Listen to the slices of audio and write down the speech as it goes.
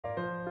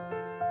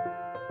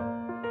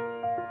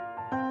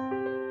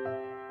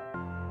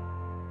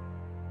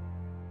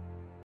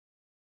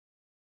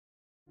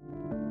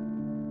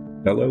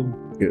Hello,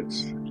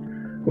 it's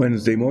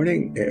Wednesday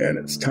morning, and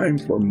it's time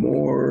for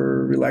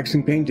more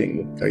relaxing painting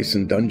with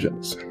Tyson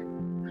Dungeons.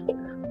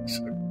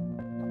 So,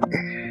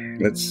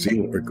 let's see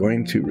what we're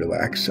going to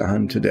relax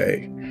on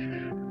today.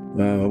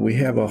 We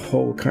have a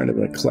whole kind of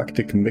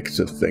eclectic mix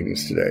of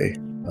things today.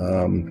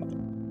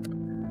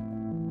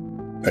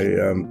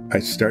 I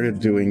started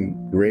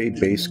doing gray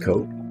base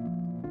coat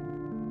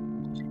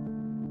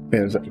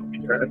as a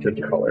character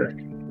color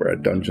for our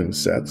dungeon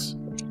sets.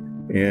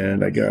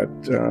 And I got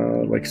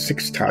like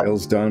 6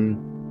 tiles done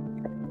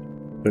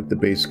with the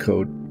base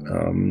coat.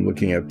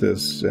 Looking at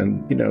this,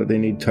 and you know, they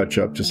need touch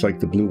up just like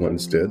the blue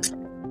ones did.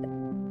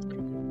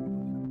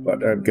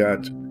 But I've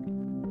got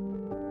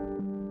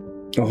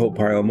a whole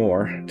pile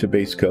more to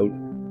base coat.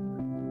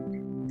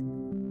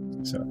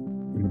 So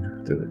I'm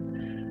going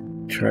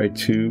to try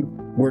to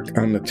work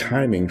on the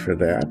timing for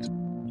that.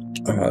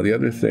 The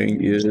other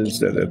thing is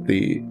that at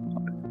the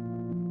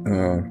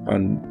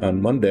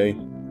on Monday,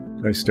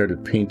 I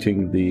started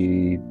painting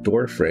the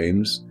door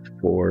frames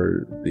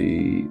for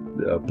the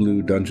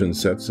blue dungeon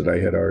sets that I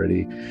had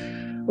already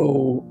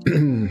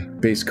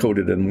base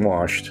coated and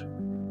washed,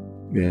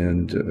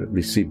 and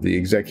received the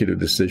executive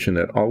decision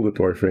that all the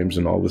door frames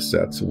and all the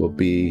sets will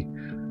be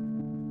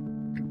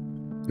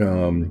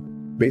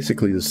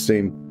basically the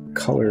same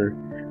color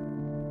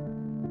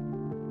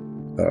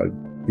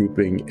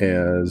grouping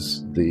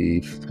as the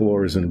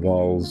floors and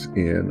walls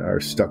in our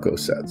stucco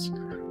sets.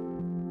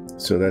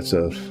 So that's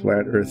a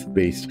flat earth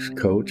based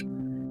coat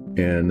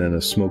and then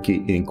a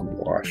smoky ink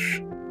wash.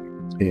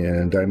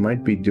 And I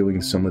might be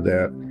doing some of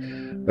that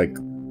like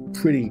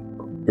pretty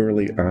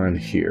early on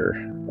here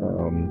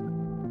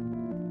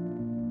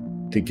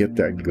to get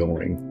that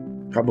going.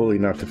 Probably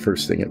not the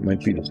first thing. It might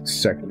be the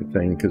second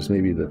thing, because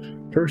maybe the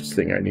first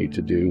thing I need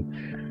to do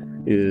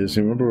is,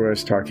 remember I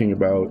was talking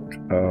about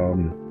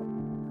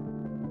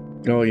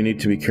you need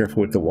to be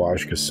careful with the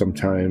wash, because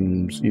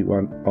sometimes you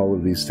want all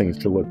of these things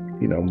to look,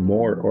 you know,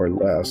 more or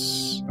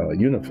less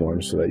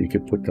uniform so that you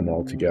could put them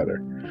all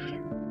together.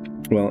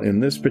 Well, in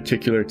this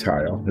particular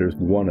tile, there's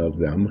one of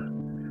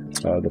them.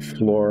 The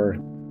floor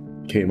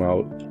came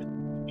out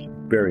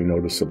very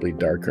noticeably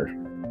darker.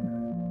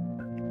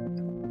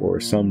 For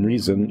some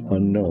reason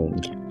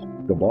unknown.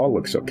 The wall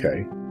looks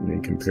okay. When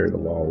you compare the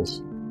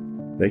walls,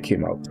 they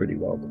came out pretty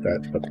well with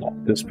that. But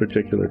this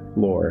particular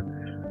floor,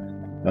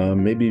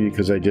 maybe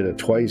because I did it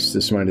twice,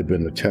 this might have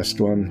been the test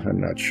one, I'm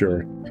not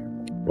sure.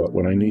 But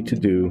what I need to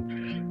do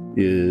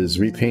is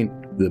repaint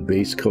the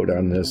base coat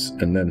on this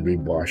and then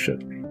rewash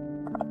it.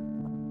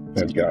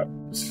 I've got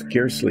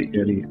scarcely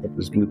any of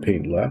this blue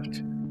paint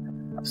left,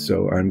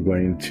 so I'm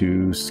going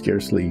to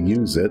scarcely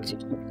use it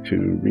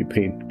to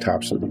repaint the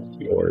tops of the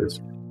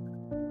floors.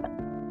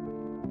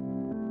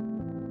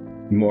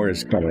 More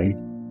is coming.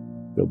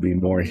 There'll be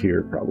more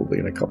here probably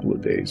in a couple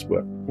of days,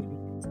 but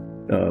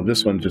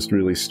this one just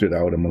really stood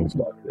out amongst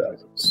all the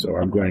others. So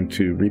I'm going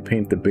to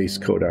repaint the base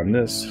coat on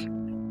this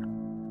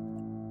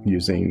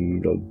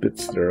using the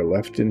bits that are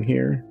left in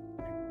here.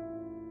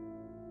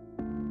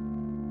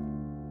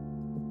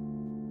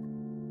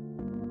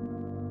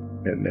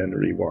 And then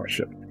rewash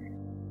it.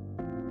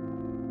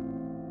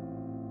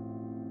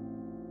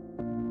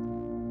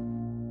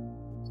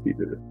 See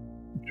the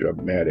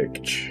dramatic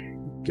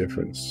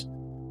difference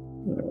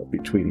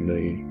between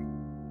the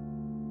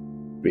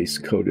base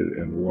coated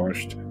and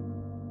washed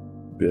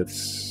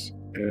bits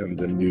and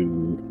the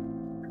new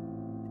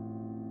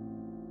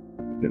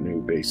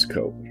base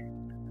coat.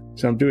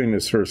 So I'm doing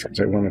this first because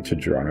I want it to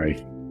dry,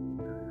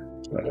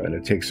 and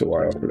it takes a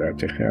while for that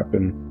to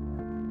happen,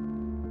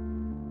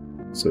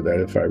 so that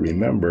if I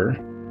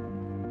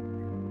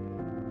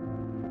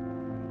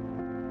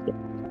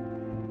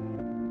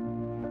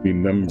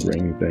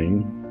remembering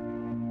thing,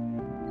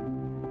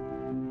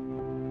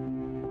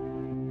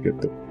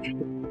 get the.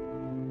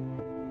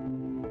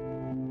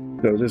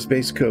 So this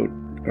base coat,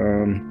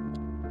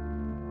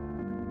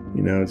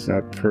 you know, it's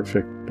not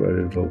perfect, but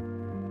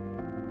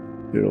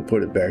it'll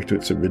put it back to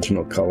its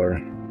original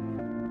color.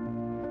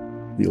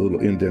 The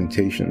little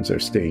indentations are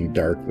staying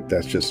dark, but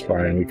that's just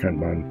fine. We kind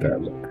of want that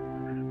look.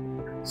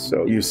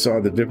 So you saw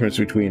the difference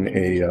between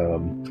a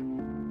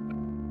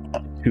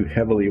too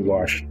heavily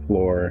washed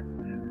floor.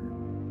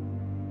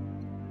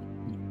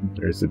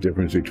 There's the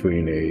difference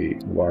between a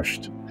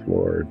washed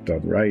floor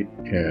done right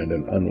and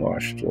an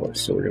unwashed floor.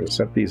 So we're going to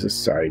set these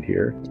aside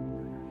here.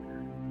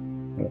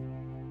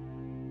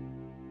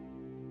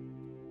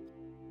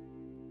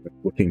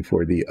 Looking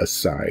for the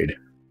aside.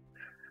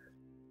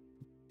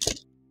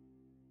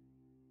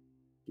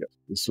 Yes,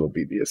 this will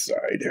be the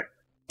aside.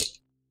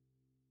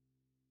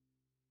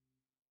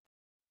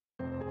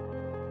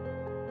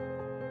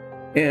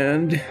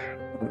 And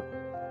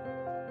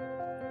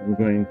we're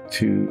going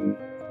to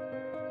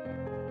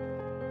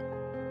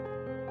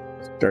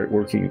start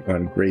working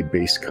on gray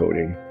base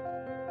coating.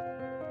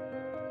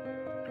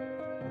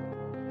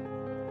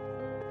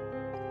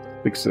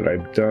 Things that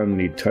I've done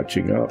need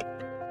touching up.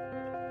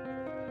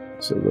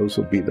 So those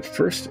will be the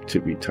first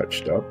to be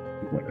touched up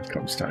when it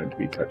comes time to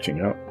be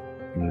touching up.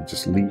 I'm going to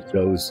just leave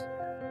those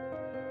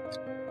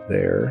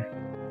there.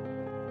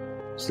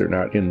 so they're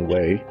not in the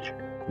way.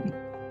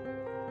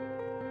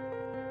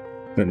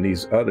 And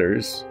these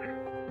others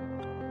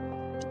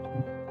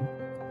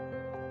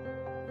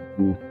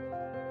move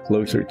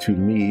closer to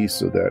me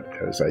so that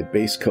as I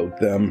base coat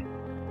them,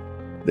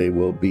 they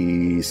will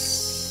be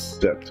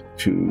set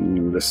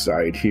to the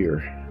side here.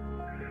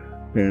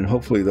 And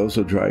hopefully those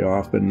will dry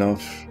off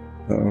enough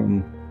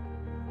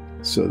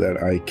so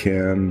that I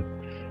can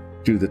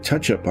do the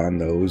touch-up on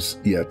those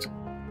yet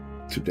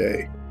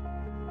today.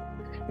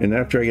 And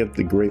after I get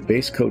the gray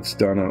base coats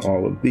done on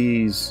all of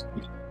these,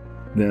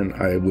 then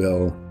I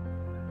will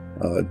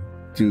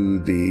do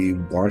the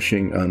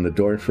washing on the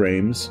door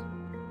frames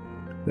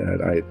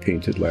that I had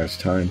painted last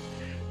time,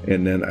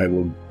 and then I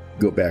will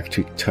go back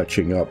to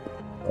touching up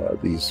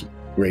these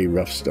gray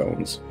rough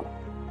stones.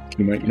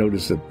 You might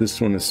notice that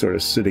this one is sort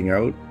of sitting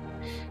out.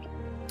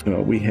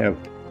 We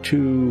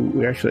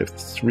actually have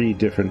 3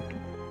 different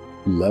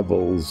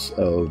levels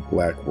of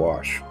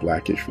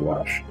blackish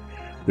wash.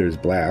 There's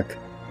black,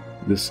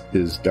 this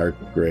is dark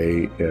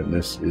gray, and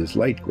this is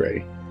light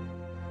gray.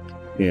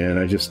 And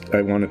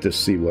I wanted to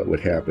see what would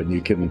happen.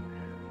 You can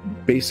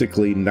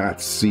basically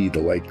not see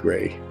the light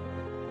gray.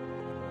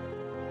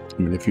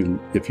 I mean,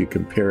 if you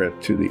compare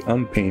it to the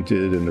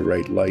unpainted and the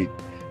right light,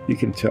 you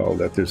can tell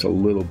that there's a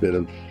little bit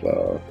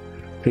of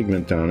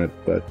pigment on it,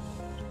 but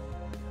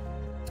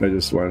I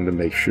just wanted to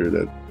make sure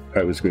that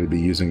I was going to be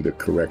using the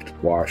correct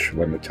wash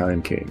when the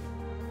time came.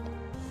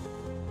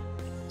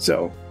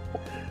 So,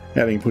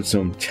 having put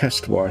some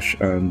test wash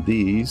on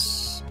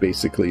these,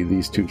 basically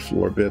these 2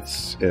 floor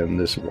bits and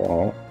this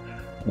wall,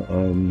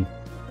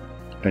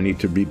 I need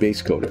to be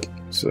base coated.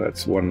 So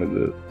that's one of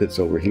the bits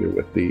over here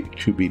with the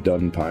to be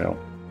done pile.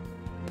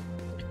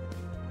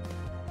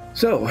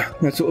 So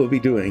that's what we'll be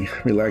doing.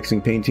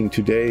 Relaxing painting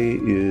today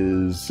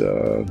is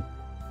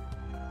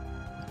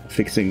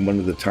fixing one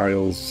of the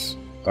tiles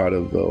out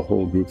of the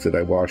whole group that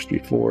I washed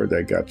before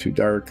that got too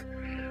dark,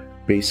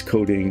 base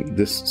coating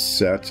this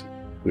set,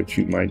 which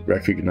you might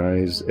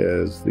recognize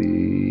as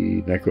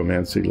the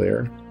Necromancy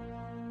layer,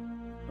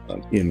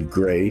 in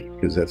gray,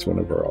 because that's one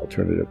of our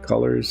alternative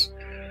colors,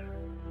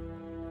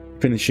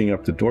 finishing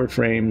up the door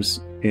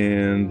frames,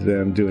 and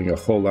then doing a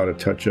whole lot of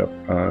touch-up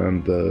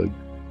on the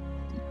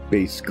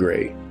base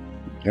gray.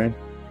 Okay,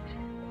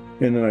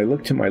 and then I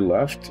look to my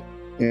left,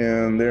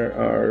 and there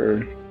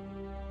are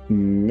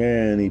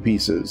many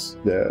pieces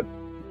that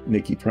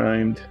Nikki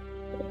primed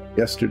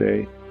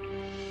yesterday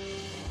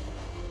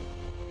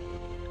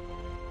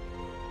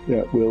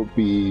that will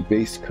be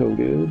base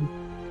coated.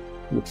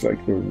 Looks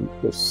like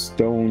the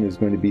stone is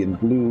going to be in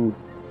blue,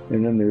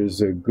 and then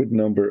there's a good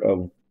number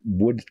of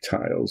wood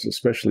tiles,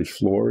 especially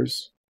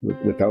floors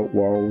without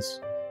walls,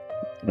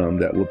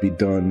 that will be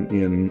done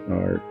in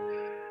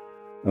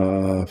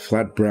our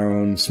flat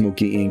brown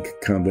smoky ink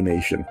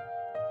combination.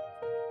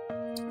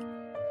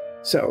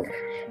 So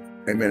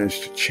I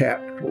managed to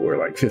chat for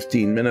like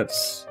 15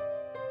 minutes.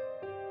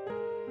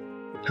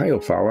 Hi,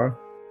 Ofala.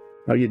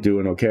 How you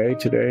doing? Okay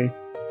today?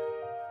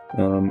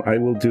 I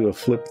will do a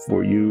flip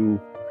for you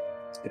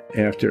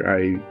after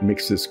I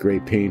mix this gray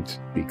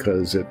paint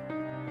because it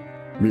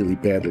really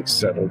badly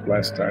settled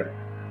last time.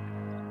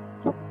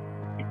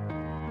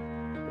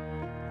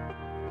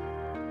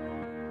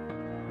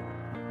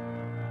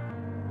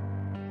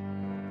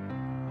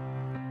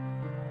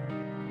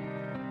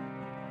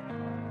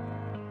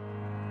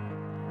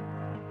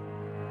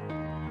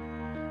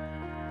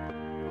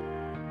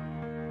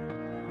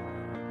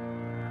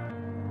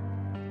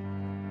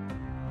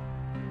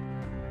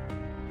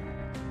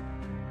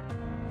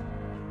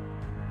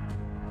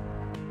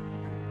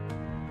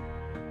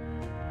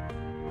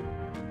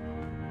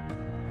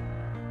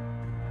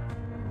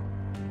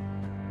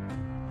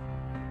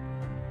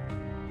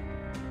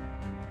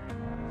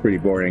 Pretty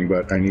boring,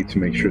 but I need to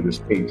make sure this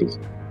paint is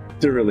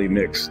thoroughly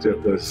mixed.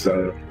 It was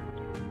a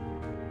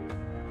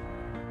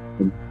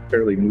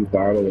fairly new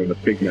bottle, and the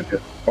pigment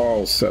had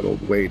all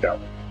settled way down.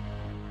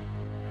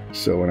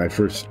 So when I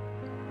first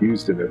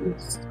used it, it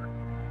was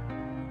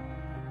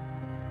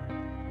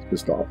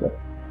just awful.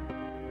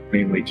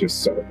 Mainly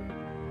just settled.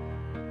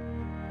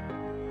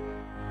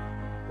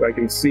 But I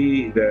can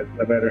see that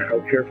no matter how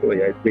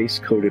carefully I base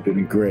coated it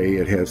in gray,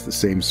 it has the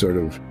same sort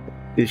of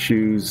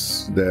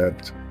issues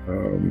that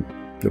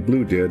the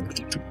blue did,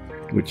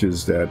 which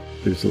is that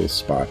there's little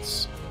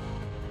spots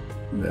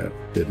that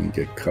didn't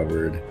get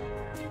covered,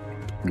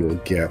 little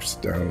gaps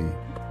down.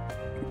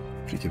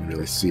 If you can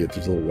really see it,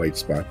 there's a little white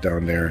spot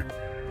down there,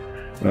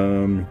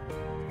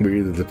 where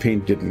either the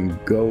paint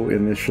didn't go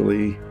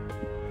initially.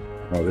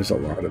 Oh, there's a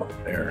lot of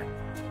it there.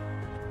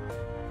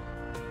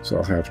 So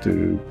I'll have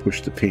to push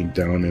the paint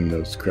down in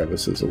those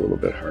crevices a little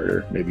bit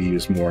harder, maybe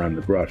use more on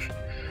the brush.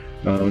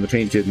 The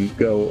paint didn't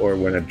go, or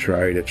when it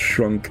dried, it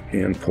shrunk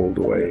and pulled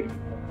away.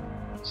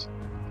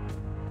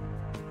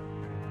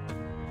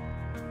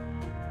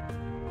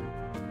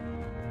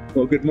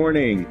 Well, good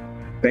morning.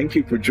 Thank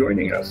you for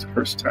joining us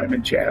first time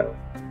in chat.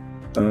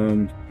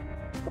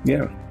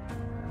 Yeah.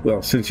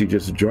 Well, since you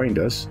just joined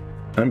us,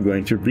 I'm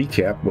going to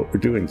recap what we're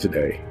doing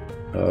today.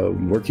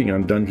 working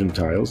on dungeon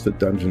tiles. The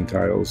dungeon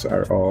tiles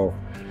are all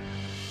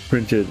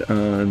printed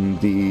on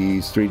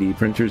these 3D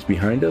printers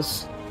behind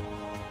us.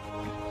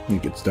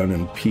 It gets done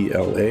in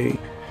PLA.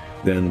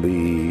 Then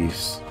we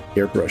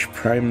airbrush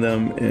prime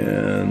them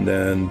and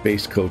then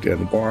base coat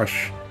and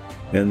wash,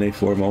 and they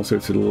form all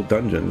sorts of little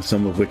dungeons,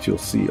 some of which you'll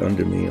see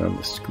under me on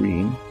the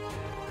screen.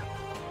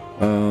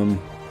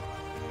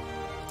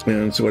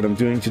 And so what I'm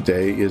doing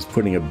today is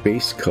putting a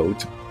base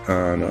coat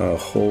on a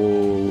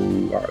whole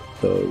lot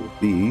of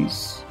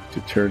these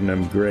to turn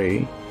them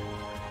gray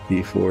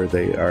before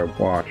they are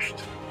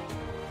washed,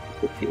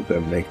 to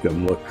then make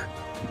them look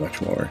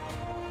much more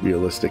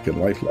realistic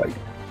and lifelike.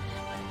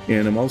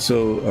 And I'm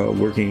also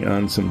working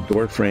on some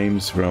door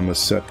frames from a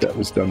set that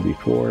was done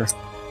before.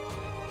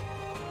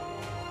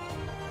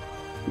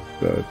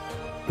 The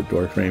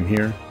door frame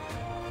here.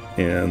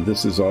 And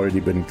this has already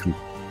been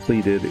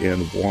completed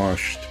and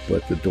washed,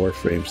 but the door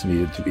frames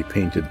needed to be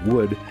painted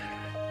wood.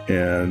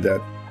 And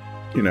that,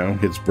 you know,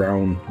 it's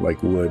brown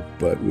like wood,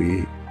 but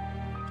we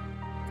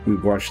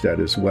washed that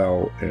as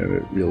well, and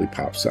it really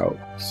pops out.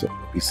 So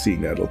we'll be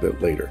seeing that a little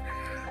bit later.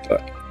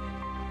 But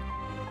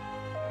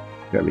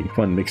having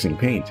fun mixing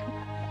paint.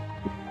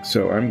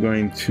 So I'm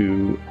going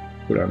to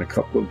put on a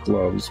couple of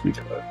gloves,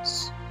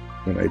 because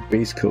when I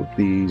base coat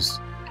these,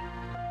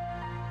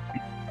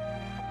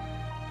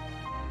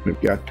 we've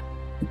got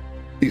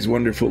these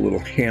wonderful little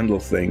handle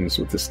things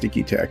with the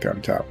sticky tack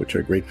on top, which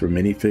are great for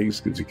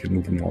minifigs because you can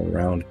move them all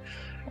around.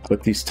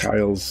 But these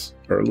tiles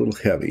are a little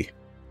heavy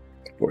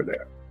for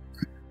that.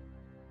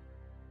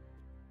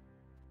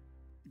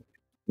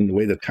 And the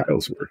way the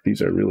tiles work,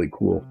 these are really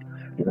cool.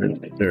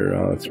 They're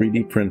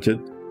 3D printed.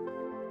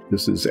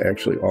 This is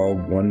actually all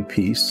one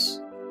piece,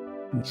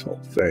 this whole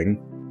thing.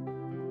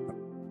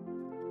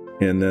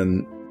 And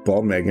then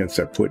ball magnets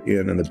are put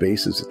in and the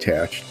base is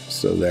attached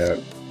so that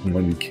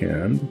one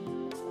can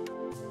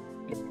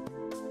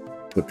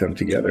put them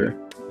together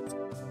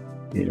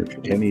in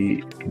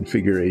any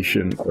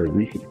configuration or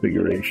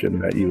reconfiguration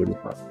that you would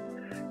want.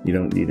 You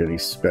don't need any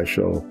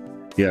special.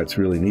 Yeah, it's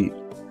really neat.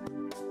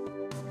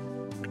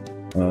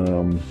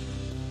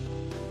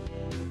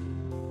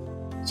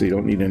 So you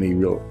don't need any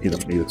real, you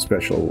don't need a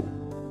special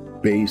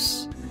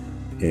base,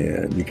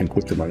 and you can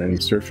put them on any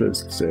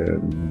surface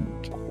and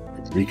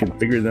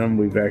reconfigure them.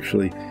 We've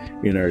actually,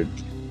 in our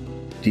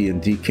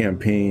D&D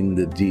campaign,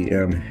 the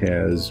DM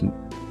has,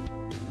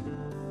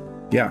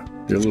 yeah,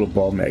 they're little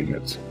ball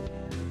magnets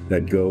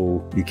that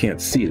go, you can't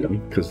see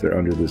them because they're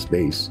under this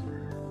base,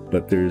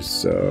 but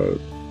there's a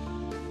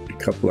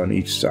couple on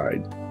each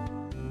side,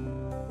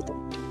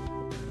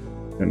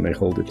 and they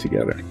hold it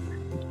together.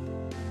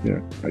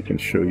 Yeah, I can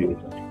show you.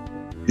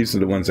 These are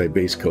the ones I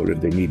base coated.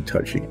 They need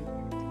touching.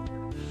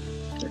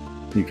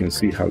 You can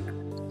see how,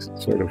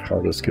 sort of how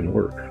this can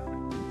work.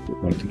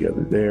 Put one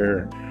together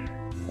there.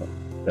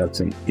 That's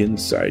an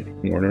inside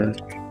corner.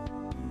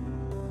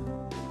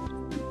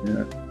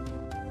 Yeah.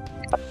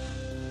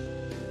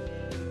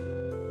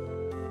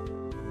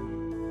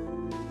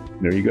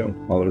 There you go.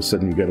 All of a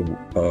sudden you get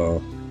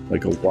a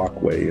like a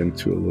walkway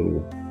into a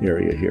little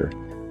area here.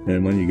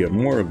 And when you get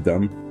more of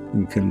them,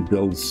 you can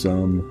build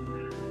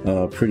some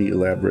pretty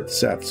elaborate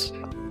sets.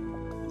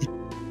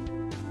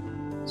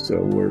 So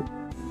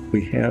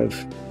we have,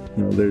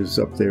 you know, there's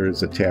up there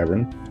is a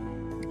tavern.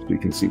 We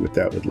can see what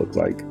that would look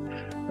like.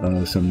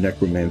 Some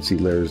necromancy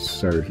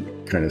layers are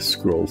kind of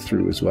scroll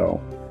through as well.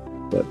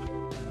 But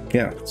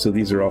yeah, so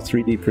these are all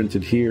 3D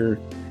printed here.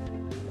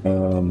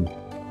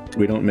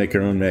 We don't make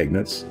our own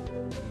magnets.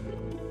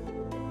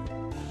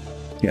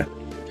 Yeah,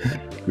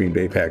 Green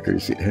Bay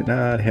Packers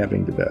not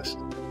having the best.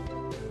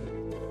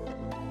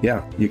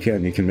 Yeah, you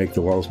can make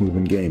the walls move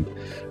in game.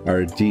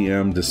 Our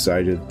DM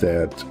decided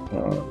that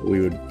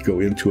we would go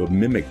into a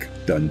mimic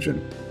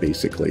dungeon.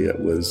 Basically, it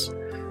was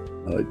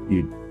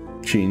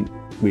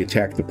we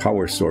attacked the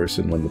power source,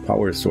 and when the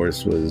power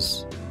source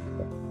was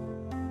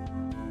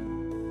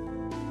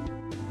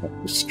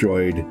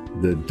destroyed,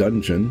 the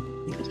dungeon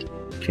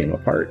came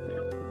apart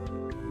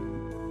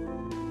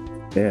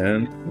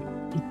and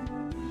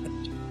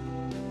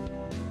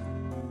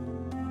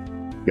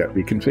got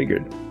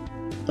reconfigured.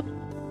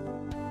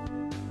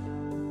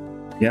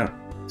 Yeah,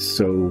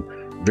 so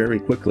very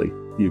quickly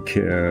you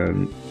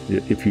can,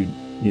 if you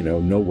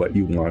know what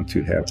you want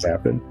to have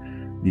happen,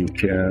 you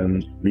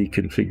can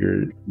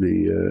reconfigure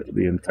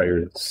the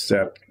entire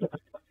set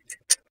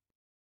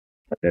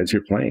as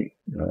you're playing,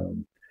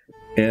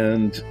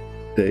 and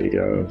they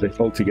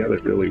hold together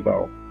really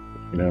well,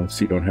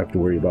 so you don't have to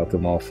worry about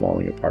them all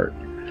falling apart.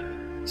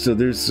 So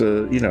there's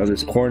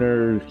there's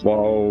corners,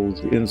 walls,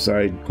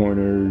 inside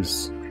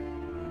corners,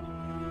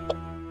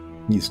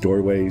 these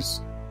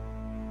doorways.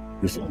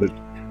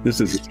 This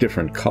is a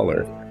different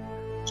color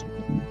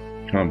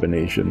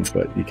combination,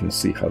 but you can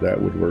see how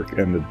that would work.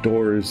 And the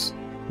doors,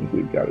 I think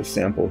we've got a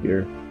sample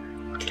here.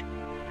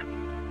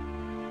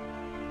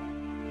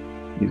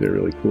 These are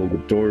really cool. The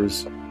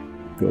doors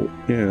go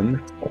in,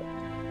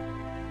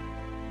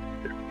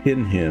 they're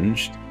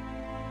pin-hinged,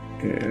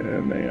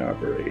 and they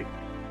operate.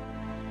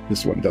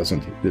 This one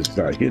doesn't, it's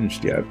not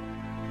hinged yet,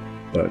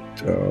 but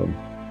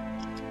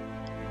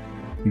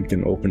you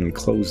can open and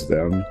close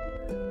them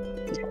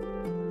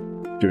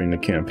during the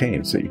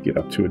campaign, so you get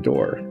up to a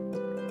door.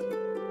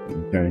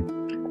 Okay,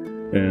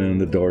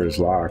 and the door is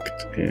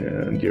locked,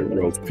 and your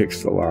rogue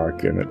picks the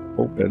lock, and it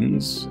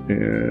opens,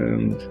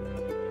 and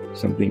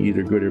something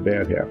either good or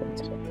bad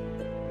happens.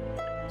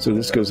 So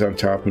this goes on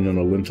top, and then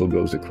a lintel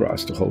goes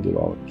across to hold it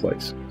all in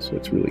place. So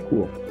it's really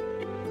cool.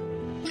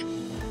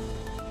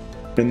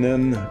 And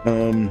then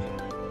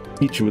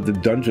each of the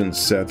dungeon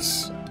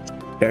sets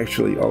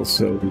actually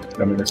also,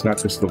 I mean, it's not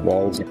just the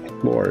walls and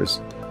floors,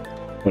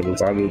 but a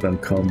lot of them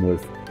come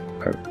with,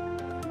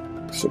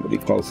 somebody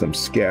calls them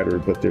scatter,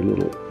 but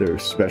they're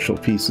special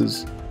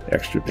pieces,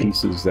 extra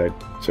pieces that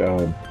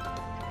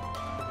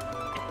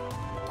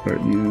are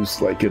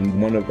used. Like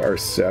in one of our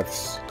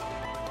sets,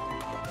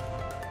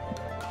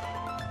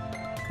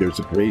 there's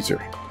a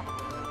brazier.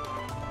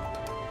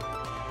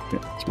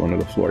 Yeah, it's one of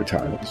the floor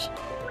tiles.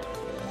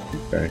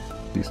 Okay,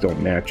 these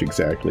don't match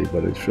exactly,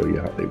 but I'll show you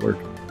how they work.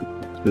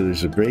 So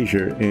there's a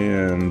brazier,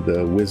 and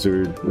the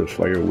wizard, the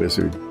fire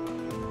wizard,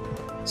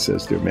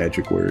 says their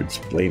magic words,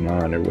 flame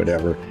on or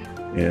whatever,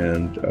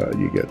 and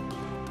you get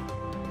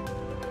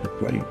the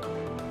flame.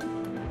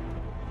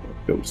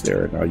 It goes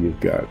there, and now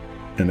you've got,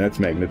 and that's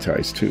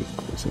magnetized too.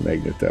 There's a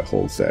magnet that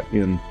holds that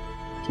in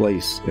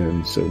place,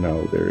 and so now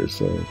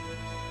there's a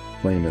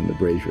flame in the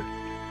brazier.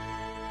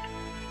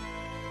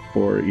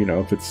 Or, you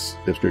know,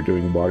 if they're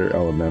doing water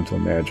elemental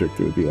magic,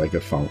 there would be like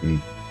a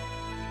fountain,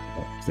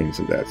 things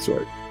of that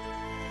sort.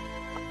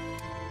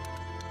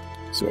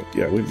 So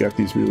yeah, we've got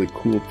these really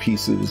cool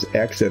pieces,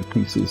 accent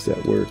pieces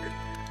that work.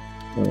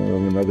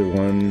 Another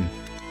one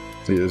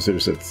is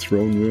there's a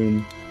throne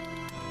room,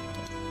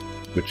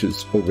 which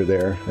is over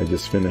there. I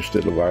just finished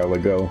it a while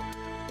ago,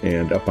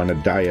 and up on a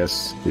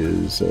dais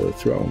is a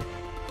throne.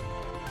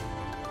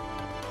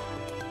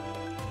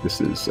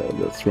 This is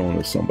the throne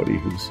of somebody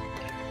who's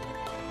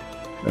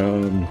I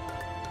don't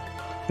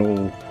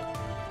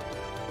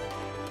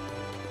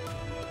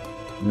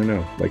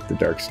know, like the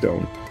dark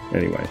stone.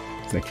 Anyway,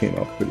 that came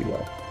out pretty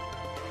well.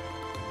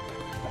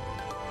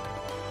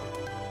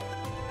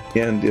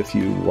 And if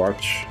you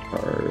watch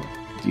our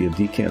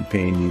D&D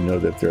campaign, you know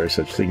that there are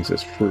such things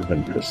as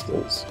fervent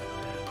crystals,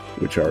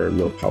 which are a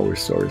low power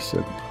source,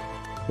 and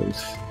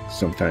those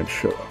sometimes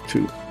show up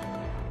too.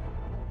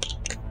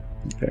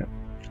 Okay.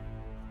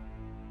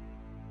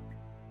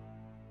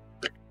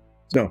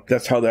 So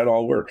that's how that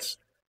all works.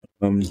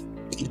 And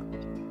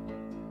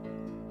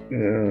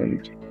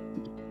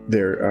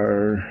there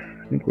are,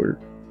 I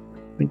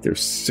think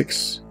there's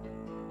six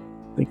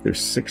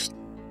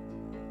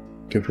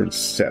different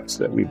sets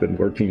that we've been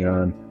working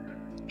on,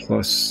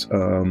 plus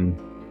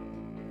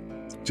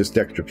just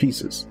extra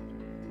pieces,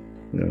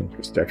 you know,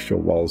 just extra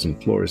walls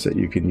and floors that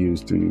you can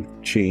use to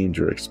change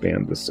or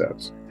expand the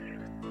sets.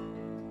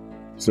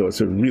 So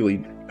it's a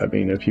really, I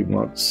mean, if you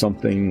want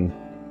something,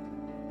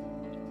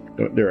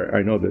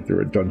 I know that there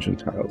are dungeon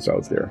tiles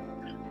out there,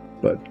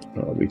 but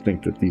we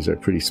think that these are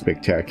pretty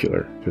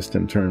spectacular, just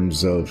in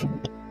terms of,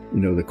 you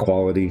know, the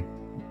quality.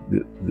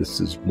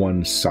 This is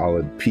one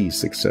solid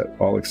piece, except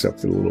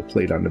the little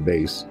plate on the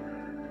base.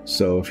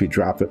 So if you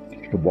drop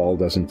it, the wall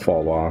doesn't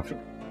fall off.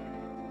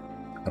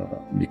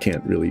 You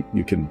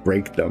can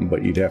break them,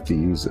 but you'd have to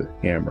use a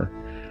hammer.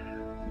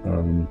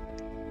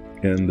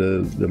 And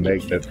the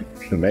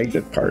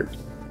magnet part,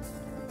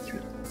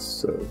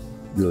 it's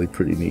really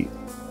pretty neat.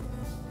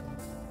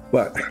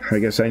 But I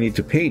guess I need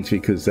to paint,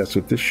 because that's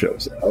what this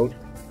show's about.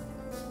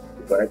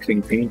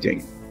 Relaxing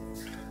painting.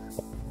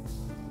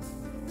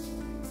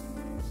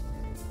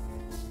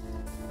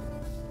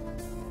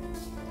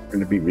 I'm going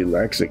to be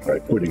relaxing by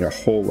putting a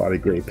whole lot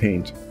of gray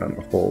paint on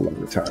the whole of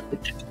the top,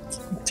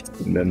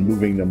 and then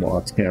moving them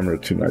off camera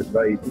to my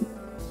right,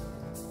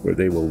 where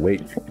they will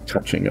wait for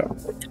touching up.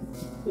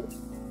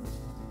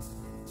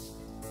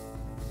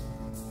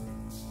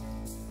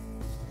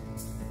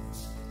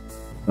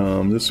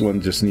 This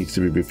one just needs to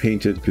be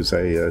repainted because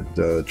I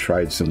had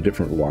tried some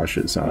different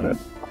washes on it,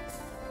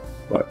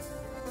 but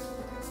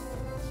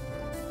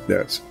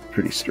that's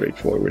pretty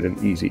straightforward and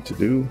easy to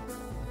do.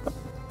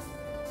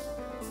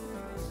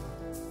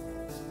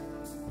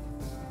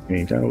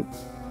 Paint out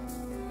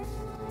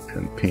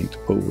and paint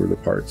over the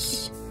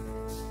parts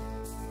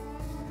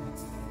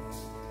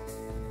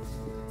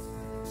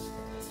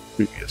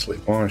previously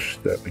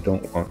washed that we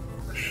don't want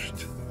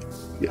washed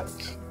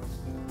yet.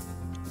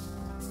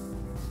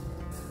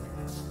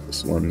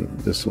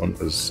 This one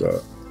was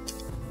an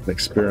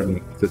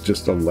experiment with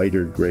just a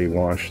lighter gray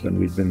wash than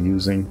we've been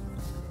using,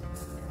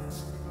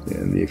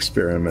 and the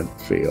experiment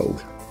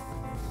failed.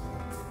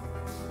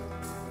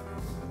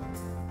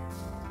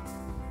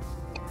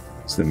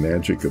 It's the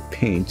magic of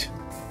paint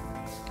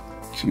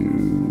to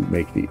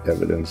make the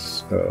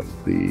evidence of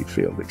the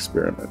failed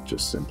experiment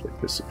just simply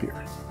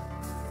disappear.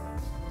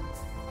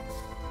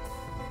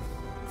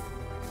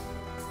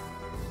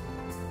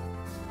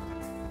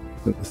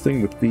 But the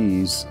thing with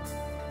these,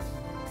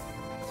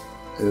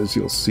 as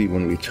you'll see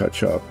when we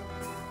touch up,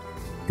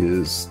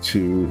 is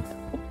to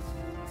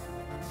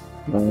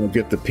I'll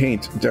get the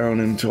paint down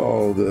into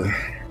all the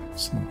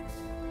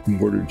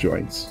mortar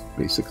joints,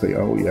 basically.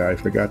 Oh yeah, I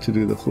forgot to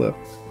do the flip.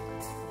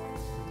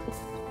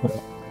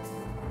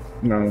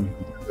 Now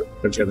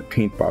I've got a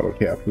paint bottle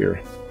cap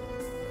here.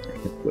 I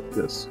can flip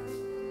this.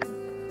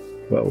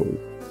 Well,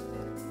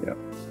 yeah.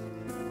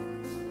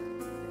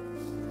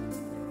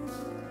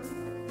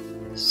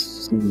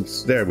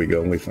 There we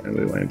go. We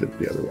finally landed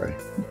the other way.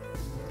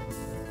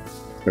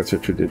 That's a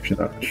tradition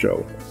on the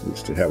show,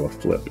 is to have a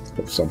flip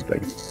of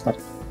something.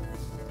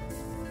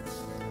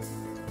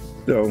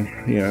 So,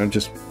 yeah, I'm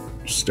just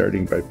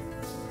starting by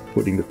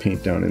putting the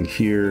paint down in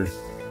here,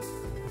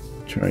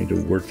 trying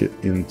to work it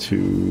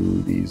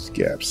into these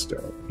gaps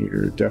down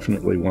here.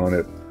 Definitely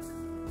want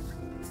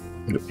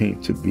the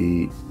paint to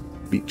be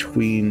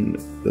between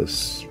the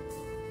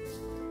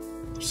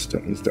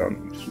stones down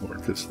on the floor,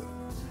 because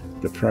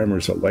the primer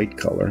is a light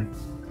color.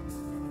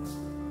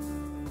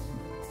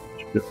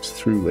 It goes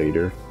through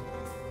later.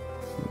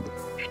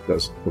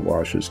 The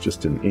wash is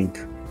just an ink,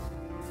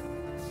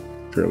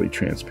 fairly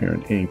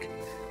transparent ink.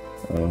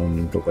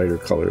 The lighter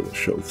color will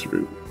show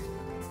through.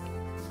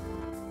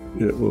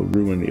 It will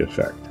ruin the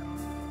effect.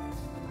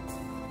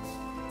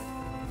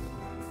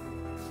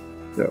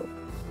 So,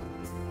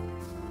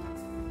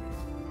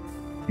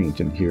 paint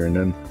in here, and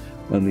then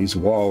on these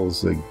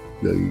walls,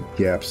 the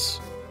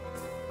gaps,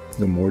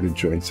 the mortar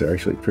joints are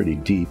actually pretty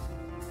deep,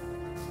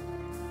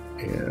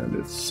 and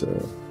it's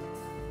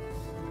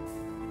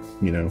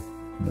you know,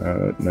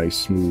 nice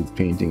smooth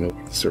painting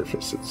over the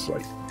surface. It's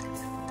like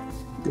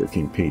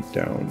working paint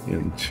down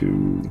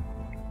into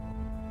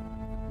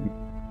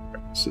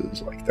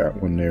crevices like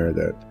that one there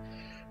that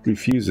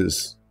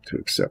refuses to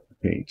accept the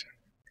paint.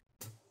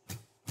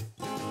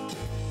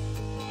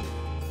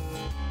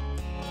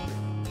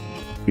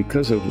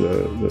 Because of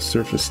the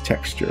surface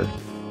texture,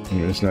 I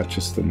mean, it's not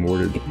just the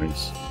mortar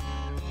joints,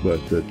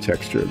 but the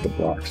texture of the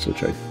blocks,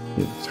 which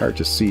it's hard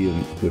to see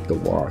with the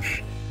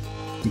wash.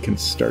 You can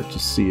start to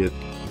see it,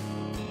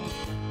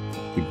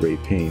 the gray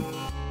paint.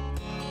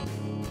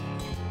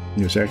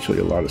 There's actually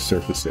a lot of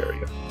surface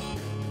area,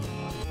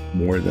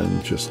 more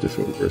than just if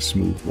it were a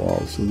smooth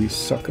wall. So these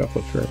suck up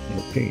a fair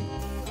amount of paint.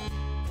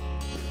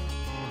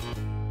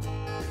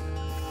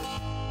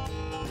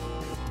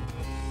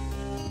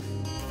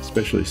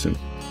 Especially since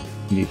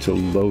you need to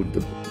load the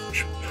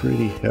brush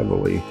pretty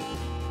heavily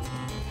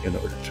in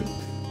order to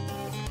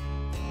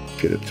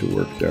get it to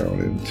work down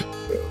into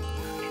the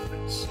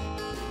joints.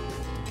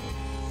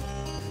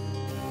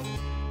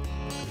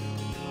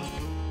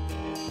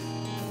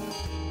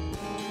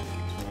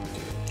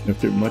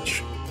 After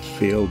much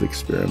failed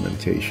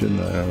experimentation,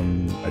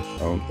 I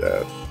found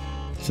that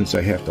since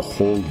I have to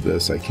hold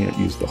this, I can't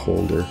use the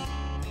holder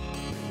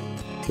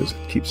because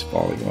it keeps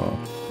falling off,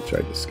 which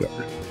I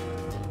discovered.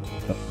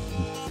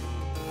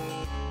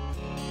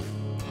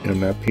 I'm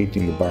not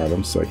painting the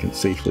bottom, so I can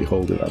safely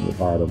hold it on the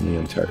bottom the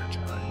entire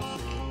time.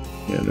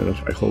 And then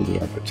if I hold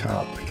it on the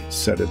top, I can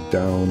set it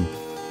down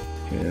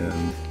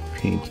and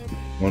paint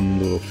one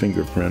little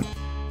fingerprint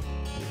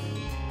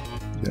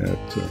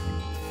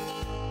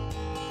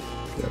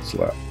that's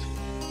left.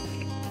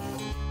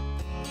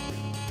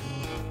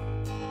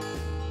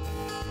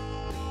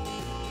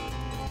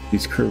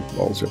 These curved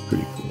walls are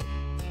pretty cool.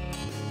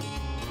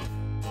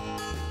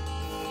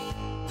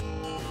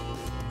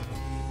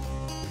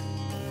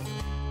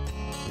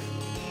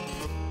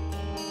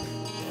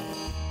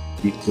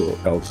 These little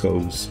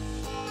alcoves.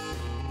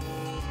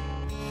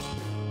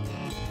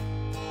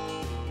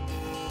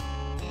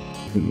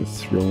 In the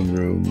throne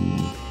room,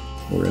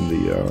 or in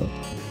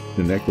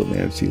the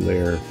necromancy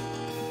lair,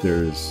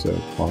 there's a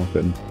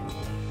coffin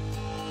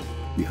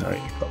behind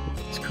a couple of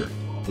these curved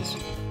walls.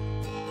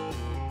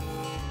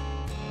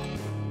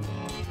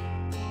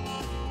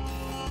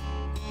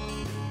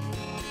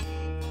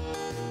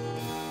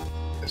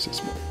 This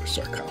is more of a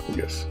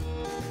sarcophagus.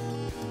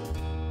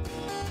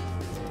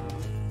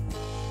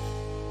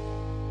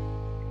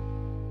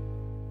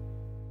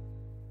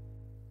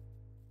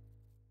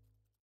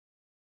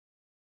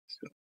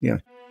 So, yeah.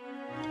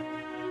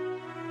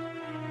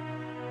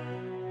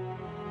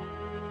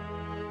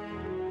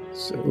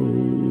 So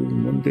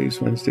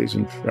Mondays, Wednesdays,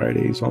 and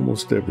Fridays,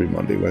 almost every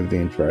Monday, Wednesday,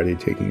 and Friday,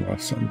 taking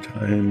off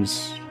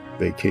sometimes,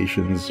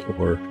 vacations,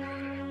 or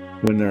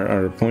when there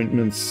are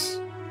appointments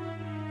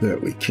that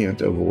we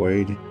can't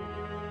avoid,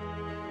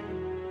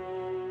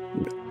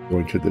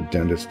 going to the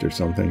dentist or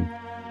something.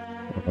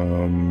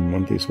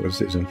 Mondays,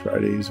 Wednesdays, and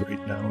Fridays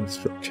right now it's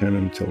from 10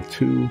 until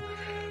 2.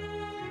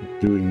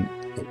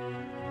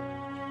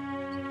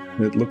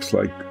 It looks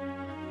like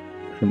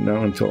from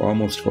now until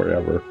almost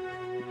forever,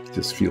 it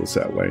just feels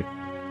that way.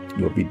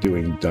 We'll be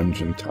doing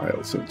dungeon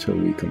tiles until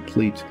we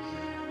complete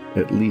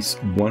at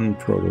least one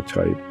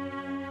prototype,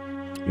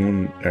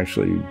 one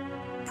actually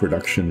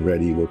production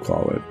ready, we'll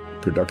call it,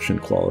 production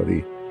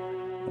quality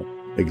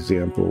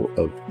example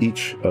of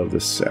each of the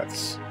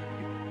sets.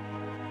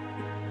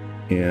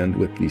 And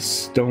with these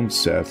stone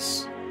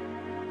sets,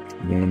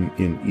 one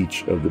in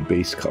each of the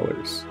base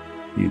colors,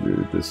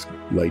 either this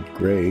light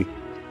gray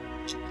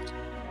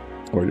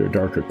or their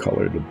darker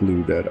color, the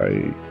blue that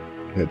I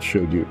had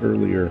showed you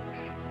earlier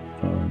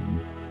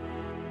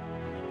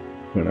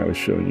when I was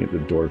showing you the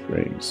door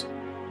frames.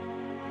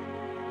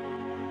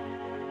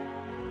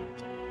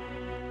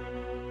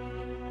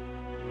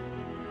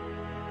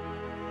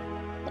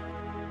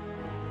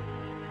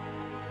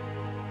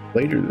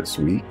 Later this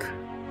week,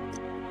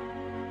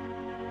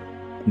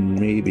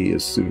 maybe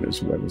as soon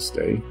as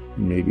Wednesday,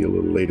 maybe a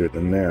little later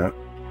than that,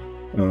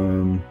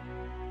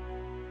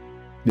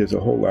 there's a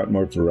whole lot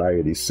more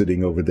variety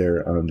sitting over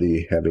there on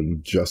the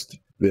having just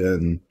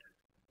been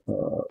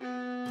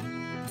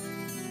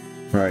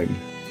prime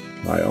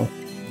tile.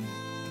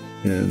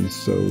 And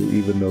so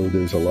even though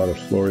there's a lot of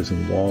floors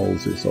and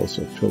walls, there's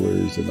also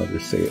pillars and other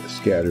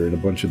scatter and a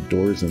bunch of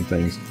doors and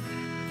things,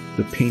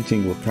 the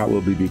painting will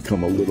probably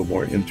become a little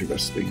more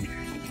interesting.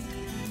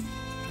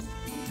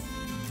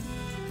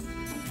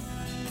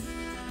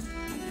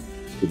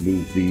 To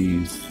move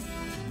these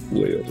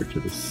way over to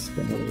the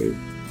side.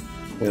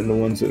 And the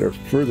ones that are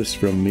furthest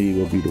from me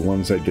will be the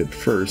ones I did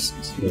first.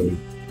 So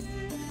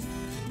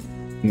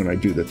when I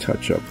do the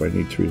touch-up, I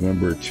need to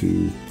remember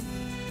to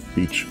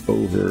reach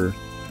over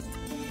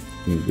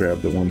and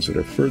grab the ones that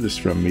are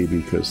furthest from me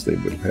because they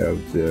would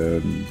have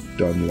been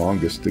done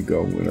longest to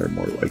go and are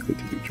more likely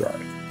to be dry.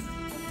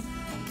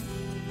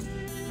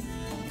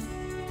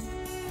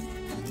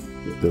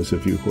 Those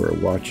of you who are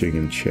watching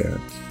in chat,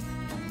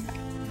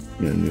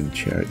 and in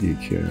chat you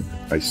can,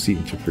 I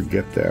seem to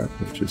forget that,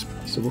 which is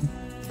possible.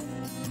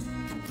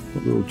 A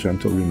little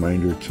gentle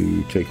reminder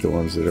to take the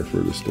ones that are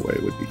furthest away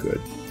would be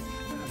good.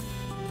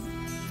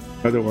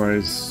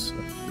 Otherwise,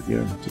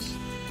 again, just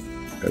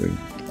having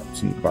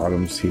tops and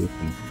bottoms here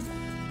and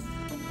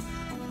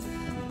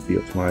be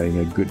applying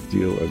a good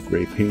deal of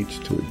gray paint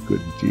to a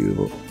good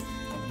deal of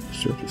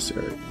surface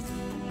area.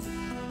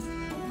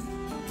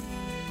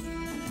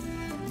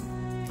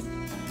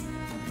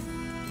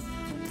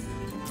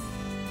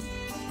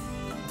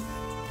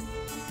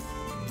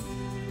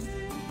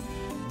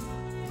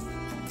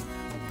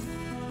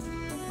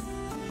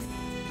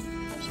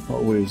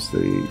 Always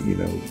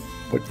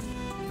what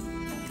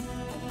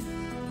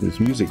there's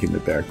music in the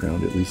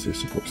background, at least there's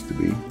supposed to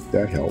be.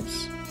 That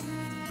helps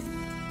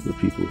for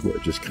people who are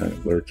just kind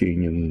of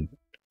lurking and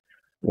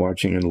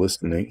watching and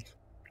listening.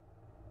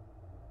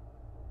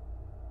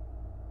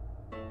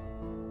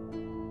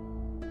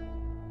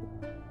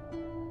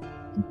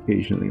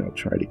 Occasionally I'll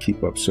try to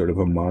keep up sort of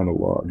a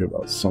monologue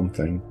about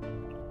something.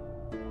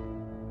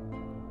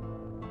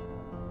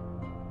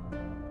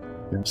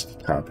 Yes,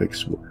 the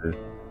topics were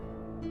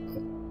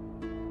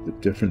the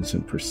difference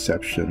in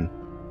perception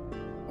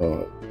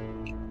of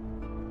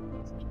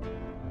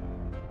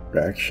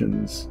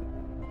fractions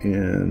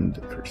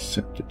and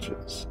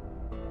percentages.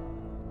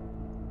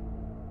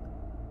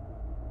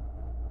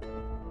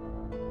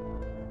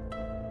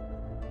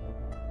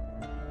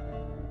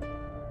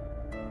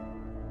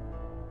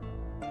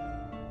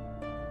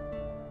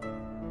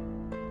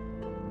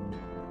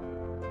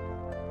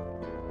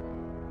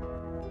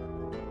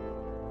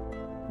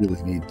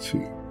 Really need to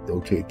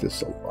rotate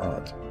this a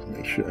lot to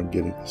make sure I'm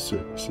getting the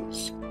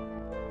surfaces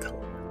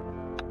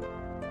covered.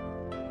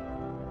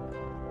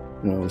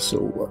 Now, so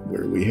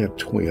where we had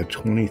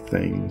 20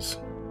 things,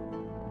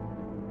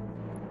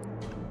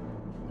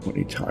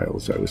 20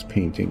 tiles I was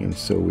painting, and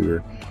so we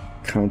were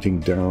counting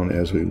down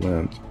as we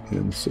went,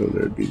 and so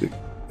there'd be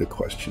the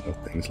question of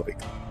things like,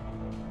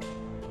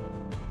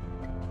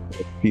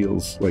 it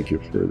feels like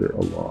you're further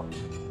along.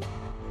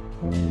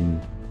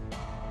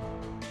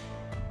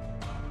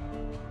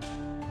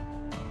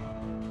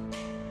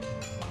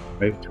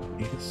 5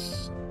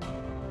 20s.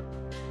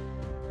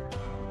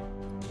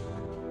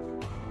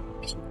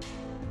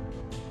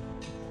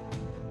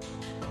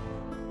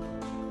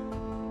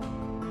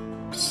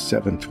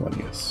 7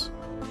 20ths.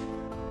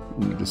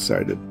 We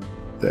decided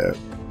that,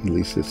 at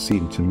least it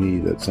seemed to me,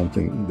 that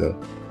something, the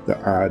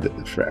odd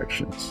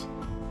fractions,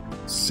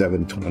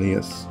 7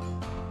 20ths,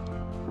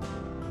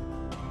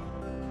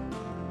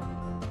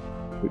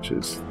 which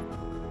is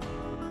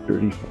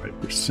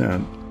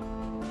 35%.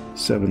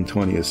 7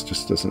 20ths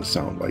just doesn't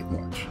sound like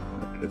much.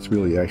 It's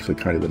really actually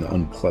kind of an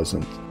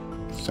unpleasant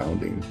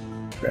sounding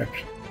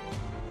fraction,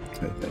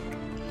 I think.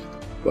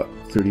 But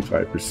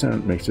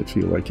 35% makes it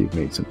feel like you've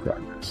made some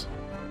progress.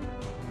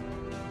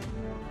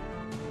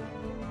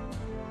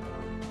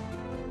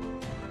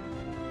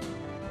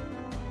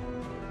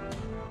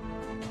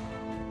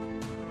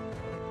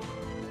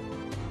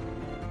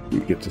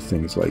 You get to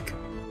things like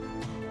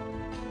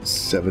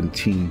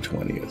 17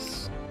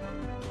 20ths.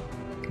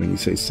 When you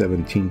say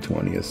 17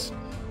 20ths,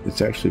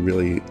 it's actually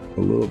really a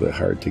little bit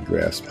hard to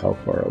grasp how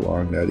far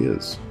along that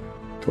is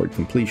toward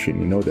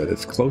completion. You know that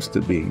it's close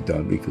to being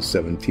done because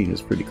 17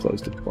 is pretty close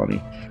to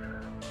 20.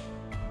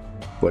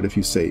 But if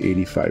you say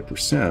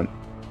 85%,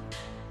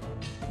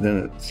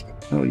 then it's,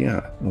 oh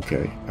yeah,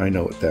 okay, I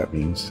know what that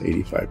means.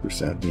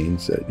 85%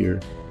 means that you're,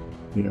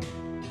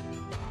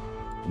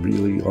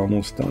 really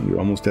almost done. You're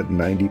almost at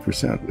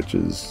 90%, which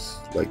is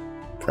like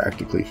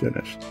practically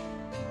finished.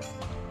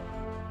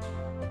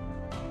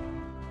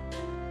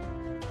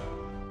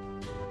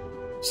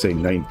 Say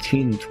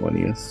 19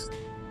 20ths,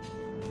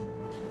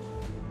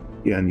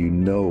 and you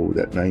know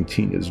that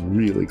 19 is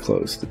really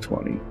close to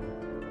 20.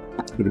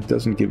 But it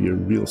doesn't give you a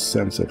real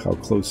sense of how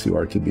close you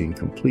are to being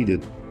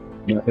completed,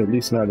 at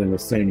least not in the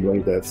same way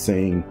that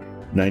saying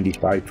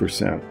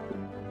 95%.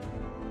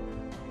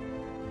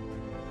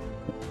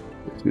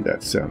 Gives you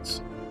that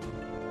sense.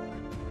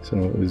 So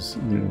it was,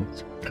 you know,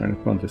 it's kind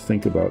of fun to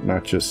think about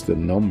not just the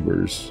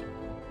numbers,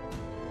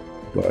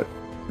 but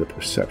the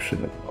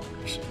perception of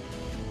numbers.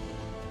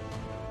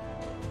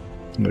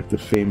 Like the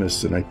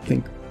famous, and I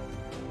think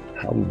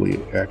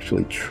probably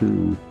actually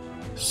true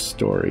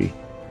story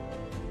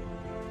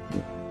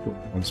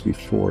once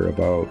before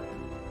about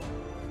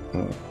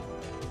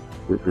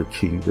Burger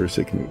King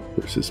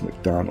versus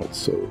McDonald's.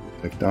 So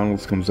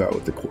McDonald's comes out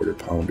with the Quarter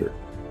Pounder,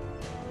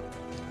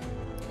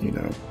 you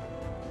know,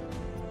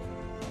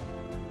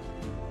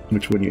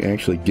 which when you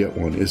actually get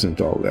one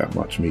isn't all that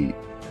much meat,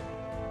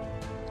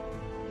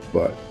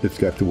 but it's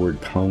got the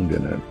word pound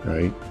in it,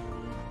 right?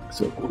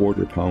 So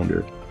Quarter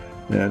Pounder,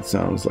 that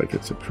sounds like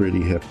it's a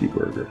pretty hefty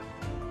burger.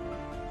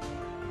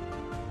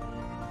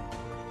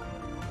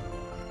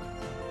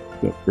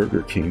 But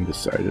Burger King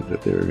decided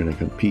that they were going to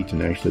compete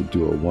and actually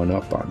do a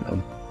one-up on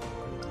them.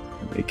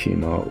 And they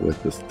came out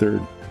with the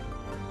third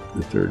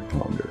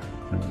pounder,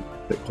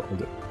 they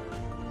called it.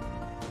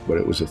 But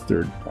it was a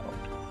third pound.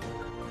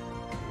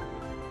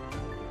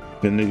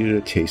 And they did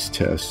a taste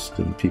test,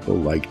 and people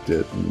liked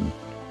it. And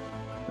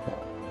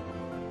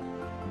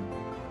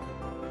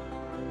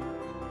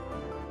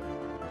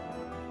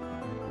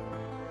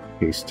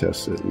taste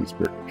test, at least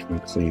Burger King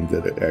claimed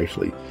that it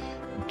actually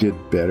did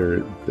better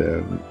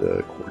than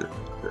the Quarter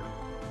Pounder.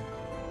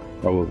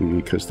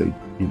 Probably because they,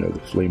 you know, the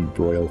flame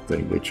broil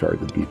thing, they charred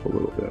the beef a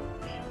little bit.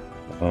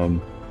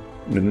 And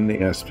then they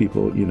asked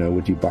people, you know,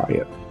 would you buy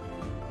it?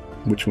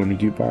 Which one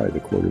did you buy, the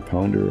Quarter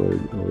Pounder or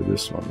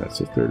this one? That's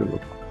a third of a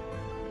pound.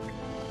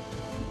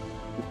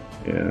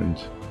 And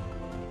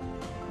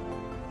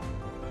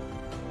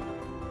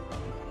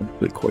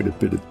quite a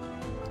bit of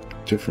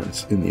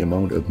difference in the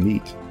amount of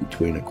meat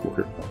between a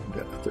Quarter Pound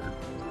and a third.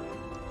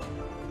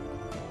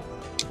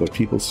 But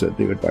people said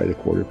they would buy the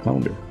Quarter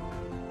Pounder,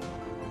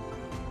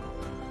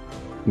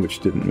 which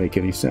didn't make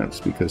any sense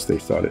because they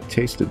thought it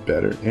tasted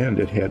better and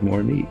it had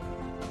more meat.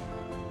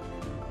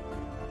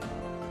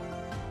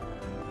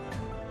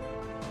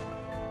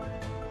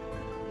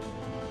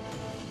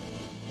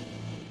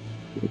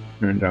 It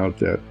turned out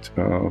that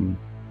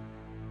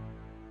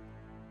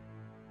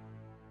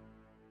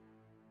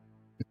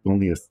it's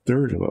only a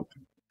third of a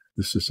pound.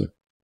 This is a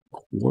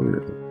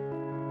quarter.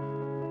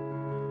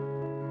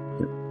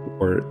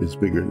 Or is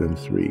bigger than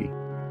 3.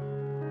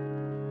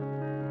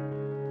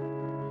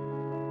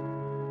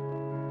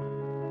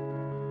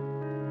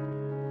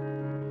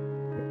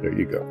 There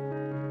you go.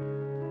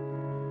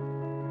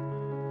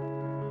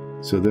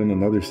 So then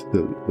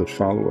the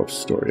follow-up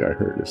story I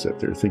heard is that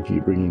they're thinking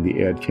of bringing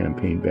the ad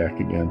campaign back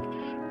again,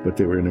 but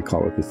they were going to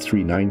call it the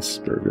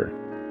 3/9 burger.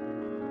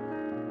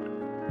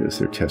 Because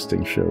their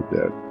testing showed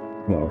that,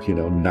 well, you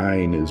know,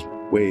 9 is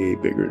way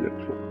bigger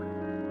than 4.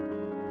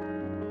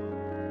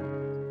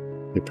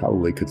 They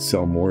probably could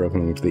sell more of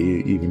them if they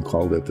even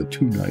called it the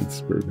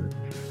 2/9 burger.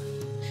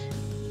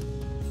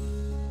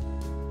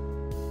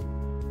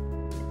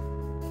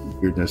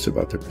 Weirdness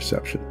about the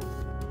perception.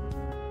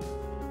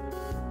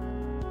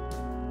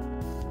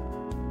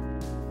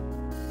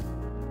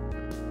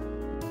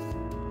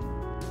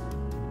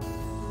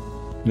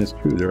 And it's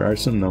true, there are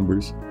some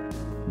numbers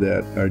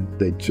that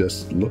they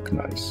just look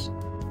nice,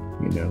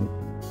 you know.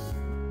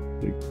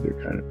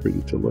 They're kind of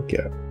pretty to look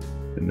at.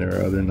 And there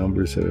are other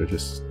numbers that are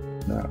just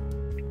not.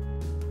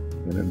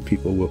 And then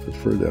people will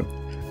prefer them.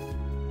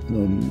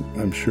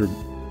 I'm sure,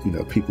 you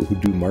know, people who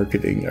do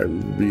marketing are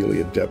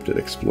really adept at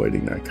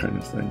exploiting that kind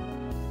of thing.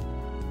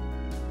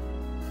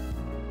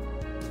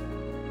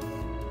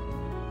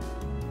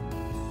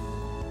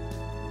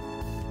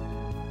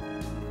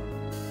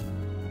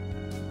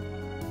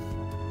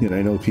 And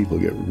I know people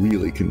get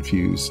really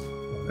confused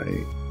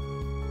by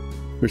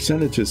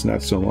percentages,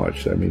 not so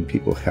much. I mean,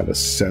 people have a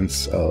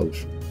sense of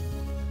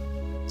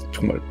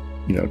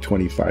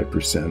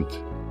 25%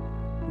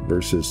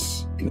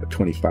 versus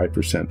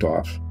 25%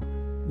 off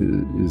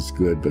is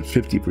good, but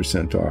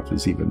 50% off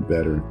is even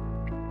better.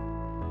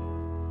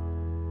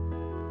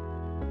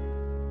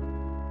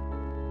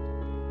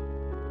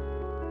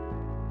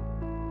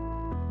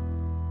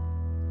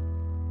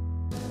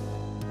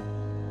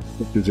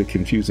 It's a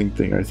confusing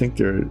thing. I think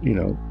there,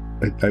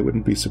 I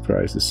wouldn't be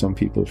surprised if some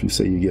people, if you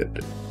say you get,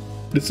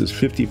 this is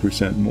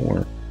 50%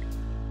 more,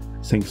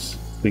 thinks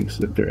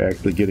that they're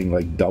actually getting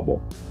like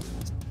double.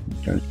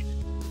 Okay.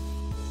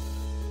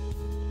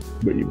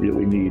 But you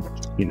really need,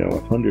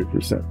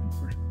 100%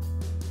 more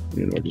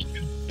in order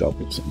to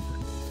double something.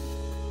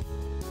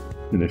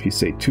 And if you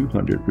say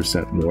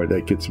 200% more,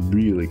 that gets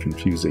really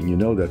confusing. You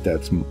know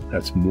that's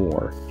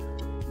more.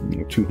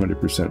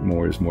 200%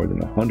 more is more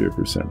than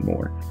 100%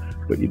 more.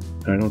 But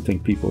I don't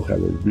think people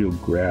have a real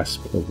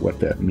grasp of what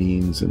that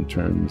means in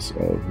terms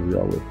of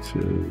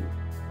relative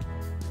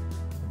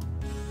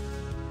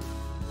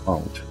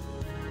amount.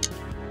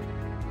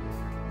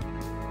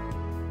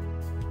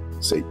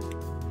 say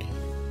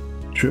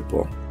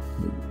triple,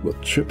 well,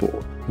 triple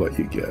what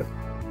you get,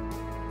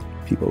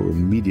 people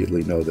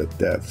immediately know that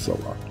that's a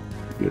lot.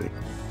 If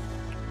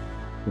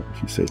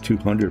you say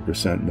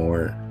 200%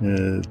 more,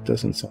 it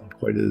doesn't sound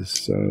quite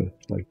as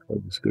like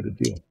quite as good a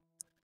deal.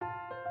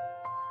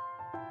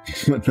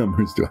 What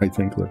numbers do I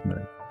think look nice?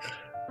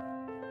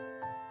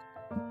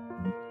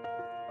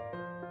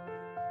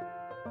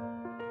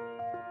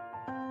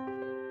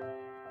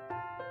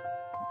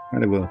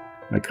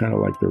 I kind of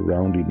like the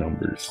roundy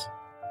numbers.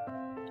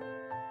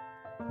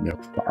 You know,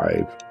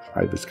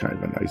 5 is kind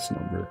of a nice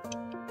number.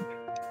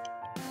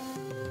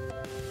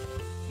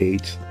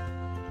 8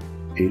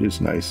 is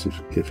nice.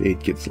 If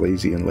 8 gets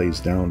lazy and lays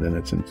down, then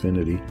it's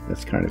infinity.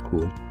 That's kind of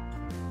cool.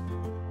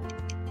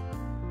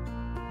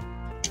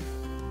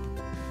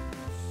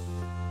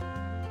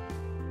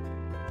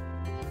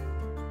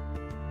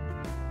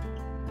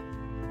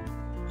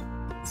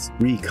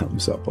 Three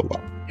comes up a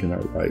lot in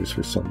our lives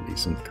for some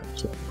reason. It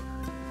comes up.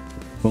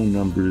 Phone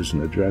numbers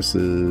and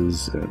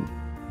addresses and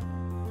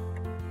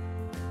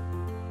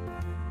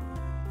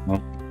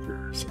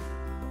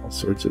all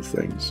sorts of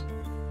things.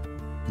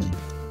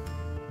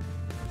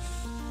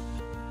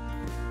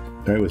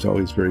 I was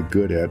always very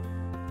good at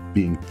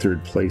being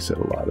third place at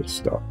a lot of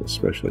stuff,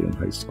 especially in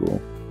high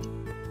school.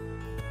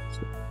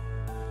 So,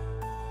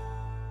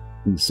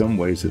 in some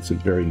ways, it's a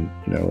very,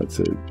 you know, it's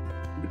a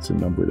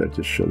number that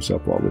just shows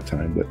up all the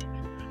time. But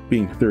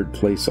being third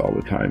place all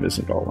the time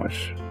isn't all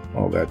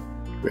that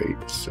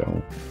great.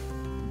 So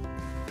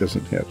it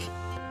doesn't have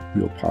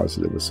real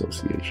positive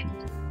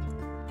associations.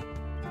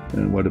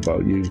 And what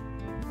about you?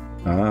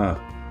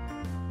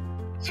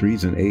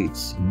 3s and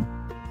 8s.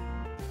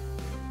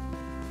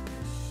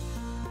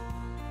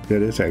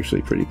 That is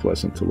actually pretty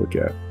pleasant to look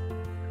at.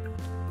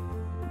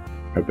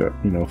 I've got,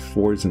 you know,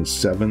 4s and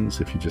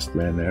 7s if you just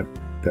ran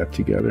that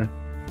together.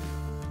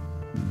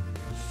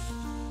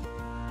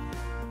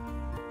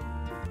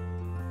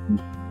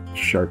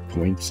 Sharp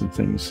points and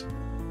things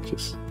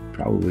just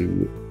probably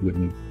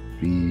wouldn't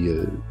be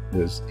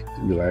as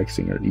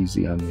relaxing or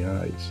easy on the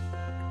eyes.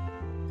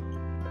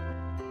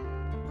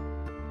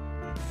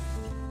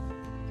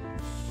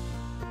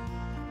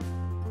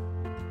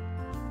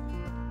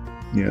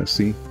 Yeah,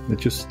 see,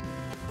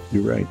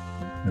 you're right.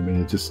 I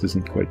mean, it just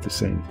isn't quite the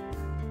same.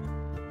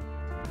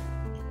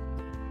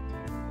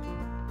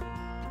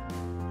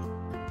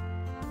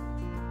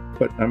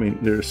 But, I mean,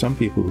 there are some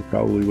people who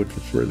probably would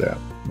prefer that.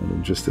 I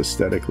mean, just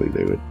aesthetically,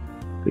 they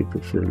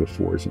prefer the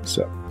 4s and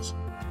 7s.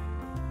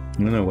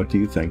 I don't know, what do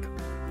you think?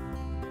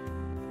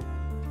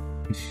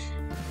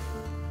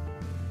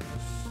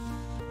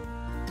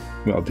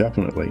 Well,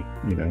 definitely,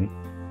 you know.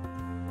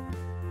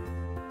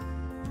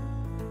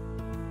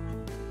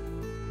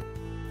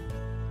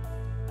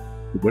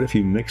 What if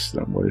you mix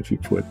them? What if you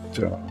put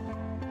the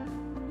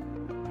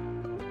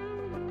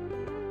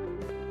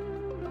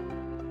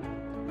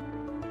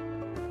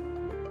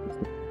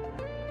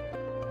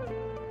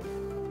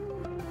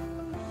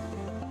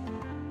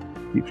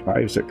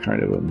 5s are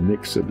kind of a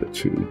mix of the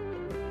two.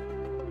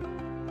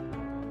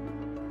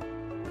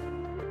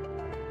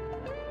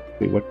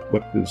 Okay,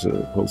 what does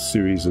a whole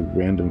series of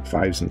random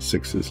 5s and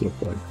 6s look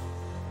like?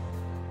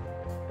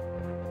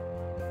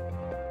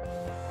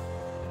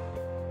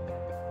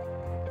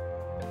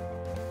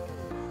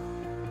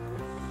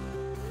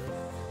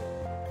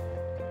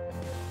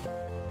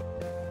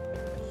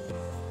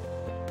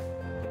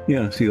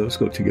 Yeah, see, those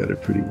go together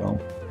pretty well.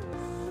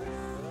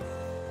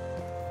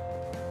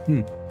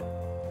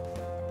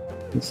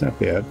 It's not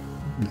bad.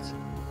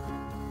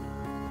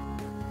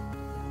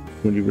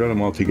 When you run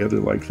them all together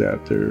like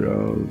that, they're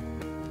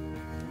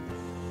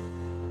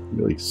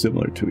really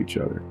similar to each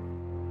other.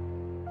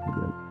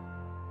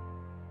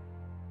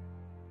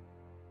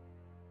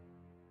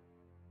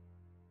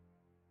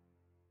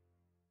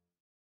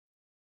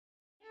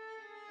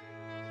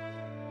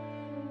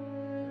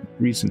 The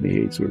reason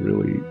the 8s were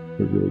really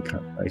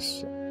kind of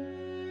nice.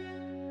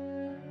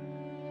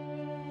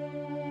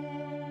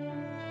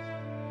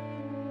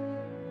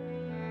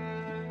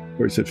 Of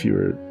course, if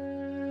you're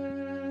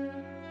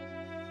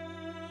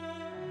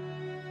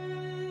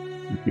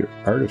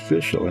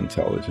artificial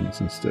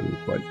intelligence instead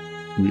of like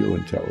real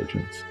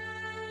intelligence,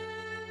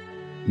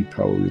 you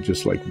probably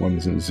just like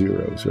 1s and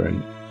 0s, right?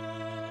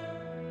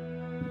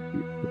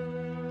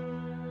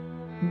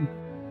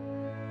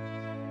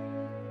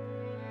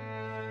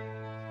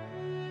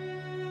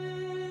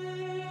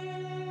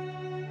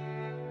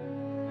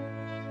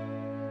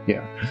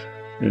 Yeah,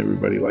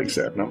 everybody likes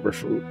that number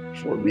for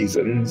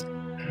reasons.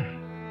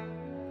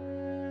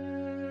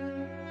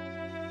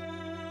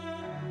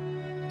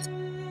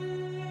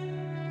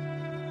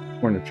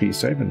 Corner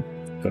piece. I haven't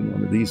done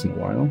one of these in a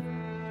while.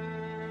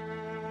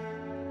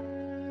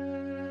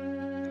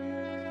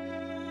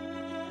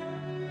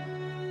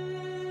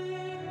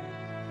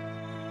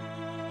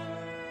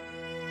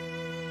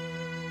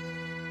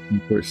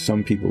 Of course,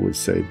 some people would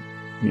say,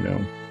 you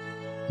know,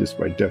 just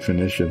by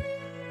definition,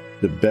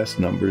 the best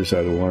numbers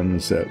are the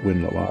ones that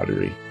win the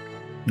lottery,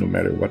 no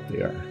matter what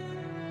they are.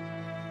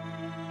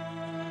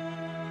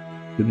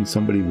 Didn't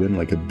somebody win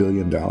like $1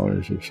 billion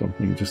or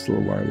something just a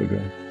little while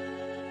ago?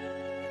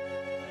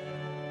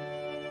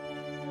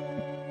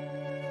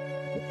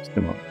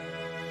 Come on.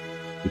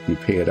 If you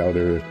pay it out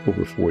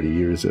over 40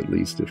 years at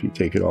least, if you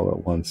take it all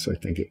at once, I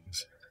think it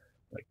was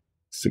like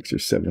 600 or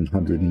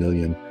 700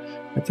 million.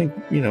 I think,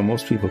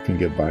 most people can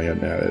get by on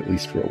that at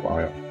least for a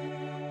while.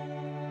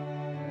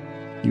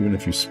 Even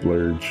if you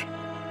splurge,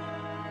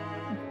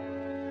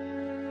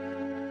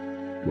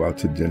 go out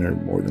to dinner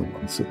more than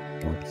once a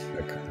month,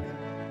 that kind of thing.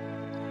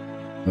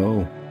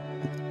 Oh.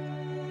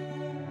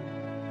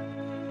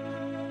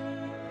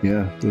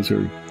 Yeah,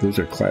 those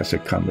are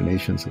classic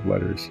combinations of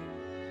letters.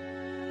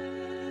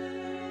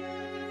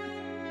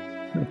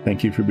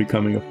 Thank you for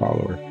becoming a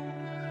follower.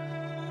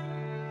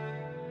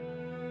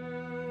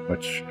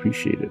 Much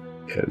appreciated,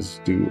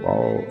 as do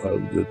all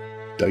of the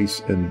Dice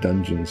and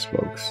Dungeons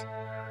folks.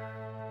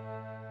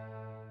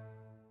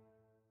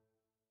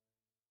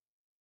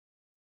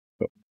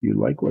 But if you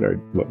like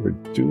what we're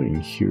doing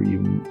here,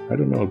 I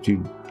don't know,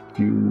 do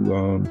you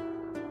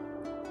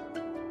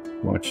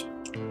watch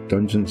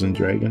Dungeons and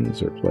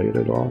Dragons or play it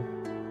at all?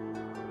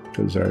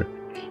 Because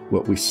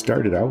what we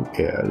started out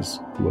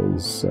as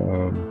was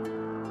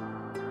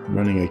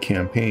running a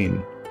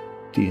campaign,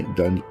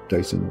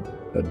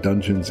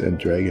 Dungeons and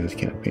Dragons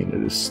campaign.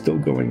 It is still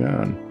going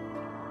on.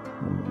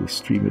 We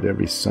stream it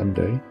every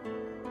Sunday.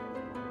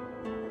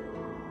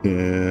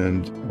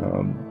 And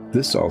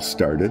these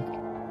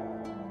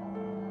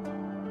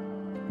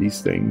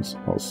things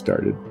all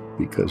started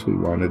because we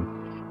wanted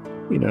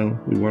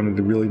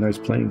a really nice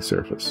playing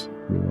surface.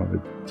 We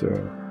wanted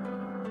to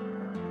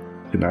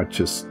not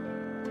just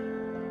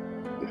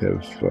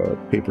have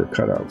paper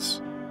cutouts,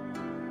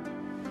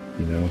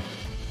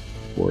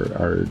 for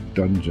our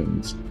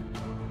dungeons.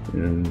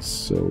 And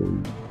so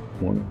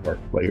one of our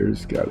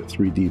players got a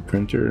 3D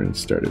printer and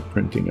started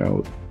printing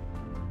out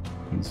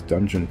these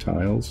dungeon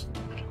tiles.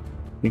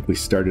 I think we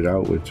started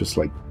out with just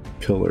like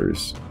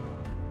pillars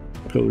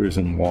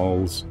and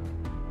walls.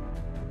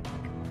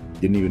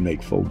 Didn't even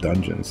make full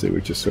dungeons. They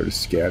were just sort of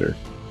scattered.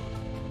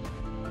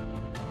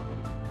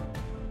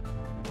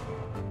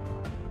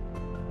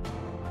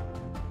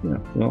 Yeah,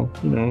 well,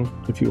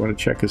 if you want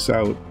to check us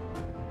out,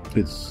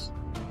 it's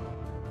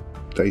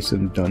Dice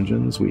and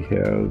Dungeons. We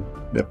have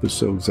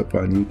episodes up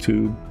on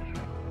YouTube.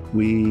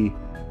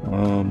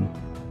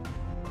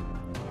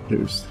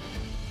 There's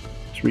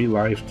 3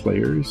 live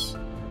players,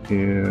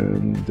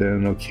 and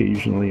then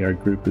occasionally our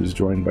group is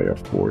joined by a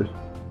 4th,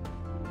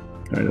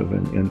 kind of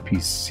an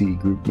NPC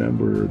group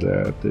member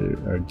that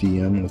our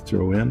DM will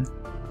throw in.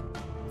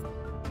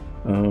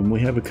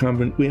 We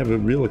have a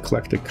real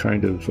eclectic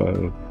kind of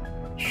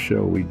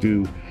show we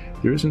do.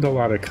 There isn't a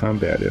lot of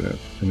combat in it.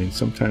 I mean,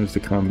 sometimes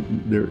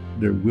there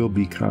will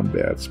be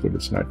combats, but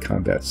it's not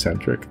combat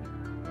centric.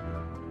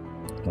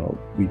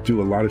 We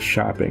do a lot of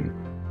shopping.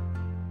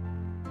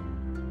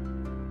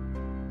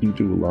 You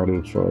do a lot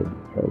of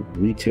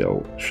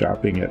retail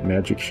shopping at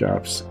magic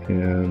shops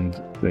and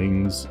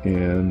things,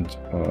 and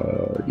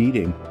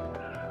eating.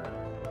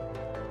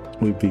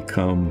 We've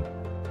become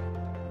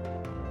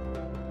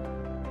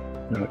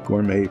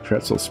gourmet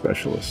pretzel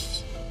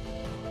specialists.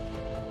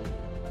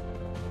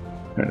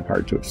 Kind of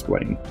hard to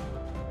explain.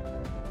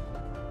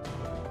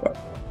 But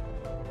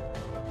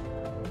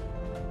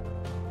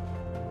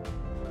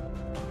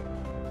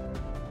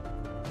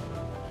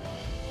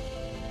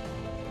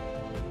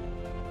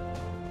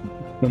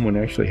someone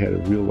actually had a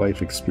real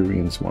life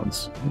experience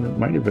once. It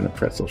might have been a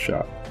pretzel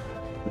shop.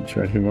 I'm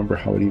trying to remember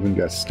how it even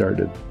got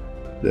started.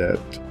 That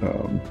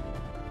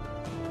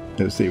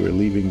as they were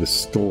leaving the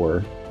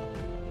store,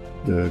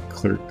 the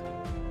clerk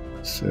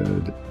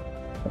said,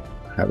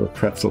 "Have a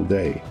pretzel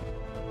day."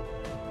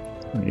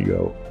 And you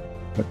go,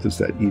 what does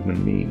that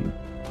even mean?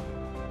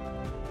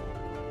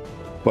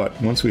 But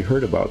once we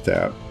heard about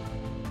that,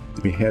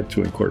 we had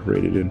to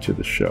incorporate it into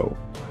the show.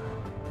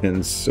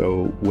 And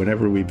so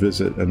whenever we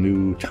visit a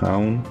new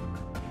town,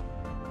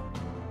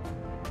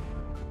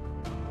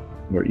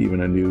 or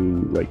even a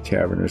new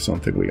tavern or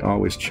something, we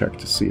always check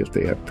to see if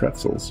they have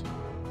pretzels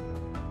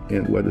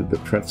and whether the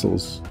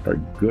pretzels are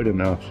good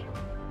enough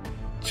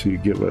to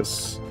give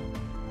us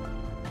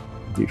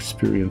the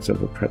experience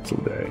of a pretzel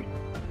day.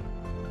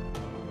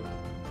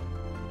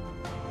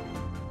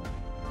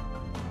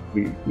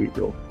 We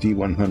roll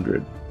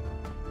D100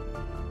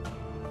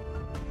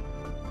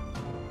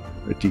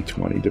 or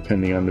D20,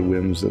 depending on the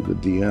whims of the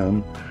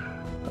DM,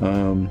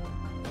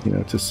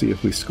 to see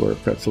if we score a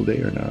pretzel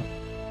day or not.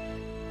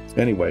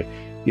 Anyway,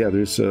 yeah,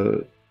 there's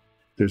a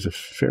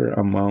fair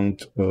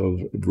amount of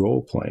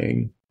role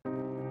playing, a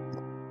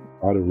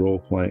lot of role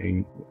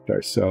playing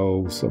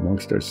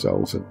amongst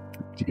ourselves at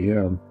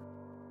DM,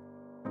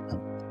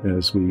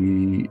 as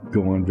we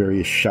go on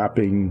various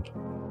shopping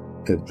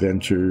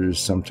adventures.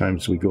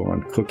 Sometimes we go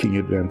on cooking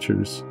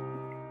adventures.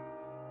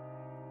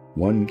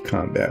 One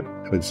combat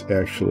was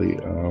actually,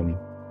 I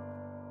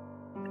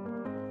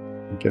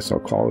guess I'll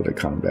call it a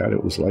combat.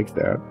 It was like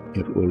that.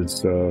 It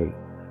was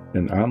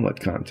an omelet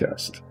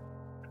contest.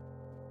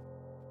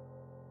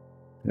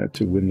 had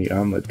to win the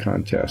omelet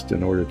contest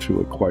in order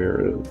to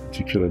acquire a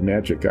particular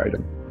magic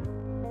item.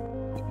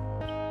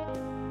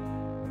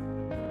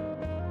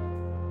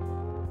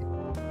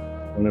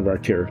 One of our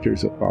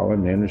characters, Apollo,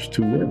 managed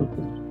to win.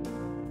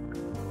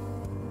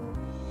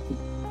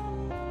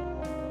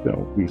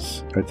 So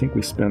I think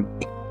we spent.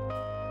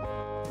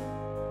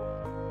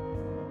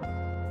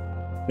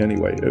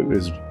 Anyway, it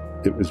was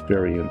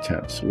very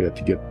intense. We had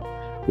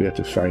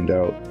to find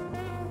out.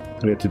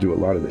 We had to do a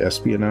lot of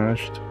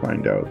espionage to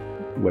find out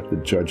what the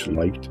judge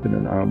liked in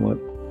an omelet.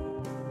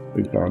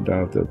 We found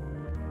out that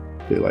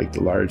they liked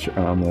large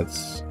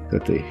omelets,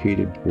 that they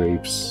hated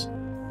grapes,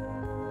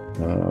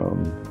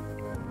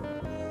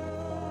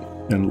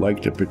 and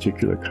liked a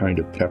particular kind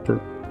of pepper,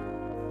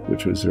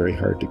 which was very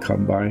hard to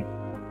come by,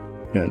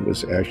 and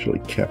was actually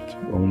kept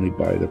only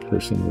by the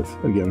person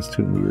against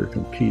whom we were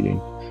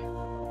competing.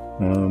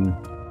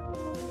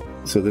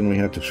 So then we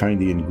had to find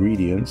the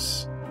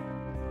ingredients,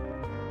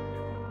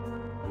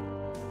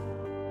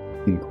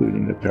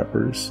 including the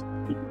peppers.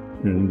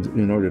 And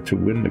in order to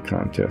win the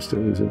contest, it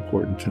was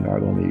important to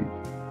not only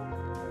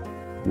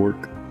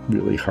work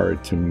really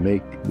hard to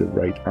make the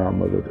right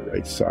omelet of the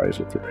right size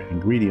with the right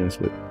ingredients,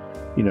 but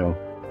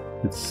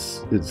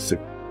it's a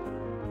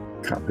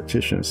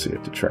competition, so you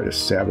have to try to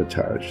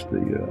sabotage the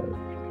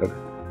other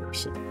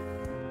person.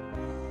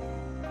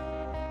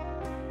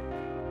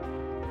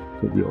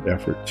 A real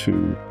effort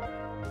to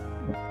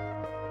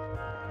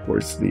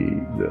force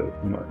the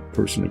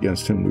person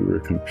against whom we were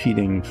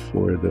competing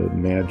for the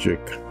magic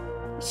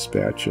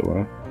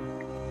spatula.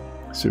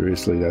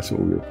 Seriously, that's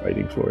what we were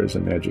fighting for, is a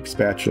magic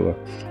spatula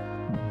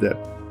that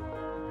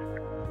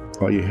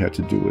all you had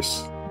to do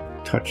was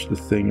touch the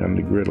thing on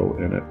the griddle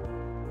and it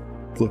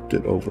flipped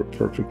it over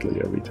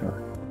perfectly every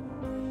time.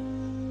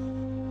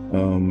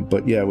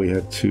 But yeah, we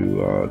had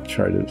to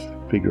try to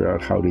figure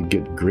out how to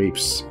get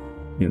grapes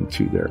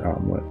into their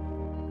omelet.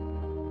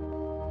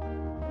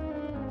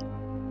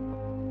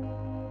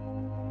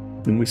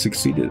 And we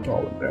succeeded at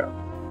all of that.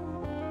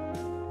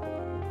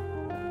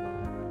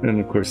 And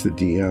of course, the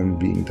DM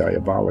being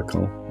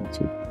diabolical, that's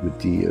what the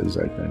D is,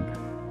 I think,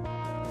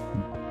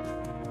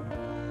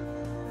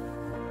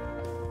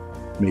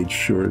 made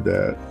sure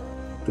that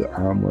the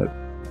omelet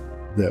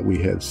that we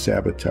had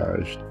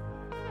sabotaged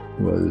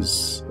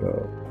was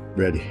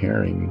red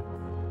herring.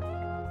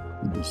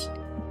 It was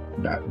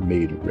not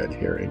made of red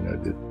herring. I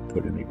didn't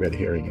put any red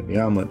herring in the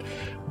omelet,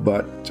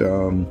 but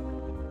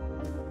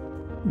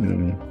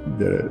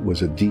that it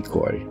was a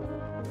decoy.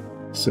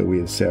 So we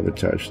had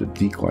sabotaged the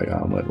decoy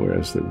omelet,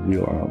 whereas the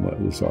real omelet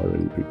was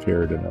already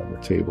prepared and on the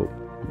table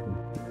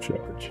for the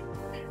judge.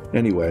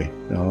 Anyway,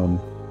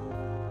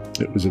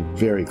 it was a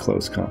very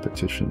close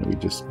competition that we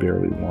just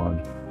barely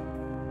won.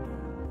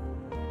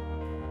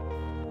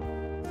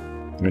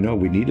 I know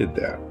we needed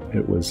that.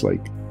 It was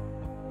like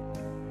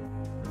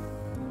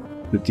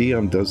the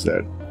DM does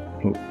that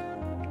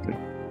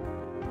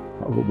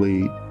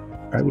probably,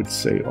 I would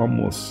say,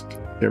 almost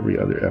every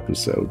other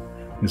episode.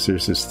 Is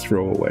there's this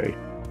throwaway.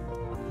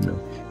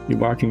 You're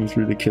walking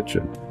through the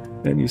kitchen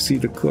and you see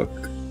the cook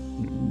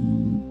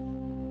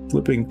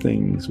flipping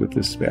things with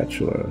this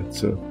spatula.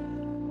 It's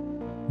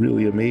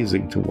really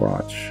amazing to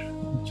watch.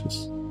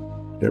 Just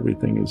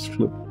everything is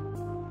flipped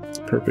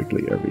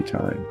perfectly every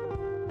time.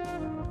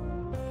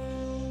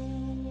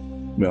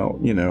 Well,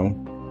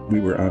 we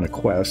were on a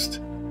quest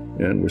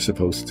and we're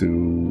supposed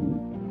to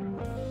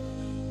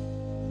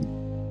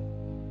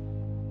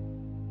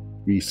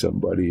be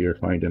somebody or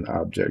find an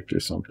object or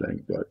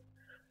something, but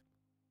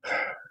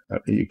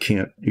you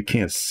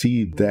can't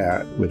see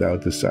that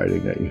without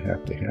deciding that you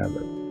have to have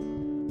it.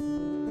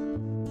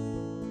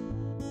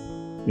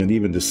 And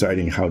even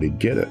deciding how to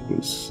get it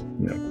was,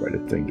 quite a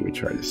thing. Do we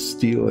try to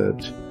steal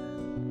it?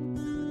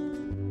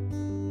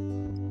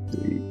 Do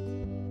we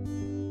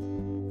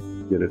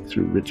get it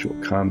through ritual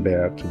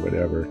combat or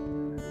whatever?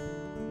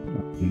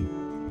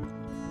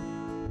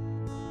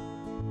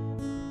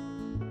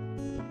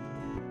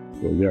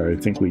 Well, yeah, I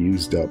think we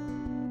used up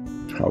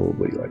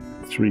probably like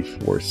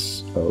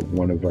 3/4 of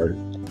one of our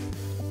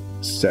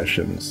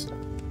sessions.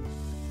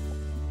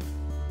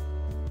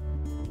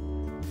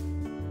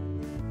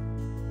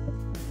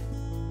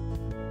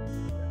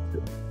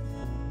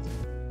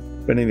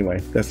 But anyway,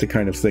 that's the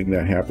kind of thing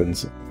that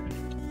happens.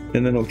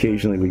 And then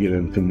occasionally we get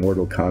into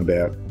Mortal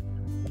Kombat,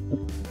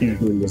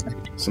 usually with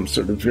some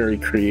sort of very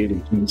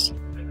creative things,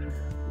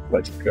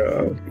 like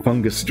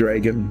Fungus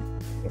Dragon.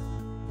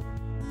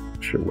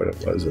 Not sure what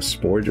it was, a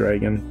Spore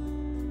Dragon.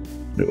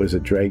 It was a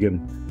dragon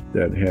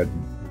that had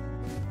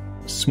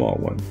a small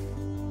one,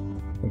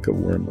 like a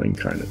wormling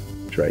kind of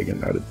dragon,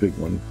 not a big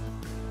one,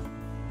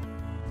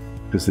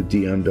 because the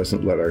DM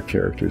doesn't let our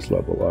characters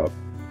level up.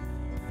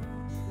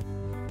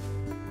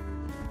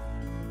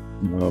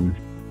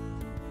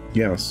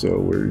 Yeah, so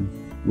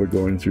we're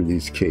going through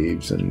these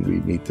caves and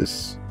we meet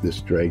this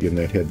dragon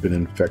that had been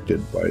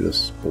infected by the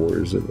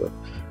spores of a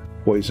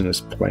poisonous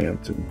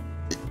plant and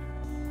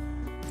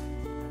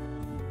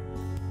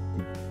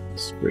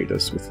sprayed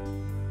us with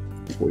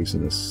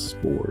poisonous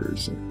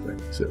spores and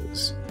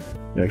things.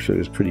 It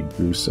was pretty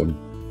gruesome.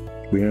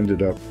 we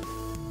ended up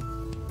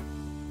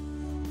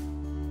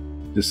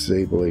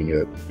disabling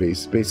it,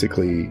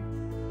 basically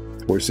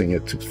forcing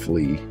it to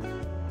flee.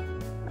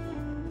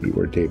 We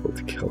weren't able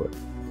to kill it,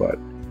 but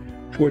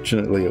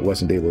fortunately it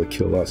wasn't able to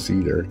kill us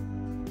either,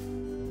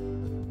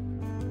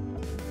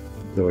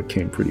 though it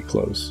came pretty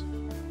close.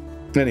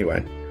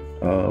 Anyway,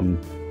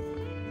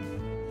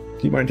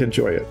 you might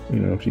enjoy it. You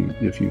know,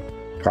 if you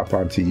pop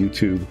onto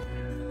YouTube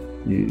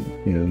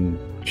and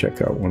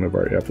check out one of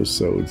our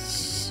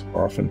episodes,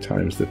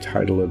 oftentimes the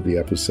title of the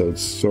episode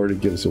sort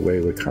of gives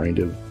away what kind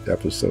of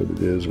episode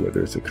it is,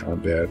 whether it's a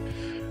combat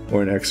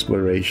or an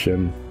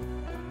exploration,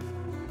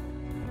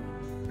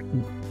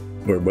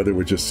 or whether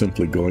we're just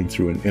simply going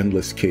through an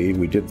endless cave.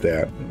 We did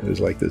that. It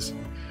was like this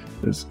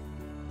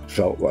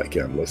felt like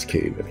endless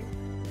caving.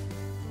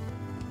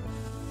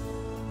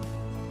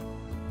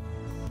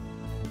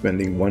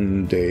 Spending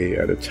one day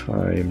at a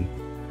time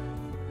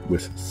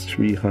with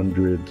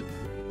 300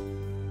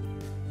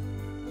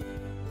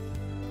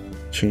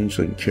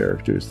 changeling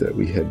characters that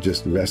we had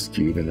just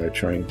rescued and are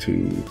trying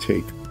to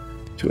take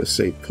to a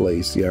safe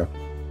place. Yeah.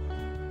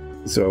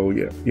 So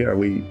yeah,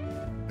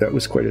 that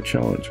was quite a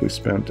challenge. We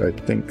spent, I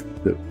think,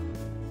 that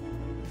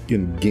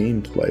in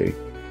gameplay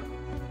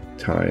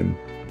time,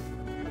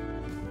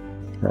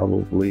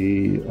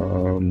 probably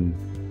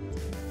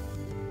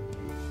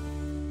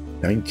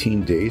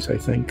 19 days, I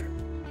think,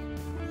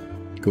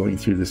 going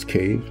through this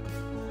cave.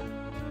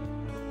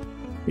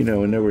 You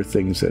know, and there were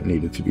things that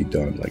needed to be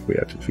done, like we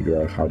had to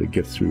figure out how to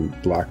get through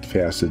blocked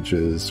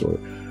passages or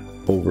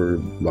over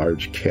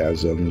large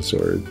chasms,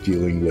 or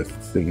dealing with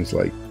things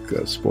like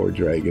spore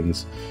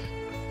dragons.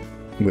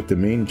 But the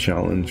main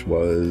challenge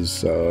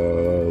was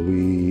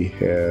we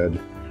had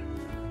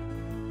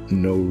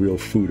no real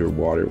food or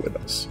water with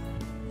us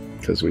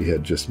because we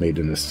had just made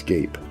an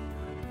escape.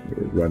 We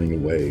were running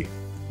away.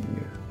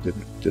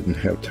 Didn't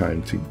have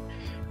time to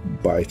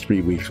buy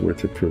 3 weeks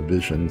worth of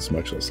provisions,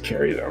 much less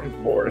carry them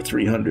for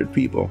 300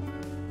 people.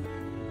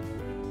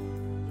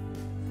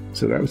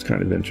 So that was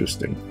kind of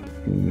interesting.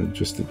 And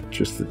just the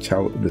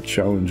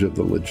challenge of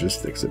the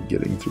logistics of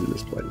getting through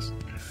this place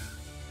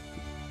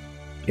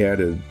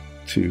added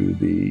to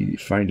the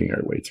finding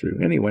our way through.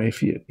 Anyway,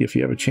 if you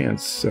have a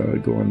chance,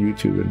 go on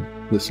YouTube and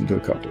listen to a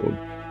couple of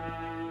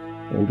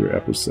older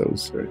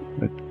episodes.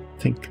 I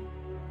think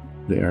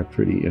they are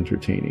pretty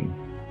entertaining.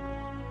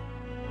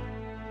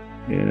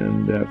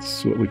 And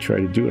that's what we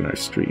try to do in our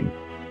stream.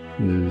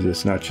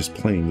 It's not just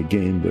playing the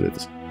game,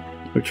 but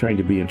we're trying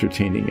to be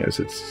entertaining as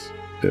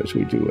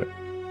we do it.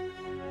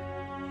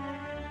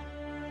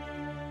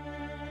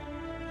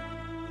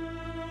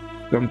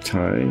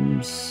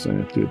 Sometimes, I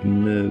have to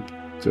admit,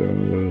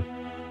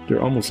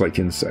 they're almost like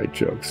inside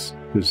jokes.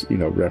 There's,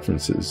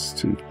 references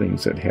to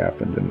things that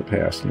happened in the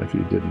past, and if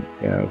you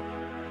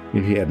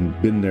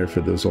hadn't been there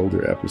for those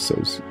older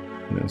episodes,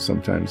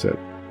 sometimes that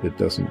it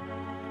doesn't.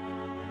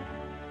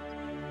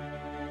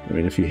 I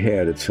mean, if you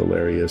had, it's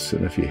hilarious,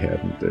 and if you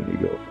hadn't, then you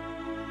go.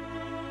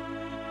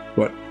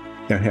 But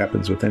that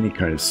happens with any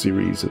kind of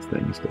series of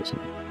things, doesn't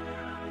it?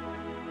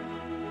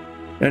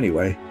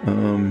 Anyway,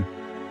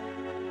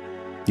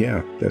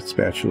 yeah, that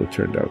spatula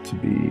turned out to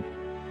be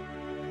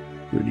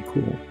pretty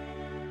cool.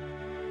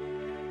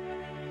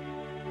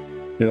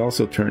 It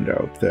also turned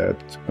out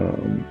that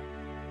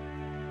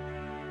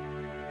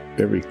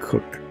every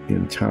cook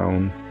in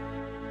town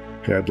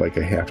had like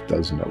a half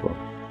dozen of them.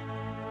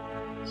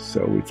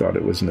 So we thought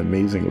it was an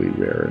amazingly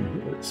rare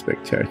and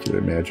spectacular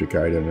magic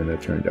item, and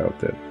it turned out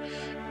that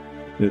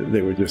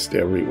they were just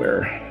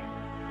everywhere.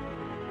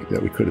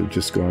 That we could have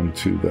just gone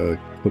to the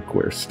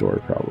cookware store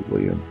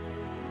probably and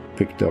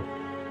picked up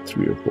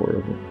 3 or 4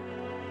 of them.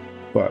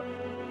 But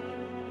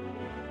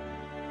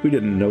we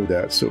didn't know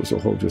that, so it was a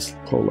whole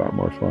lot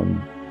more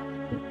fun.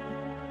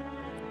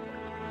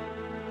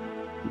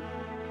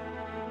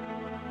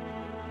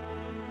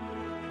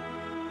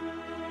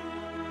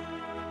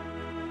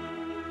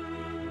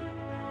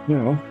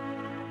 Well,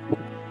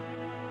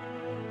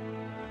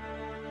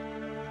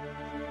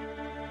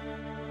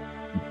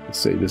 let's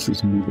say this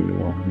is moving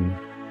along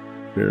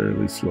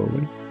fairly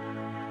slowly.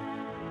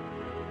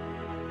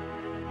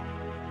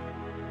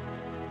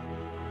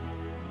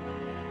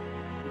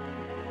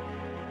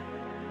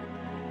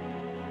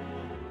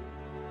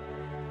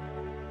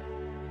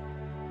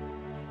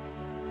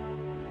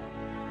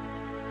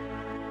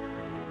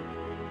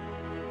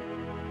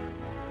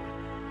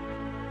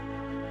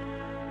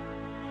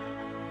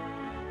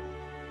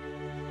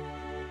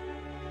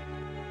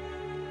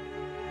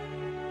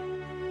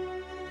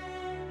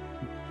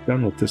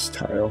 Done with this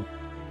tile.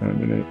 I'm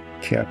going to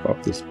cap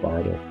up this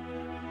bottle.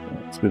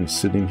 It's been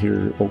sitting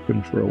here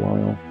open for a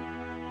while.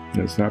 And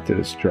it's not that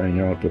it's drying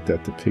out, but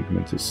that the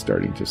pigment is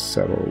starting to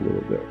settle a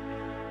little bit.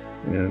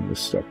 And the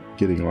stuff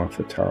getting off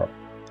the top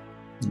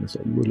is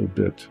a little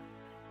bit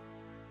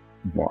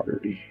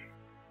watery.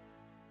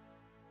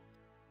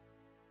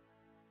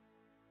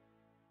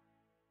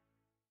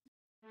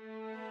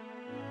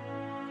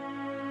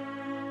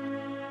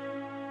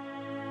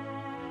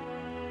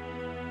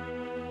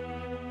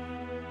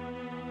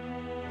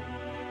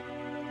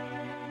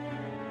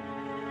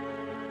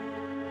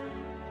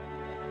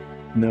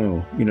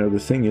 No, you know, the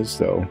thing is,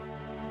 though,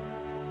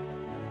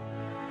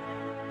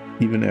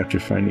 even after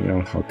finding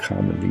out how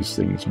common these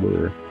things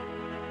were,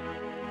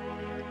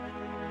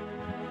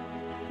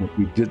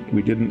 we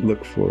didn't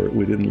look for a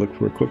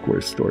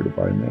cookware store to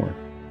buy more.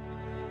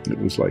 It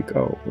was like,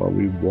 oh, well,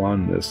 we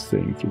won this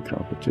thing through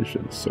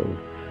competition, so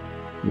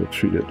we'll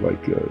treat it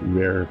like a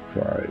rare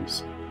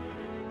prize.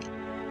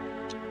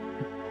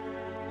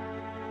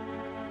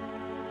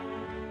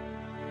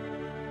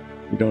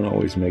 We don't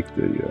always make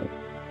the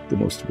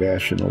most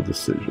rational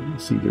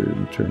decisions, either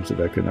in terms of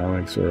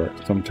economics or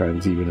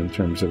sometimes even in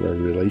terms of our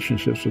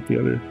relationships with the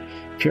other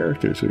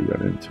characters we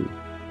run into.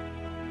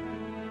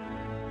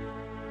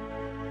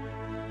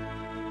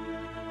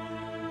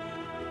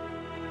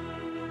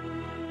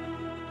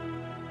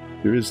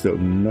 There is, though,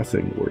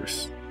 nothing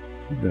worse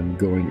than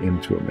going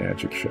into a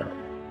magic shop.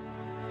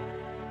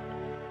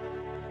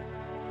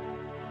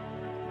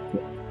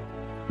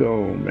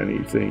 So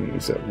many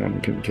things that one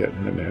can get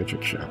in a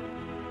magic shop.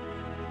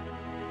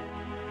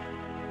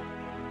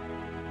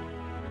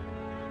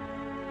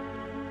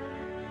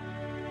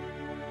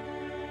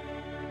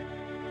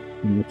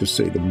 I have to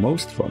say, the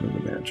most fun in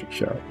the magic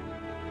shop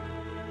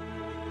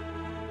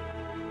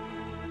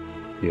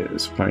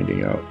is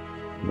finding out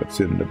what's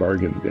in the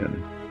bargain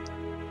bin.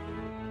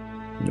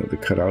 You know, the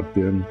cutout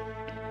bin,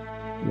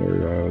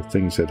 or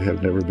things that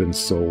have never been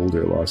sold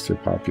or lost their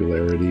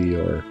popularity,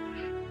 or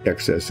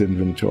excess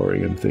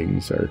inventory and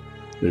things they're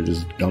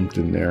just dumped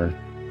in there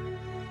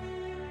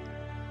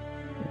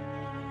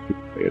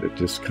at a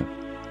discount.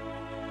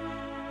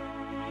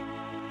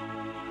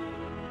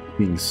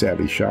 Being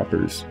savvy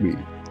shoppers, we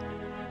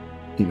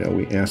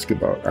ask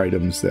about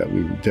items that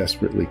we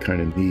desperately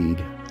kind of need,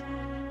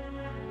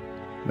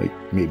 like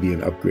maybe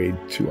an upgrade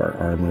to our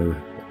armor,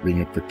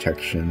 ring of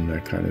protection,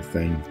 that kind of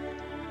thing.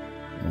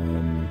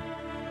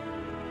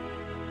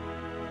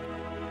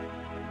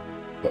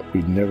 But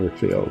we never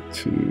fail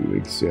to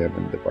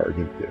examine the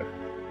bargain bin.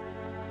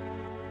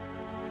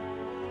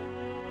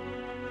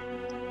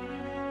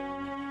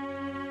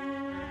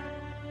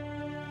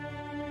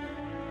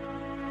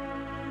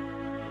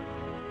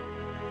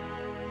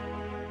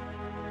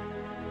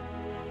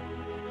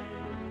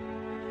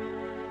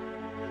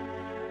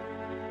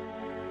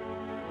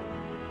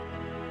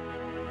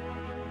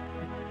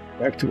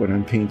 Back to what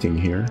I'm painting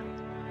here.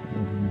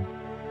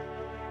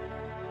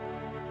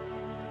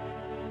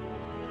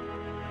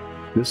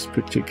 This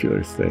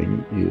particular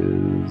thing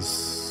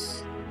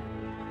is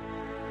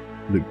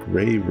the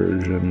gray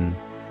version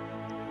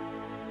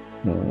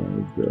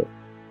of the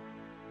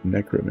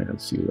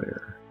necromancy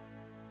layer,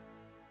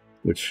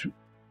 which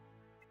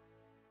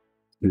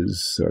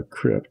is a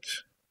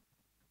crypt,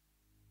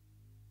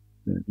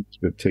 and it's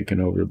been taken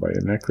over by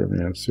a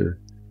necromancer,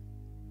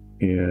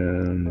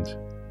 and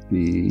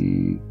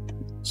the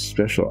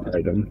special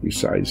item,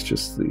 besides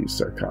just the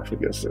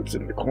sarcophagus that's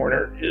in the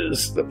corner,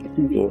 is the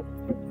pool.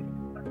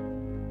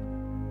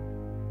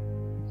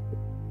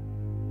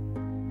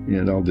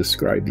 And I'll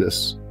describe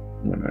this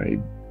when I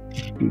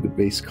do the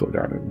base coat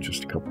on it in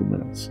just a couple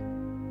minutes.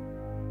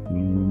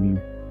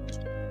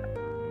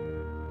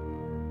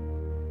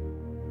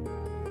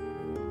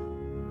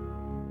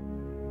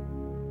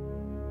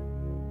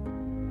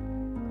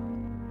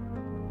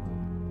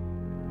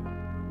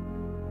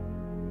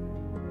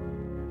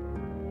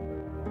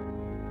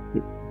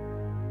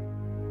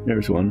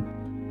 There's one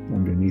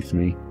underneath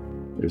me.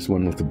 There's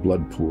one with a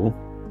blood pool.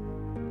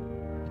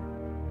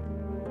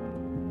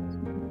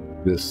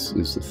 This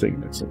is the thing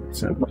that's in the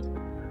center.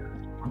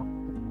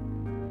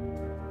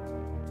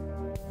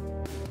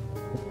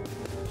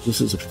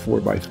 This is a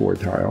 4x4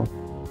 tile,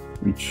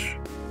 each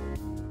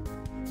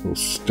little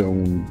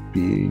stone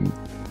being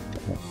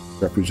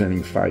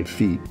representing 5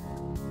 feet.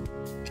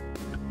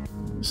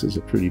 This is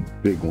a pretty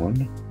big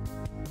one.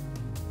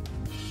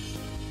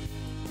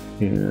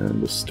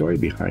 And the story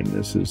behind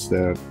this is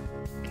that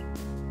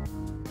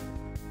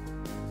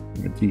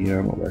the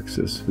DM,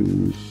 Alexis,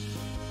 who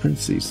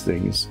prints these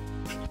things,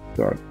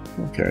 thought,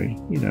 okay,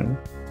 you know,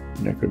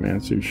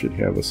 necromancers should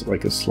have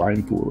like a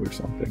slime pool or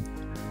something.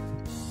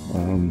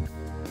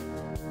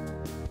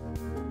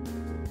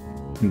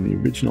 And the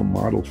original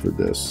model for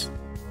this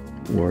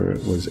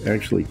was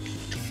actually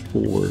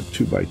 4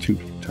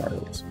 2x2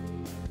 tiles.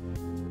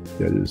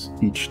 That is,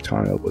 each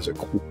tile was a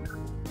quarter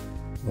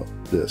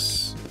of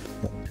this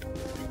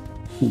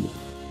pool.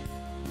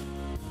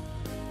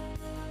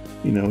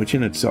 You know, which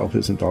in itself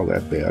isn't all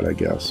that bad, I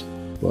guess,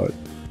 but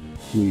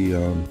we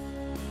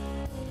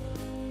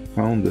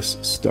found this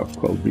stuff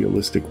called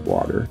realistic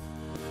water,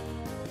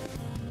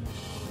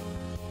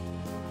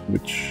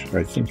 which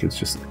I think is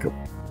just like a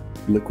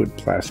liquid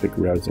plastic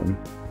resin,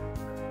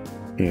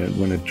 and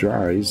when it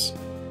dries,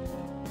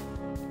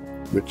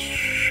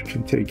 which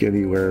can take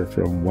anywhere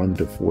from 1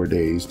 to 4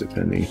 days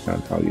depending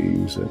on how you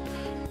use it,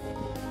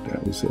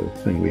 that was a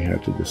thing we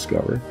had to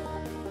discover.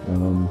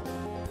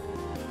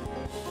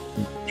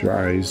 It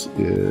dries,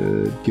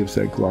 it gives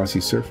that glossy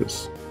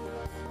surface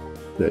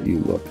that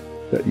you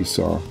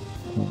saw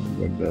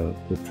when the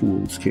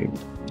pools came.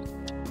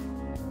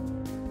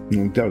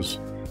 And it does.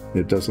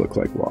 It does look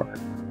like water.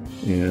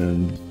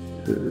 And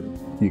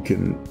you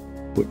can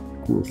put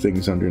cool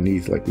things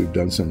underneath, like we've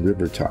done some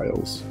river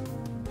tiles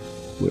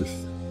with,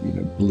 you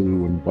know,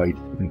 blue and white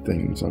and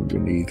things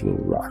underneath,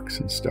 little rocks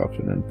and stuff,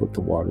 and then put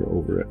the water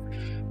over it.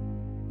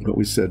 But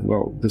we said,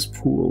 well, this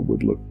pool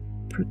would look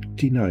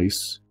pretty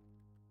nice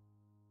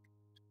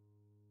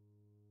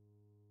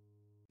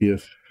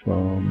if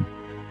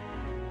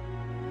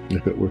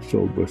it were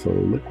filled with a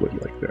liquid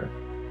like that.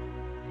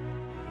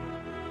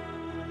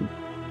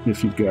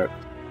 If you've got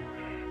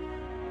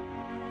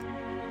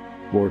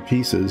 4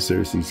 pieces,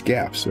 there's these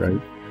gaps,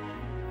 right?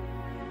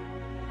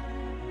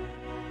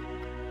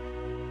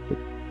 Put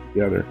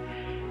together,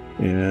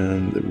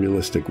 and the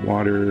realistic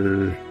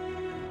water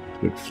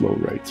would flow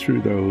right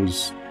through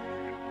those,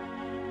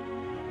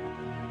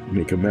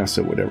 make a mess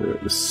of whatever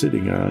it was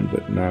sitting on,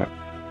 but not,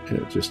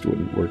 it just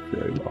wouldn't work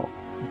very well.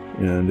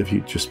 And if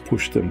you just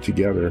push them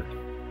together,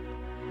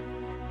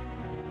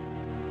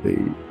 they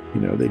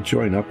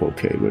join up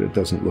okay, but it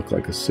doesn't look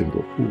like a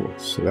single pool.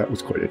 So that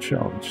was quite a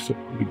challenge. So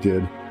what we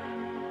did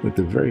with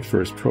the very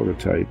first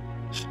prototype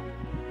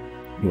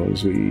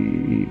was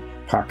we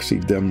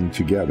epoxied them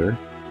together.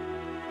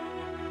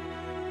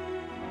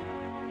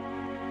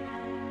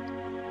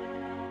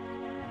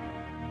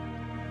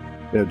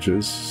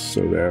 Edges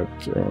so that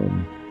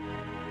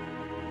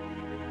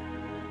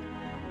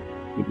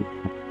it would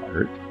come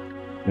apart,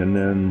 and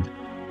then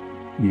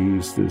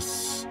use the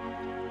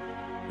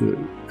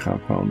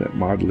compound that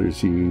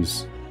modelers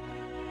use,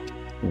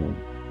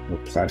 a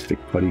plastic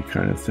putty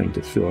kind of thing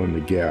to fill in the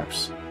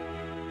gaps.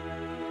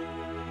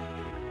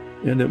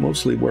 And it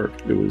mostly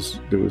worked. There was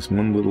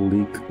one little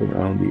leak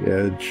around the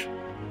edge.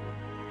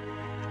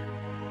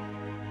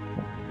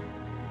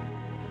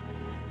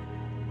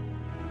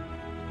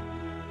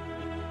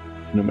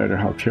 No matter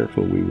how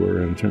careful we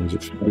were in terms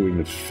of doing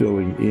the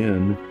filling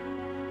in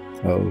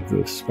of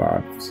the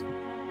spots.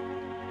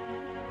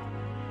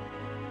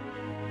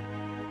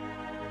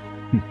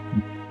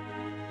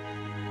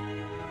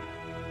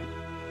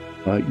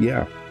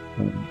 Yeah.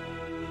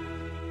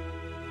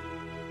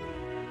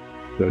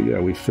 So yeah,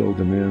 we filled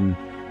them in,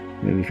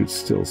 and you could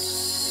still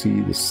see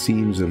the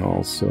seams, and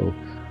also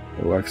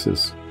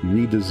Alexis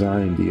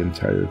redesigned the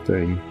entire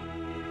thing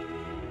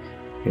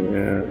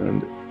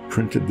and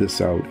printed this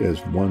out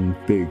as one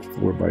big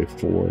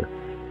 4x4,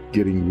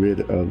 getting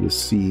rid of the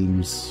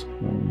seams.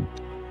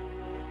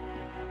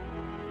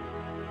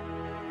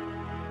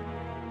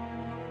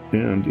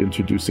 And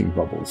introducing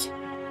bubbles.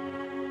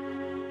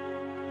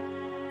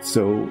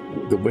 So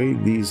the way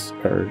these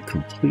are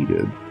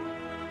completed,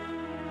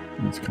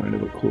 it's kind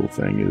of a cool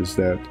thing, is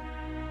that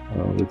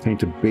we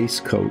paint a base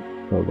coat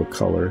of a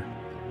color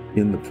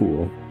in the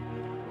pool.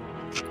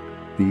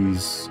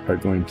 These are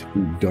going to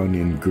be done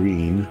in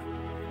green.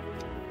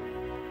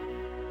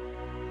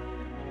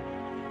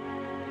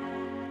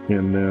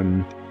 And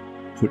then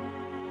put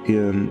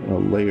in a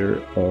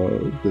layer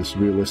of this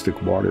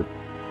realistic water,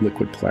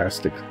 liquid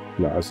plastic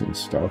rosin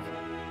stuff.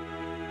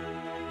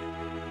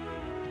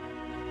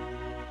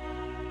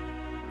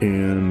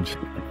 And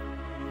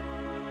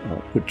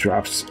put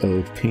drops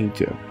of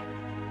paint in.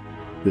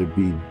 There'd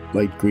be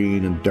light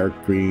green and dark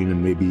green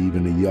and maybe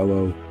even a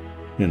yellow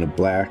and a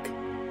black.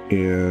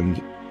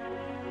 And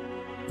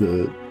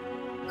the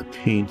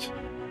paint,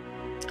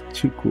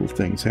 2 cool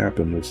things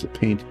happen. As the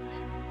paint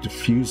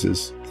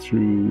diffuses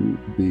through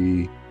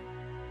the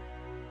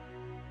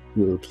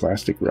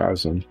plastic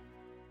rosin,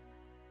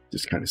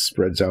 just kind of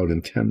spreads out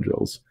in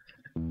tendrils.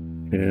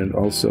 And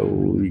also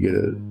you get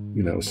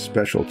a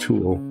special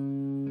tool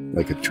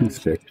like a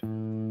toothpick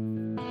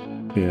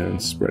and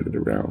spread it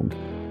around.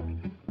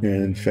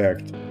 And in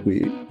fact,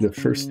 the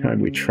first time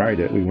we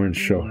tried it, we weren't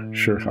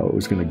sure how it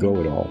was going to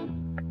go at all.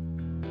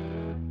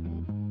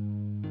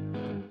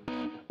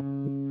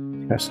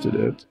 Tested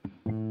it,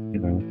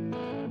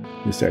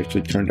 this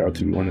actually turned out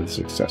to be one of the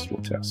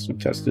successful tests. We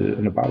tested it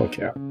in a bottle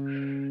cap.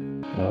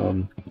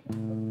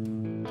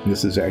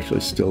 This is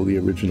actually still the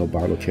original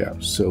bottle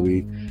cap. So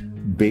we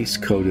base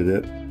coated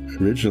it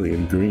originally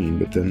in green,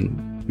 but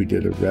then we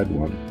did a red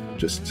one.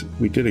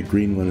 We did a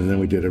green one and then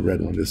we did a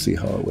red one to see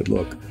how it would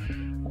look.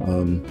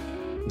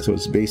 So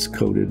it's base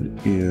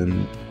coated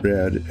in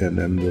red, and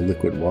then the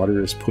liquid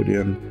water is put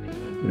in.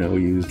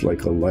 We used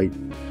like a light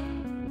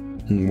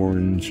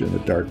orange and a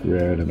dark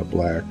red and a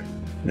black,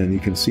 and you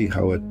can see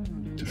how it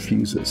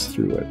diffuses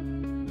through it,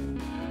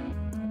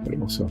 but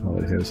also how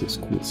it has this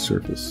cool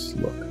surface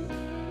look.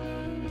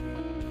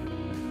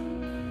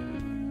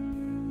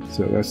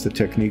 So that's the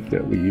technique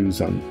that we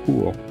use on the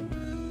pool.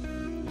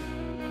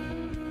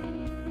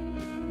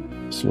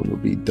 This one will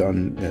be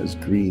done as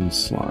green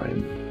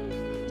slime.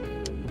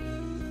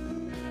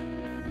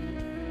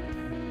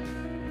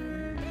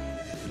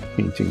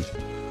 Painting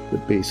the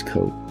base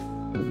coat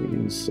on the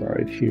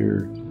inside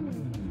here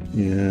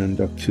and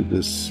up to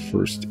this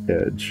first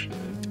edge.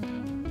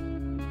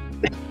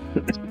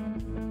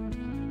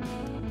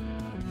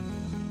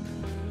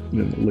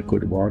 Then the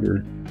liquid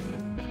water,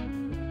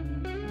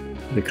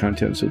 the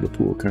contents of the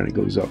pool kind of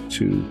goes up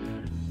to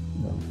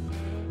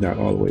not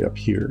all the way up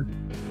here,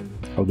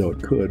 although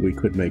we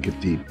could make it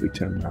deep. We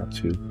tend not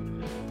to.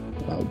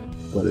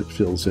 But it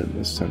fills in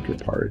the center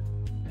part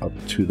up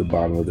to the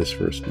bottom of this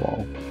first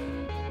wall.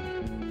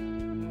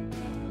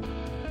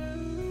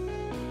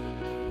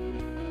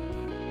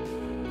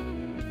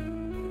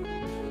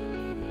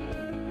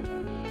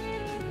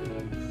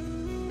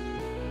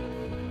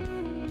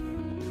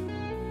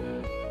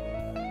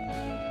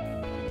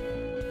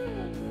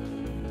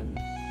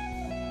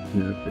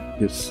 Yeah,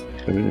 it's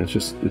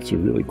a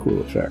really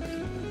cool effect.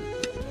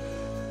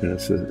 And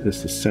it's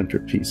the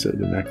centerpiece of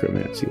the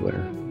necromancy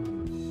layer.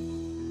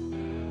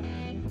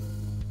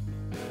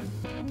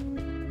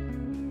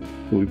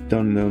 We've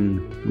done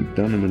them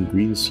in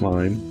green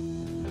slime.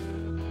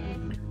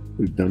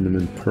 We've done them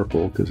in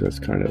purple because that's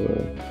kind of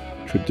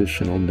a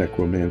traditional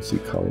necromancy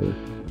color.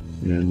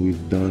 And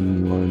we've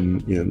done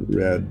one in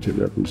red to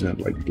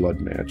represent like blood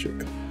magic.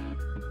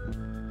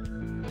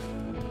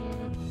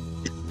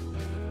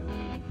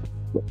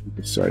 But we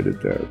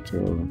decided that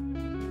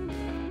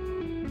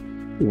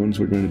the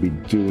ones we're going to be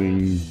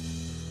doing,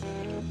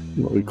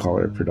 what we call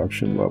our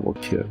production level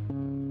kit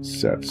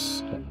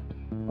sets,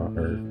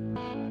 are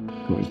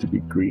going to be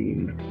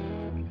green.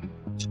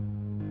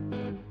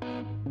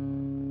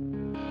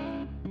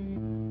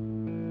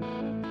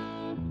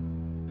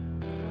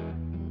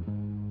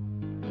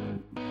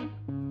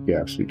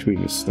 Gaps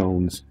between the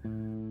stones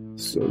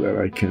so that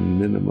I can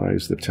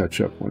minimize the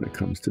touch-up when it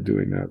comes to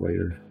doing that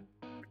later.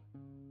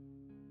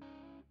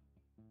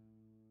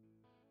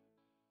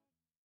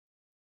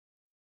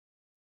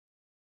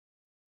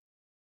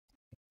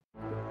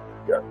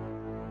 Yeah.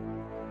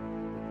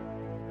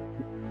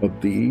 Of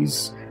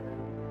these,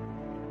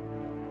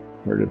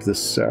 part of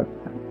this set,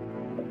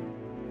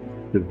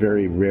 the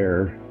very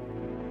rare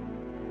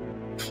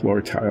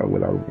floor tile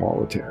without a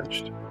wall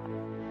attached.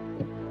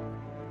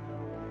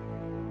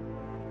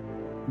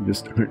 There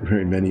just aren't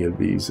very many of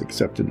these,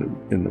 except in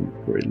the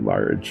very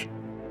large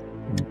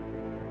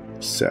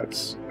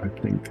sets. I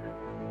think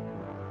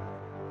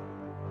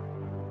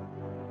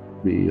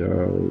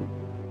the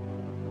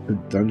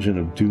Dungeon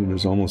of Doom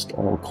is almost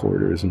all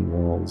corridors and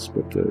walls,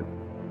 but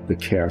the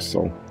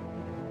castle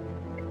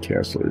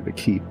or the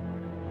keep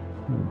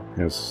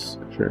has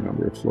a fair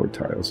number of floor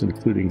tiles,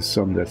 including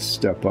some that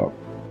step up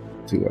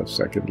to a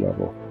second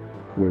level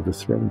where the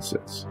throne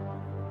sits.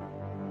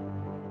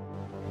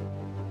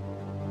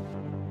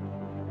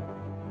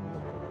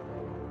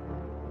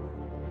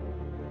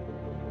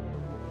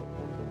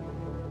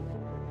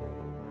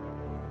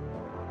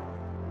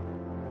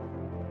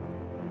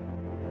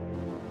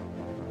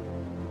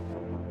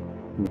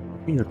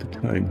 Looking at the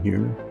time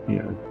here,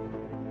 yeah,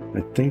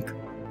 I think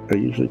I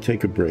usually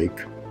take a break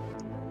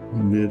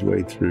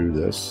midway through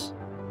this.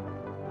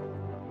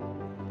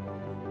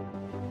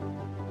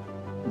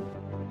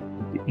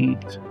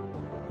 Eat,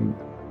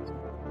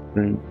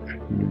 drink,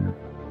 yeah.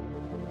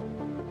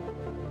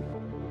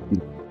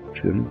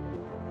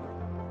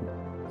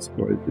 So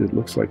it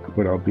looks like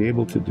what I'll be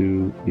able to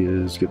do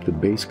is get the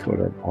base coat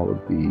on all of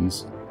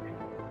these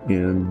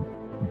and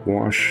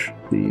wash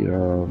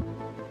the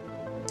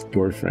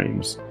door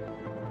frames.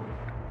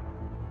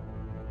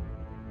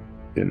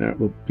 And that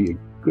will be a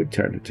good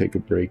time to take a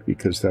break,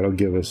 because that'll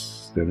give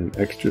us then an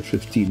extra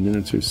 15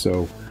 minutes or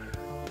so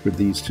for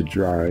these to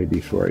dry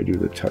before I do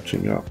the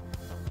touching up.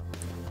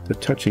 The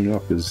touching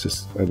up is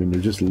just, I mean, they're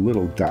just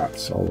little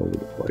dots all over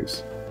the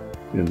place,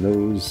 and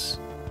those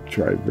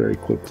dry very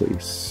quickly.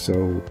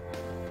 So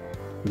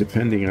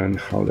depending on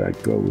how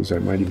that goes, I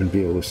might even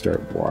be able to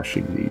start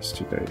washing these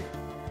today.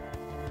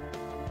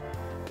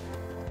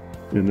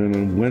 And then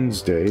on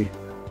Wednesday,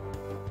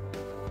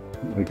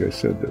 like I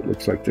said, it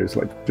looks like there's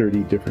like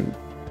 30 different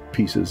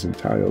pieces and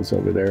tiles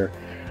over there.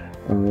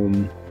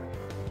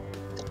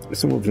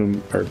 Some of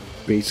them are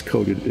base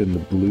coated in the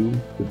blue,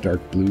 the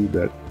dark blue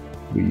that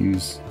we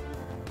use,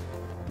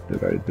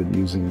 that I've been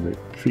using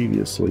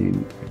previously,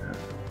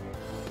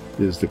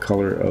 is the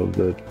color of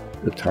the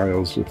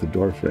tiles with the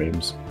door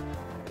frames.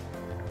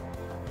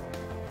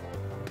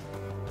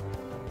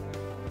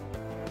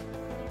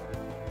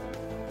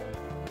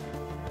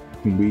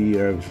 We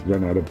have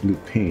run out of blue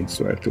paint,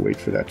 so I have to wait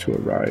for that to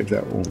arrive.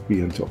 That won't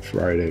be until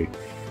Friday.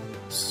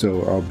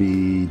 So I'll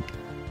be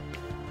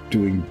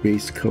doing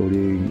base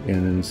coating,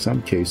 and in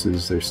some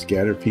cases there's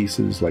scatter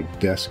pieces like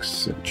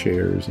desks and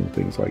chairs and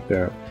things like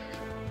that.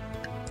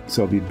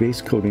 So I'll be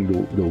base coating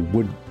the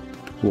wood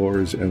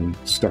floors and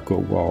stucco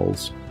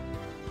walls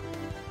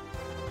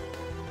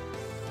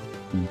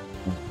on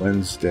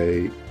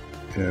Wednesday,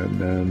 and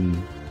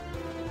then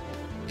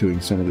doing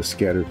some of the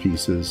scatter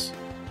pieces.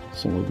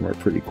 Some of them are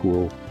pretty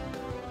cool.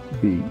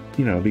 Be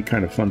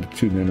kind of fun to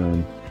tune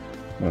in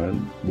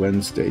on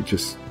Wednesday,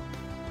 just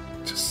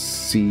to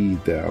see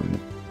them.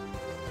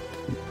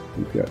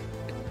 We've got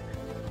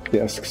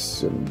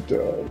desks and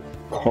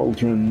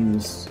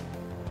cauldrons,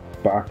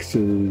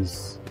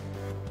 boxes,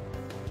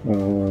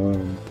 there's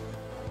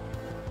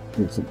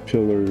some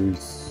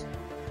pillars,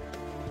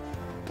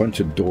 a bunch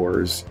of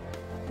doors.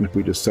 If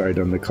we decide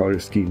on the color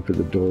scheme for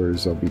the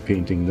doors, I'll be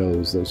painting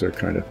those. Those are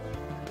kind of,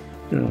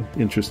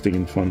 interesting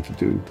and fun to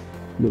do.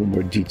 a little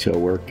more detail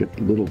work, get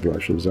the little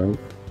brushes out.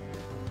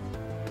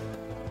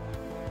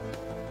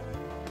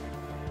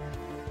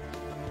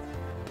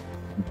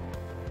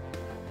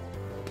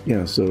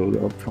 Yeah, so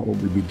I'll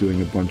probably be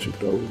doing a bunch of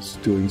those,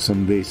 doing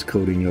some base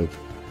coating of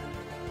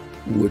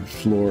wood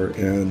floor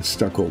and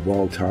stucco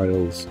wall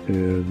tiles,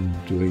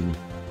 and doing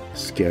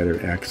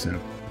scatter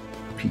accent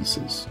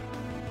pieces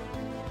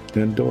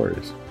and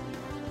doors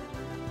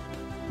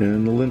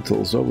and the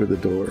lintels over the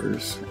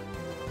doors.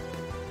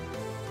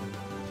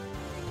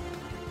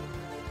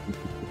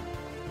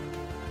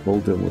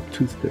 Hold them with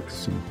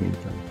toothpicks and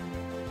paint them.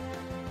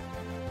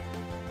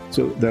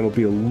 So that'll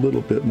be a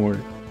little bit more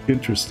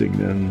interesting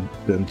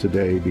than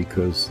today,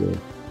 because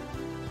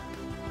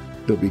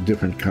there'll be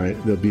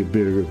there'll be a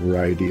bigger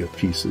variety of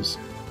pieces.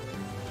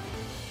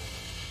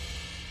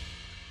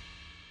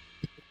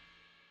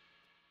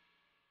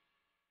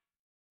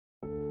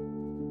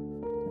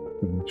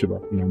 Not much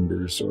about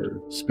numbers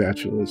or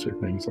spatulas or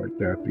things like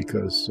that,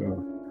 because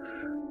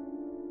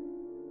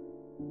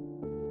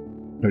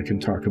I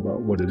can talk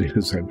about what it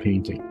is I'm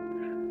painting.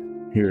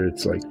 Here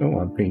it's like, oh,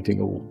 I'm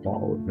painting a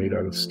wall made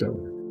out of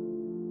stone.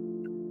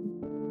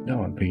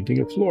 Now I'm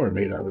painting a floor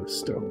made out of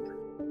stone.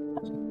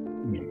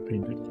 I'm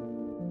painting.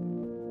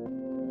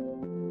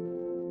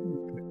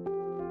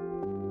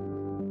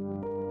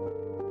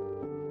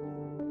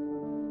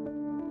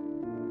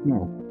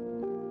 No,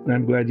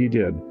 I'm glad you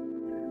did.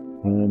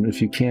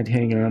 If you can't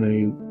hang on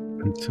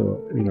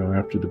until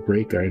after the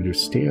break, I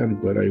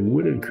understand, but I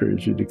would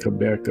encourage you to come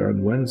back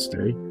on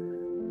Wednesday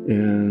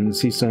and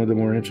see some of the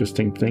more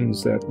interesting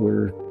things that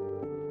we're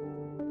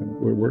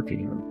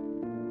working on.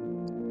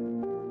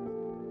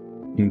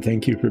 And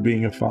thank you for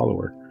being a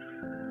follower.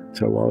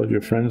 Tell all of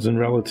your friends and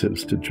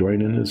relatives to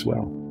join in as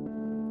well.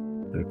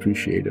 I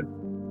appreciate it.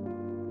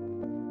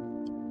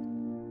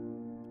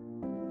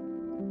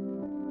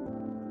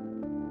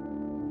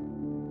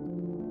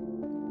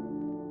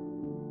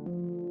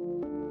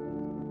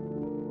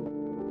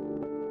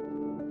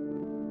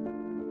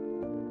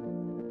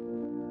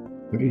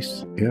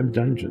 Race and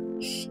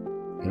Dungeons.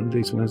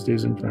 Mondays,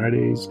 Wednesdays, and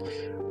Fridays,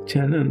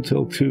 10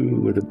 until 2,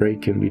 with a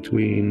break in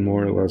between,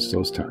 more or less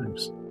those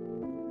times.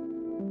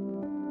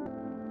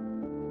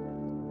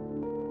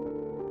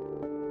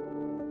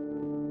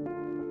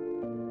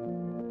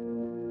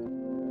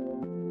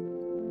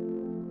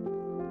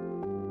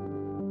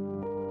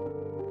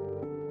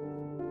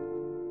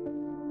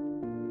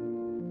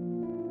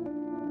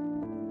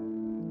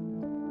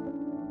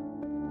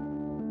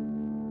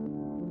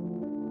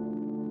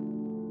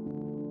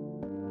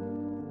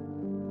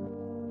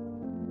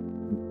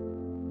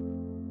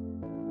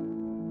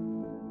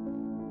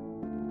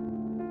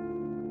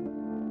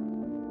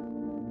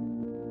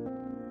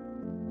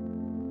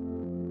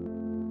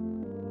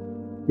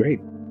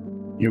 Great.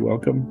 You're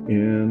welcome,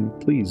 and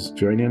please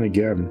join in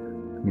again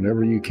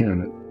whenever you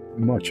can.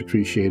 Much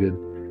appreciated.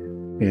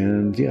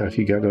 And yeah, if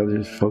you got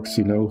other folks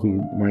you know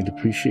who might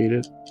appreciate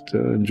it,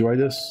 enjoy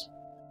this,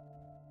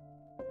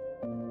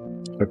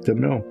 let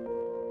them know.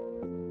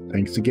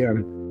 Thanks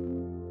again.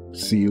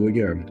 See you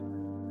again.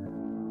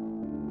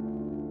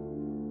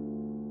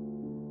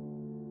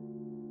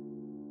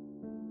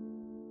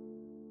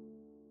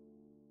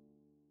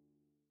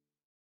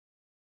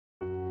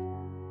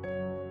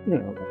 Yeah,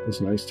 it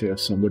was nice to have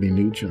somebody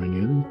new join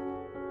in.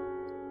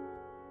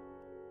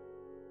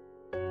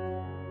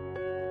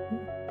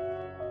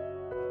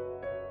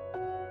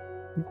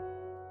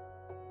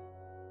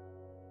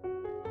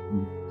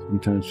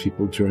 Sometimes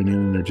people join in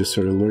and they're just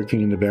sort of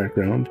lurking in the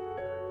background.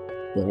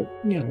 But,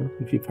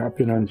 if you pop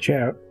in on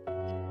chat,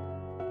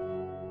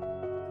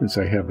 since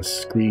I have a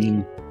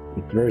screen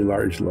with very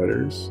large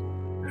letters,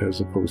 as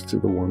opposed to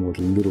the one with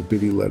little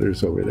bitty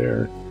letters over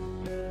there,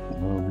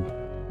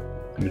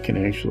 you can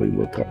actually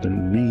look up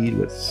and read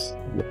what's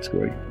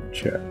going on in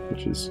chat,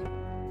 which is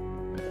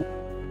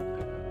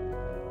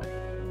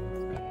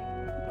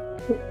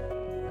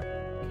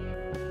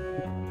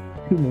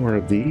two more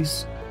of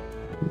these.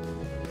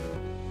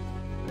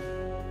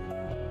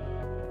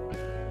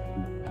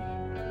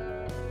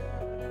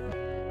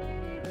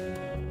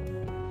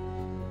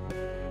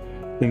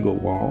 Single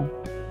wall.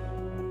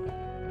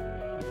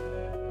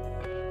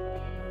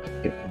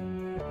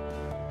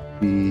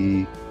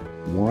 The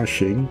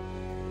washing,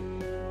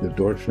 the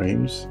door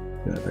frames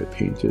that I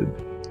painted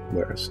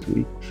last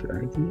week,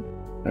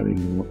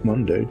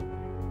 Monday.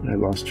 I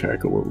lost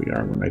track of where we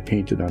are when I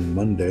painted on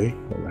Monday,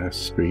 the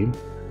last stream.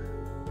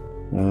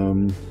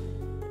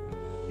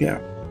 Yeah,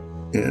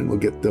 and we'll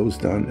get those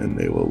done and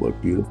they will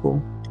look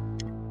beautiful.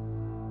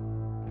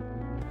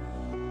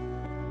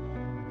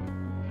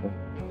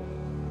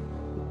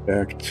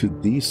 Back to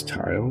these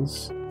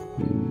tiles,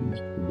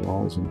 these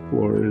walls and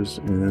floors,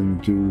 and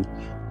do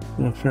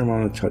a fair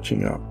amount of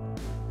touching up.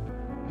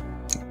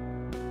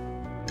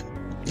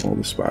 All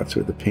the spots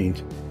where the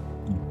paint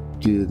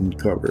didn't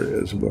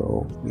cover as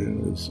well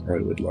as I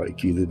would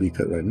like, either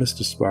because I missed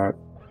a spot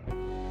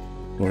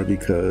or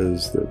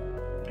because the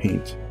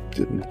paint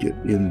didn't get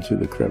into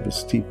the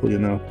crevice deeply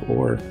enough,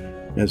 or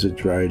as it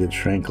dried it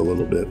shrank a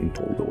little bit and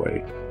pulled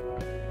away.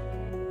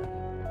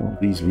 all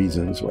these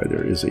reasons why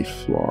there is a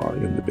flaw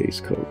in the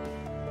base coat.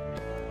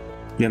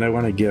 And I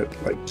want to get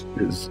like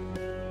as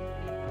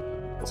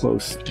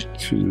close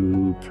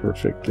to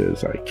perfect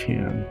as I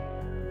can.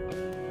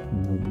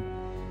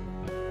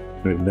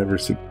 I've never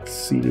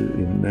succeeded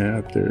in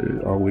that.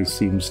 There always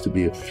seems to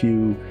be a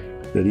few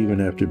that even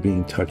after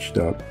being touched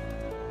up,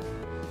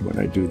 when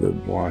I do the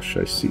wash,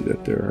 I see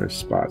that there are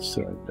spots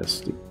that I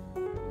missed the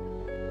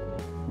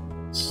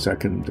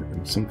second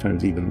and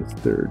sometimes even the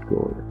third go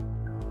over.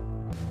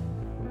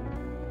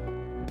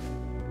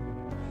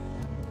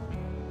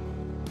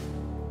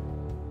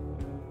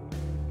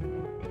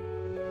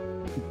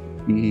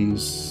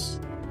 These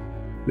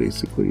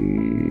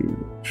basically,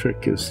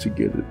 trick is to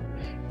get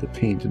the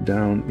paint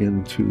down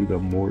into the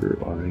mortar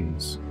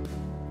lines.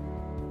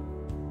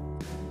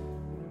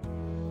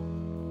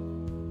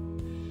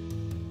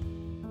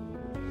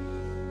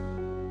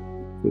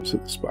 Those are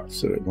the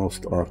spots that I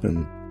most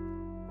often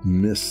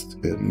missed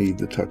and need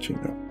the touching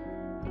up.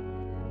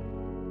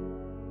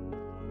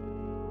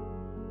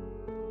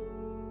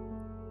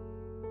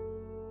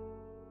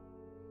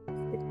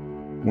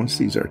 Once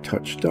these are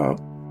touched up,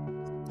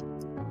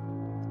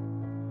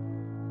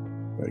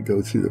 I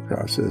go through the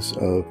process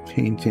of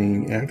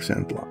painting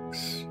accent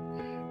blocks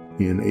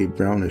in a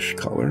brownish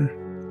color.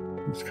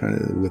 It's kind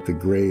of, with the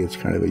gray, it's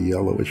kind of a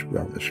yellowish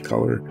brownish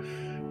color.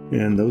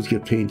 And those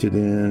get painted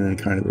in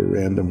kind of a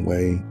random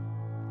way,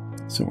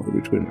 somewhere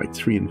between like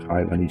 3 and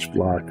 5 on each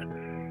block.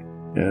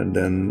 And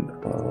then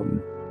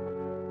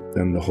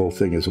the whole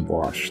thing is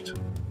washed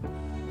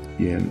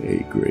in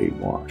a gray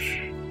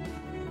wash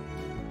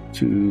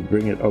to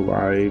bring it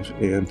alive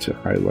and to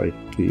highlight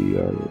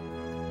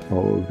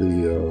all of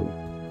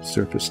the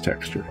surface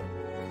texture.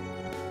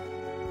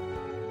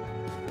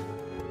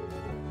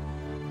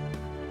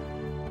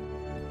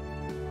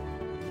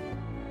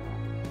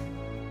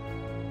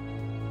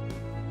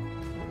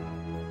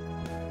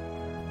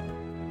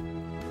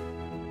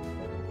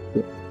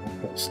 The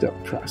step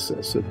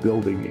process of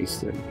building these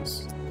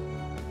things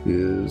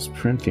is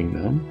printing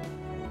them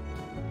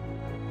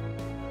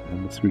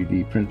on the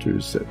 3D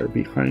printers that are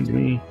behind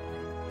me.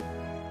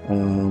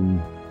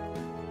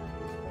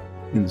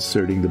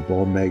 Inserting the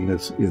ball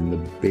magnets in the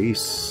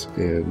base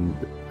and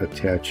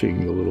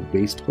attaching the little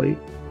base plate,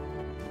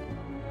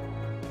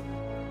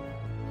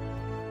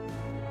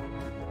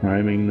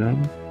 priming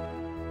them,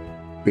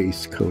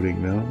 base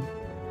coating them,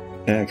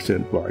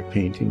 accent block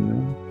painting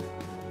them,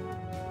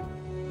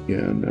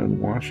 and then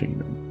washing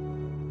them.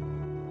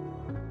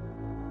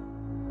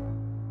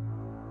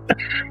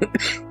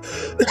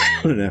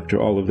 And after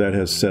all of that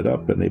has set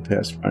up and they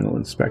pass final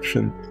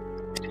inspection,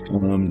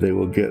 they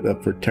will get a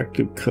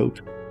protective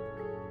coat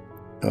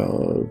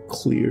of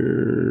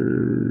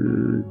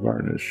clear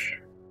varnish.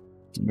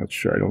 I'm not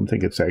sure. I don't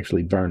think it's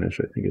actually varnish.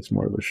 I think it's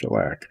more of a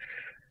shellac.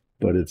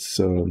 But it's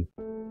a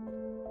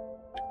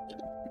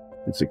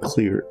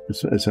clear,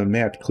 it's a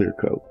matte clear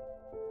coat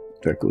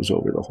that goes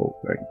over the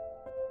whole thing.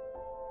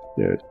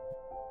 That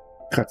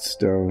cuts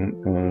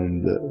down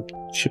on the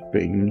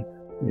chipping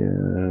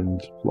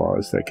and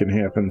flaws that can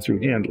happen through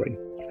handling.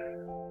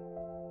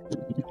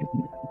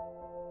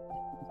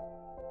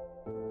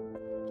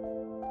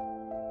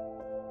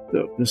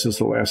 So this is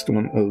the last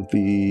one of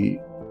the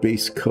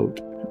base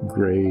coat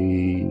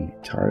gray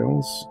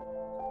tiles.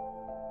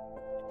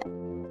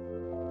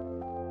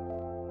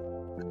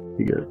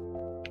 You get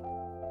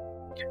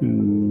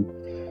too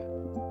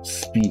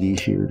speedy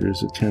here.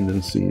 There's a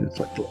tendency, it's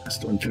like the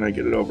last one, can I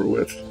get it over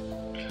with?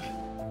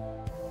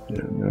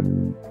 And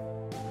then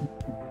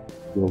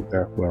go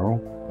that well,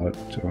 but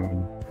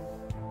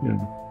you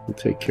know, we'll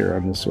take care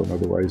on this one.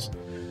 Otherwise,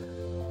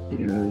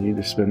 you know, you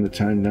either spend the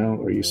time now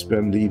or you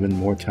spend even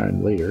more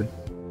time later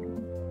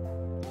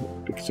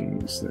fixing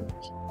these things.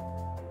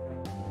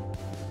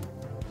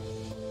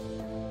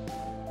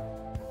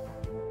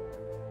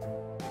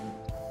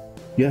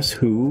 Guess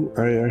who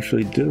I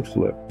actually did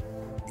flip,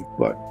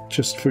 but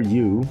just for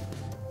you,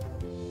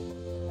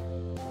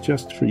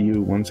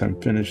 once I'm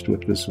finished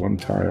with this one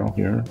tile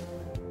here,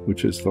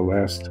 which is the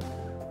last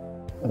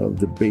of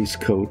the base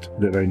coat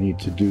that I need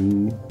to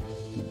do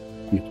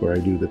before I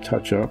do the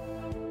touch-up,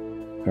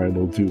 I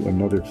will do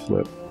another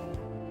flip.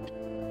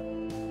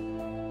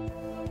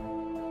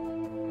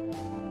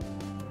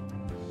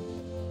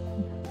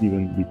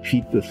 Even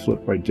repeat the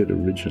flip I did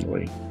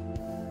originally,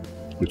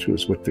 which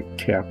was with the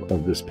cap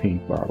of this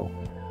paint bottle.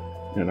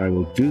 And I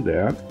will do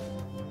that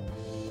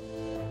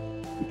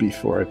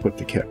before I put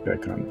the cap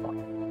back on the bottle.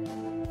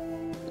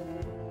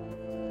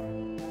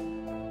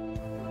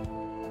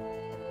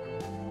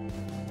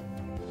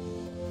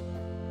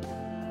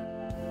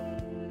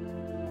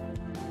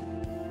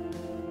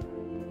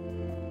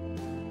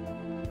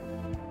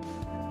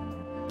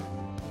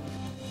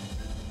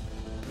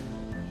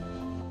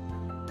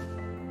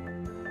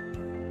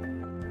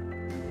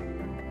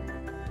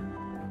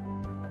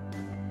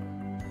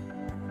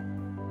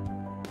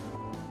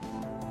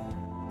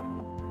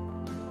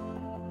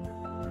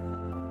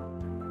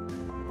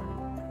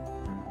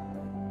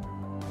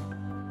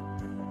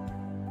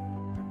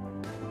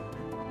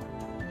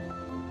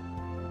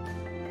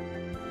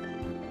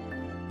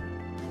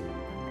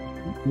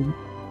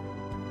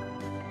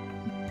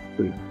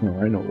 Oh,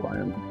 I know why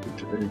I'm hungry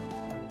today.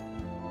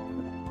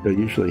 I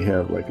usually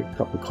have like a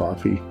cup of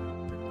coffee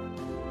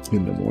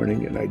in the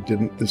morning, and I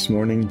didn't this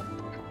morning.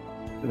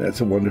 And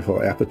that's a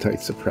wonderful appetite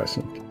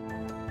suppressant.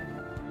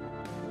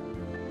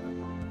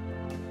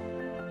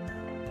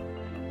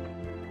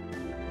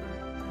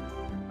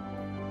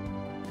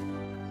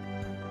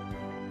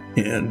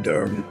 And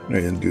I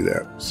didn't do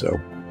that, so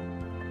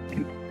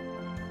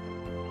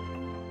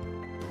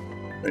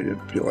I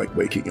didn't feel like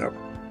waking up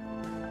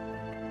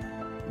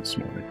this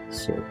morning.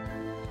 So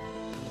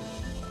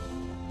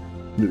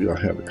maybe I'll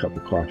have a cup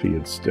of coffee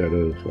instead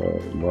of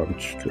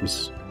lunch,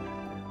 because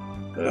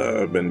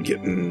I've been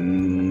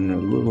getting a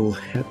little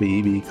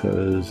heavy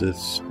because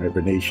it's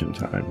hibernation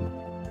time.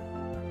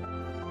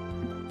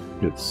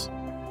 It's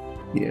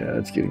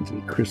getting to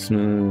be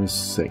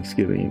Christmas,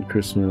 Thanksgiving and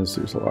Christmas.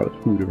 There's a lot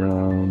of food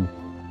around.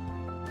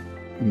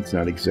 It's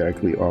not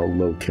exactly all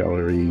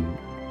low-calorie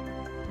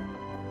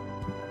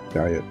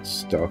diet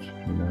stuff,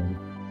 you know.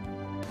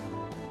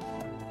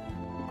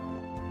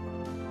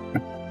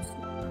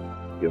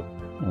 Yep,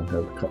 I'll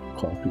have a cup of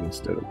coffee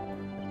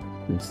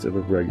instead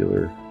of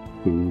regular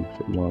food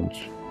for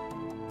lunch.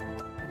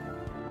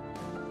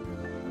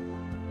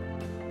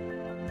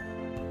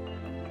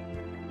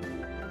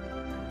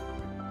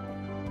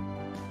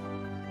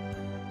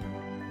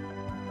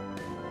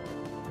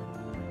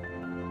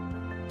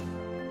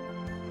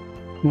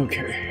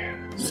 Okay,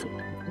 so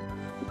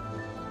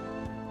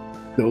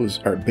those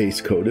are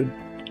base coated.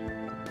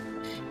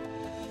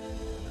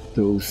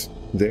 Those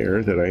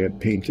there that I had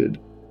painted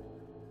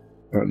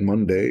on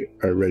Monday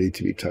are ready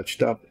to be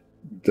touched up.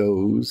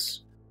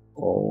 Those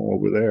all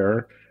over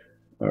there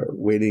are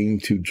waiting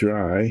to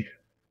dry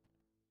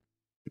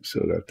so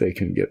that they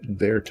can get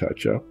their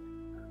touch up.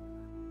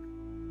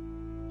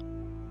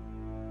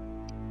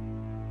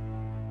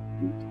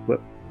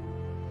 Flip.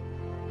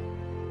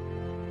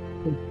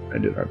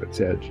 And it on its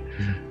edge.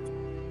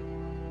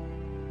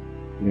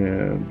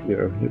 And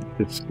yeah,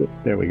 it's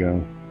there we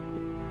go.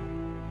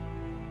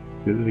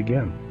 Did it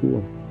again.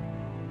 Cool.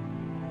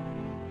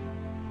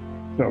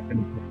 So I'm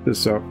gonna put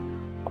this up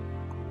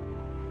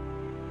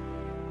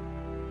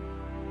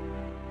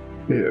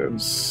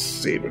and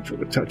save it for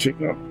the touching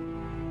up.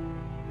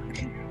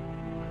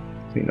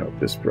 Clean out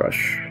this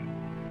brush.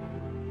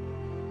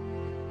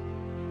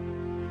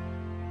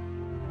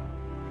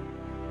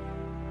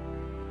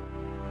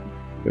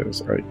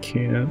 As I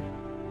can.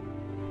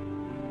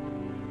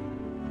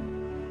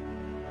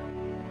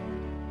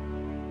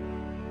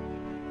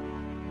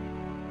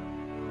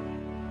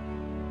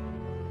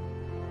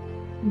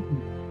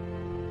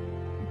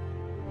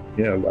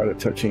 Yeah, a lot of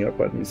touching up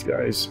on these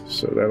guys,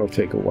 so that'll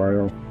take a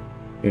while.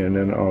 And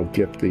then I'll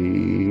get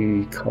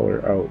the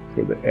color out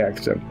for the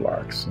accent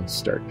blocks and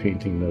start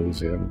painting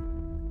those in.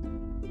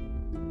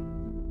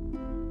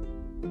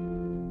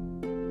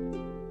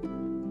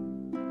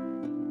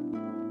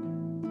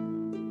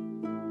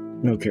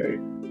 Okay,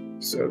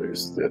 so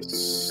there's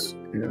this,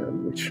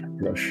 and which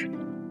brush?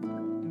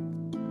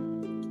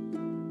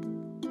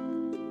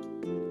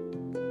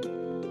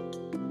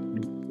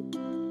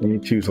 I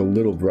need to use a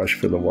little brush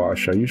for the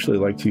wash. I usually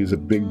like to use a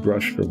big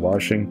brush for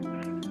washing,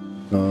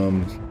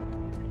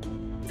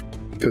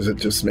 because it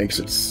just makes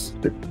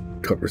it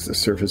covers the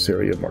surface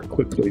area more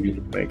quickly.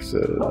 It makes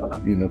it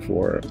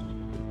uniform.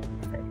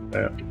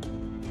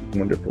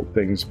 Wonderful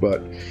things,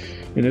 but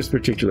in this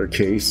particular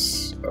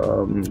case,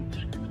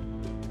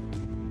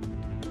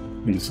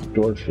 these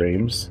door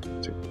frames.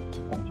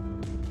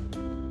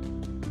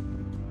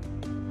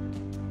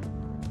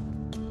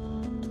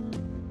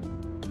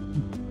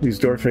 These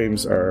door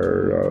frames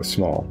are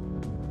small,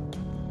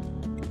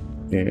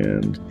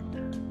 and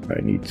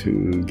I need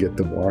to get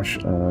the wash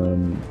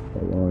on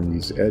along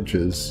these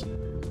edges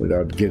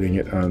without getting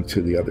it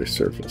onto the other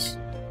surface,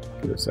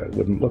 because that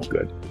wouldn't look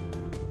good.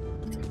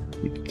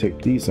 You can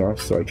take these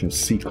off so I can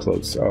see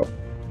close up,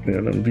 and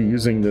I'm going to be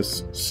using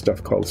this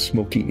stuff called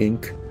smoky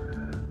ink.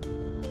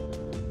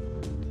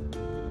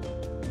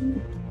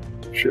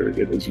 Sure it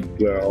is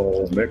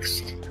well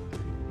mixed,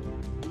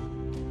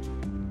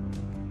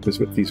 because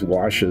with these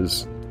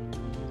washes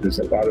there's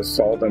a lot of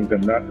solvent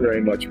and not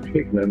very much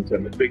pigment,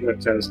 and the pigment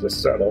tends to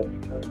settle,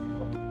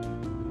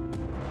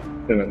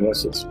 and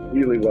unless it's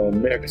really well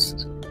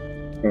mixed,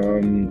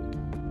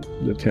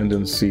 the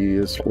tendency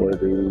is for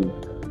the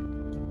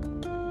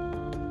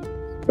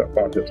stuff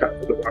on the top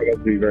of the bottle to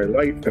be very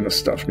light and the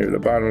stuff near the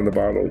bottom of the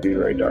bottle to be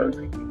very dark.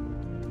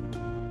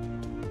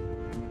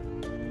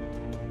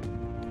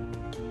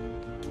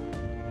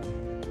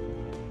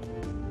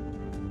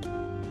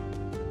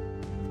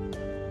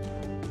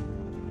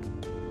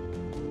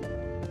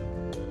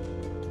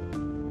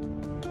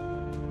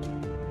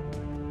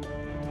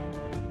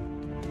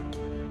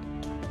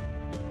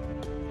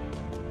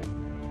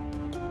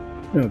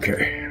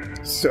 Okay,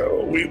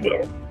 so we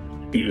will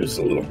use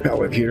a little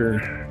palette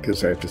here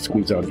because I have to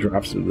squeeze out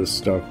drops of this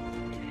stuff,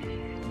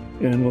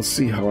 and we'll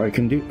see how I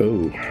can do.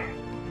 Oh,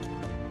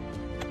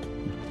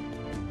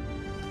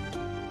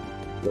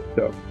 looked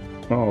up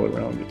all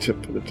around the tip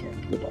of the top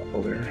of the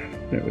bottle there.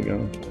 There we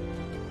go.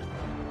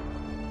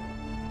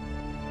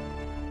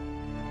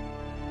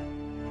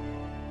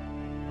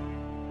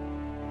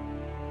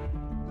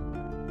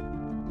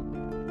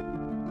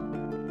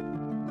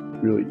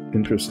 Really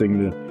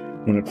interesting that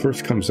when it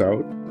first comes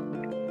out,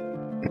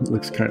 it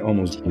looks kind of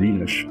almost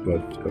greenish,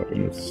 but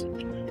it's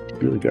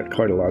really got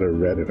quite a lot of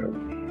red in it.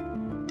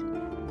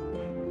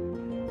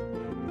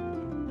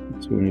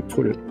 So when you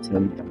put it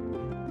in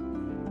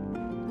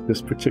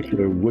this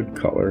particular wood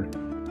color,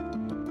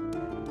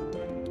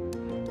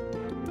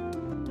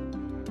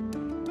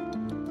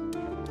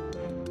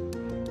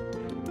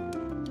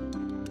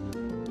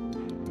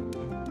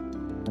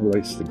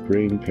 highlights the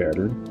grain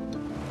pattern.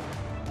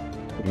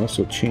 It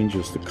also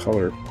changes the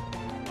color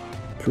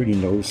pretty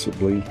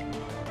noticeably.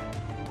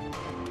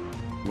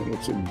 And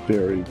it's a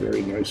very,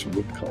 very nice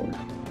wood color.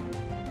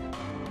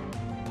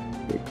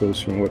 It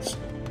goes from what's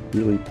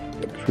really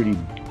a pretty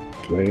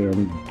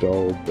bland,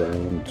 dull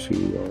brown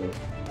to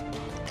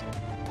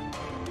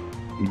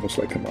almost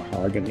like a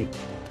mahogany.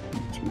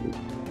 It's really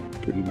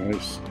pretty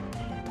nice.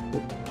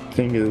 The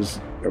thing is,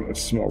 on a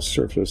small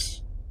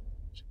surface,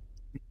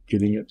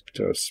 getting it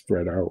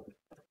spread out.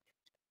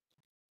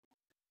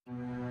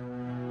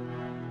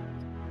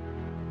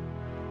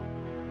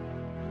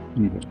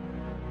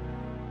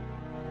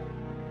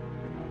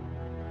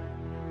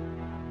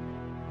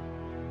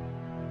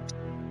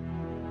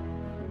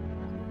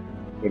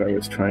 What I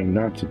was trying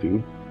not to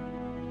do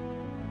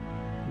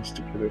is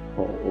to get it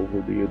all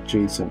over the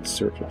adjacent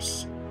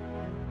surface.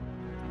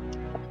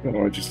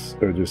 Oh, I just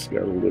got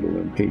a little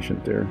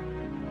impatient there.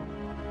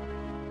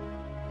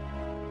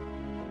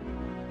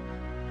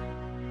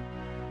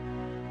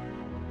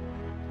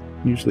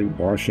 Usually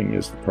washing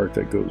is the part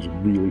that goes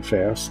really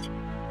fast,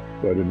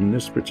 but in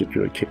this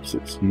particular case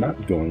it's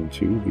not going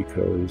to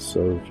because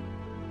of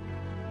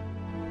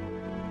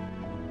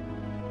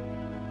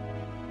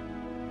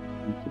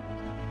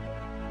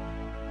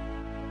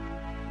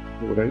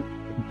what I'm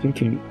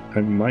thinking. I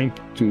might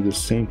do the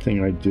same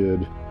thing I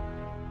did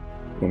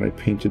when I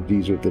painted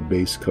these with the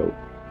base coat.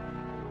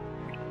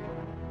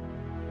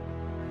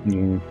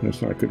 No,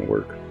 that's not going to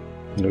work.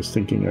 I was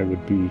thinking I would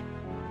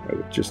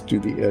just do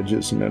the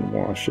edges and then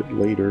wash it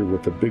later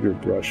with a bigger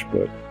brush,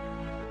 but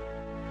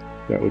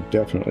that would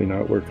definitely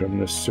not work on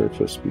this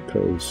surface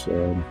because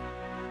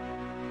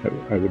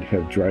I would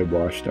have dry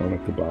wash down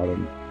at the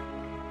bottom,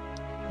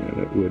 and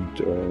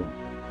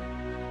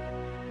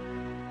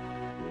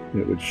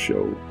it would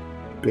show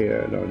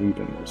bad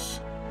unevenness.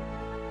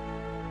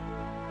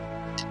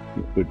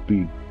 It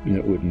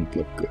wouldn't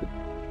look good.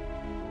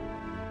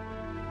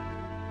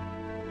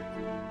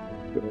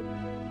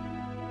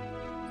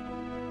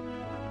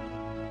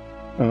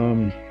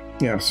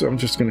 Yeah, so I'm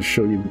just going to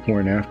show you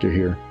before and after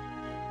here.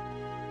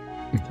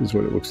 This is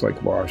what it looks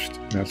like washed,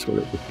 and that's what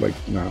it looked like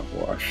not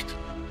washed.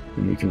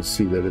 And you can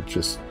see that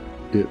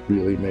it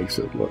really makes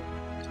it look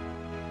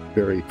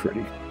very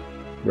pretty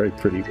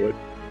wood.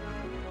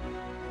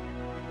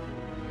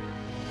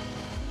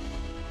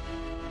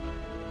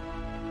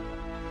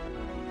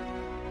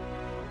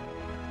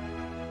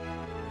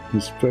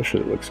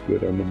 Especially looks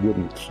good on the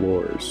wooden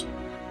floors,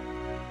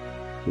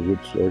 the wood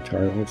floor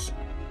tiles,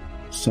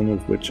 some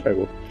of which I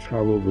will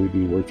probably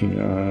be working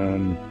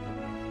on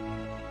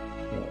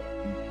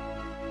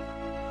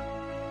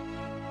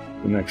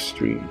the next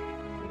stream.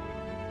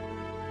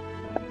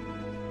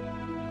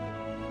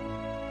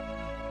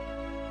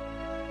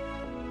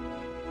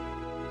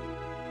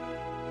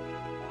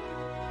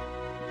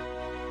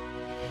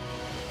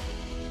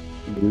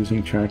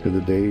 Losing track of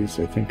the days.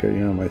 I think I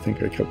am. I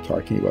think I kept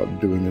talking about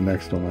doing the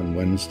next one on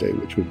Wednesday,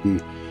 which would be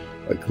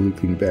like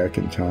looping back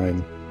in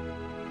time.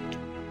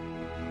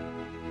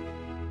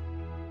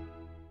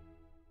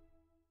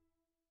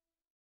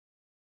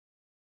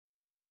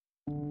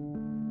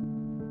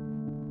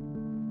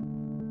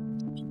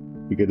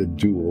 You get a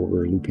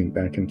do-over. Looping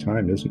back in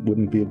time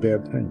wouldn't be a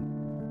bad thing.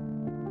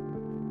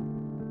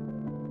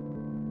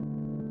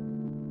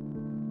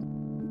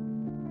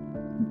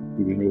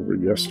 Moving over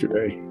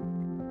yesterday.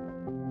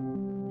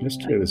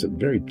 Yesterday was a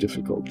very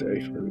difficult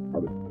day for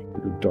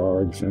the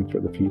dogs and for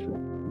the people.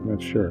 I'm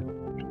not sure.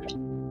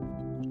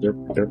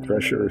 Their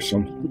pressure or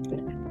something.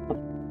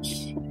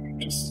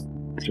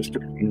 Just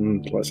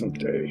an unpleasant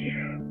day.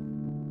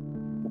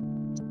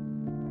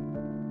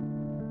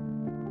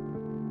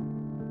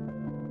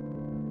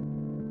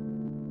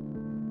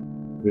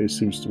 Today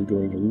seems to be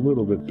going a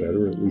little bit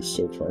better, at least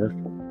so far.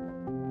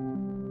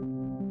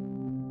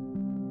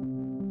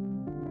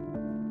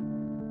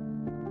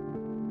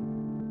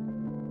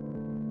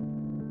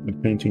 The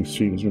painting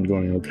stream's been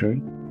going okay.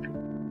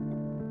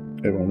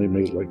 I've only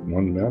made like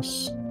one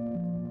mess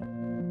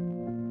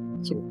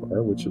so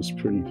far, which is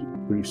pretty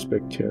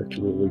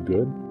spectacularly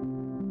good.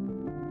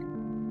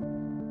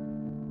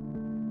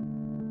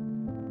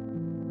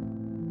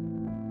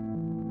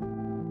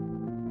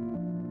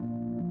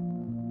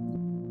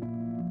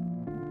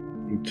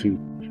 Need to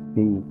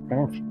move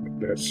off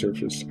that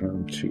surface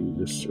onto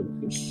this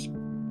surface.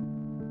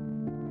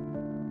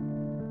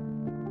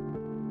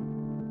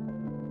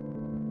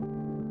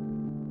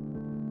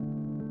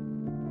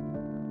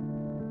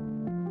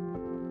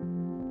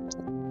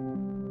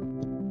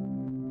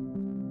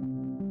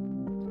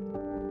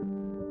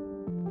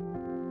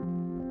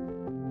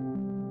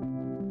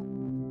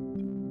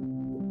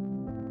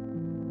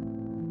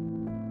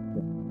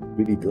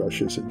 bitty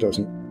brushes, it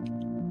doesn't,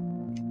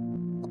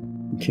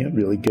 you can't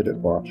really get it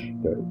off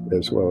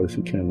as well as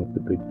you can with the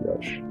big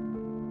brush.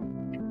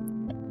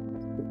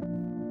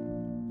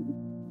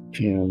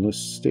 And this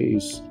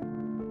stays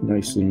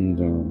nice and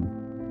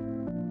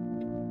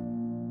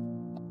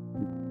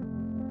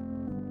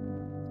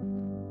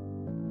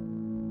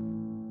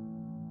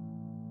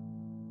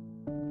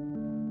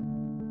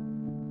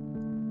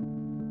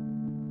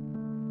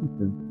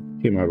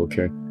came out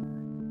okay.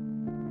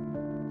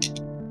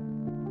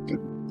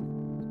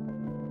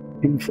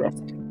 In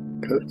front,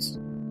 because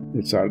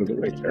it's out of the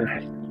way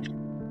there.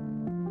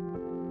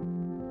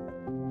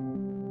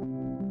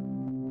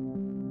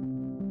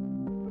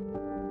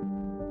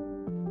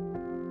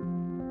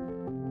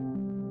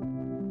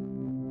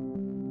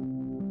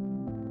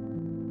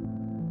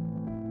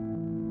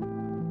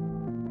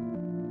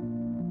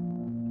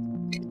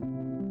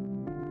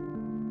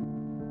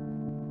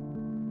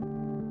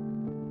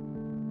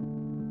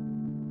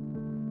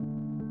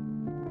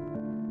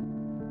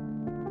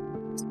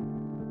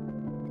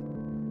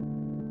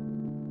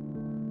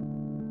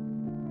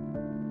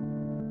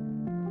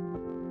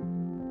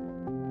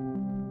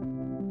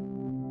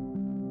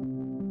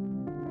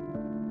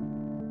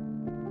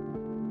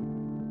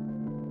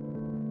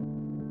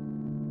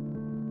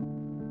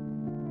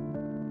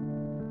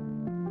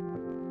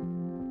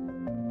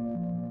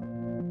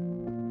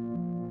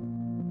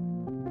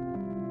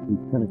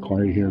 I'm kind of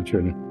quiet here,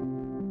 trying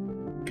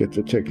to get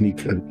the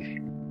technique of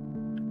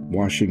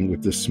washing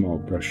with this small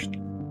brush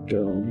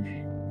down.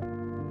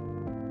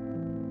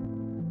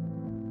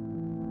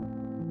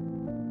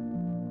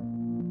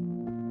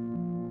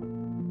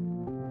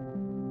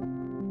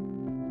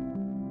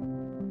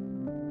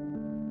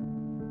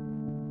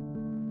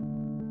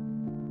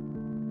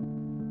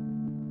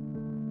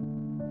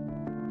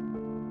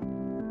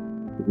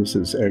 This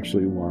is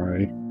actually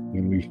why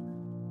when we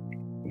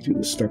do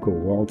the stucco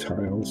wall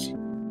tiles,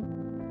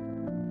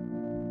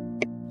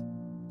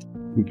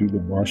 we do the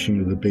washing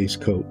of the base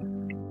coat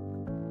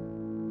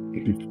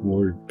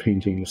before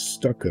painting the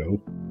stucco,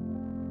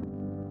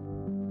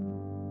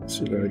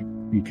 so that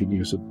you can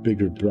use a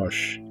bigger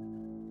brush,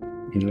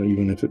 you know,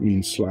 even if it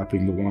means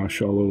slapping the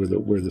wash all over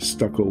where the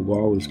stucco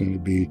wall is going to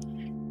be,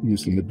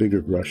 using the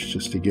bigger brush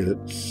just to get it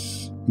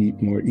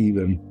more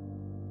even,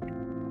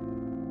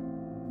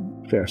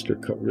 faster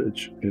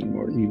coverage and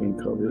more even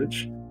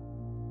coverage.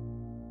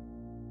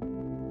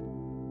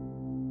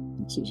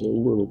 This is a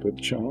little bit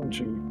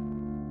challenging.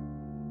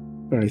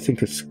 But I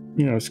think it's,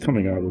 you know, it's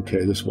coming out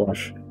okay. This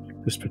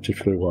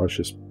particular wash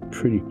is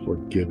pretty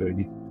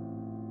forgiving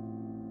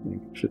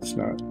if it's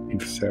not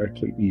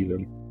exactly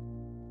even.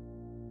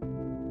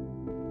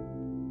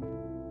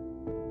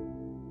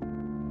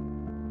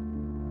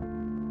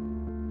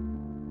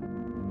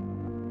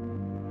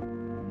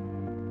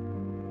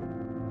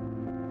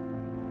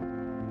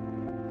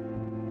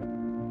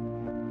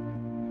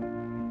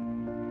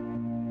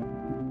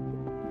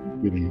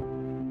 Getting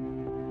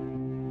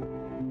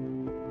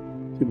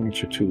too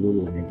much or too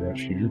little on the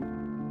brush here.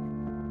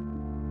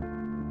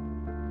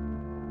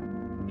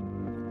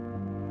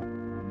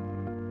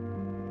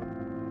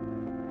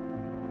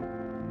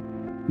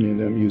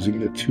 And I'm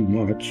using it too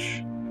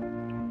much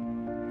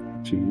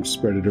to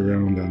spread it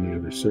around on the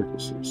other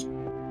surfaces.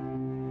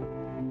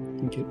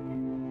 Okay.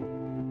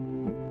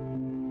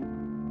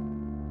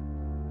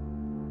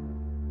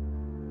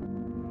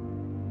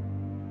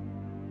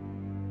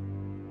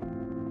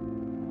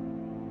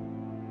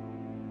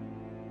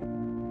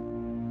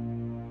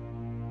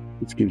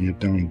 It's getting it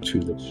down to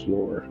the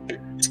floor.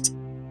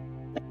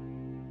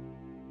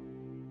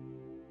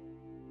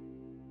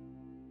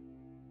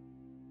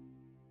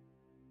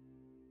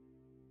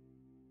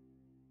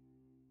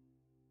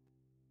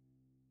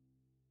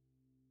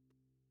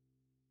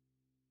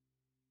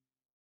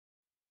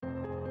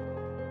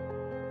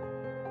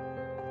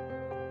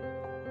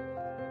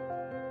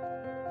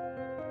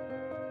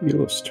 A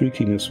little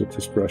streakiness with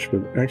this brush,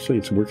 but actually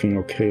it's working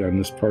okay on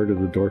this part of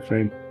the door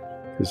frame,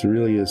 because there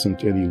really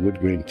isn't any wood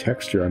grain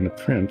texture on the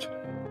print,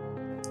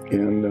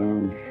 and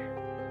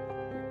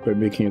by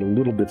making it a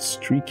little bit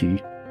streaky,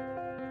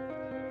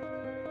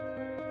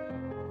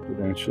 it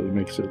actually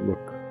makes it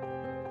look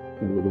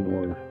a little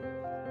more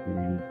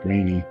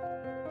grainy,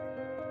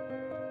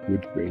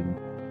 wood grain.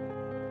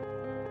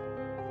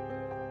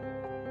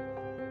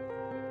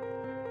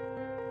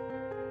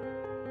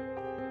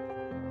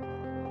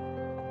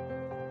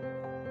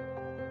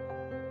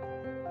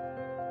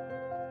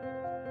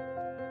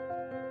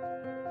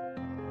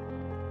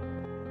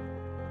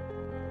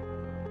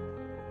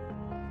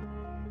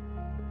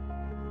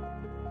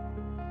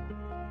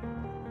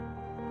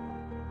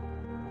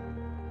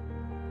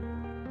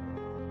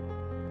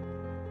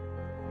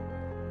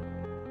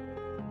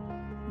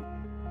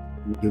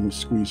 Didn't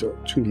squeeze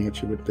out too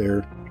much of it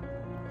there.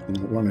 I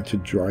don't want it to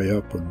dry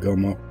up or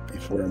gum up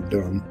before I'm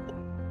done.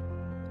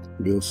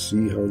 We'll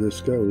see how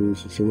this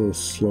goes. It's a little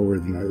slower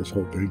than I was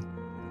hoping.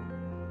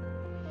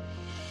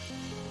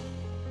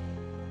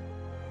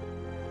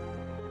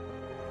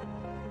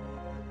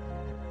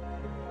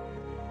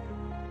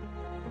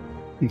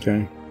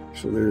 Okay,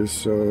 So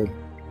there's 2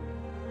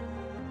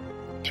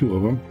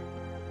 of them.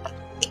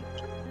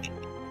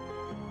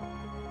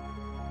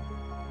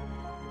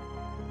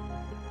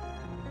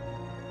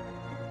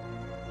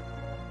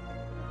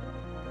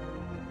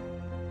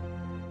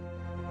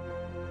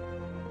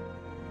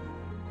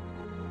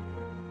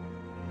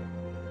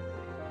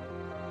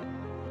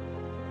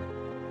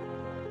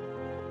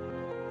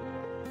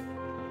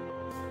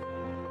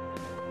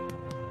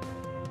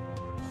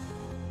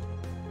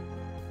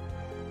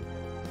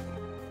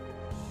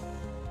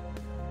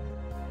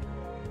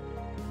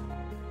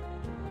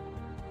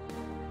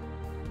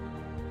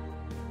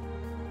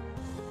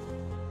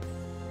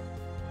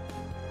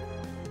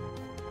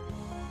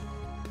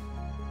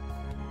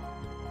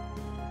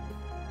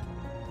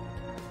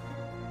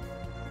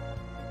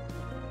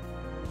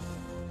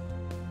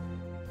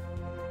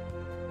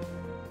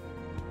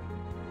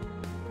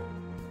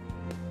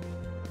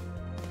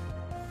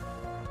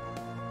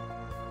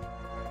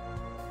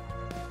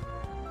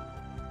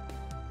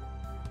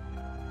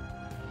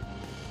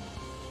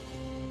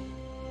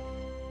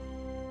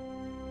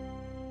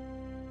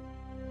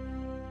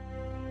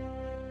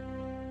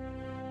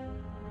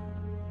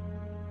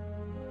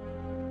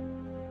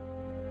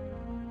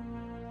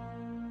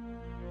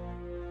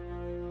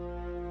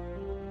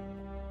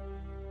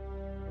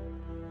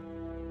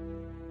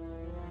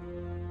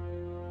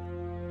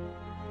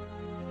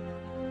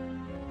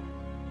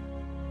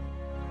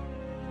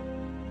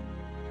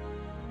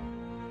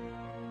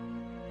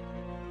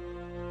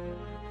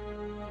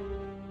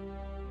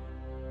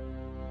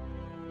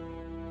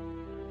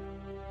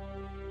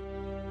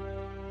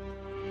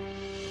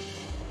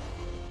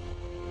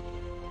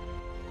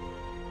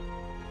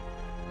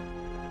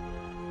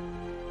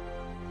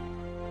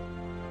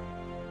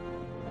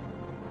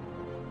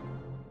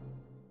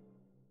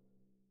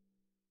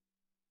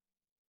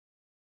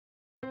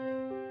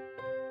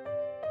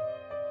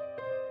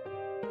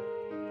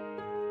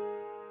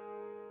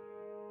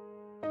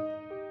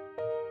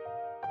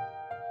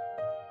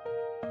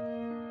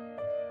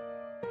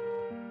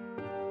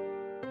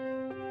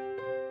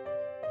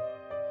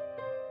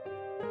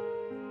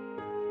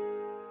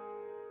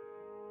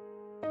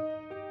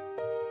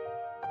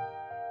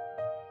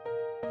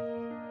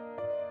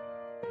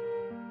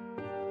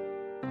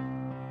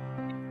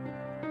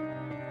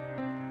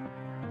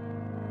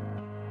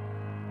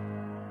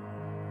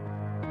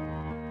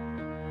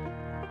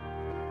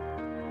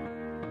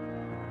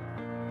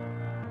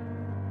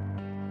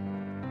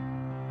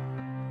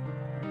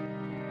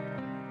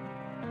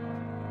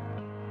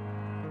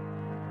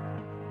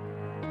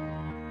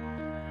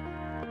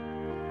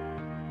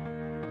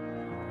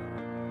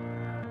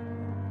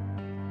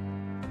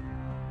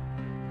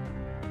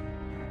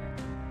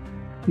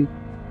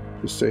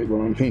 Just say when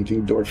I'm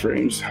painting door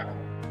frames.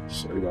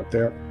 Sorry about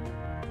that.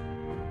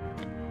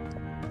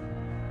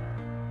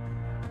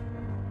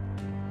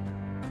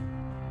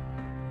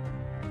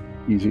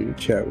 Easier to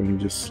chat when you're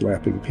just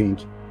slapping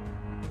paint,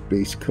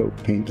 base coat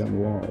paint on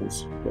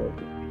walls. But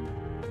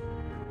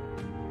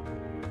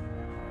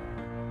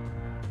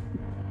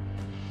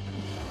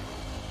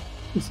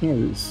it's not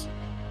as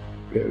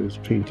bad as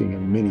painting a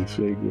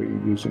minifig where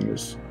you're using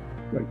this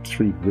like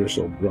 3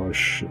 bristle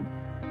brush and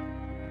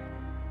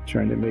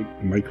trying to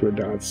make micro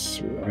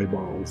dots or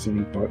eyeballs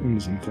and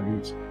buttons and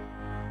things.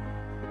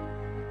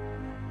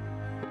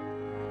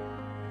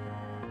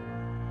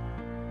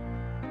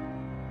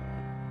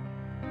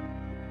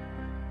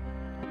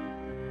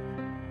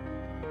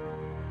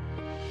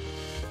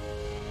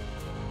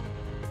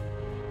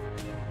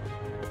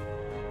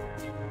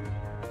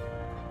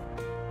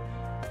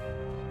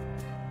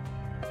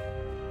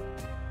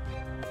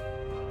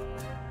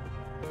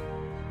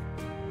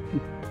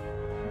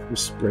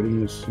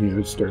 Spreading this,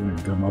 it's starting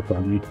to gum up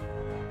on me.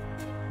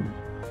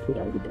 Put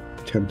out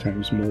about 10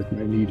 times more than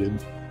I needed.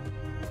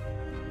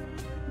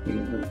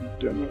 And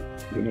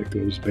then it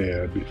goes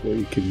bad before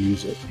you can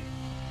use it.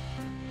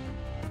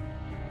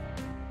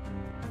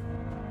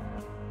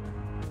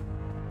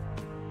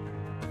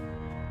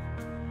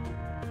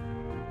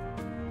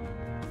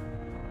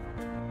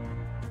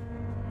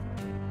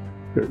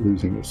 Start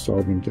losing the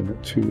solvent in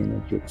it too,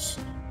 and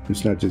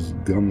it's not just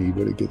gummy,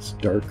 but it gets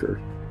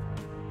darker.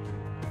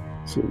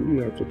 So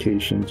the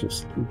application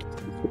just gets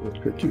a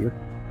little trickier.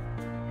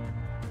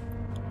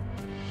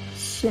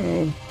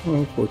 So,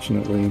 well,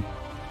 fortunately,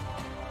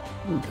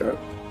 we've got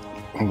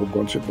a whole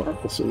bunch of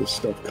bottles of this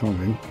stuff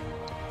coming.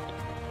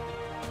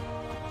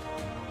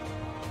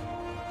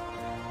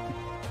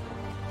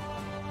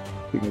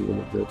 A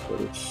little bit,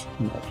 but it's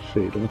not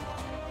fatal.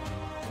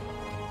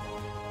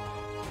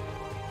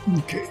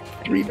 Okay,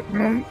 3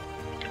 down.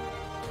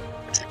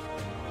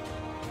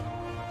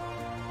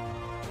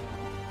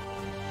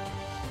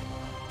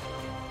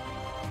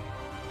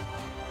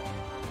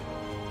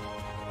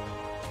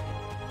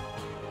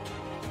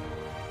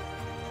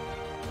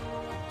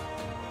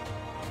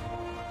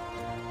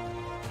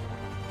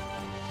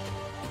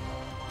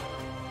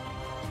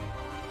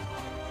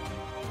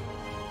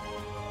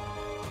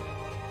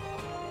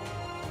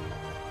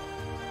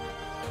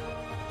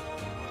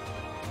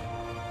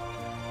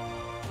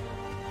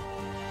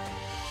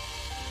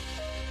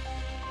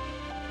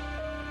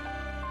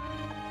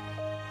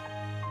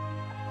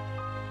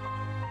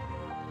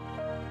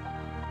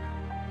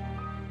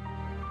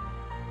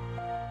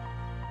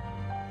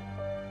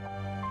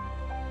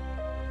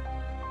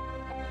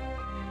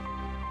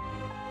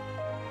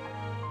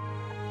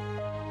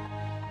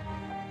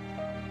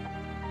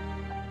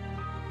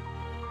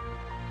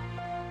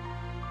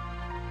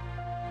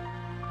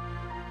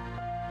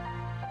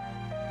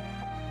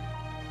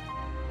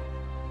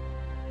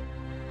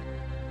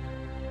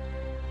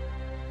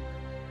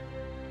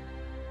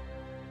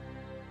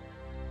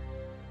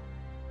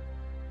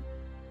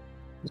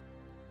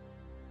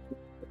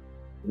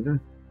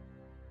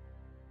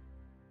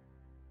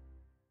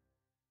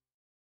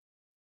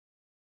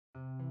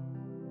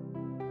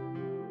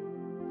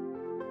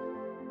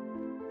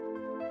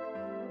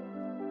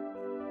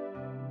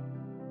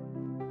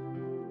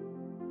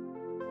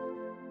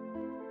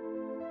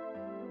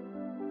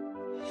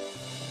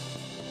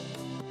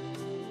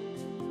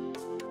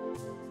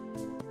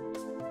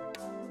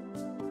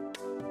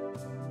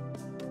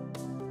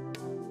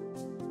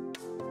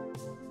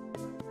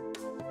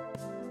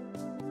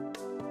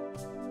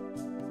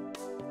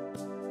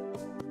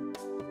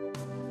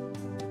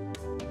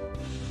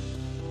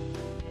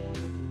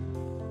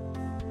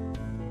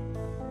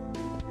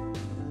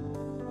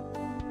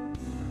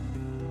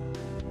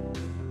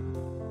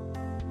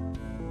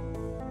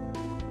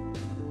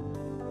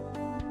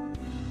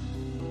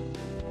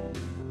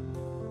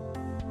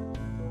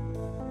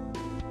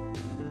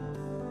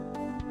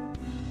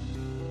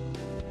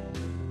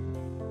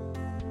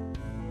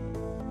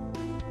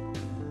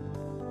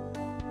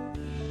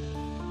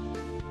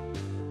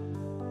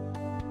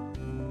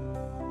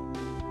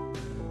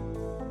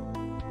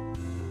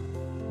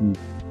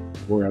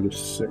 4 out of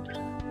 6.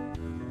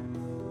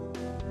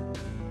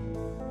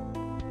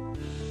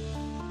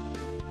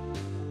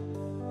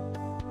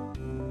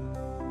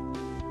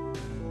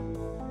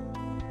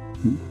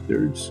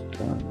 Two-thirds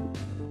time.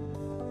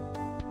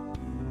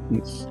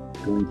 It's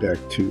going back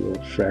to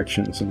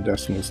fractions and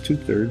decimals.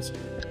 Two-thirds.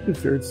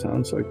 Two-thirds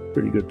sounds like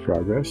pretty good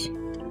progress.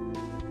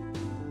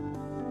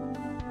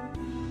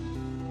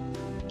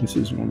 This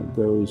is one of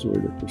those where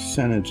the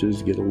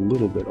percentages get a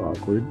little bit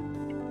awkward.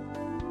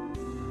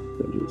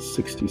 That is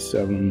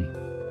 67.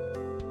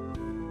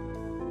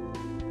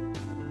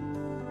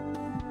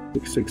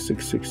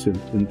 6666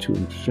 into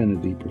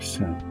infinity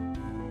percent.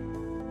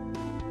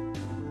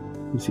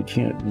 Because you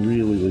can't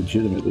really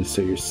legitimately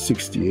say you're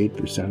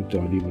 68%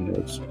 done, even though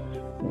it's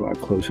a lot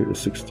closer to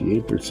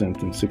 68%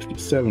 than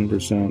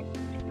 67%.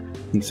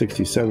 And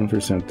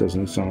 67%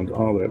 doesn't sound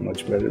all that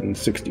much better than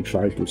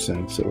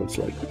 65%, so it's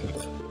like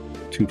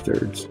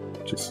two-thirds.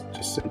 Just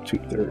say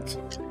two-thirds.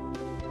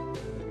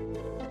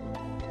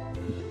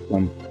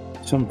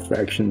 Some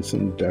fractions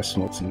and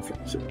decimals and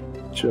things are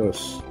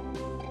just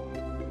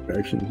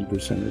fractions and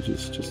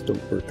percentages just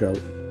don't work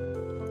out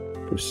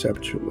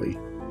perceptually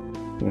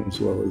as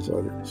well as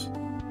others.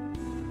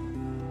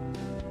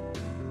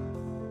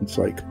 It's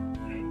like,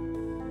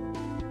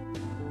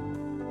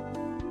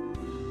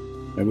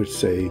 I would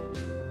say,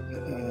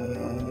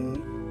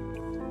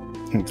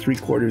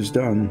 3/4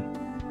 done,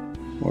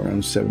 or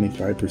around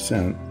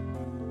 75%.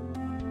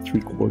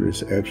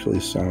 3/4 actually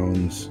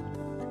sounds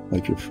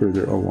like you're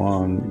further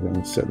along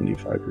than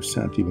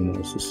 75%, even though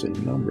it's the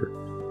same number.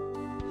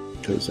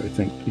 Because I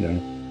think,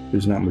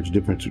 there's not much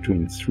difference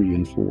between 3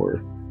 and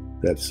 4.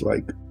 That's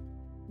like,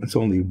 it's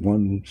only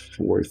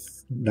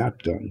 1/4 not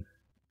done.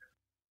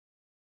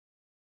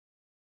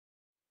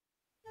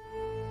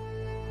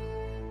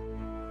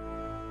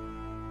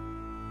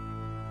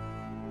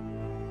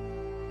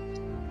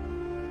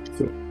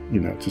 So,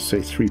 to say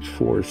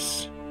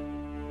 3/4,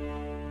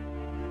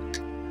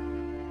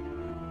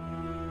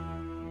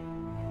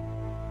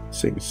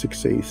 saying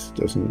 6/8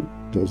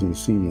 doesn't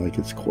seem like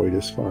it's quite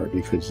as far,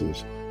 because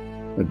there's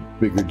a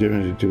bigger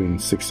difference between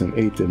 6 and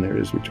 8 than there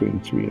is between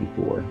 3 and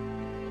 4,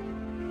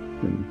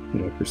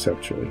 and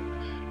perceptually.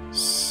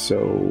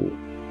 So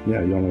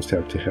yeah, you almost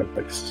have to have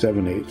like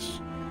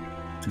 7/8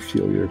 to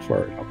feel you're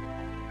far enough.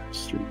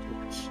 It's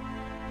 3/4.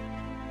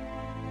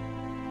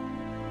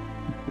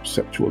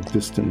 Perceptual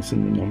distance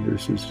in the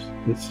numbers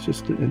it's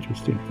just an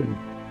interesting thing.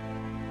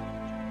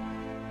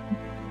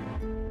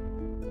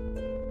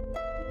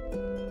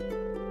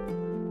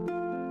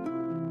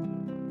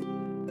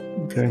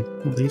 Okay,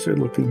 well, these are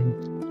looking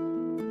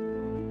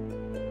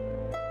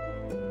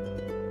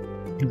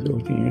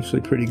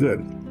actually pretty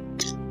good.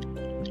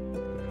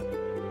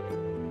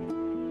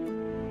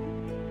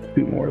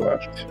 2 more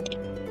left.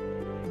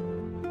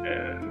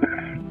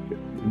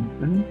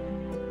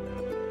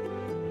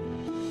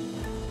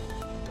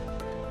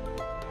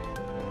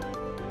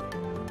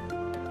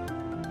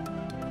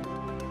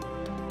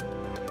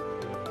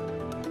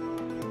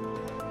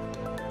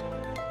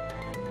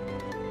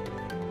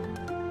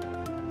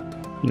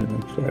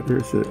 And Flat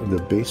Earth,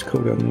 the base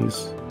coat on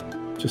these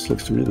just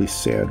looks really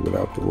sad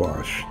without the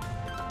wash.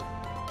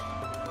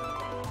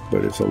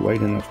 But it's a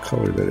light enough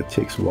color that it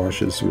takes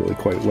washes really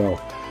quite well.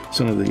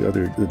 Some of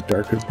the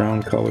darker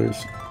brown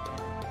colors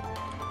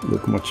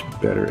look much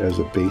better as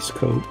a base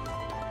coat,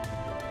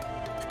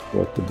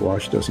 but the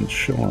wash doesn't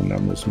show on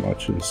them as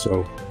much, and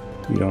so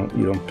you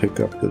don't pick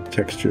up the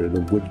texture of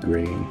the wood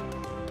grain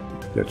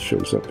that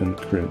shows up in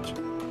print.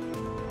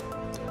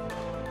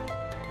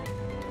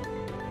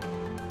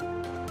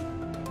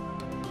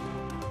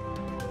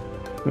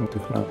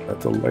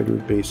 That's a lighter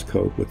base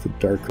coat with the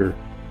darker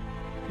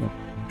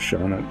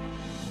shine on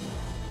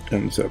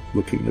ends up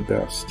looking the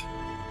best.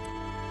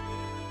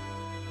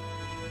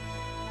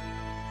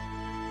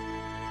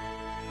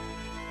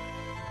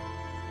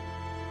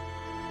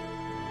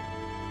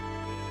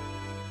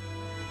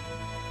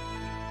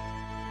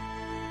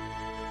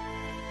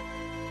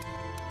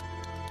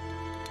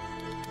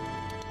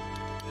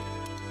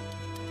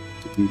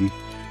 You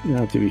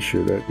have to be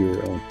sure that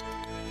you're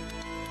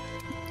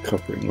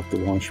covering with the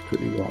wash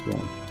pretty well,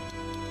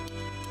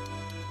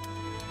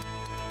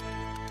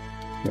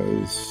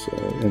 because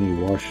any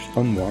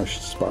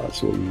unwashed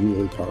spots will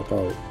really pop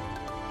out.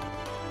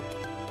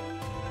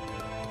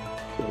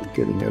 So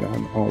getting it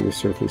on all the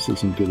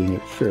surfaces and getting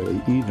it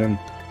fairly even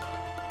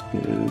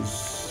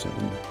is,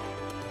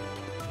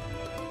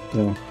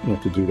 well, you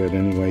have to do that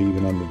anyway,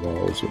 even on the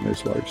walls when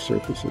there's large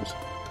surfaces.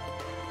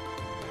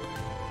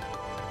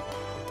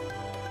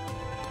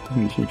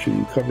 Making sure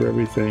you cover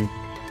everything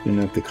and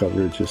that the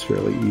coverage is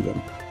fairly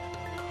even.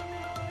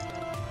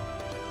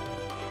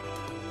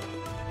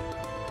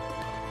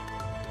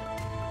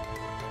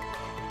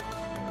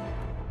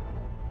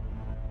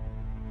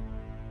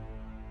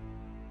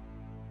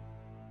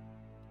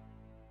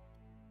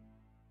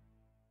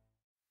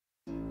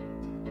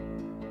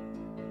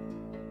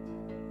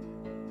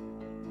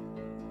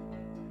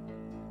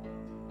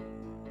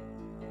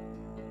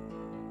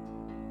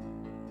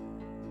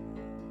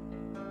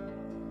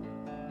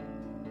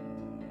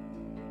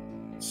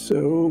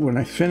 So when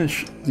I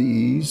finish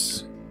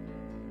these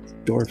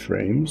door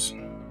frames,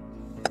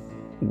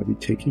 I'll be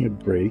taking a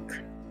break.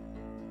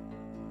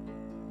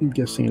 I'm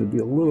guessing it'll be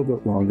a little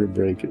bit longer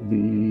break. It'll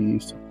be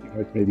something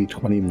like maybe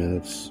 20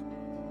 minutes.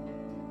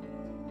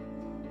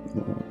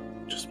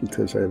 Just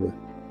because I have a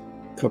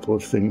couple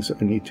of things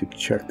I need to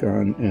check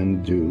on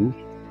and do.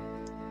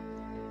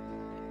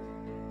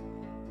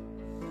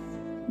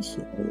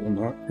 So I will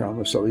not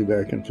promise I'll be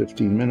back in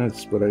 15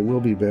 minutes, but I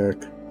will be back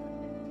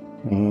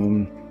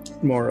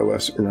more or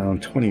less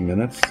around 20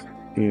 minutes.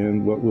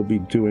 And what we'll be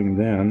doing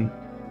then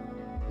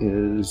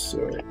is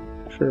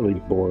fairly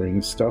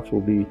boring stuff.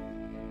 We'll be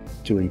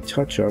doing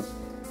touch-up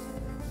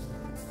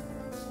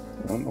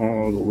on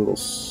all the little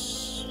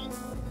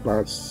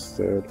spots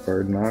that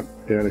are not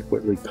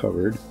adequately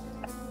covered,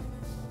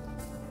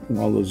 and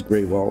all those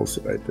gray walls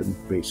that I've been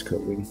base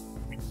coating.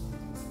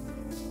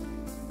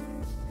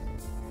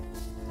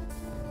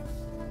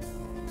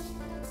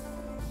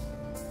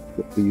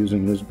 We'll be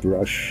using this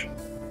brush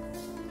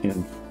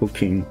and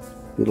poking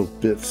little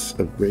bits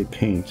of gray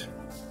paint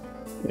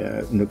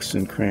at nooks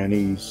and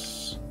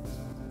crannies,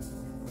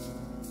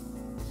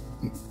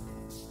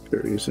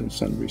 various and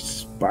sundry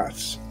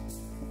spots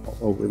all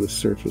over the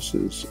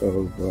surfaces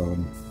of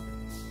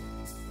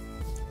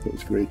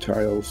those gray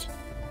tiles,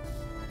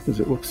 because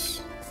it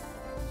looks,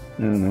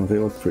 I don't know, they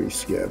look pretty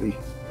scabby.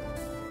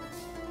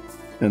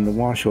 And the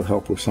wash will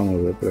help with some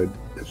of it, but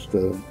if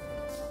the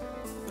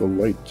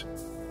light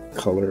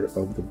color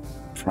of the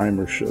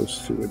primer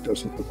shows through, it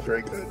doesn't look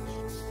very good.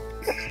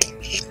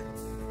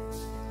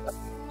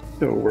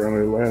 So we're on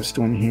our last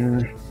one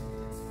here.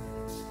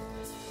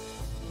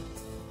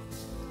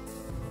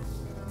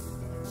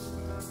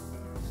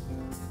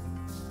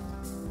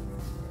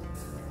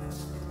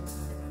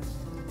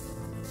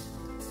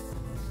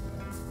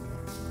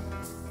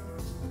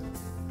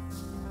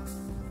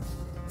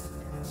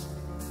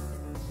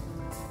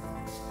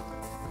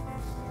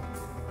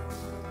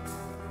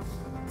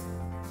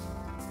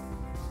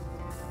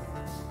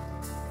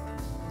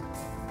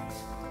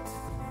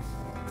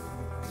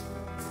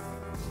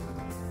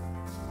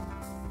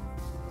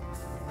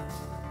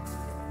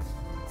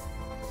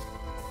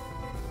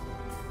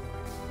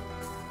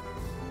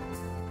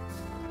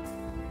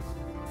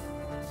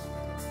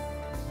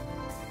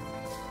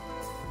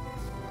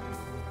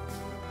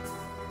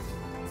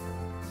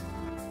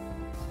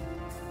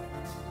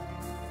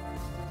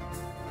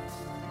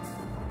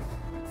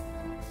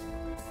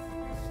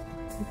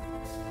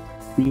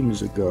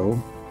 Streams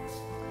ago,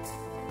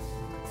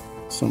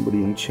 somebody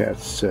in chat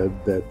said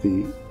that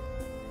the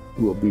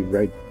 "We'll Be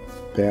Right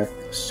Back"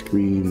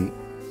 screen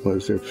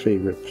was their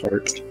favorite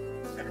part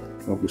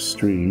of the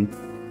stream.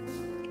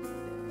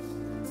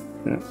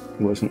 That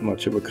wasn't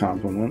much of a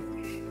compliment,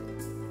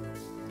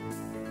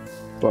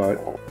 but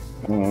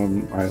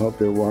I hope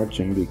they're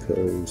watching,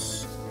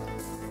 because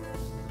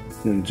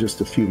in just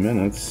a few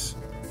minutes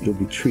you'll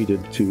be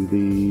treated to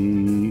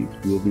the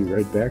 "We'll Be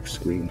Right Back"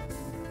 screen.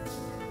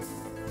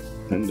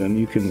 And then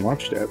you can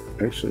watch that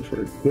actually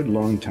for a good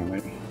long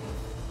time.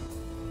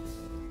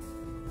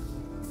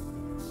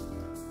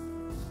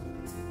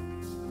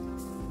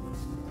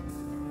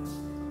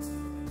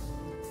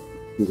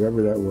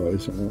 Whoever that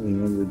was, I don't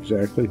remember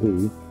exactly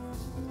who.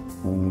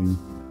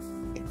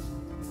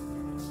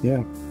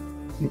 Yeah,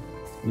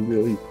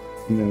 really,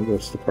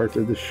 that's the part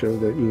of the show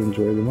that you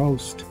enjoy the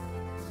most.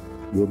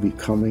 Will be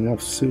coming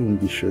up soon.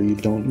 Be sure you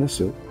don't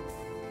miss it.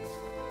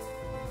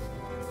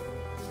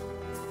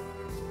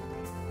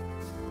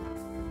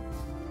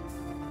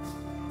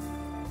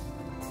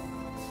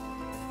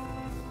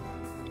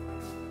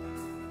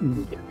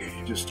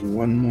 Just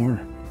one more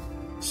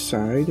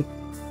side,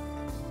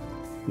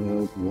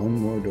 one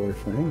more door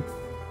frame.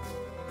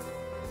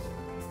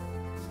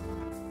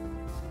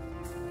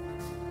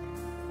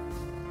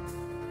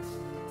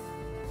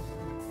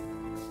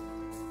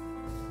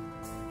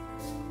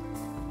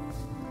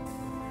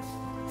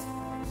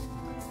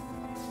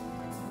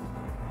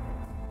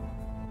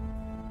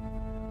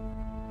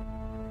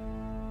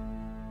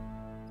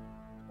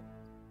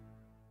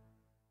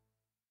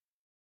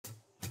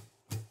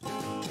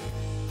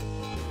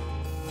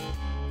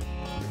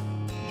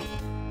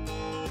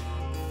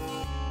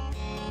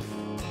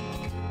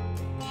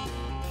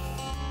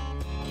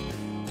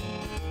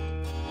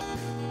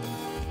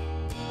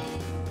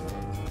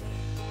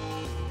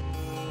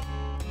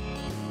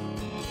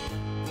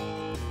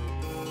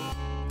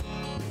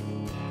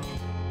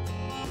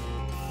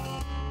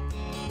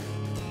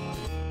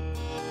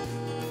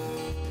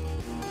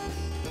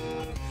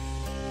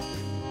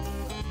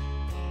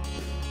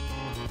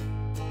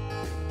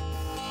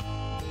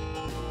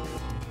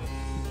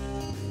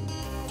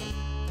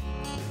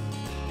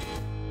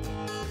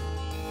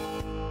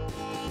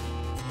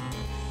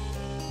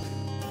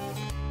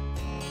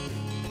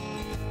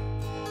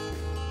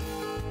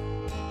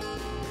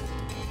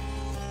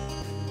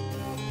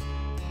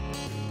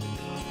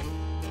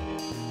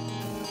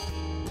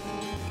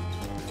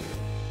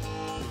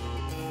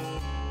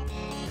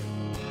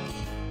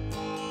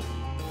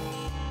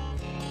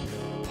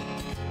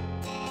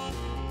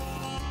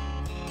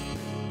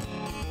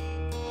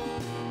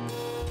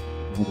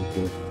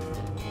 There's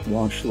a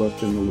wash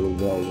left in the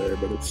little well there,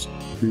 but it's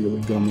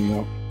really gumming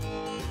up.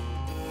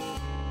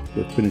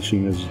 The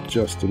finishing is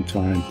just in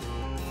time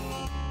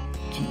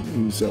to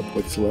use up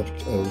what's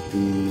left of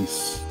the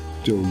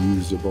still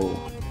usable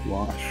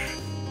wash.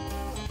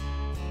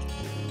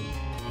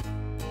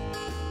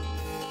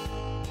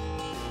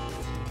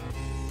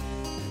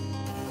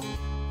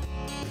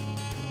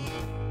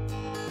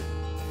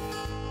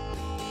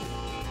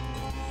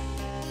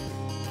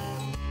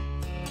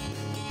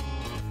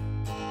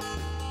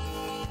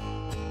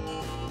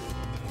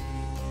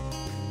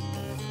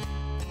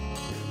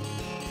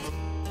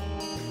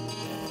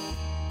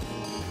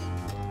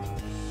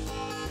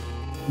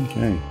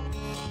 Okay,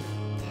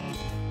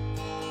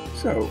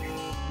 so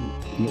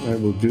what I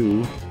will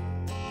do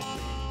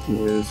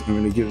is I'm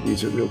going to give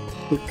these a real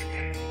quick,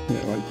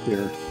 right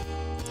there.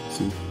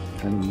 See,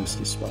 kind of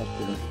missed a spot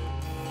there.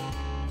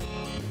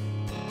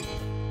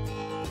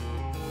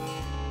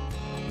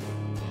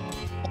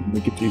 I'm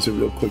going to give these a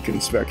real quick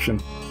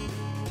inspection.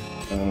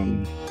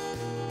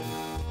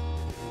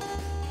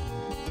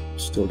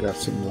 Still got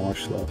some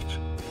wash left.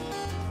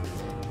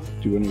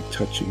 Do any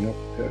touching up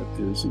that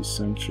is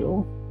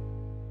essential.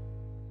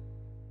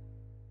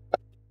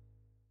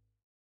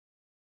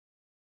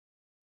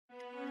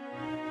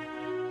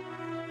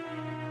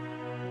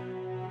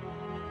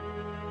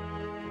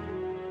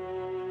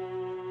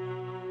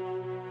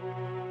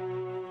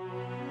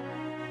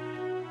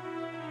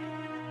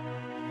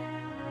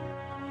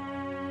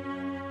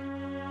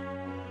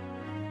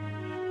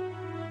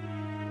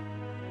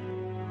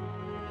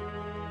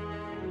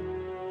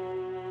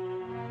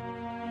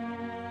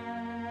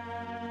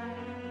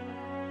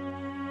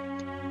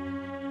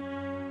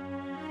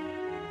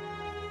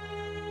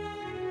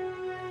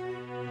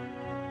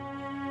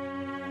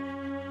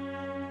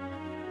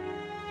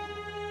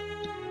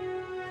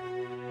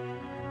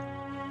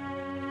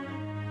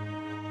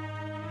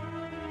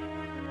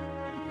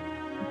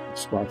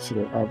 Spots that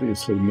are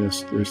obviously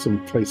missed. There's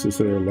some places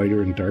that are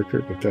lighter and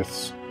darker, but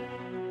that's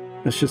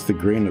just the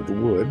grain of the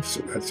wood,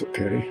 so that's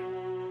okay.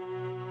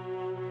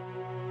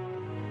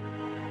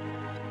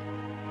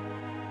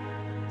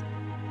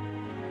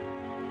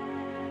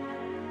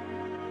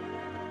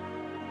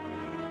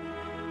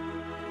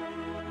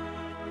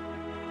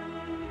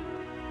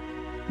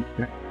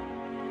 Okay.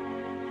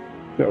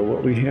 So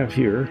what we have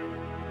here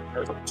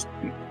are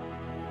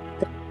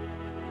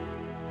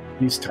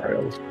these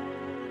tiles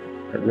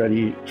are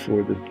ready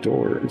for the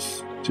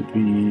doors to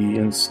be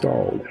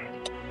installed.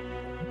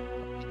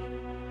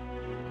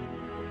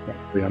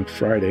 Probably on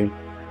Friday,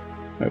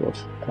 I will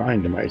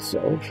find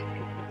myself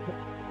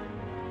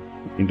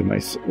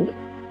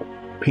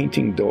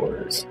painting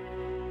doors.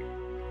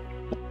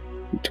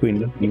 Between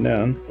now and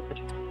then,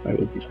 I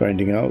will be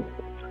finding out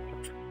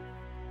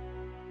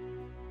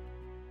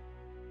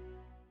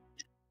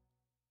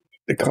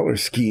the color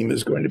scheme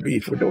is going to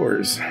be for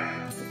doors.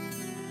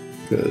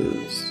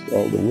 Because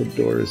all the wood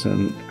doors are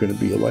going to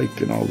be alike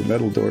and all the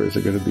metal doors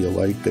are going to be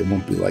alike. They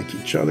won't be like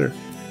each other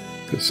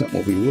because some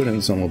will be wood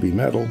and some will be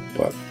metal,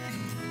 but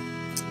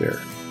it's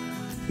there.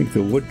 I think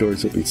the wood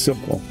doors will be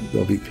simple.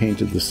 They'll be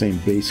painted the same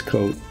base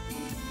coat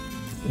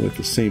with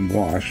the same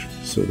wash,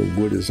 so the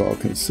wood is all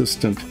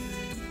consistent.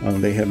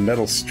 They have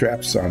metal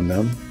straps on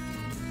them.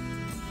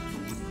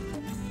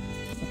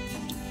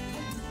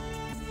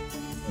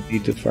 I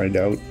need to find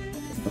out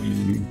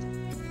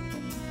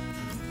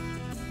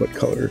what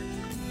color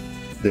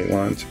they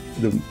want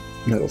the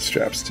metal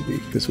straps to be,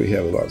 because we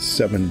have about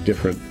 7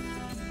 different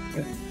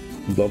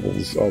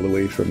levels, all the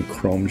way from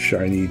chrome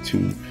shiny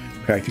to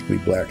practically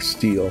black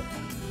steel,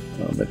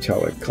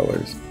 metallic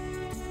colors.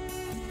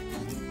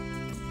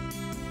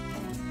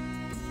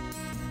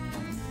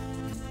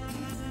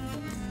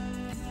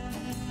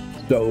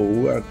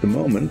 So at the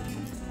moment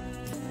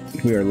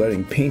we are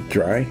letting paint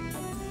dry,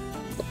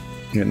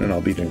 and then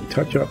I'll be doing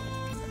touch-up,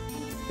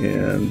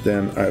 and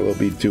then I will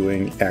be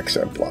doing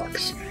accent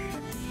blocks.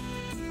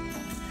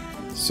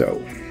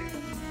 So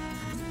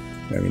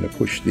I'm going to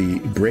push the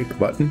brake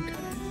button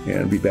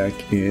and be back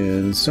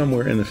in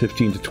somewhere in the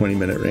 15 to 20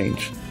 minute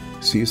range.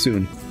 See you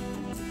soon.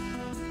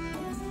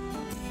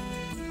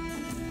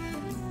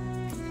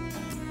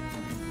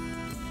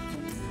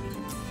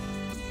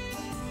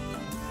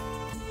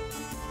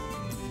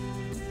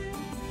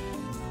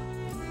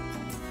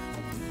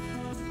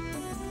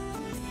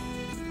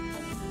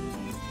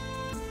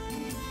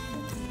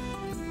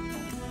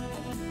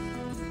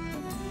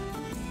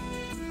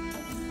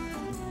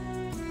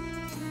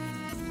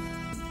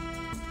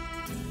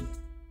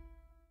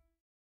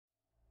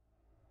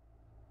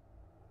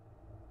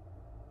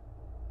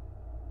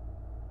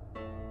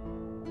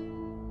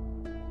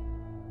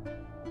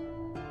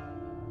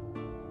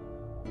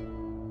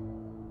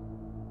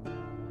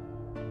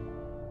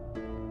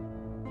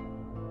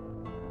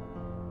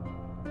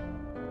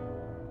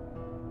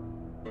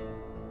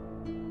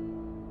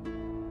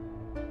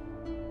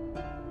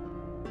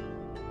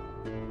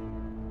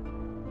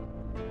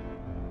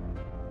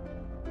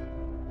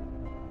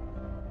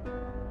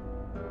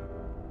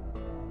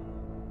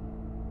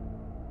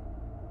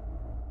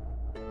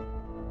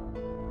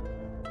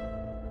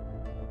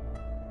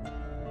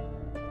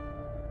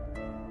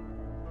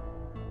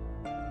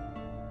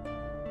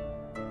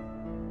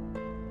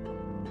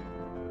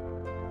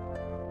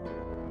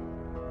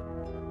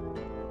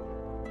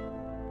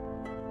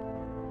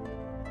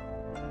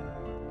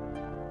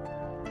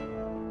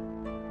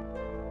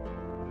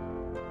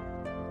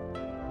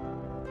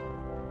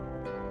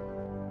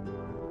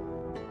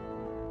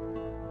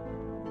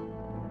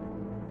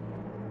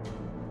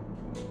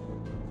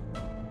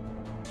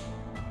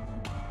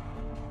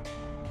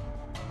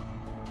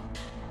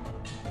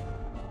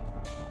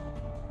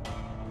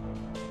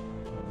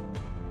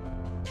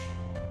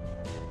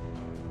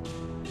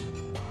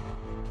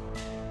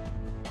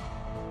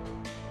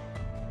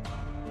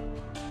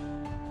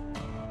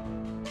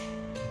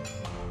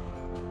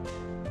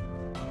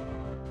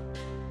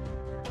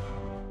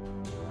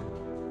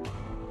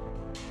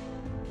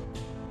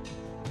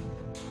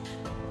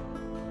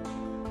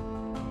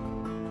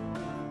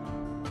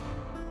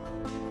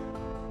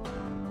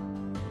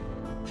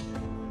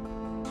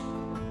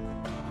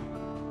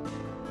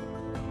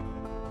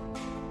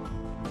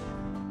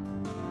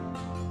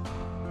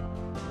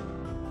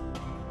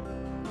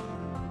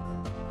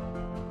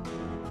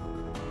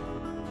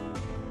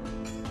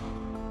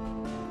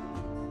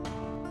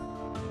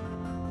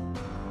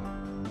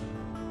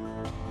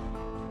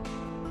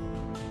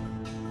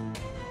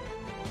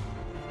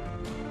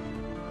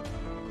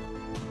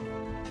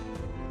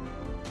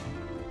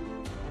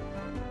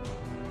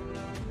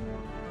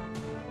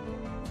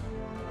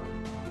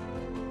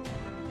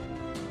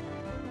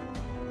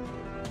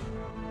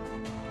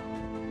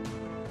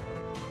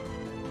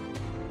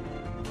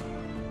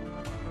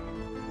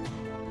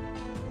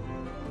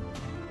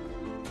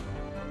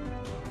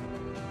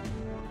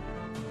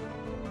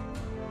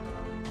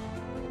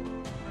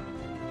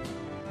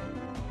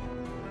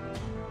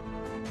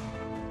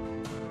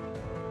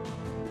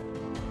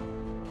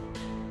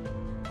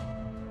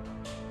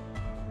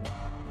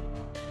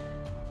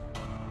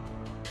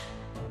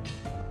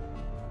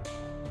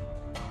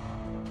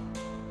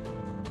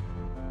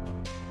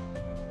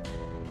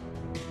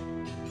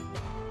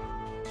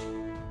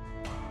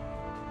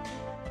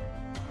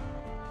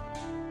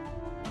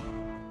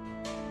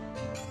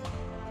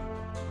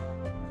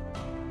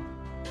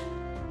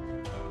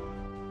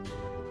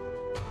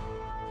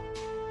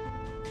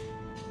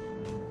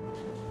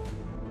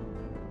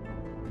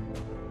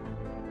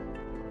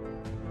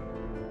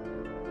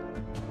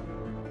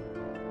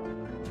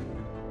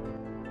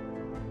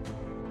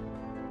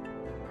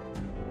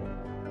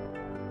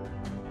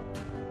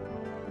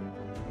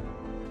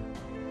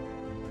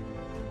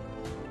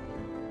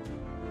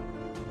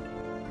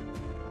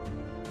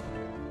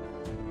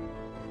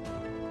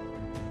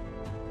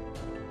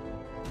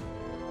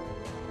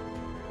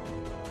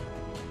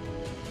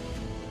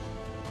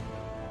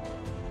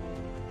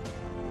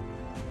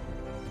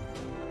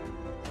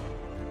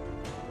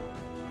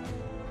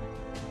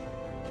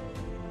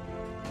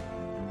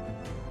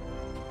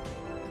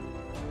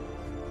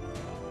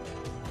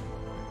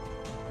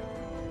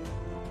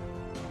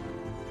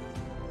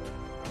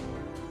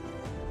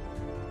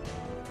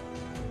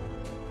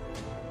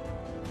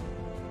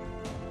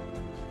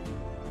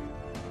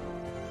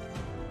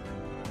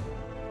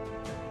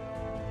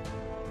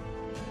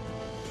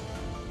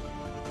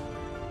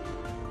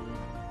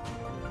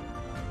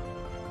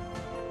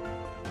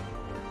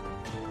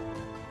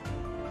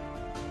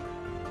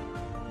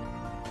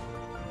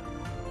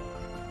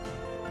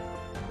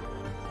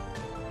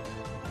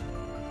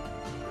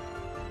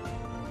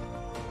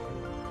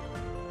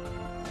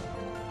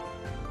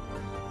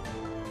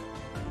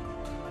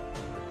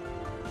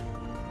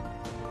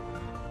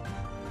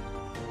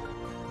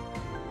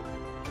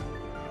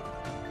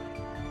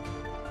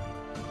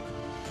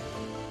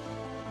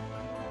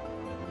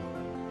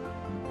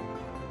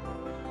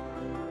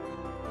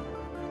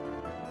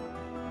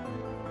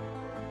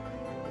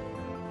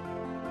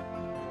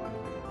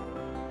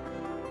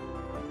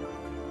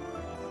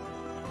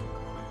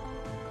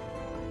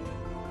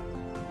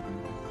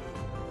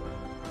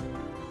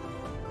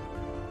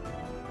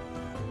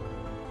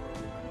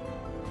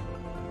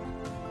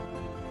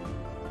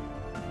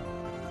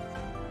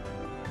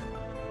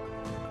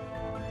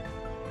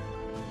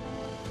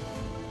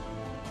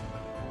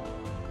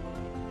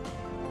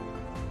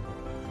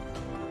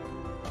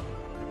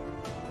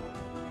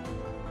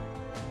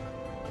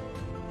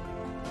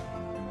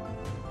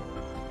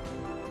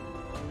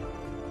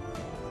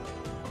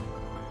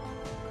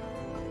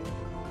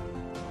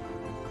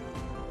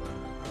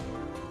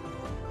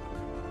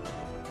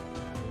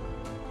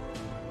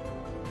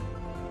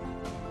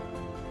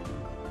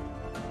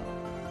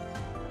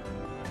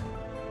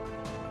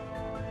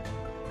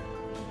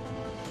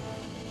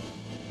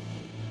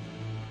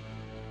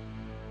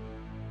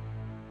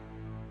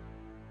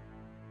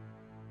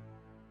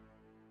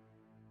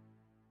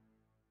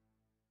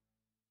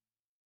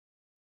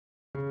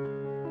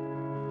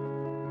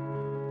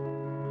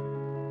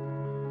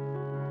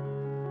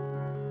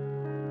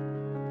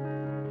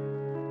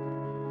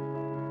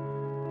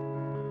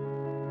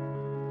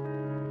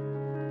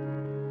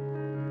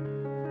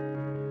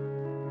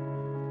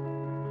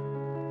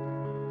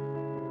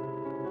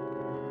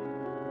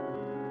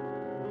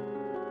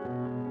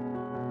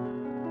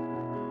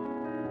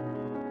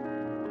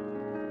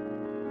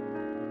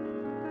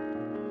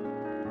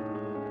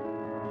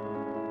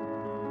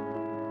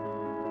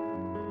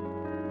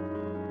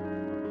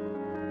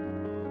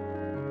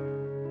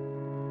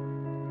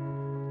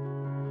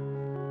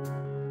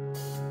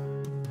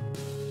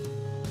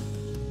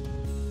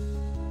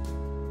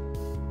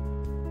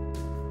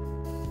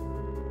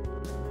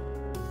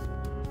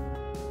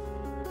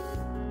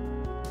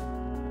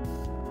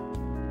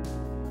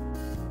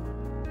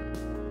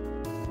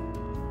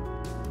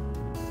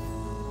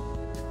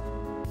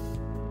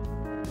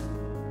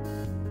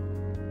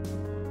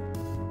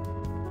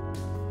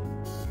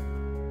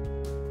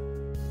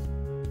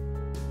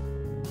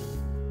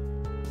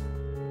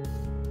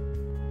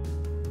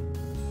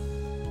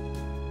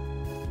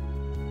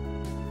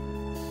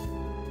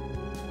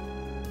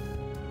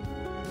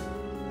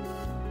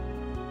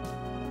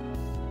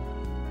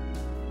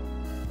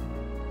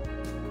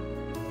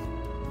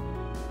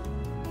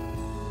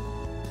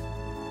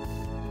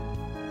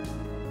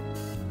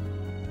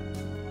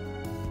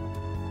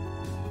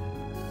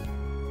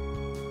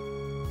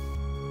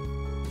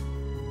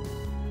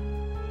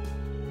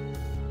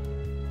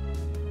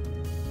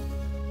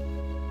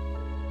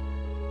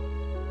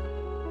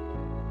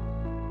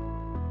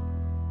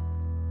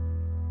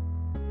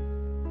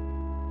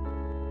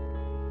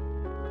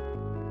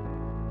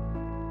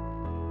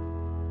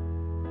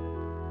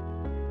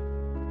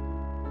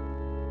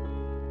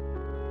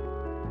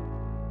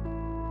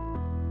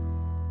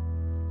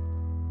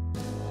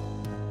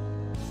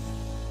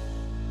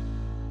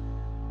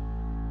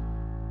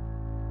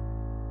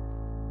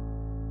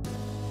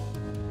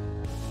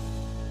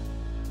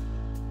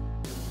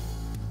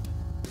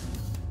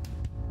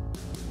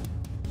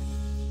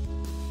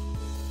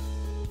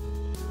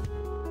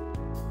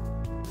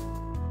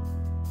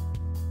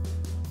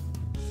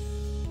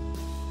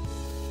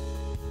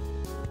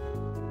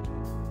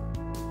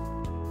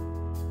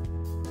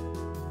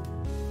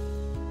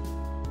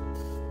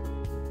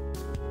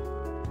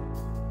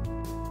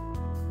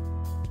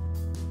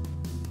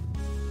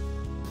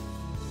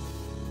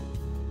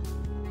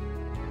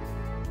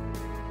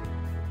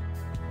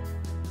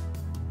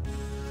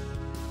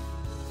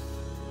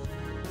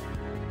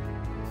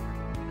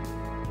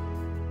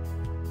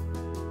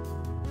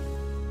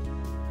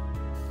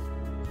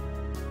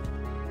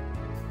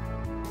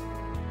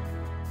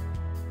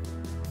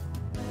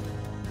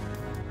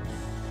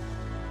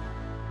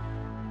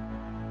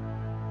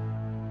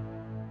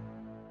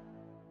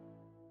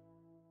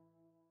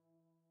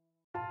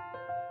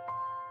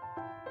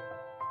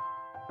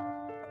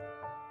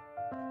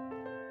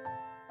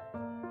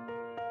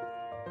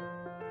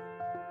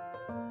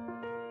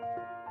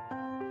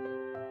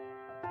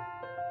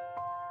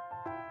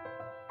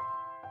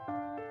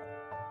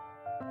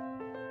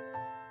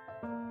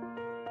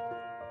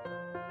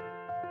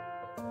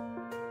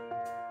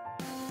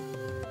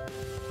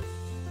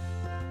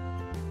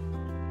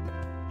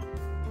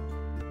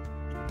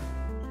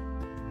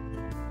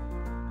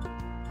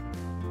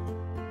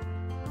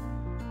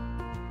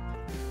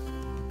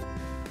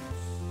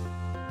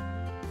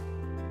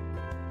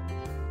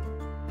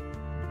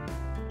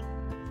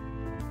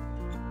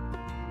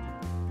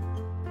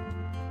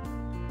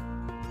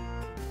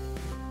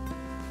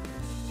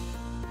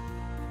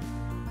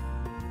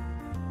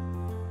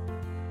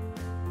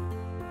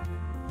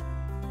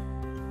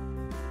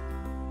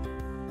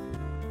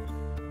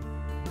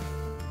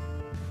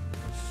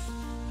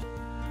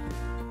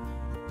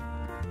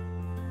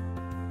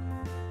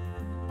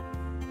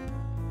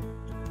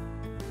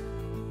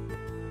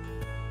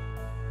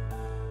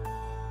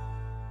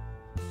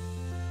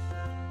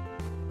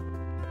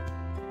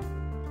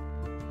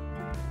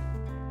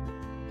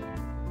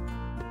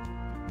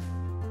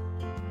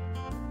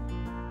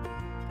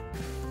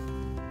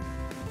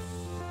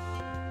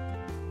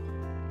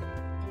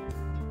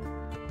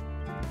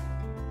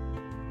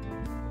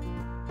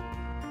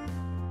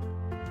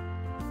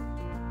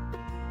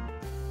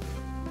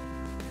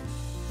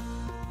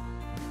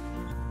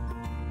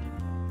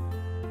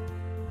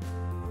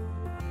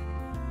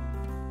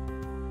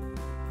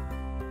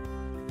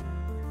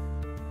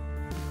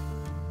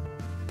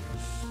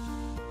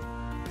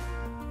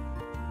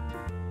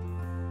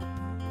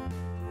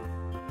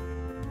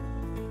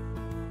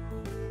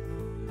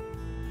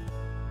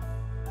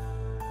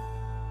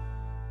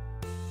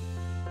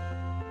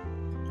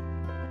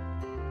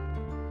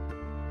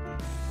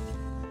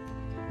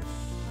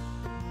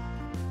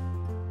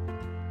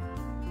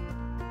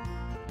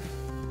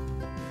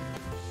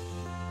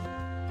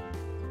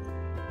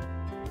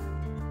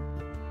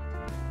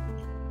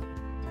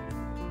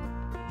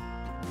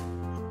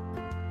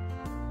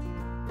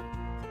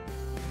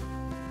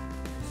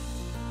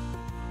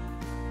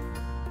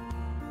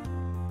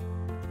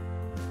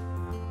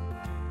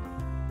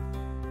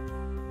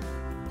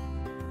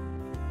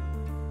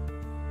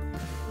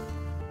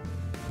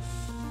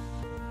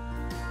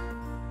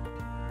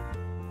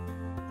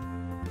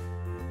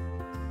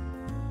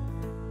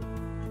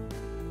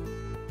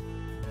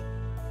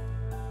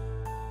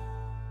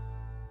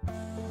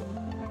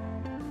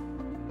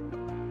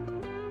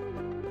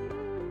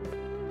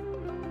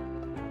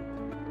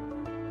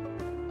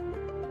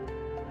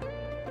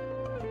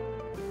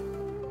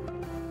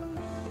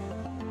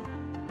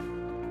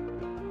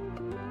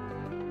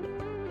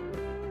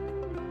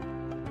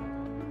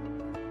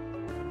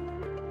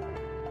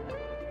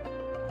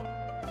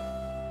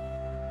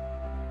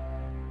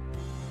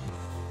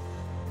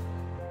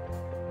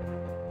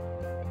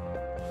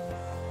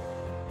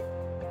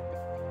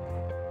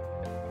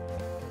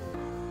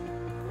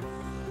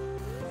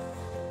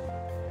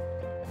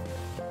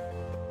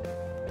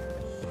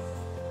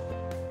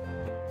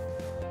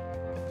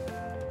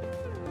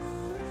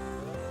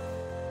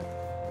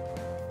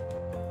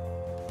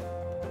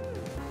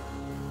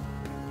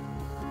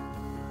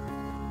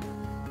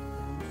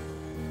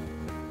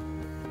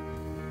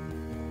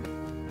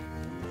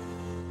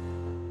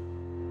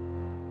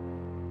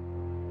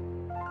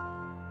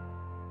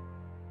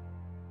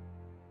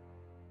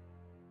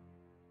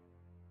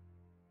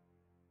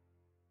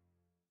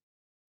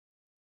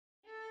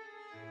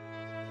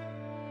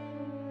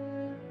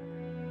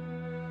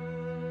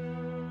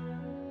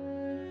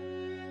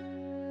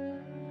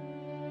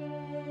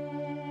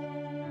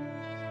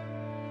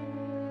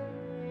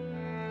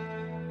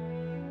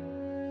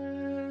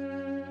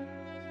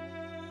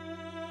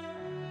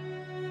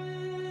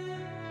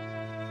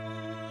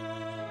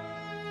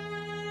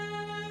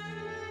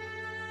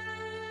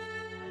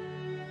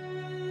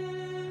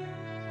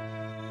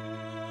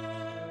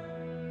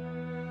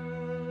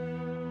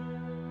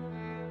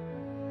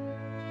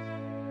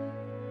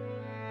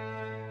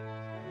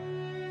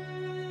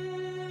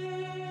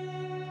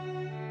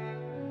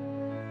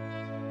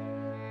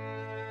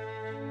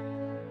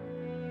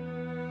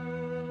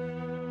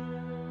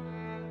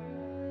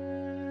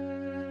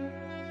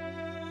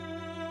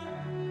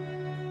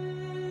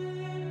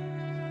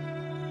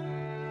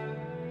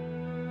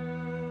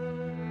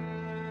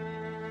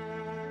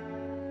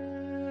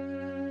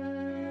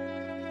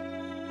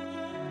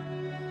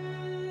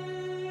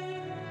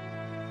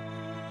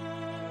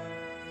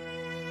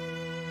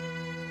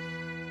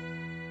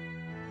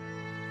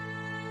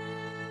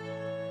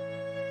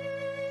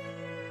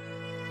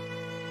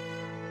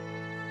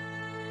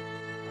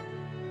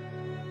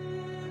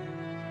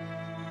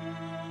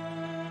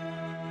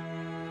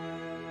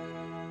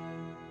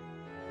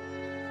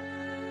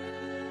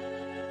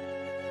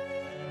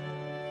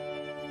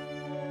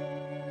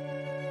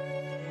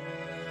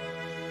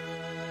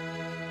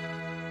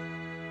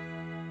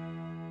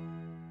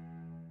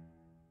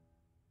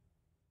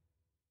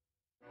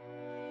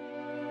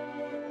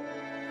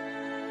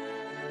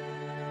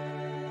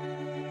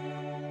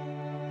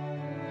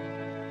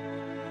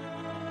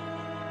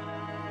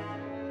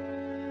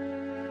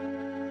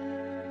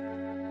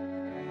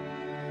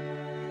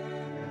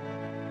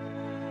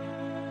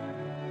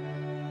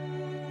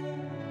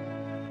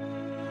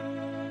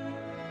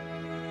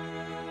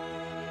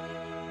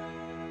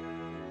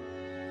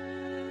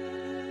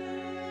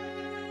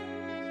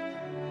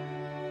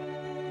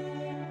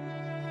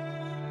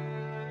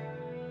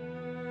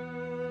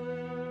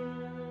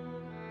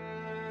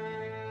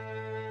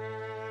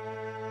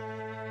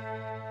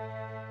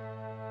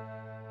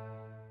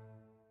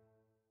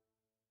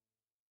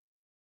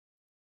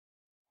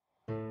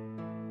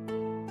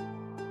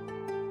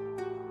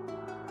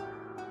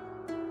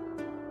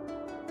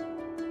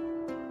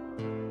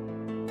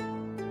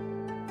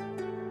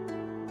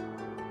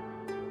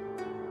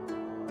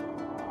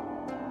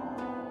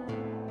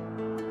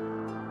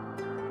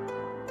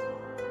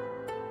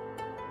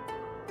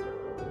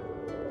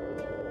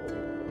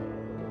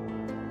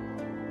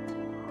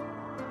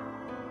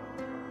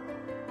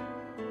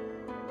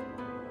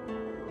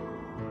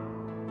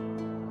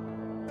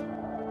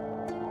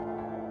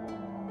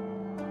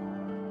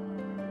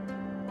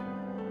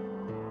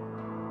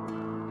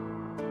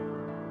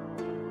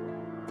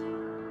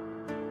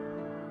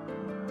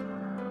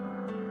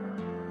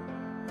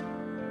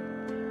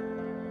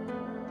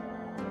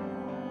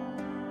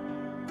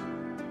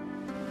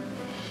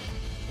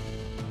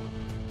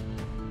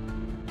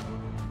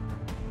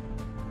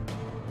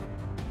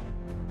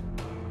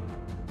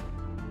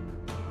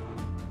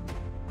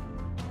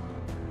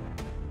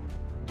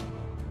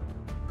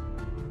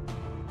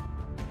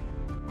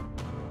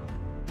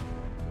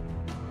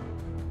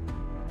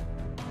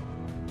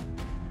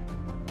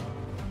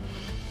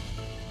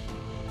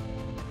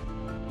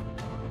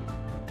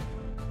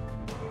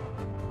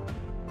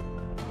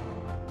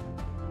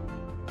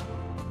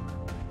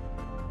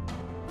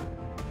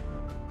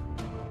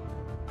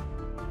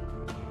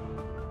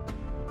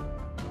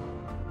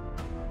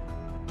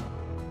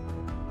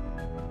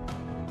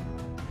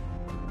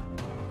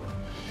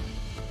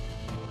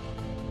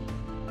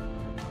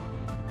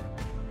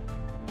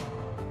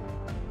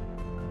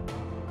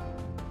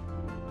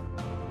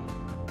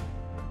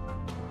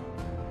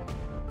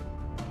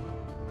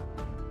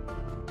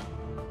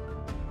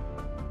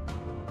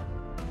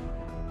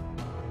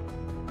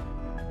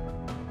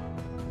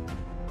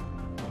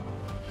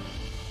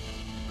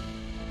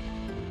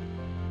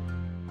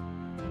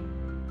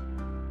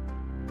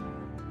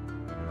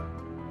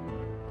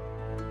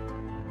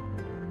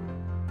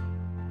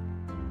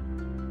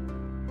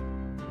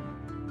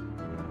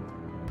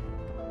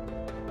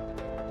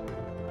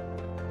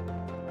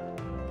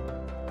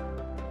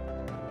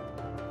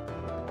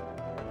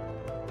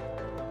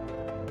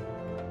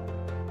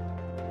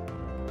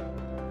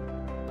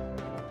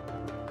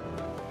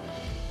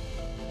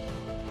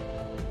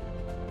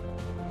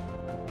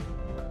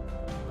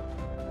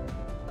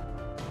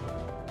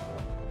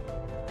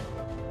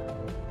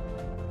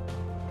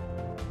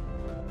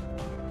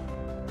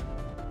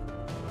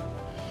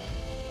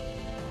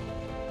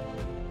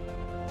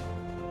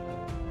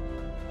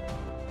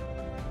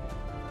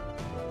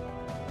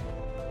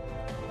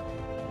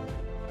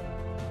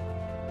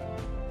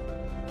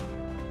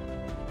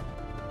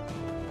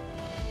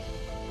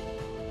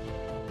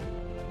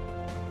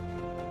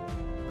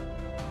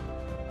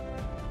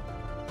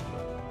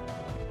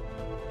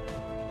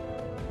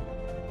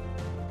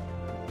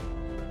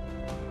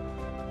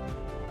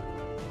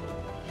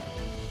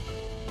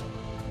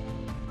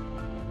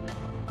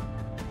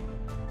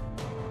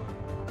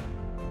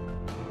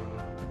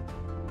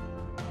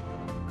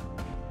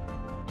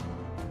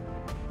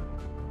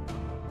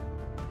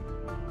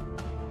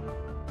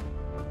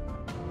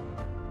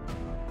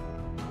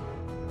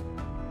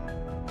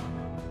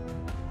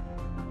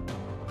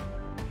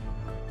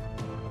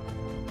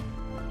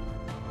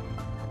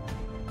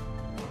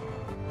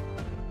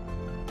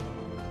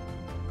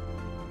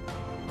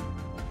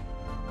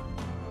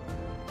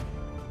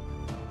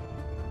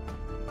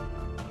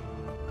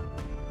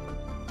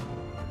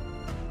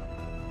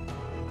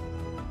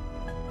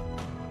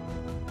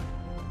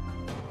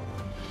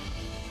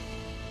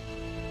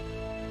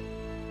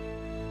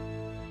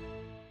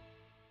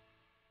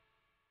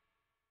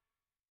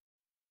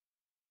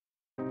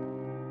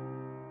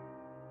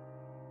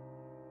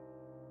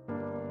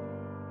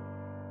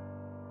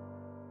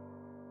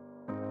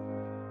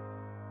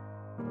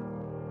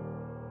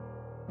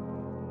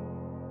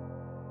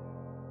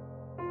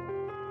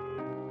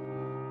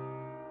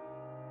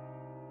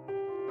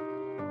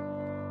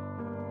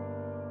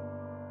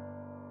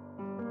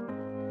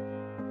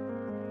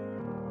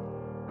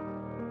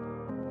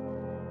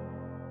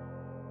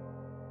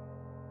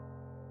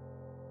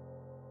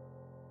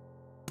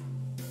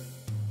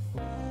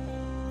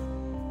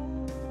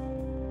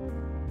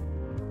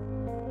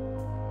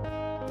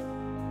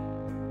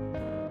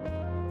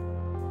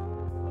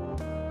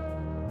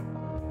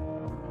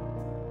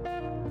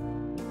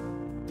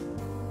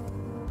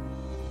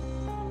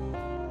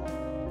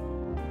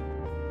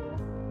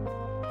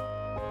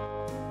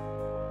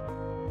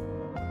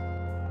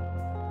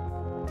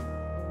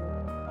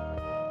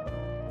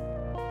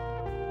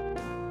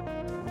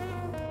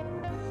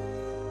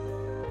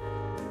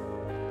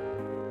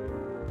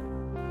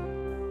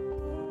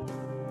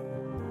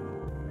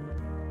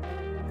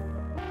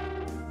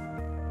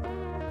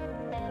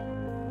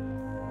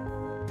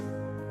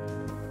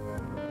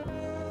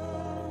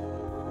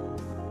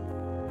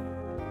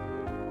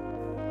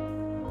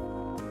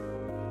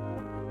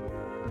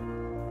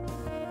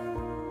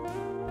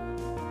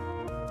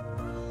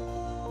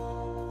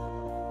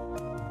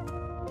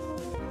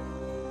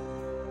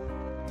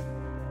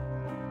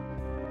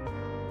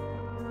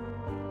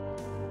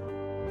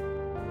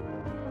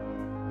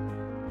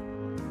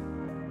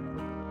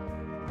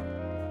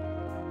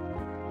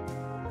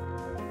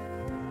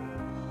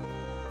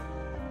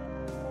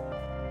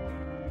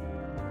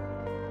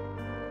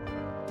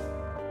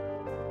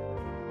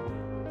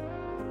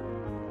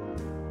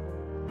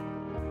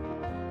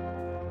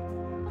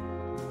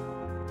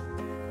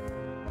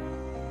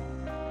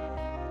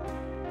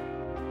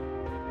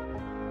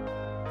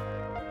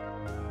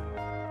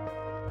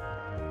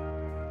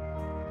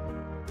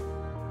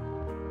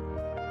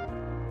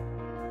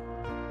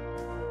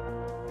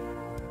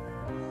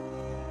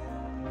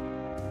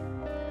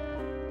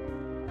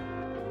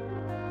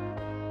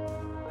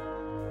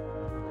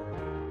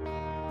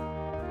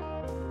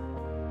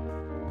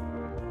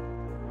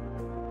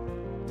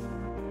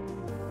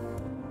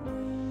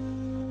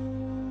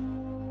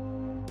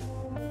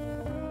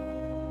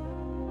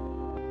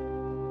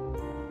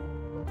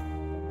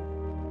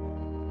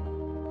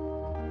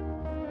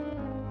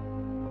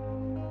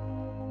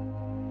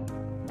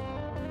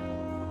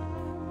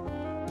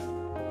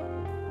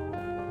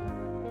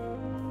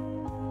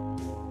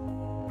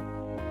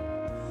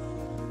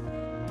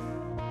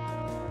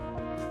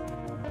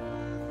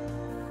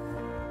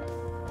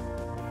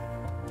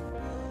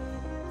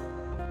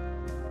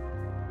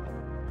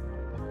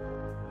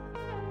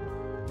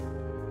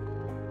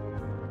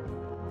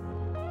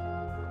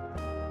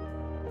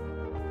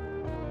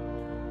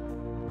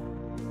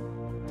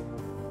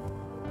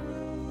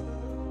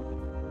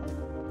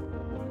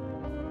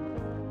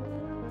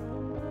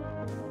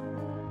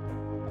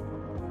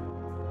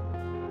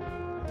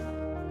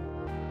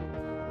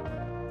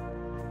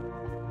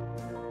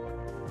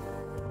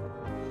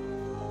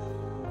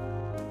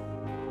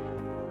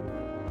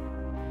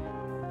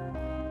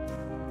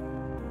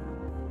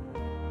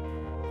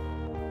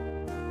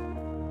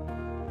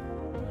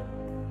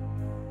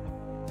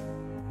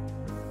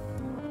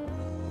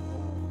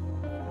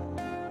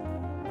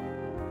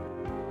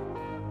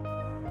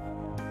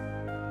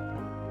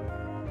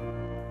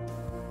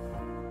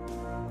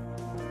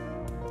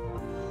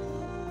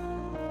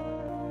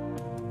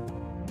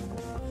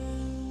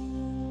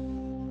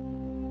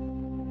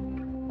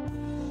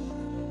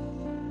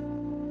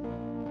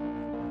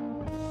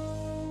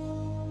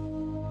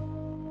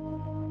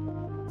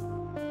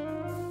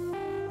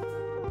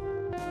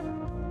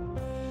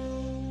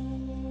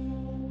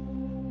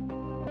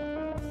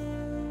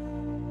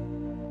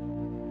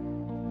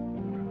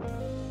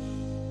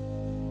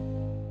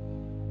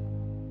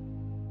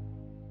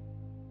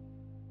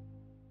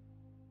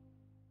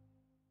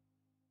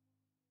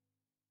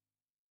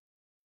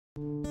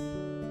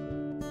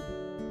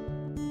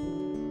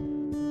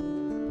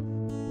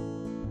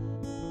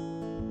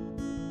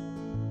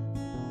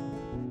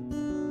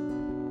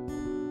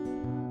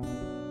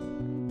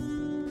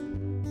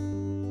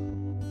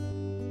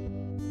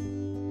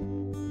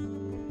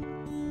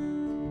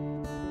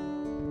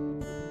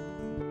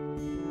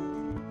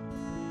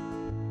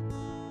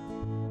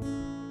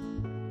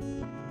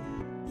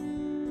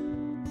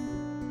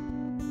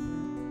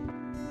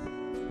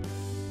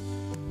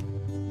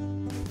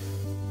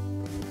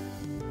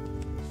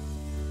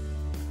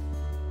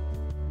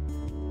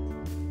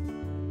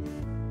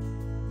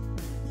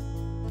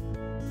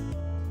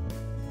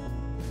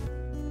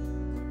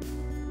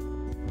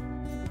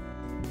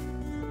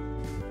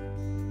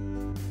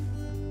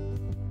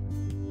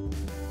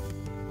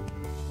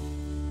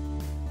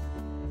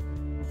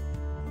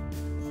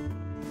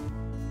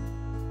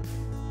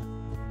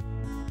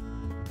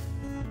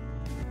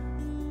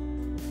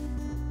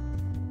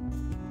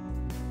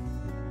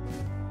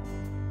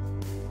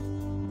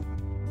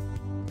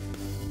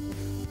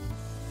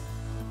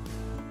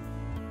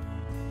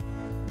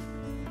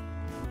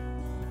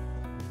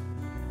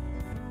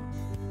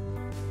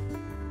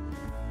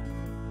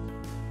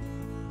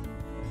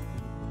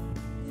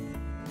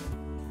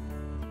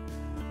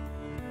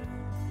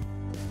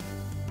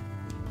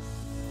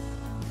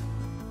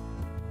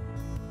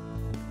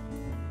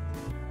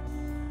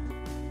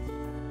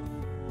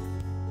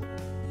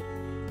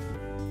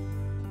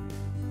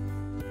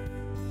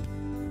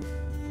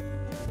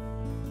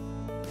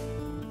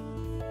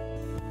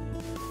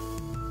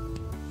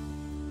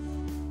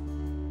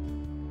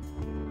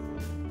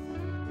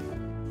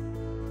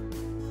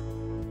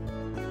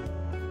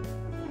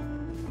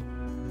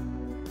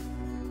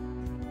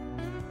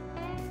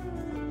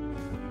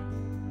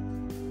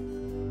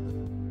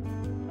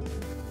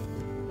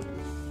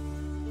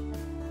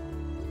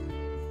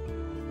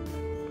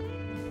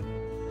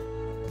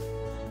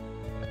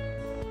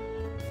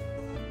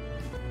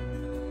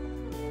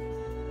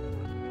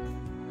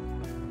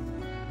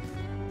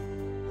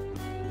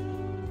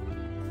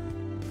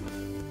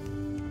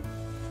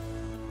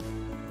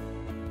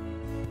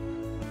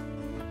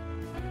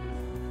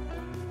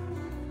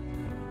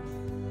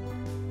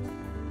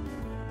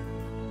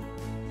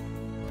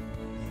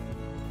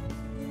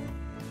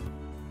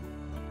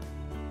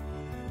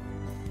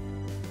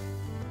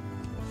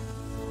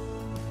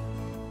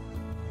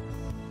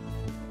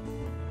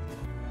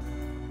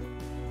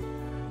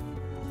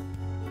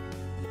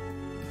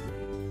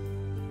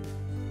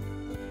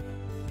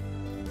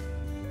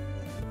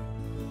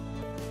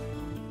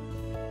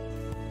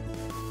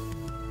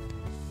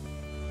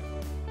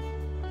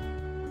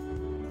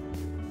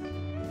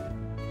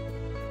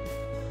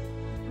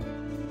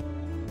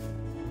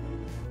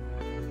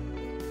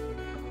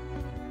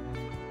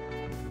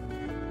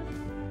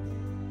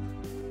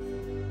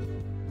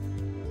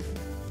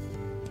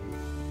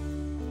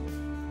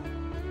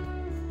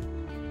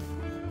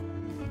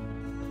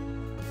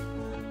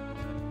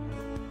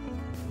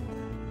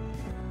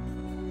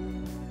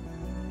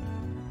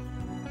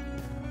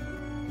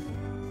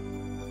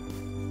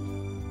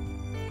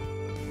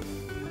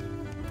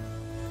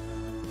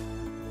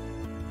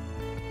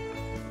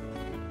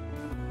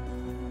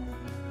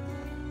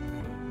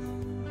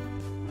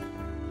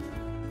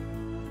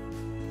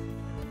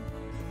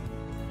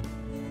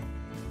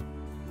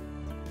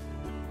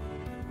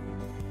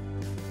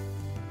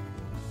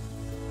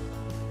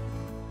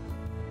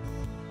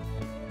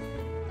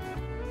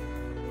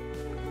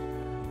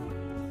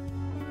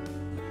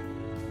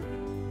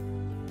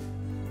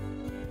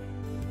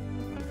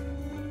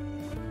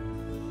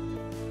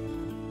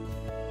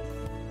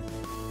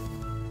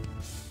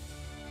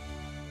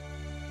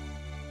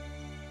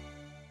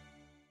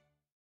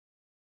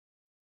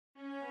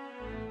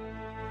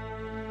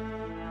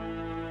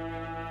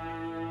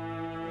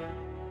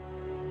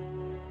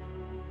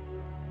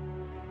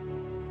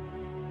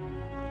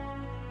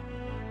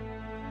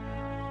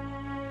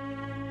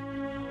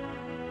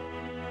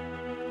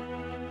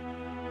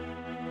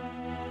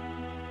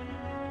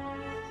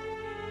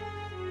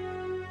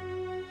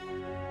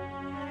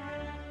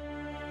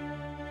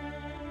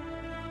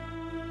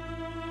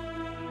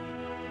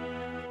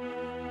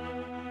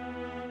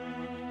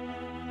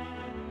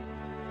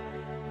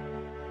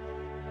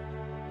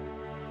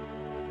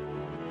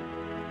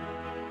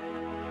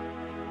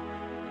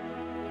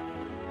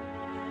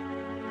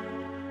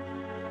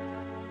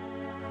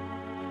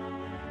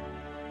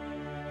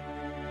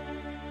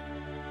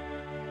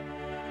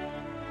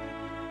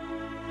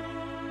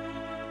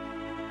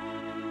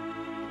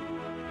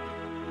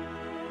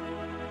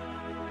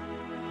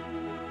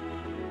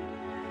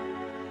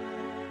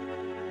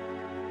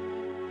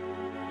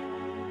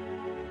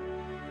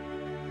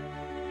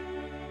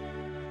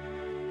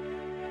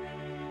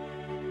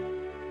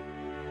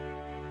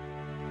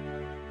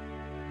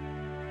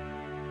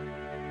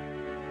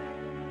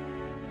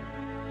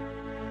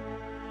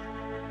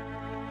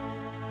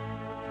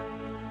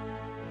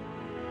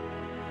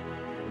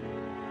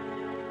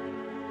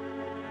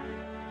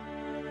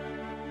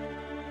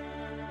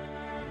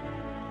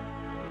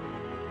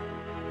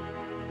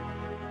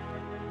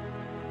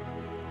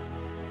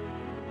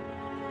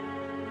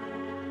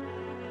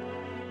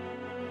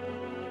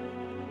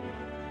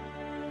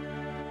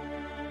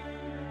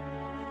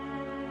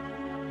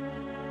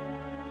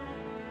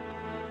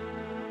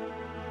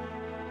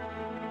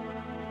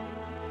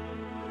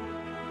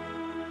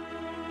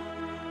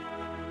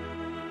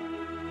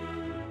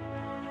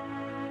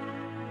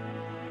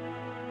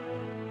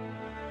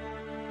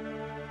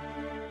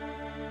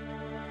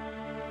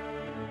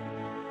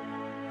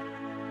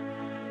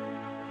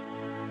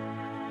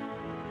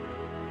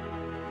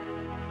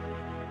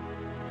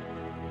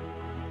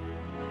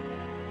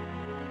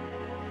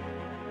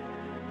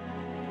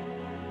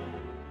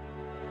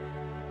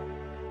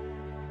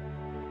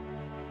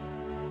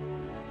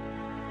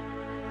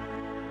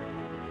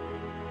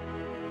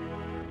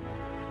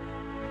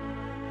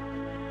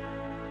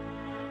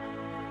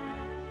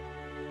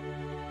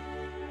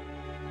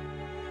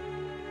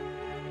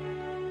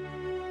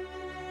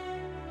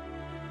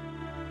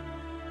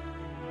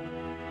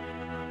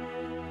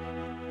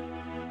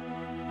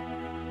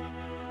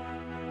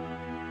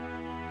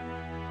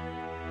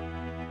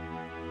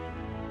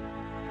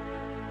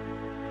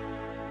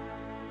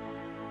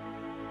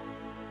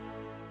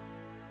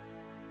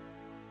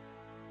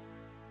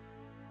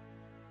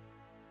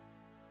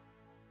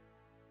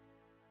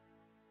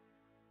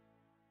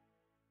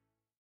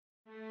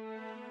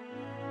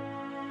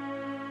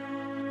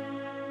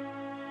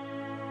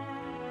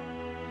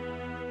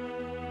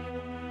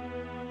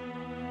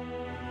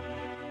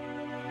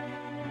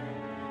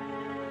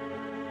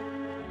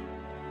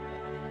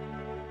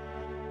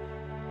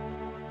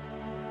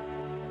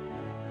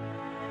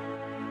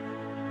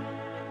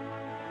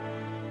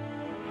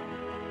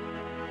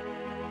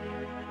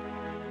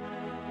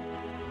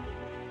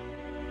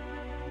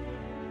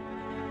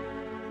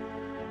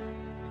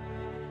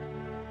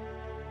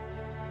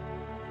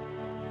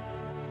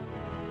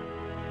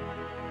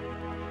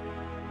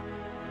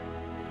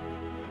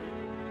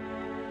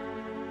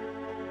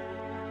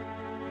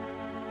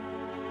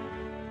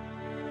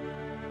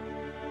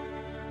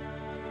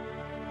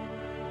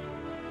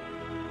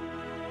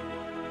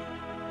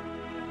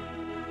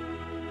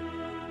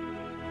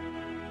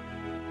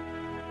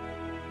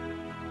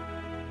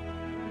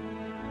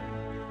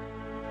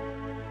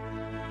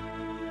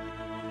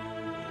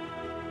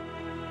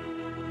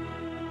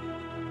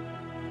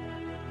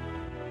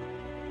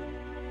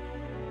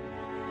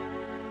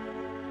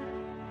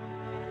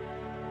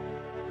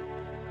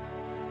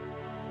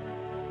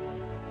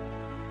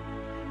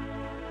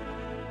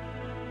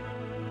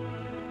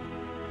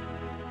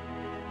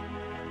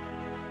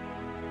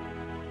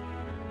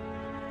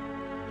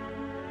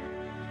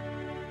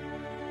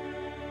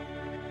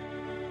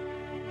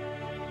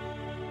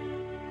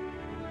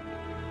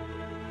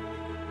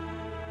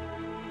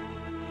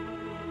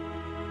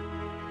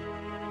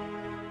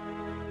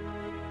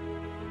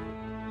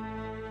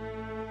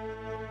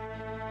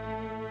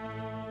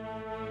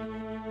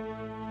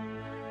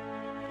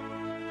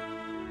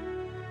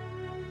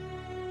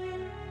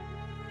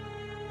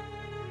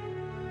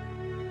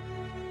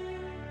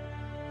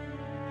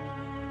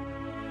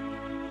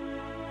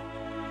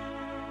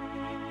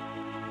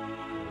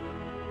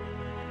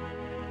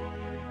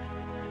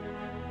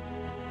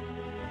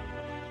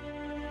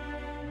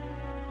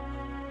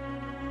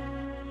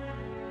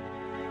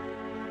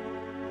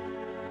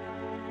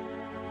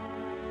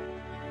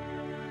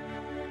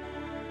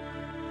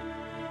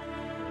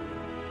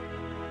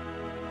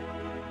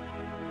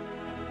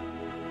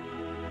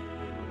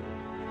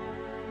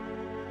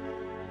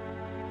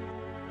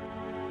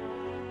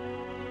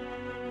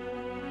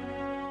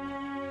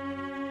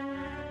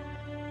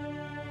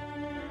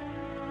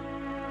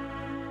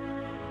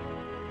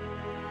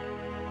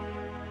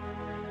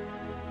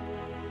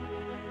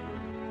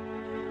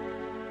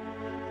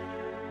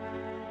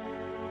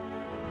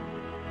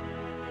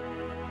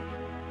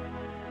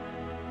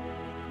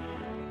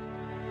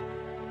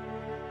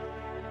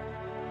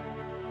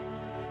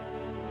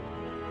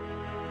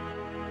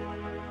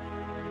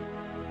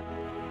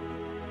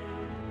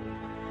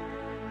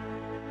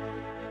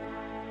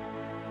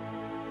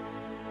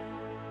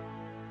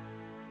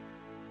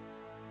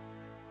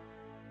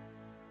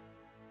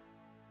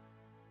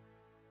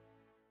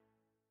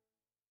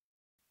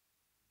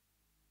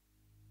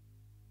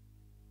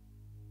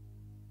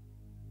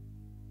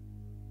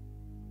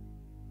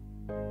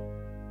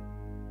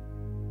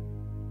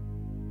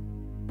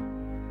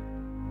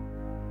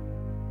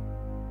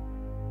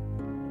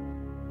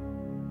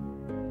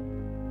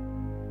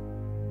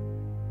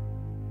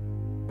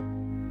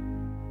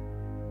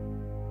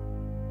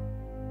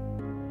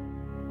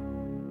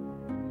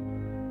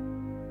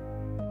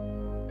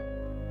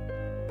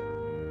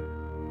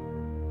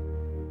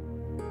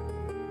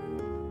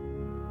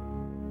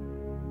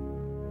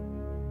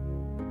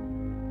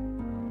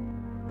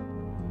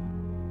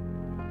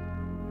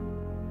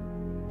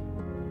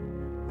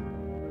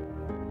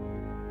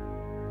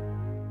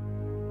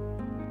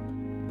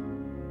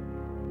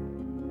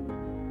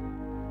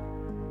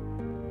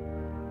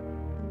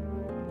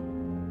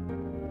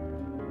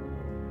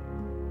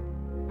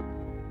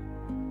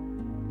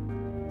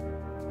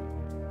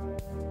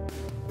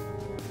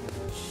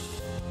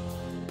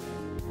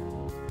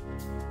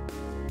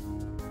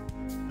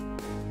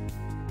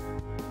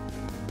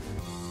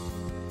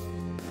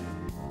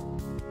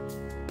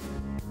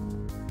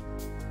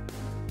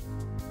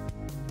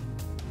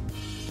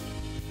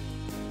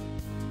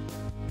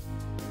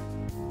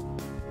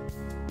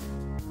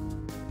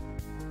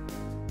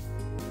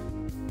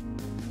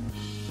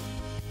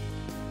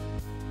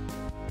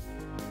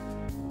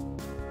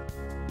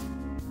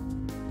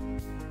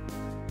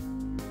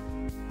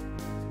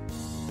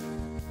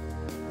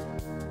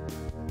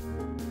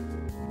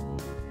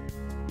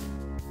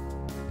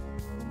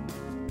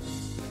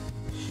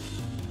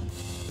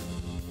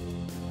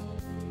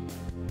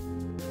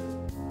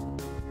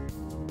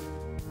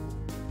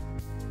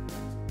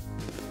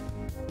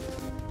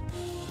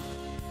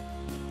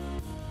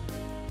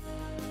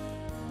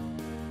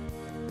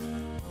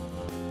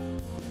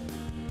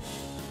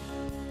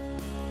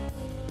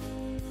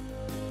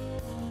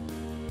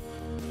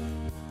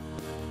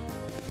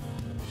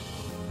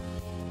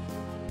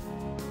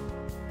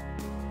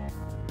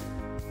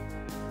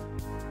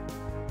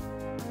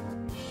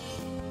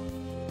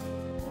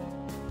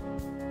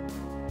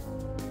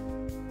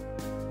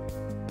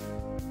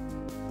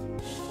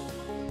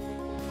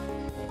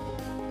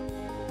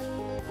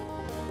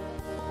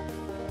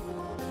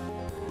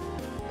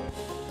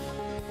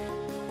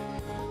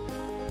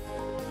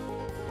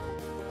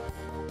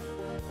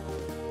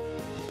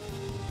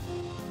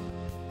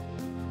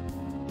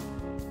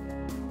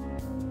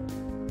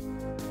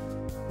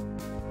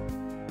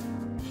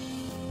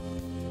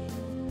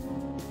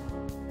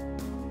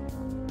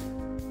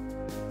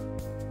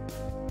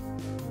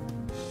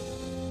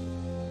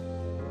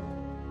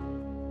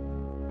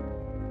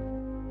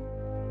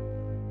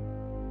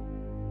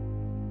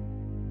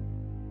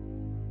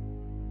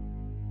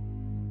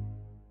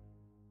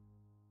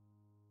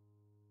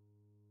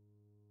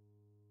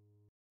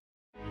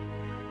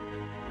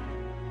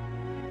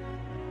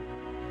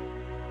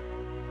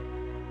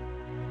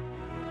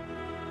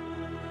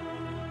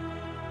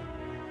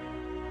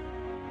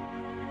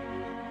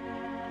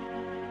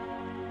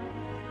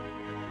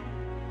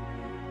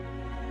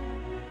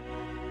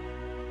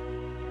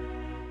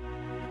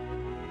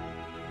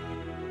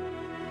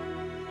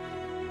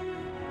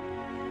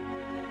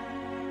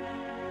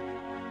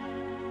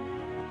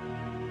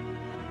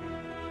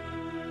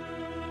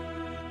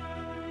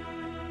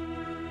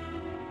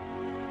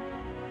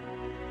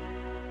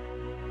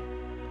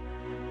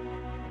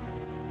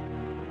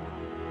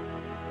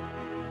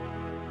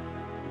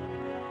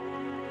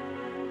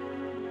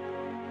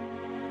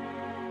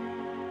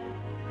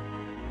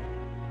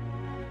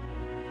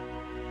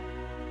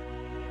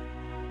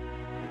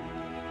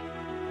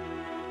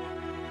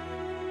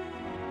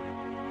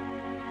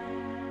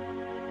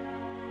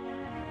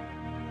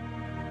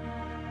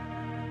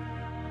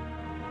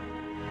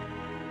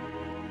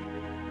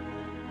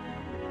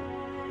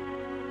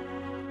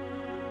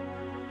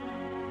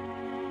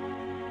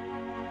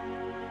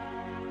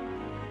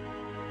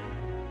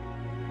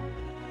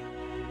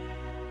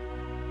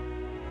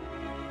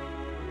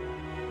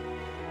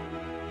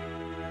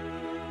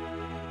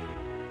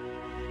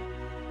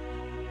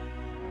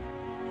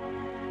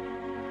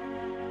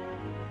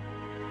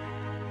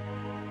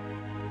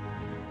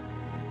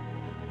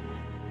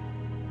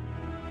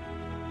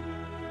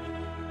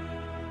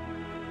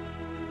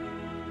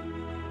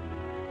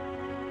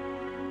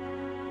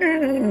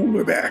 And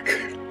we're back.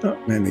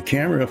 Oh, and the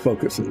camera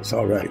focuses.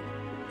 All right.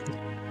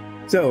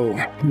 So,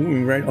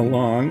 moving right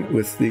along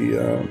with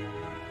the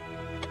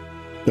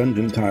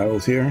dungeon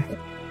tiles here,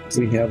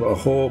 we have a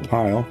whole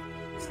pile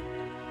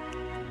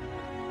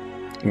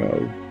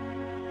of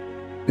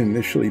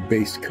initially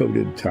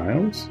base-coated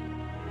tiles,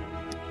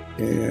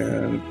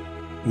 and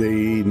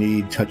they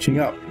need touching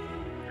up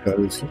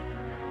because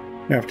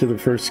after the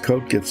first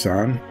coat gets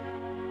on,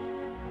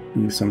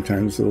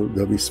 sometimes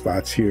there'll be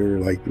spots here,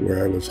 like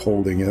where I was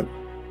holding it,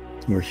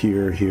 or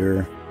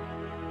here.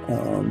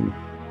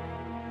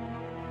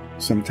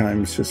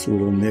 Sometimes just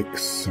little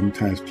nicks,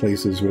 sometimes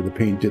places where the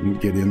paint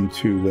didn't get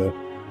into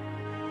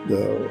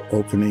the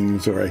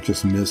openings, or I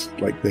just missed,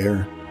 like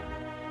there.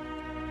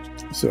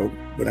 So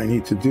what I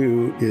need to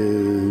do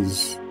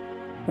is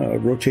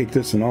rotate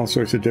this in all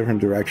sorts of different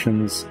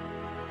directions,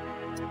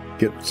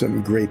 get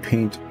some gray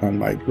paint on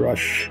my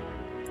brush,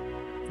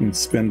 and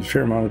spend a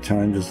fair amount of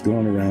time just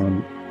going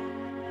around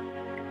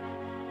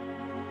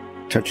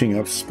touching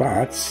up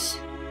spots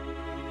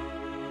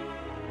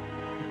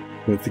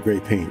with the gray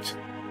paint.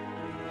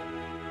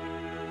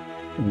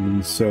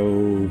 And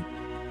so,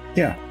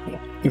 yeah,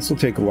 this will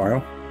take a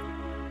while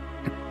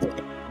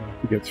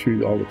to get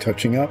through all the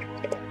touching up.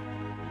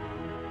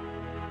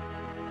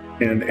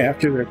 And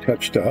after they're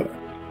touched up,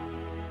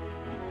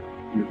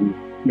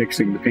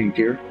 mixing the paint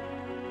here,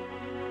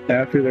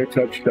 after they're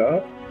touched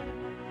up,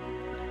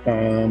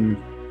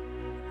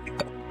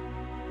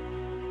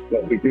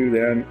 what we do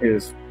then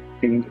is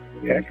paint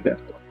the accent.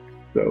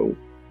 So,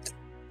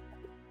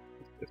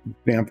 for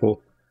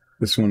example,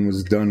 this one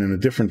was done in a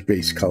different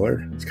base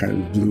color. It's kind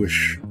of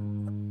bluish,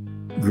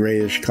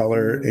 grayish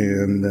color,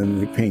 and then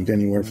we paint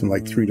anywhere from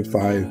like 3 to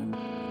 5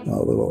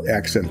 little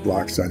accent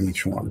blocks on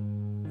each one.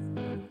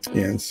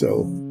 And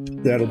so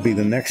that'll be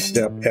the next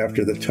step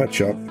after the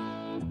touch-up,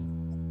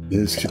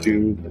 is to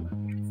do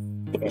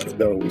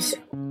those.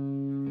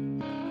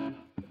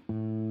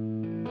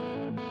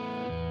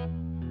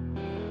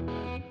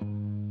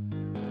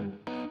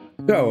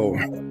 So,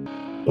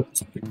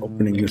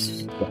 opening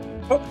this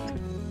up,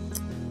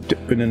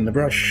 dipping in the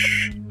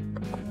brush,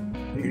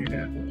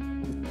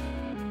 and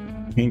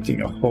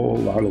painting a whole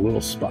lot of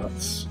little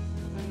spots.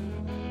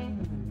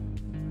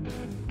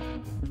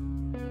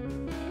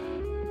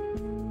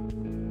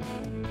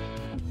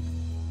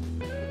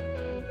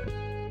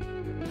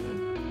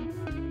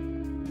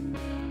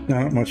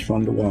 Not much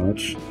fun to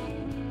watch.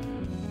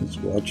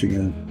 Just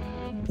watching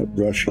a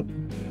brush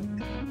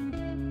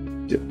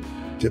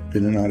dip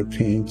in and out of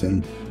paint,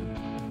 and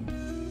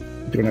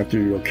you don't have to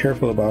be real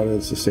careful about it.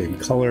 It's the same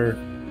color,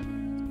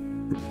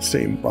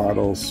 same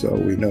bottle, so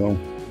we know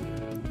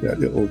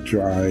that it will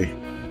dry,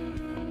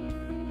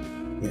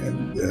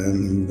 and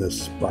then the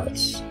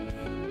spots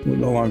will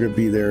no longer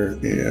be there,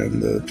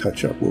 and the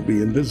touch-up will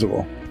be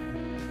invisible.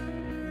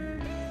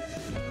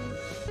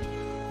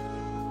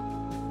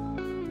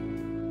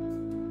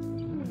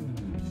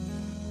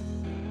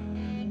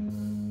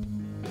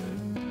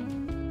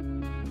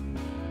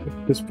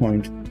 At this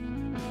point,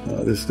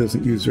 this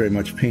doesn't use very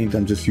much paint.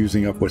 I'm just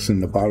using up what's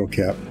in the bottle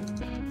cap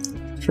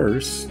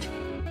first.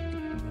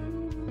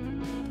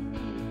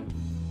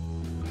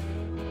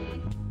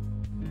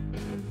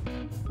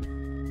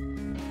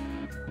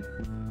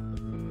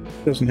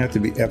 It doesn't have to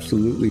be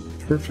absolutely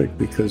perfect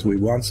because we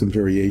want some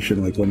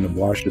variation, like when the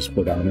wash is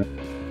put on it.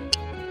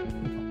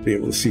 Be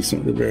able to see some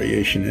of the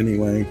variation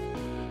anyway.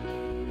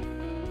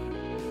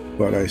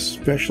 But I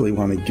especially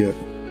want to get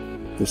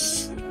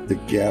the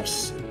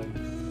gaps,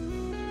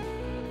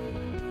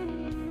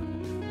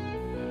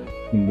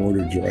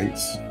 mortar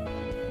joints,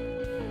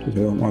 because I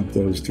don't want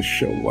those to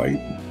show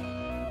white.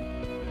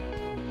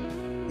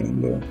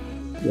 And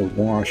the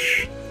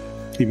wash,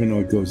 even though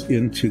it goes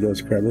into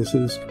those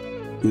crevices,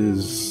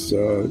 is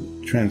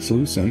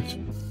translucent,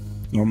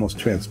 almost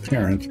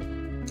transparent.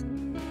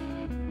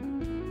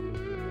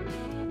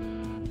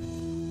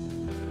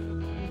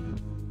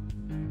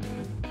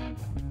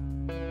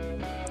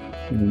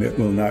 And it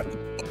will not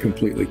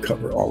completely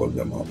cover all of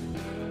them up.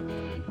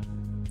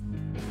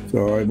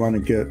 So I want to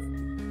get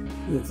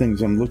the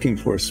things I'm looking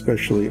for,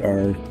 especially,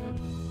 are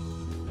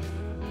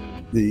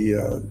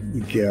the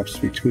gaps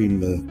between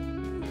the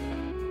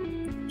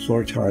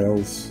floor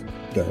tiles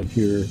down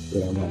here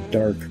that I want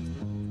dark,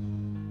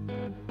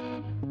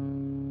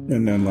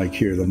 and then like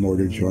here, the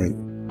mortar joint.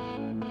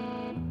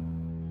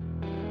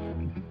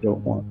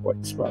 Don't want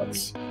white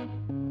spots.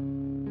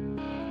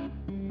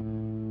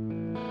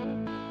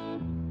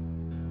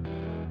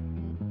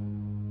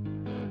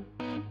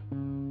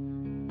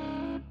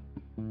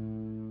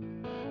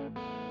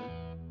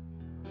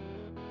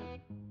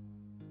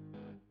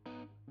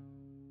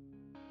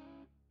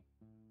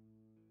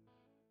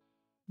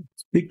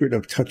 Secret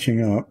of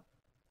touching up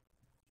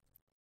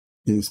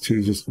is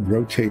to just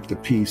rotate the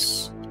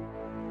piece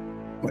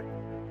like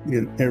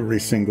in every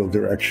single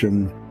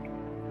direction.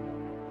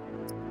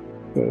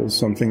 So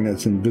something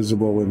that's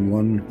invisible in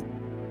one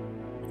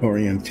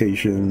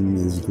orientation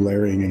is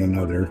glaring in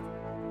another.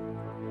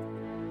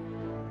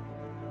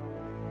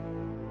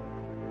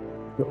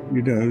 So,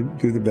 you know,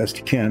 do the best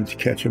you can to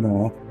catch them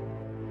all.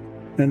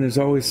 And there's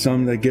always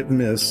some that get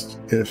missed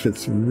if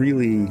it's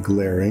really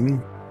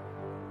glaring.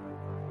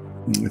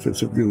 If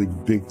it's a really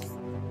big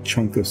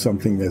chunk of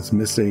something that's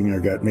missing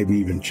or got maybe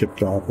even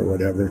chipped off or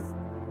whatever,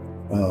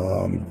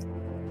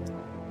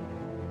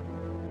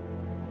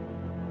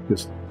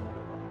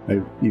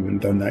 I've even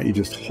done that. You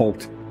just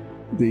halt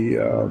the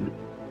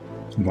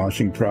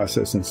washing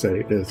process and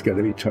say it's got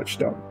to be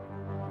touched up.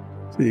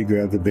 So you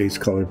grab the base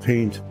color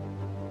paint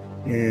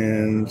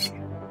and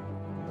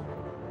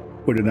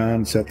put it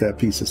on, set that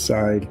piece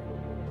aside,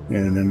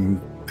 and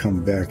then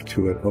come back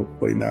to it,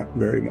 hopefully not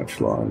very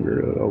much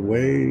longer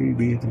away,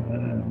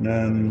 and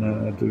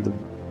then do the,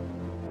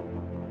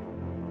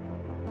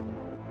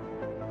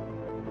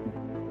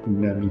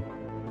 and then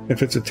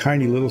if it's a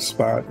tiny little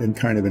spot in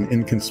kind of an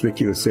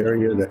inconspicuous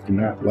area that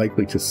you're not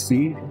likely to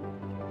see,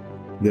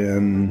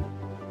 then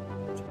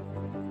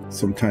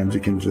sometimes you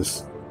can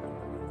just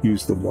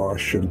use the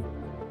wash. And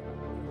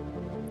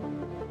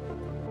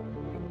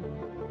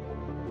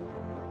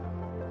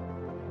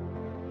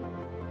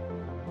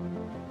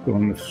so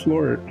on the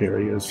floor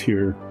areas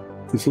here,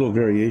 these little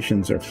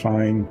variations are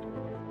fine.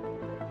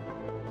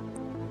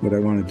 What I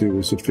want to do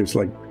is if there's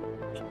like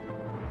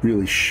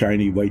really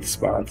shiny white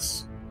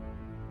spots,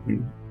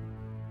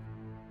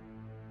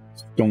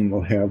 stone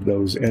will have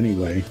those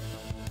anyway,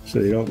 so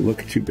they don't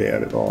look too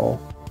bad at all.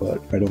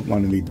 But I don't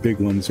want any big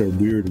ones or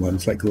weird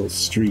ones like little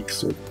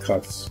streaks or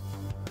cuts.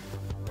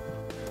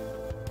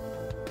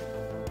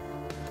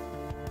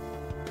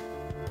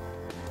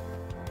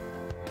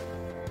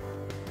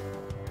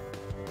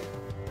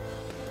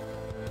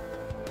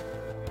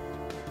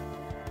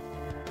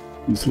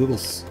 These little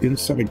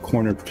inside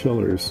corner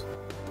pillars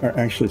are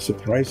actually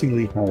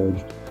surprisingly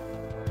hard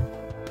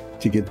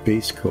to get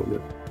base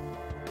coated.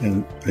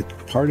 And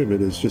part of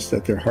it is just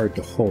that they're hard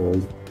to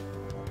hold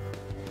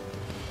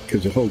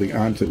because you're holding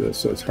onto this,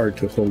 so it's hard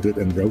to hold it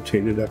and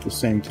rotate it at the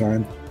same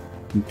time.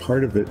 And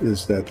part of it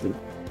is that the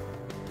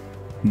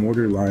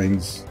mortar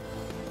lines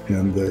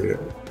and the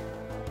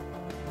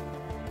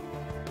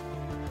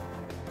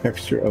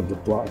texture of the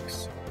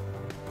blocks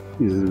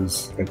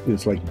is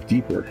like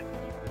deeper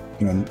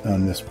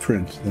on this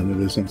print than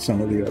it is in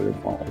some of the other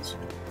walls.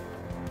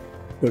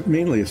 But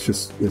mainly it's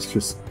just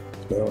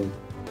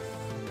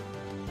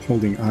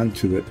holding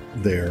onto it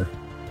there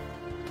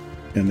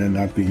and then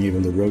not being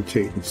able to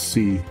rotate and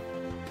see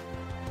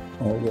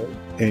all the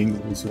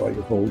angles while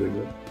you're holding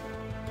it.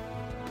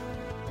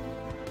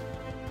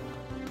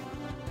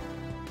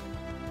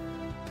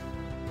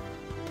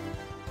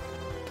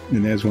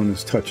 And as one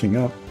is touching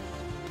up,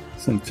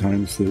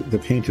 sometimes the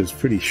paint is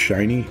pretty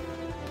shiny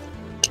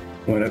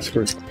when it's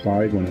first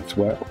applied, when it's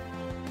wet.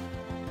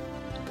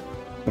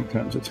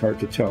 Sometimes it's hard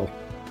to tell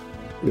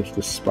if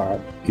the spot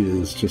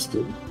is just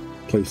a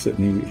place that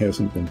maybe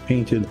hasn't been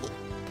painted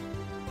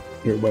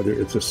or whether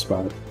it's a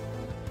spot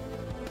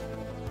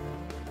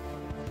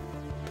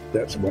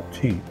that's wet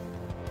paint.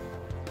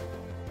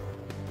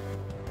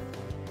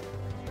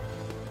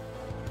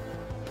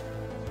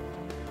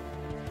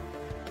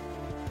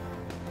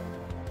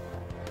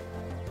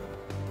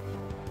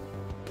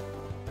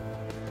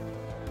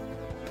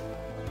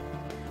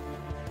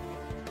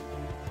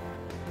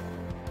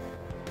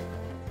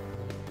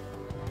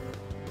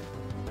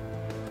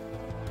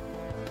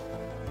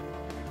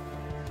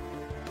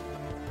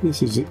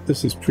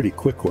 This is pretty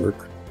quick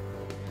work.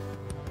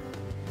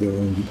 I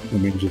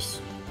mean,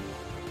 just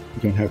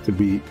you don't have to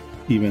be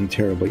even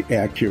terribly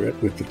accurate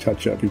with the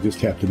touch-up. You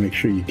just have to make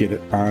sure you get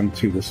it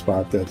onto the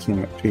spot that's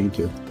not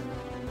painted.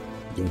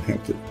 You don't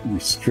have to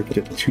restrict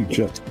it to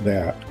just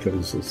that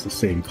because it's the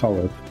same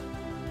color.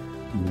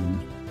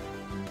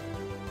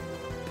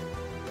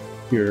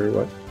 Here,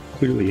 what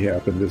clearly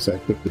happened is I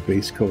put the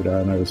base coat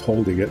on. I was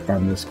holding it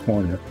on this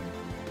corner,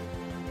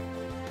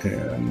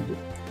 and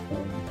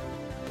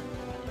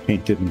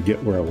paint didn't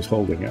get where I was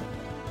holding it.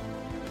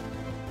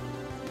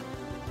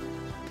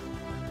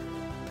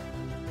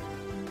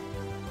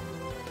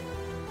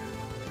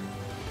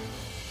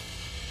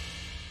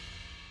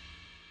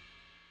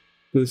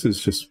 This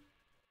is just,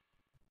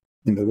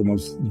 the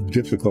most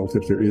difficult,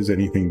 if there is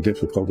anything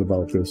difficult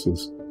about this,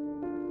 is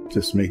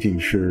just making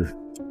sure,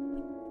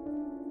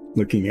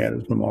 looking at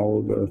it from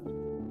all of the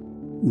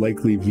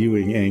likely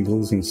viewing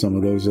angles and some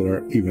of those that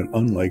are even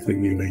unlikely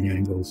viewing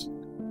angles,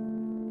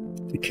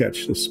 to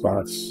catch the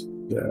spots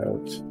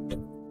that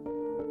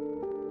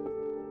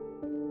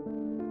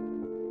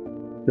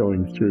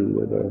showing through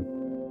where the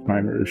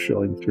primer is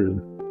showing through.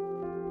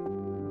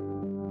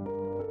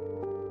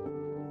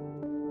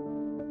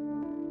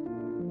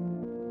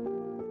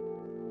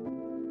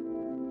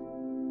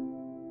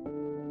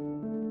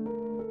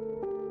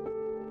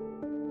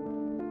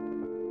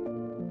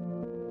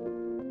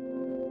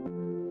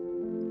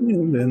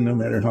 And then no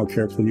matter how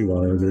careful you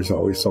are, there's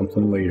always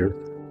something later.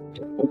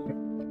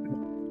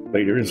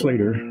 Later is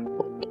later.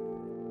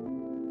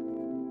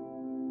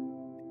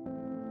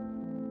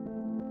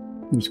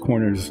 These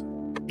corners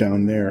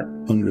down there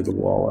under the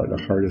wall are the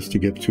hardest to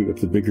get to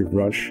with the bigger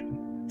brush.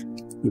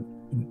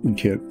 You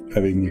can't,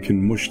 you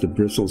can mush the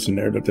bristles in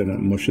there, but then it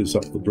mushes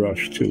up the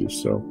brush too,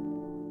 so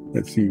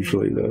that's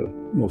usually the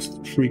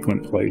most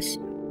frequent place.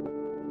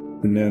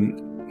 And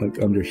then,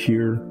 like under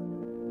here,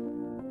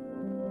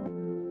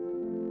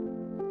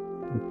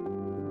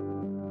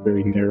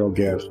 very narrow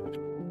gap.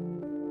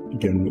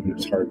 Again,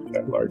 it's hard with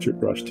that larger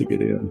brush to get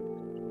in.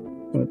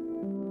 But,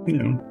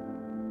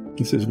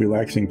 this is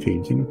relaxing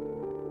painting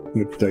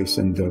with dice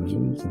and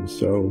dungeons, and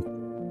so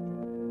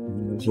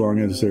as long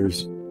as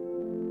there's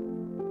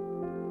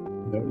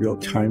no real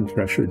time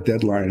pressure,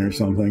 deadline or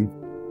something,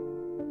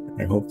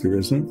 I hope there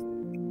isn't,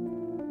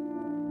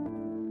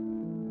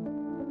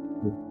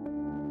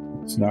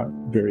 it's not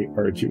very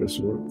arduous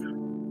work.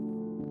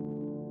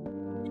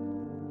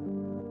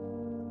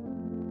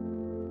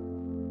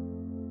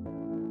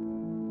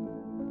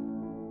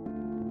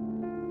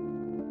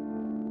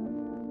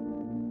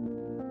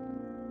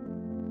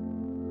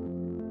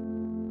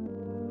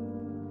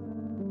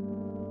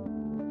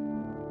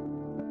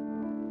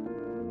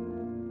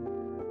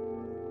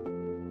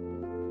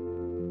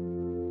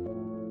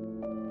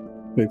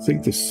 I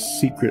think the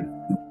secret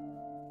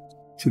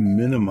to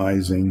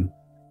minimizing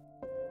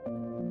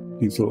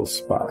these little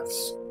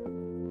spots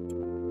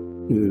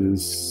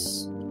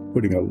is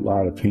putting a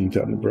lot of paint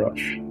on the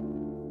brush.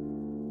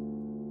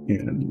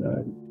 And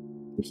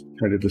just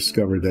kind of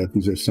discovered that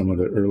these are some of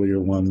the earlier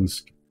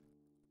ones.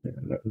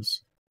 And I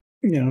was,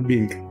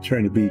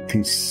 trying to be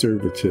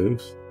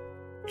conservative,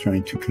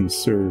 trying to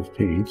conserve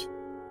paint.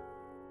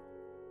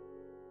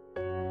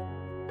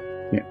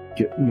 Can't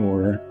get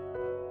more,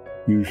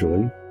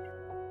 usually.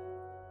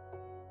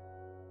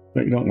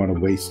 But you don't want to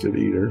waste it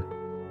either.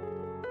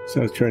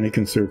 So I was trying to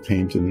conserve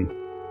paint, and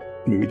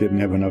maybe didn't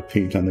have enough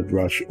paint on the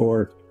brush,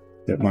 or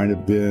that might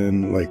have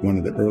been like one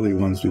of the early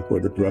ones before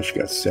the brush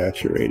got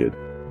saturated.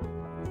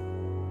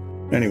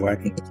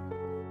 Anyway,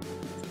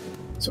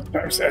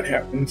 sometimes that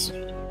happens.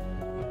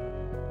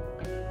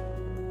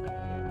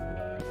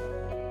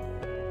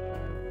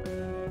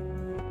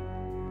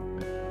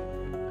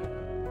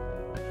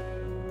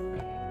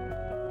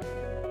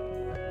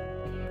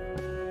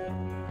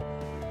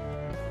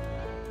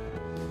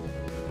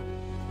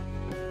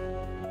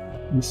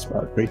 This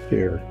spot right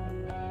there,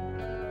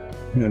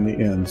 and then the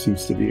end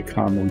seems to be a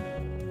common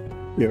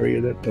area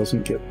that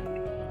doesn't get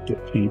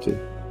painted.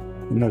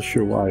 I'm not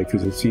sure why,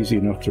 because it's easy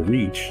enough to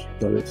reach,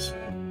 but it's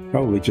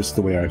probably just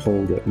the way I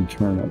hold it and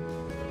turn it.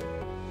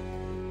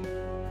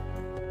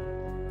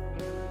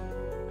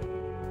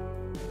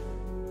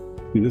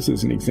 See, this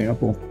is an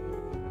example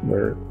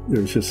where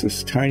there's just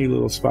this tiny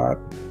little spot,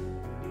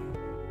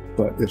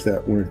 but if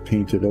that weren't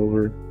painted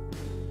over,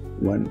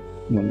 when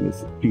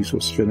the piece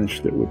was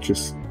finished, it would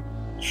just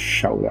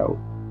shout out,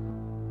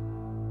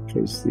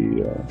 because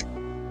the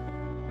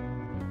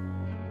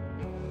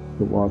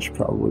wash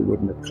probably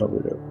wouldn't have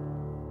covered it.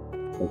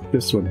 Like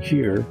this one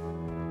here,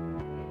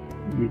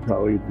 you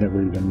probably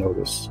never even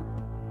noticed,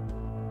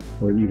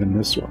 or even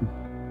this one.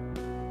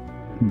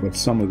 But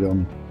some of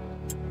them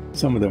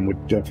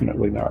would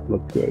definitely not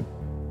look good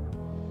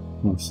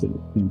once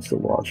the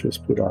wash is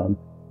put on.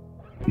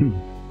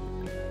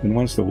 And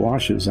once the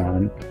wash is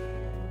on,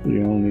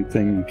 the only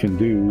thing you can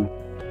do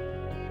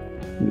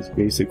is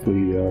basically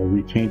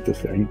repaint the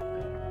thing,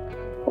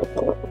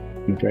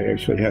 which I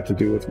actually had to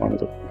do with one of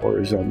the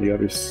floors on the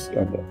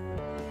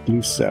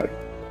blue set,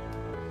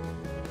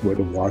 where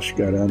the wash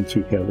got on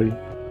too heavy.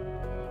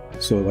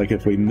 So like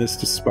if we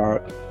missed a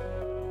spot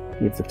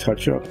with the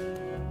touch-up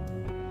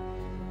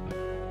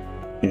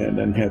and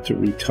then had to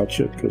retouch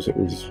it because it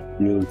was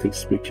really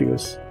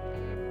conspicuous,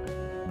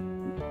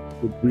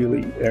 would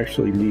really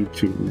actually need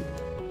to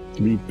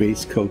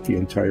re-base coat the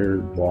entire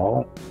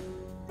wall,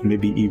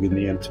 maybe even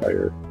the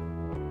entire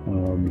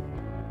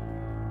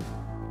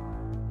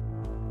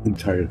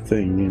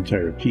thing, the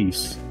entire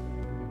piece,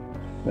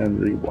 and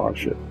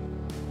rewash it.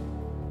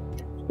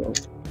 So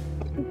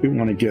we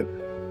want to get,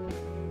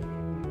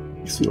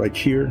 see, like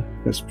here,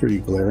 that's pretty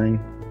glaring,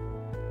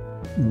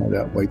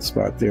 that white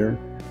spot there,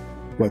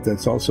 but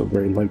that's also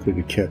very likely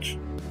to catch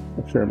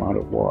a fair amount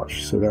of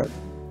wash, so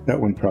that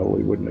one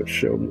probably wouldn't have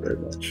shown very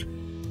much.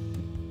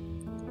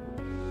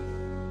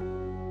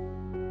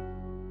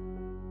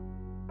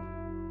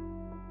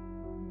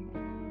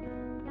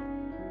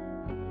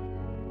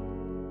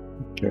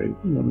 Okay,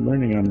 I'm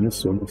learning on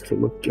this one is to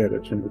look at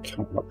it from the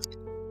top.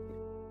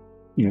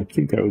 I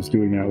think I was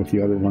doing that with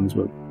the other ones,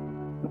 but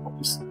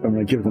I'm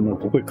going to give them a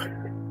quick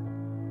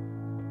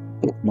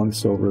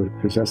once over,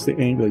 because that's the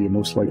angle you're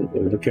most likely to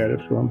look at it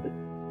from.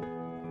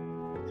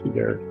 See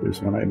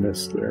there's one I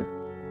missed there.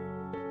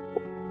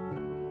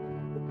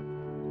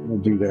 I'll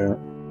do that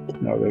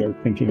now that I'm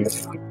thinking of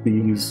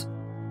these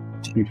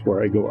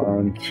before I go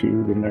on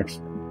to the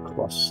next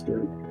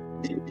cluster.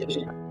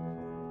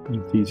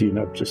 It's easy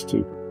enough just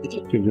to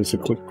give this a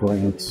quick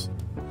glance.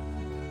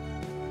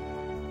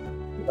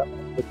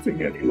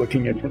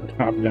 Looking at it from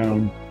top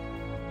down.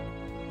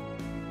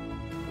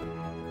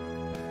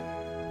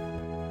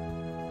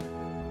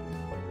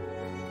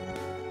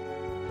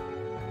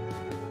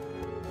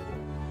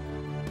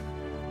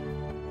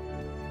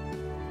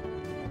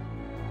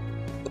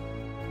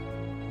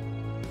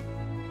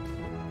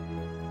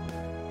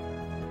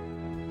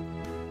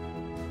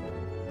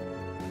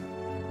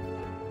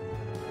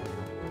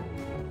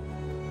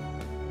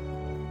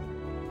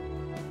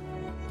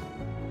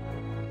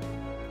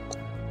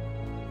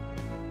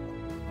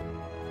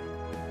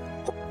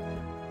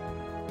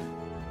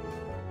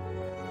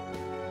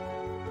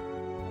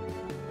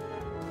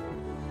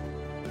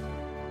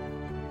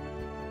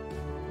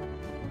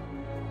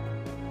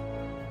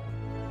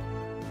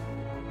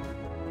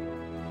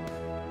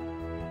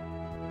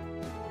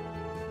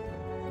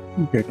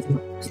 Okay,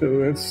 so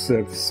that's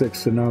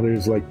 6, and now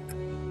there's like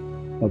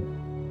a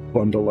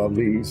bundle of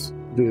these.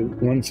 The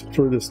ones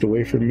furthest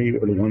away from me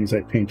are the ones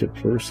I painted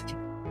first.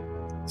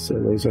 So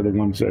those are the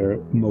ones that are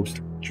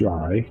most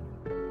dry.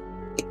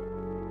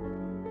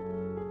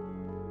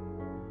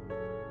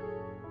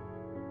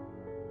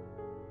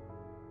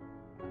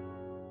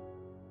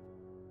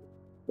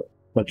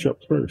 Touch up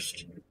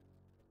first.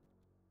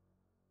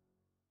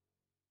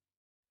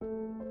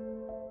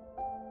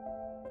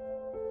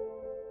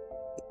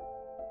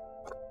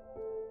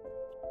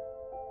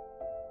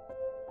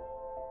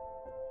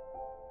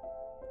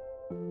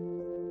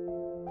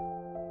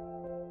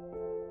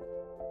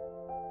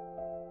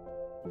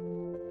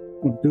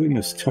 I'm doing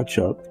this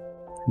touch-up.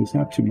 There's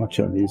not too much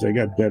on these. I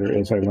got better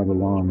as I went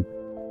along.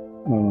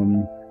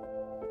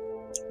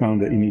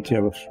 Found that you need to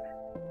have a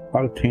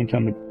lot of paint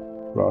on the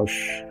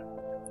brush,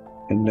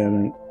 and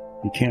then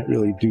you can't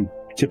really do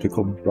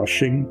typical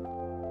brushing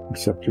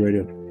except right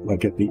at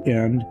the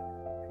end,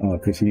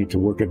 because you need to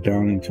work it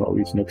down into all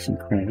these nooks and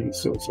crannies.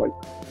 So it's like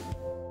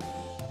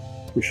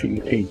pushing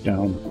the paint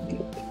down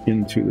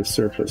into the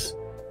surface.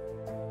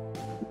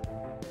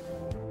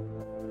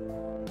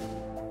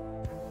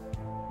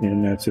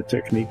 And that's a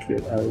technique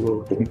that I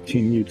will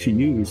continue to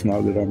use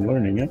now that I'm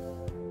learning it.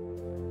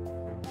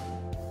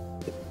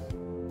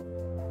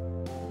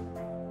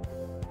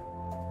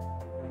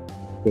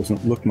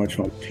 Doesn't look much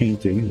like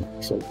painting,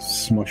 it's like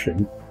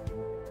smushing,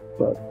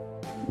 but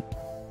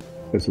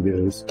as it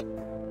is.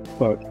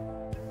 But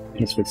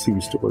that's what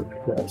seems to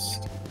work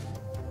best.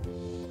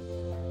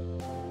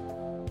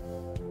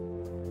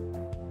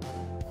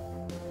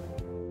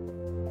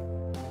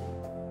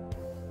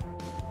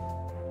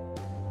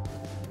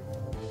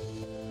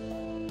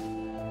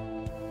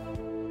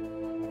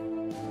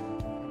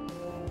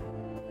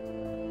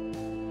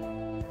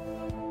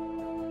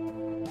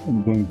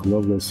 I'm going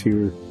gloveless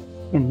here.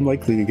 I'm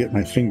likely to get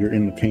my finger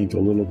in the paint a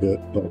little bit,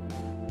 but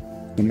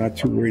I'm not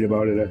too worried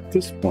about it at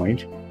this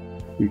point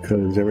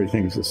because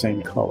everything's the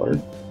same color.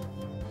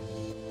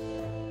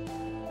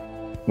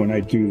 When I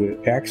do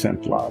the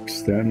accent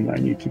blocks, then I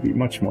need to be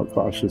much more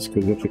cautious,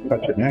 because if I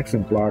touch an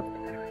accent block,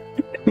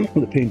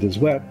 the paint is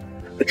wet,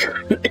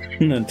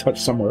 and then touch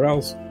somewhere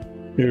else,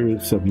 there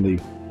is suddenly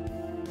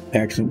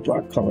accent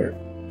block color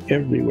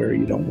everywhere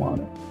you don't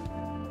want it.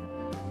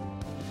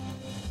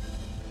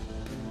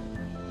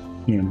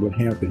 And what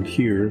happened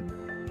here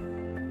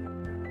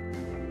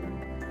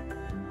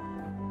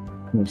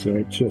was that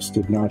I just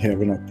did not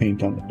have enough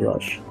paint on the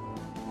brush.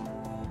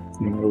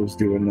 When I was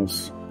doing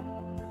this,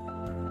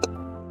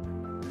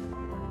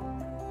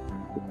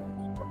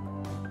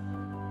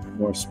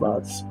 more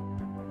spots,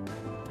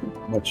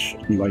 much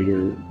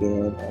lighter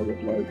than I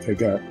would like. I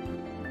got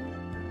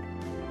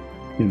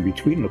in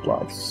between the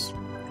blocks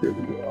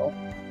pretty well.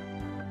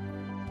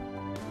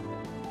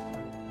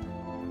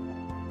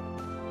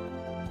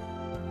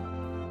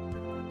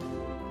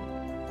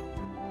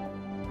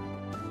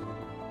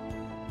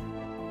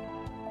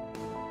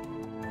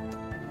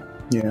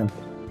 Yeah,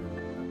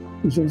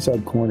 these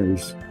inside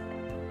corners,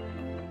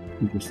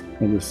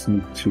 I just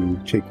need to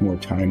take more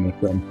time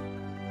with them.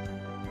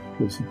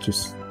 It's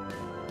just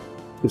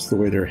the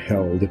way they're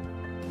held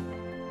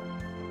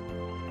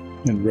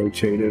and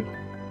rotated.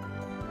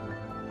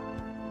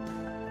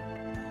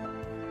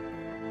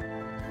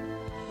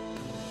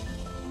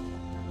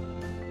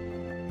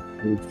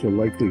 There's the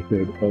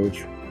likelihood of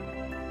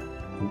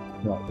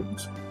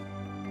problems,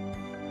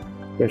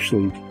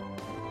 especially,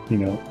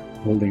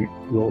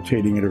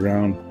 rotating it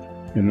around,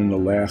 and then the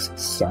last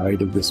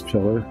side of this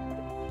pillar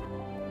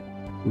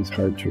is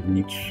hard to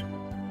reach.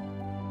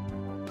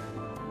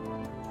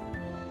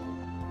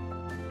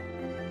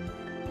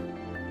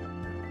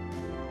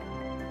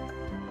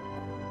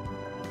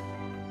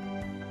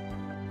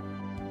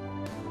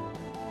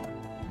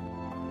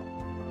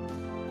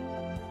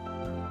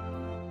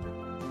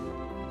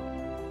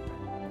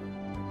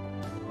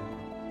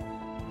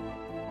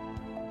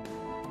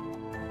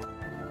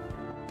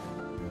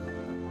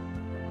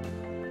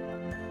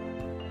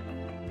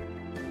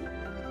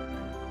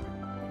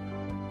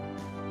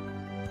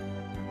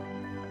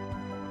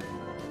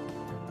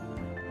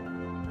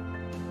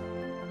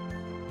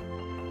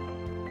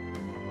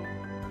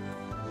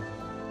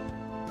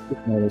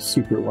 All the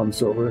super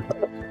ones over,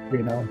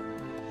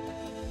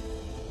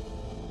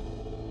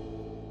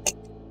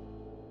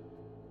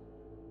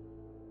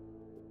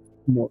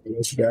 More of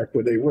those back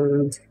where they were.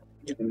 And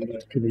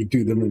can we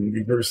do them in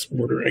reverse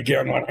order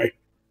again when I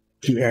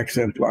do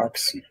accent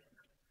blocks?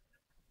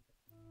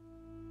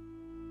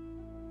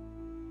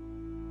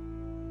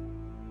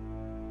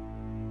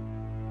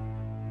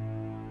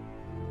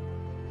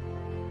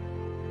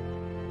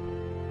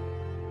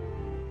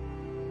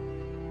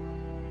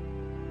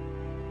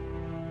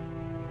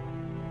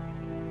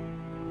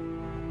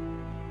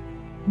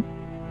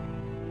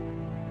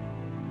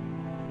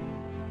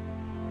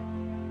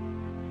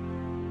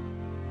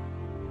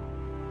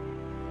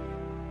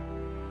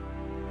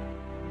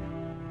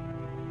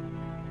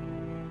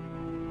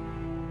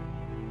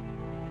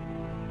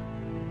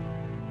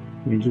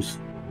 We just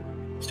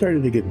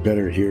started to get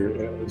better here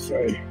as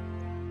I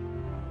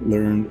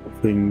learned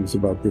things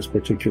about this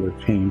particular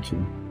paint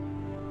and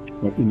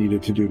what we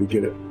needed to do to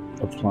get it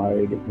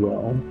applied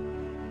well.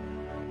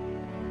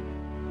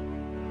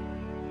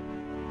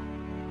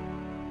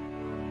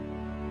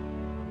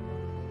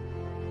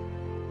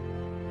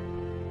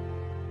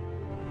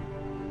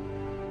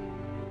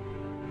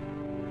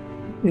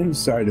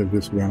 Inside of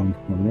this round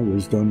corner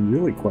was done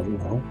really quite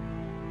well.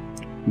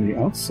 And the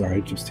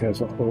outside just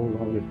has a whole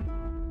lot of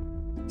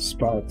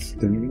spots,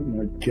 and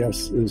my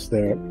guess is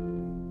that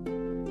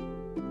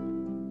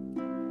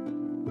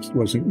just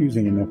wasn't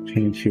using enough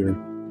paint here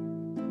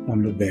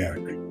on the back.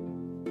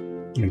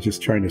 I'm just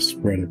trying to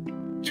spread it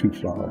too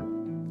far.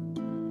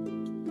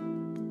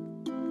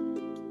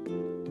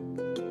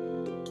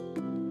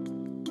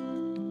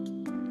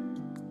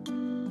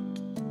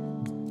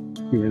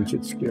 experience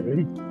it's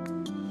giving.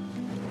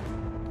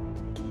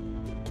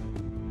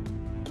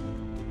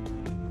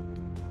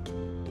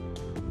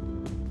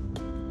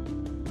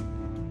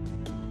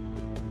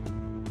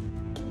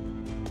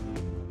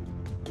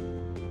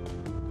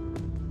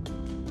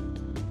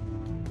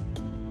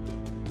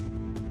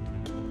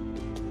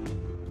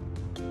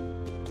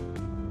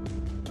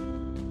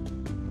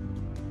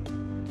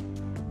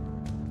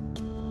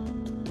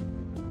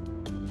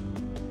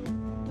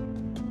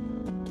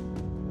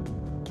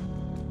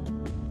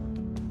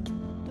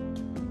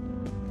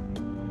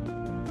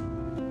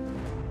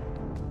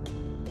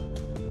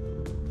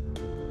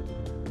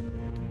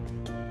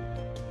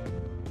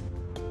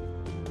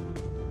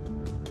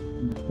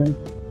 Okay.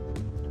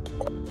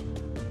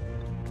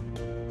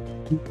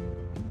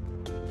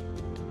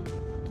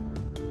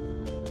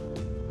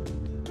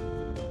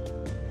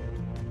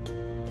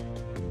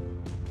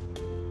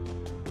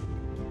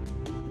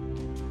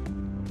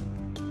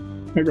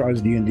 Hey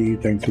guys, D&D,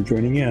 thanks for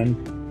joining in.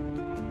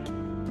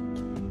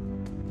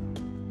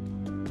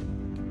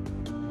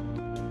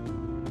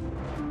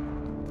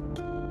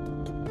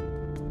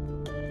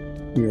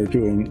 We are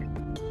doing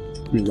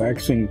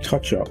relaxing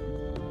touch-up,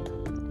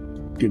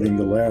 getting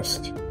the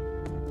last,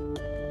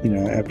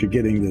 after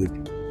getting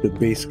the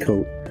base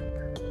coat,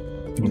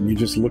 when you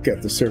just look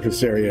at the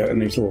surface area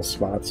and these little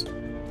spots,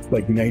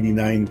 like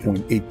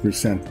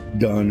 99.8%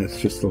 done.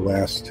 It's just the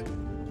last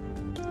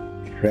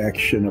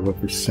fraction of a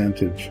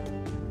percentage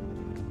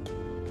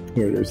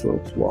where there's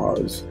little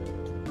flaws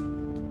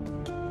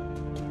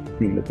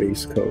in the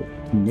base coat,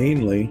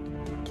 mainly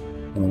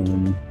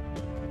on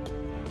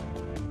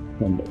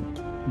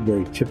the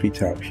very tippy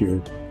top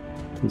here,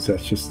 because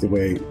that's just the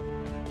way,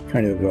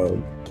 kind of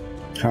a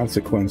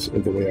consequence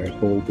of the way I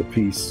hold the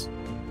piece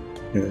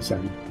as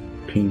I'm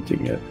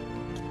painting it.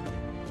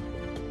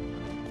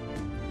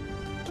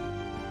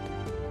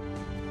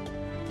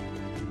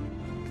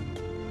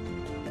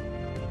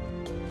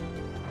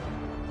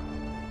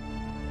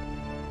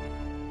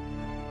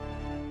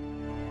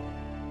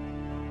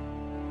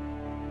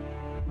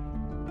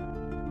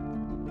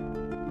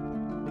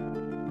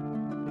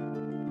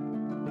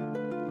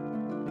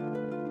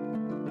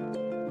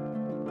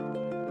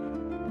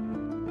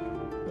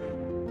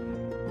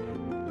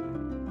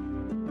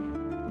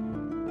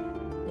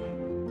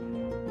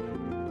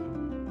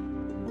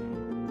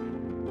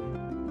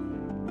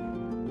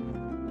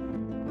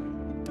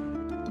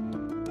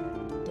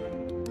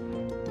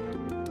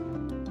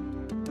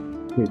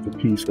 With the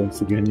piece, once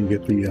again, you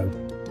get the,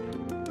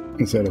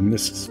 is that a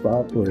missed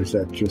spot, or is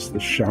that just the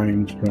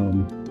shine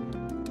from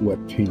wet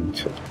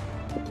paint?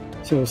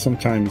 So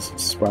sometimes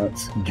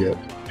spots get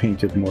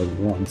painted more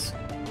than once.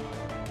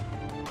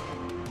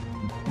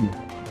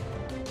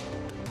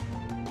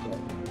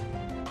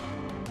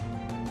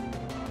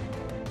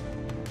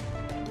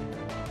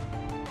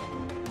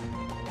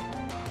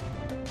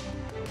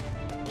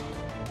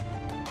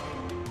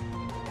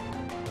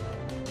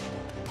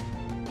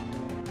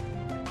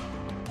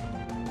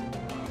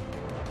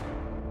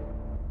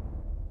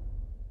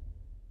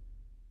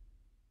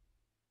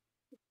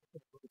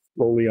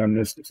 Slowly on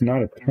this, it's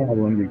not a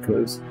problem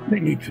because they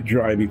need to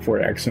dry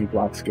before accent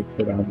blocks get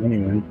put on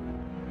anyway.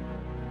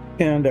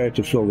 And I have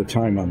to fill the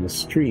time on the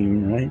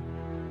stream, right?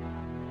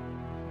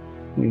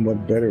 I mean,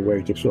 what better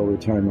way to fill the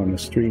time on the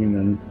stream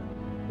than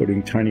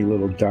putting tiny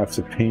little dots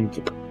of paint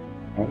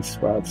on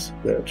spots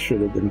that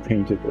should have been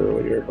painted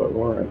earlier but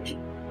weren't.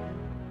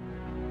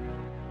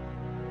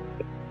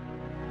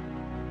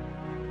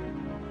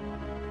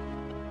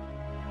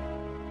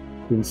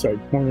 Inside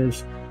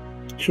corners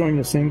showing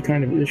the same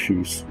kind of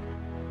issues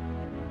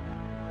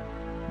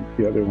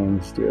the other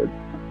ones did.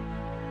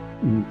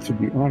 And to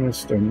be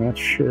honest, I'm not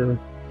sure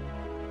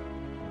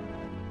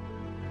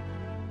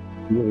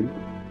really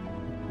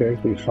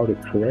exactly how to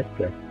correct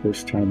that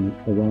this time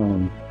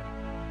around,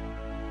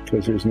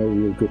 because there's no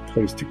real good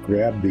place to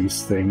grab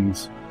these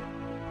things,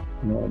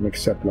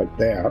 except like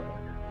that,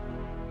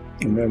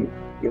 and then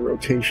the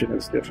rotation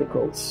is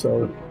difficult.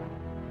 So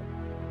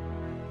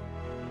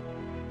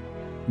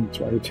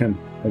I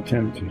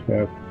tend to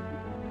have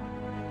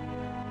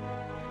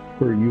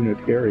per unit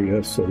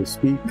area, so to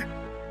speak,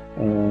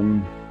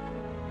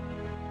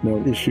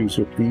 more issues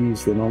with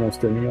these than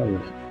almost any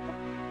others.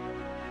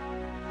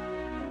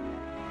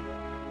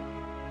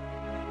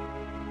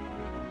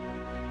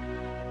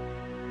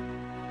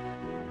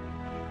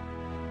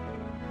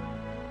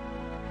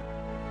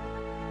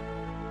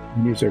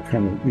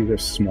 And these are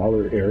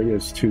smaller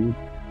areas too,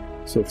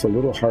 so it's a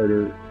little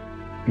harder,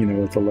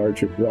 with a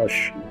larger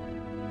brush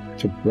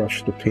to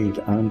brush the paint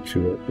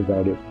onto it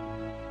without it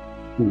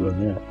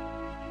pulling it.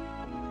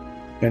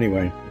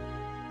 Anyway,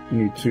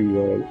 you need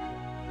to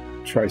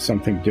try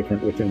something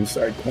different with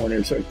inside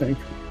corners, I think.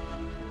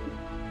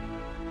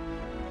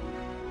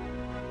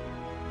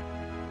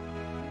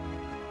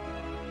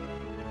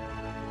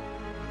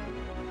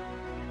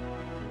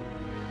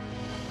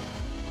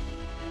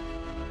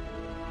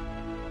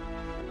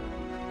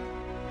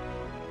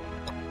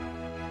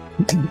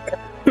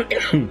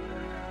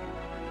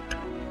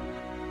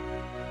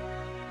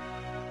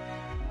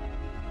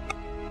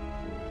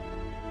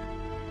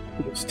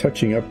 this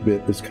touching up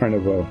bit is kind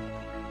of a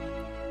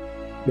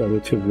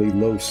relatively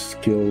low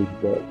skilled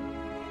but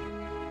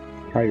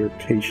higher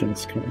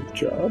patience kind of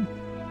job.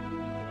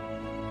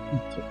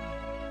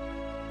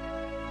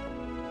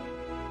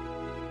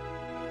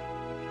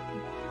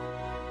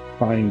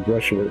 Fine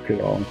brushwork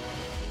at all.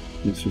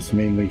 It's just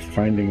mainly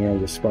finding all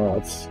the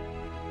spots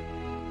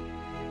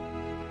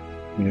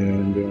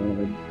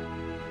and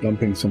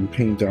dumping some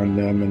paint on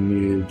them in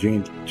the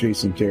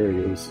adjacent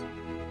areas.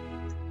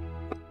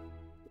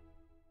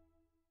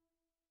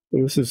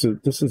 This is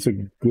a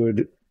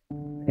good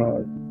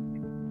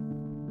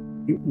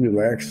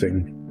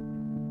relaxing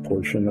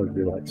portion of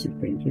relaxing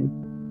painting.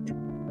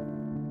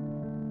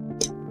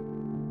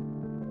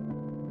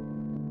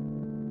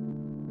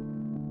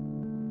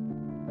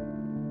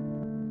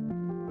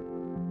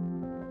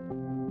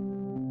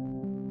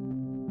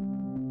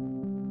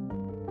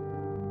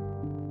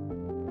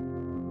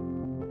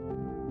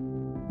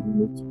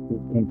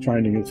 I'm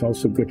finding it's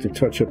also good to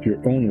touch up your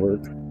own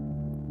work,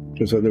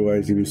 because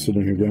otherwise you'll be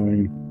sitting here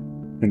going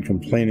and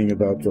complaining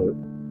about the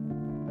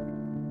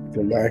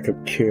lack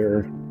of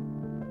care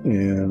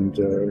and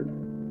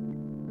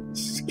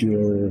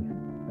skill of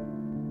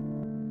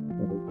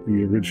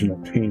the original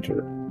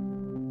painter.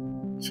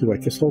 So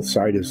like this whole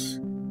side this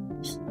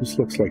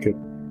looks like it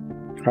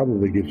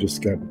probably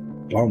just got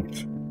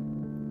bumped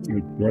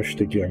and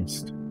brushed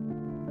against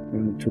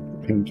and took the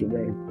paint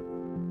away.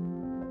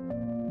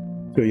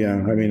 So yeah,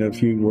 I mean,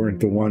 if you weren't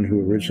the one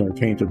who originally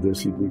painted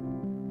this, you'd be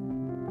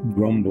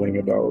grumbling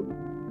about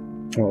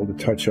all the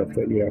touch-up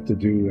that you have to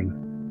do, and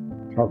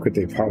how could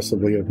they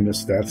possibly have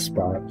missed that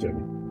spot? And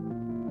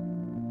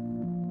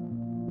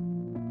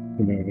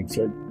you know, it's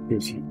like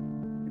there's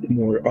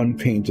more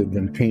unpainted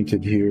than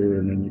painted here,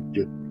 and then you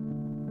get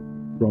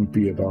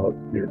grumpy about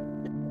your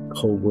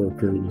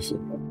co-workers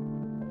and the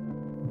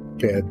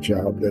bad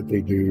job that they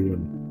do.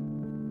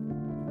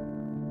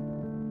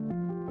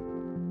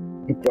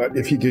 But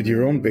if you did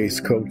your own base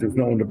coat, there's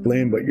no one to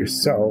blame but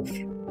yourself.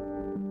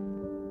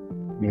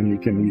 And you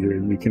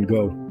can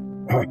go,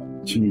 oh,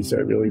 geez, I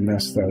really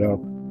messed that up.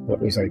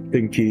 What was I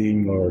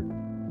thinking? Or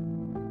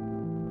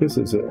this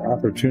is an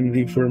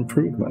opportunity for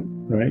improvement,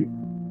 right?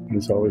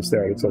 There's always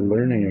that. It's a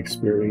learning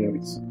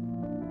experience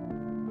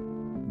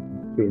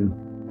to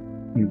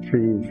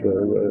improve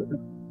the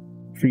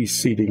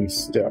preceding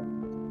step.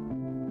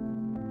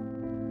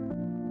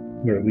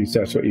 Or at least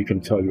that's what you can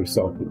tell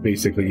yourself. But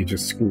basically, you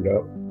just screwed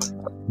up.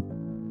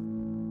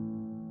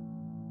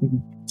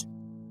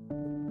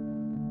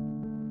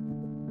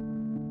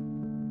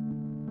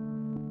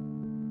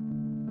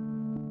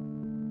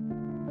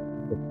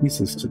 The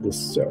pieces to this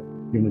step.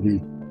 You're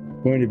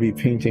going to be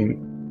painting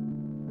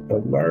a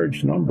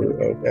large number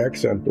of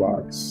accent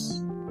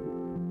blocks,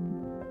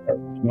 a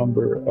large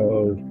number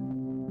of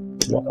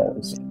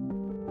walls.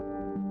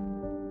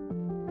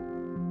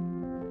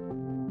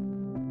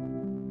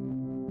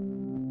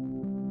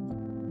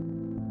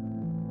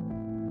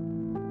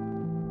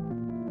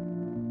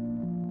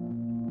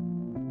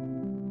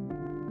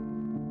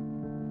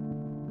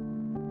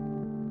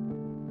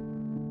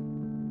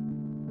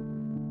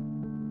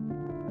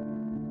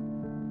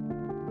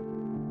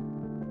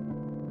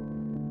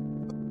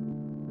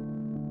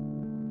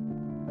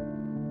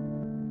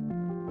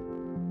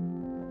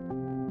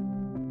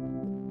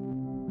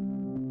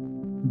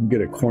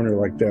 Get a corner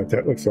like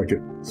that looks like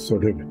it's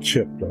sort of a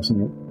chip,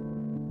 doesn't it?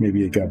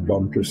 Maybe it got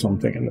bumped or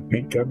something and the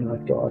paint got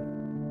knocked off.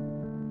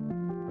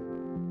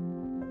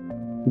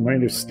 My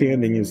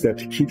understanding is that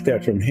to keep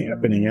that from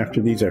happening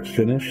after these are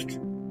finished,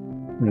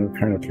 you know,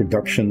 kind of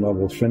production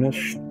level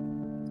finished,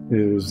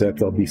 is that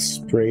they'll be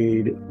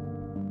sprayed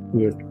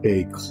with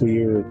a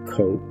clear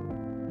coat,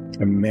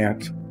 a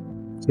matte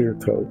clear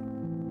coat,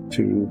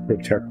 to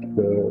protect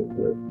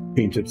the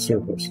painted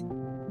surface.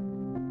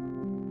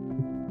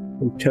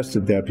 We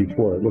tested that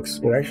before. It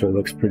actually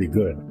looks pretty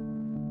good.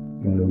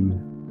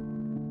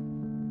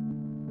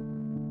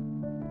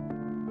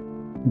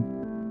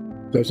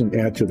 Doesn't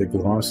add to the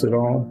gloss at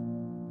all,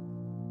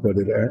 but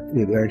it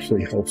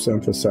actually helps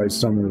emphasize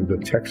some of the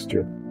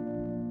texture,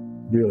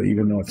 really,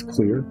 even though it's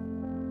clear.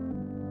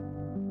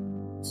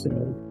 So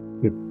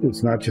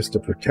it's not just a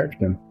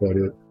protectant, but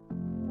it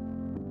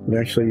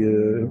actually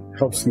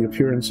helps the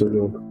appearance of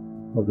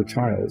the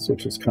tiles,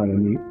 which is kind of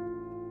neat.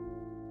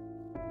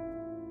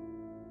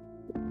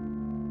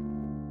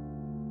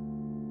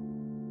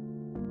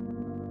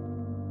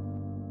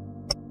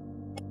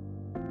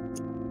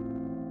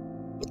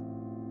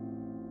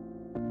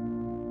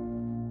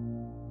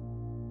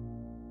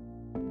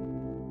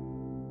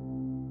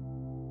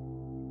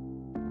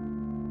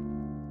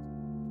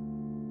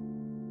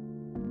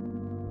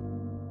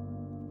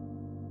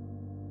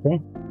 Okay.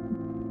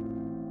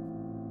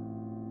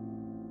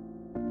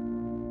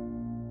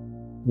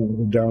 One of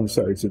the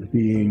downsides of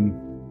being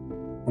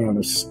on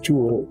a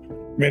stool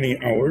many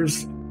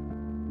hours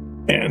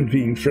and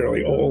being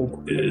fairly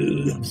old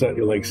is that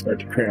your legs start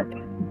to cramp.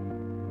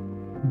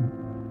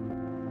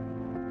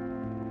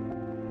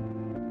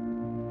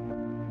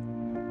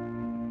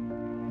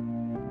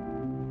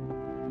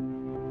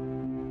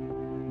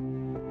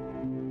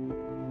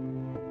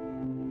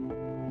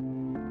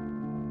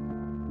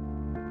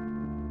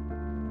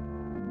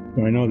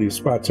 I know these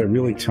spots are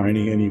really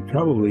tiny, and you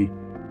probably,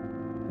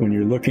 when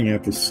you're looking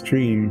at the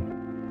stream,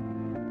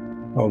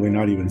 probably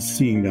not even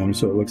seeing them,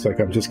 so it looks like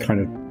I'm just kind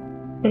of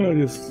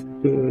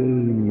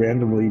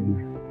randomly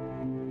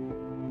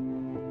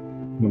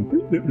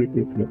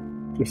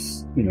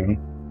just, you know,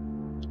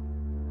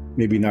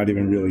 maybe not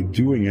even really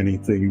doing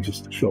anything,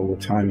 just to fill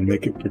the time and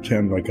make it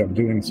pretend like I'm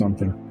doing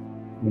something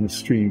in the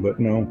stream. But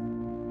no,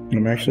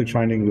 I'm actually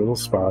finding little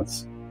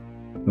spots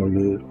where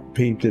the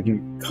paint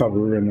didn't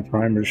cover and the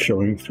primer's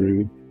showing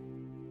through,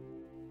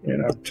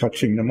 and I'm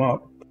touching them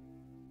up,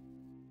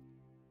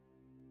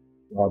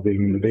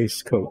 lobbing the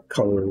base coat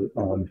color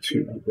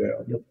onto them.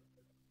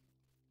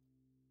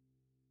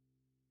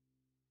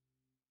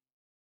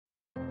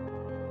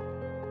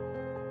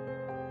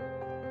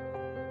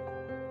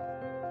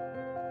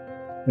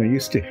 I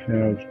used to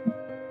have,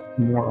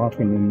 more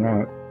often than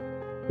not,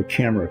 the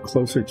camera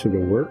closer to the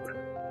work.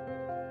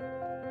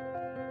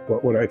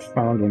 But what I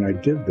found when I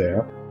did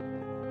that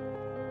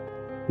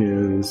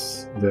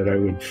is that I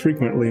would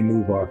frequently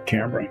move off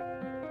camera.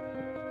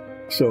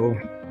 So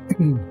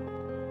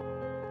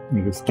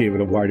I just gave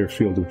it a wider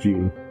field of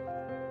view.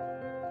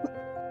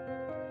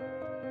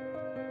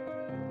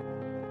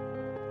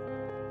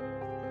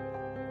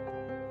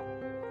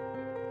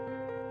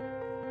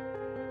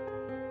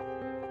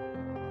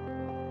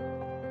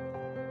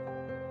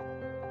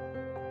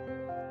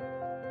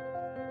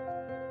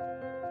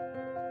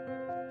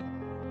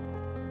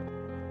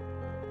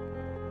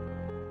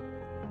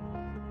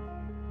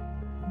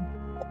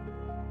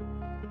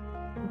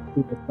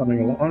 People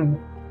coming along.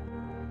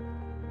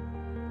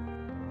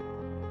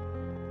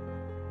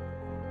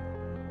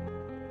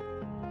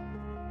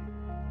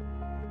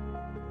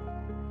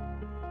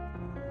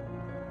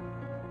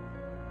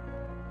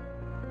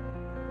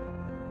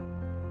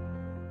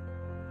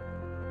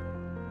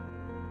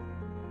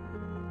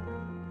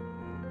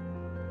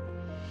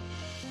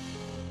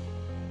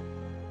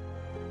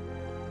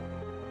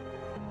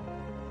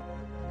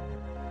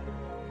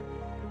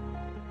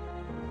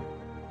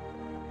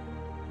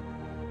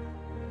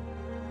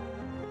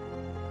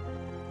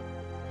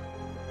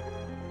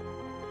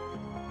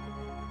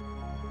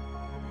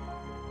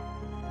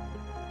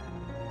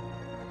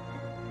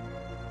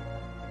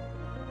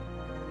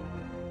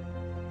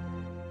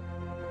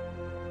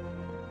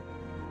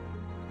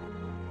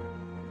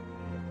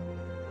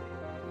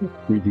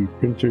 .3D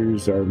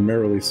printers are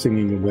merrily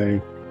singing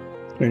away.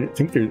 I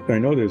think I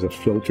know there's a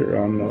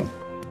filter on the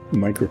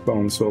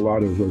microphone, so a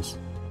lot of those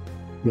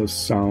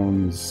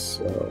sounds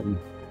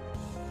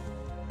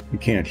you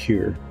can't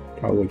hear.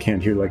 Probably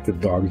can't hear, like the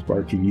dogs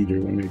barking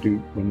either when they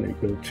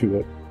go to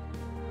it,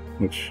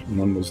 which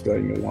one was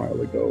dying a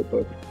while ago.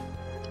 But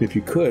if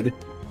you could,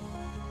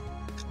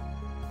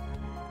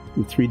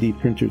 the 3D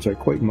printers are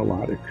quite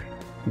melodic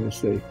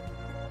as they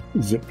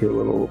zip their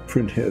little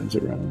print heads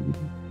around.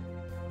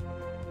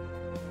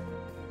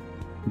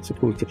 I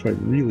suppose if I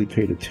really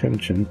paid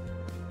attention,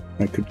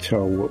 I could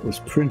tell what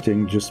was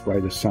printing just by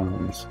the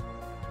sounds.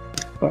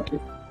 But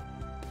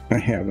I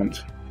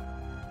haven't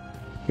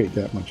paid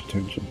that much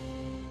attention,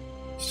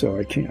 so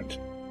I can't.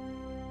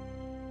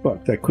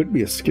 But that could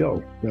be a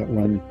skill that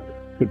one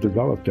could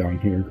develop down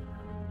here.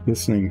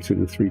 Listening to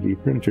the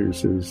 3D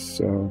printers is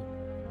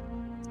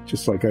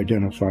just like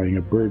identifying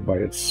a bird by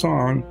its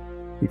song.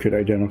 You could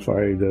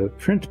identify the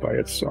print by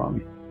its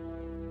song.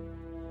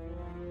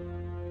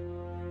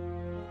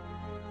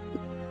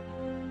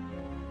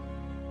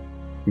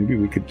 Maybe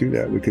we could do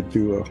that. We could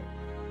do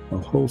a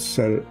whole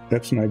set.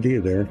 That's an idea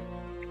there.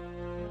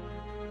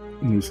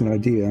 And there's an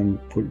idea. I'm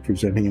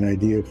presenting an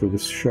idea for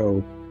this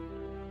show.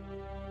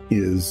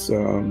 Is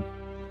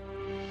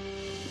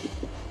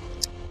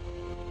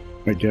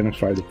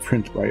identify the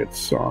print by its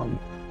song.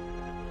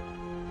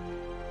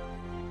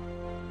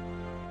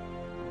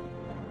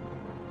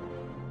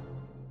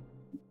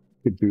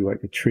 Could do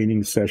like a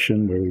training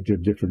session where we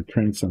did different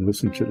prints and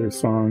listened to their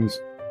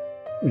songs.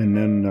 And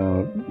then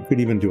we could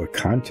even do a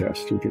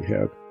contest. We could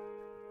have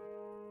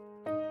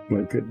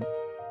like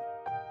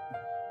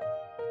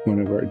one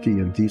of our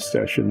D&D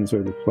sessions,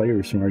 or the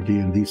players from our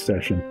D&D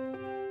session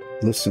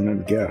listen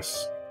and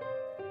guess.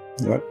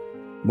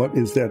 What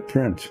is that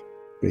print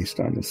based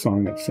on the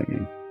song it's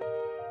singing?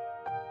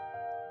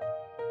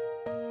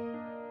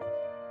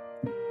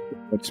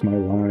 What's my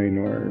line?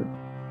 Or,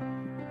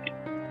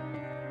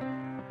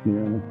 you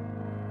know,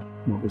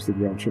 what was the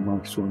Groucho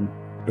Marx one?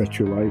 Bet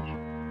Your Life.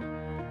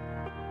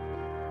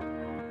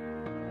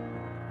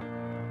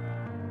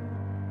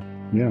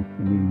 Yeah,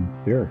 I mean,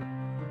 there.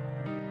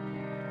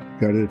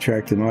 Got to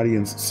attract an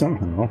audience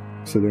somehow,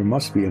 so there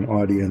must be an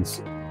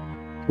audience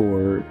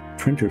for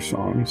printer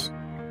songs.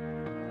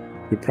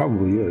 There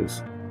probably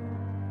is.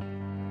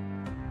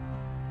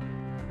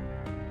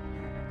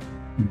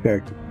 In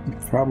fact,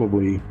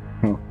 probably,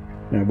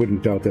 I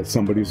wouldn't doubt that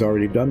somebody's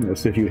already done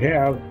this. If you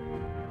have,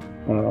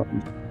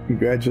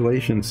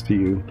 congratulations to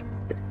you,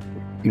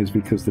 is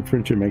because the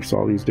printer makes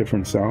all these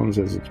different sounds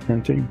as it's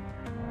printing.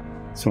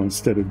 So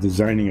instead of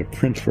designing a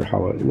print for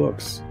how it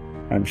looks,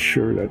 I'm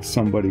sure that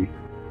somebody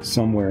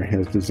somewhere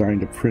has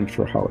designed a print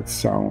for how it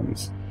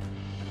sounds.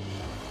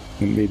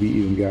 and maybe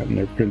even gotten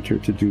their printer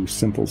to do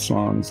simple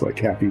songs like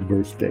Happy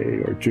Birthday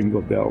or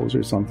Jingle Bells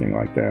or something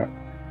like that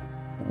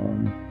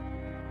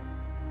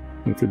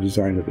with the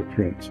design of the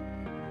print.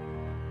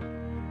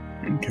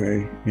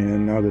 Okay,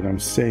 and now that I'm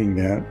saying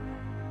that,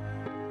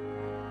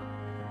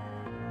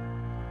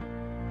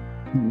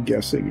 I'm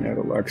guessing that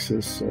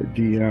Alexis, our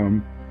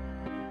DM,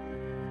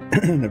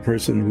 the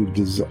person who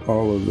does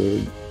all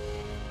the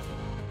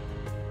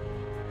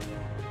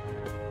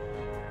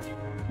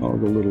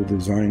little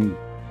design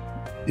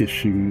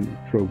issue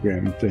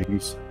program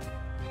things,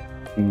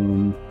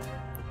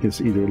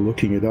 is either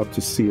looking it up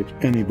to see if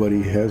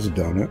anybody has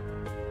done it,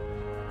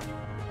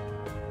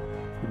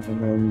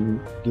 and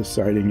then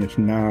deciding if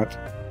not,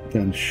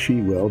 then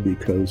she will,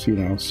 because, you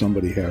know,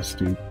 somebody has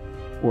to,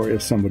 or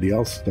if somebody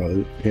else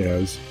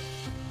has,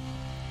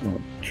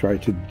 try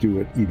to do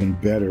it even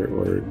better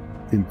or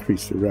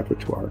increase the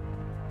repertoire.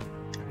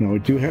 Now, we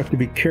do have to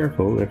be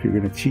careful if you're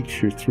going to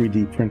teach your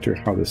 3D printer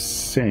how to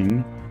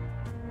sing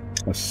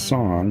a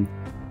song,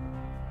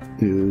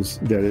 is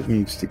that it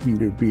needs to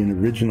either be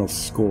an original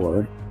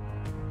score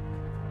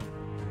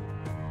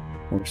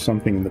or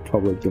something in the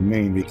public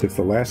domain, because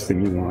the last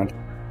thing you want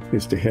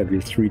is to have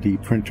your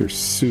 3D printer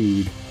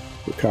sued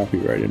for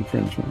copyright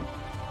infringement.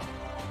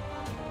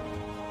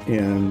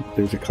 And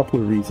there's a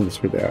couple of reasons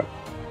for that.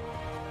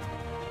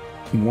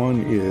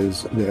 One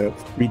is that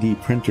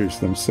 3D printers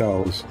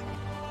themselves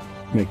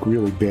make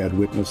really bad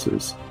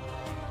witnesses.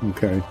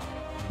 Okay?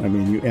 I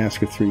mean, you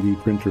ask a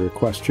 3D printer a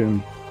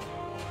question,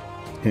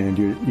 and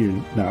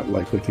you're not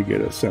likely to get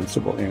a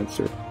sensible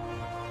answer.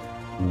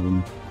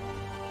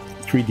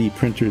 3D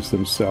printers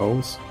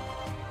themselves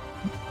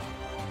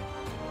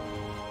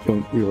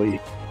don't really,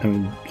 I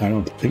mean, I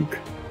don't think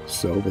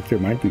so, but there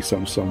might be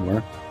some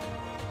somewhere.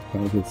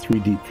 The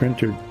 3D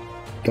printer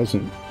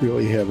doesn't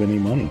really have any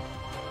money,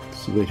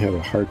 so they'd have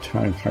a hard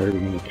time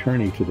hiring an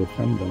attorney to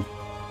defend them.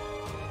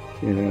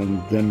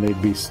 And then they'd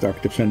be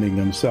stuck defending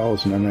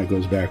themselves, and then that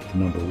goes back to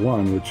number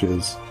one, which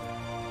is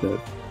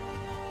that,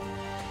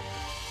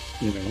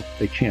 you know,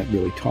 they can't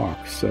really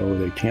talk, so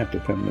they can't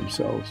defend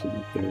themselves, and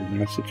if they're in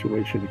that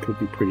situation, it could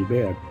be pretty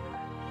bad.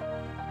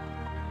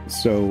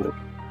 So,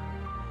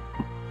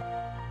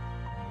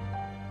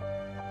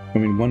 I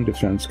mean, one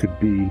defense could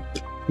be,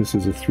 this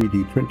is a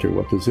 3D printer,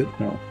 what does it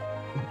know,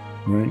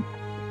 right?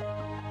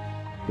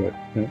 But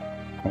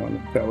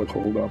that would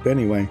hold up.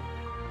 Anyway,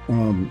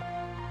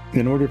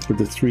 in order for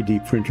the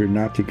 3D printer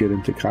not to get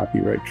into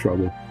copyright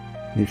trouble,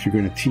 if you're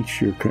going to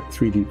teach your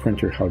 3D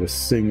printer how to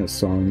sing a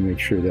song, make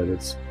sure that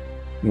it's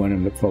one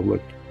in the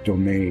public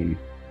domain,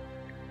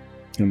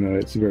 and that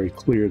it's very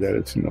clear that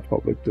it's in the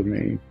public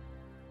domain.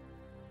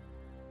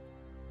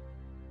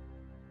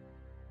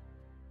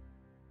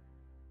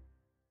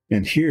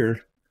 And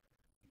here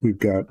we've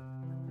got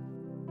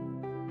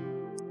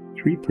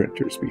 3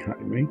 printers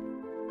behind me.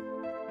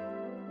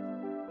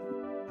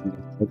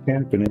 What's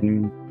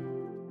happening?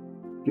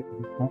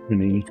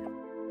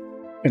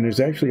 And there's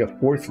actually a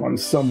 4th one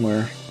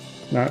somewhere,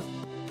 not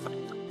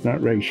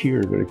right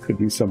here, but it could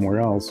be somewhere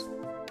else.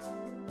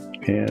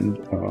 And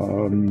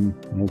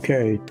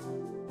okay,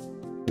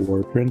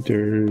 4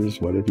 printers.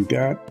 What have you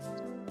got?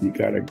 You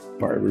got a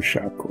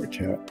barbershop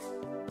quartet.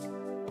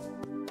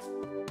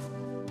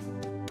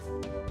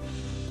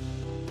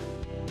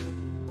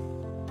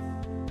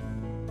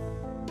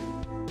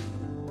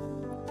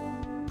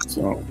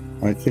 So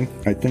I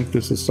think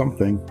this is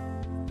something.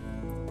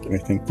 I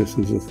think this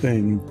is a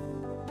thing.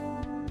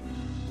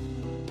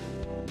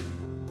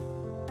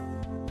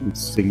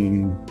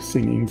 Singing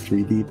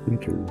 3D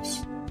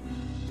printers.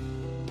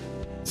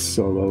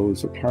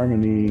 Solos of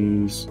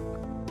harmonies,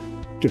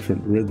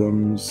 different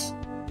rhythms.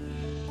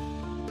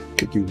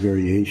 Could do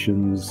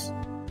variations.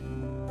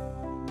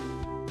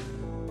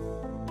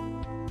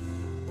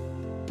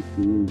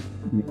 Do,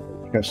 you know,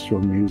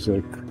 orchestral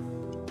music.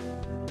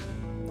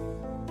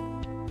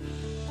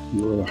 A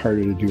little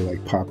harder to do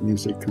like pop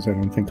music, because I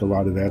don't think a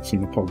lot of that's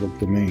in the public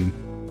domain.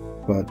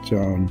 But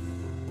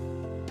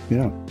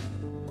yeah.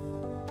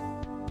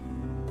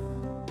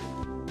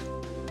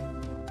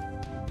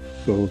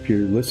 So if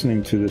you're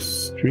listening to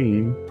this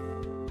stream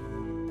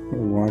or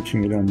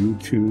watching it on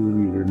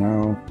YouTube either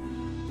now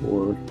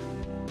or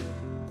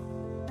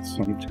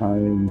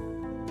sometime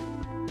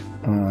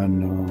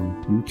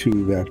on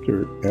YouTube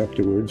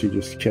afterwards, you're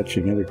just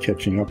catching it or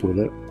catching up with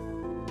it,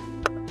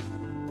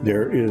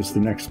 there is the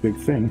next big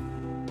thing.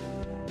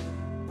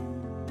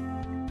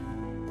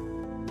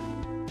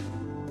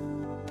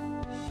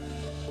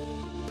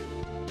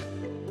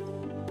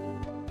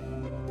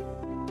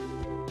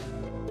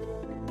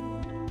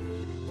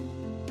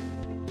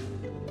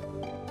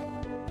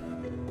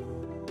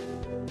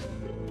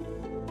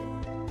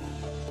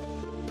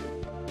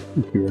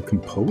 If you're a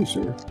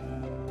composer,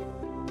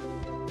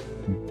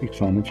 it'd be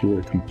fun if you were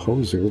a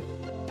composer,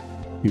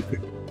 you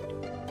could,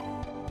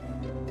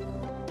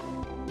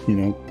 you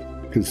know,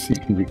 because you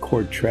can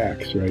record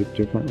tracks, right,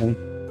 differently.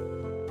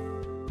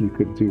 You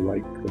could do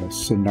like a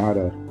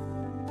sonata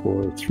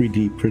or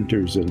 3D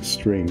printers and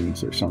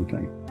strings or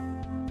something.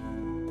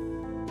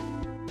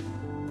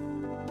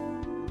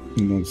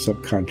 and then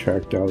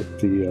subcontract out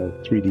the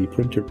 3D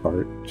printer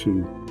part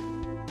to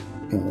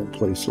a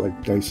place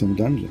like Dyson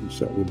Dungeons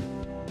that would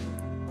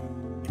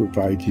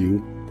provide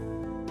you,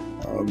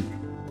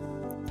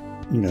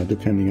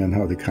 depending on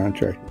how the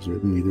contract is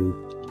written,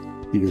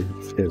 either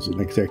as an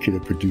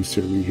executive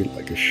producer, we get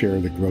like a share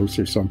of the gross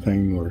or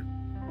something, or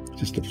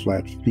just a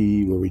flat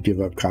fee where we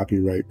give up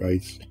copyright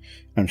rights.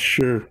 I'm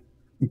sure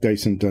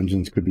Dyson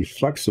Dungeons could be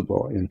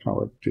flexible in how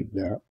it did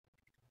that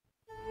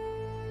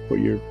for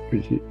your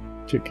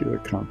particular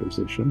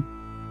composition.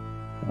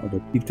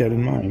 But keep that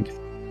in mind,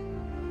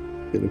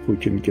 that if we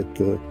can get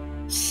the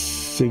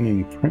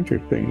singing printer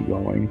thing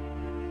going,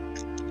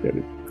 that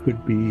it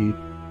could be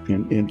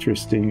an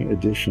interesting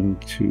addition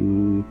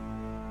to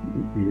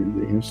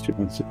the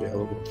instruments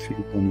available to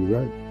you when you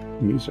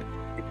write music.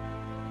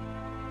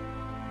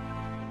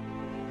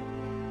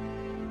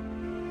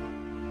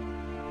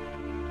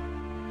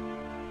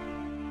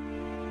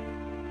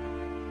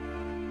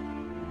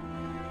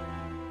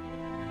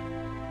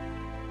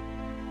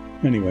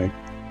 Anyway,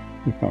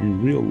 if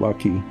I'm real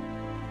lucky,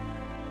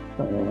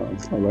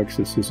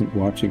 Alexis isn't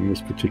watching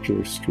this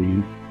particular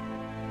stream,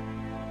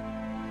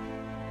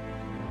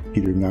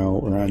 either now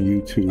or on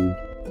YouTube,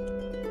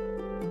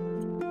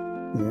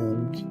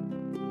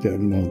 and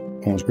then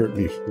won't hurt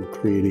me for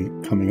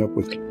coming up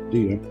with an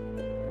idea.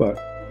 But,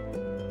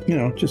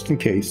 just in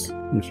case,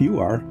 if you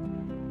are,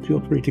 feel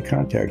free to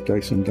contact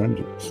Dyson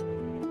Dungeons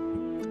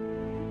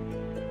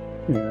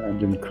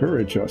and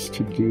encourage us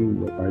to do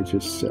what I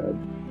just said.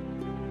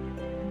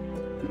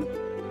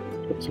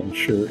 Because I'm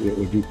sure it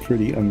would be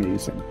pretty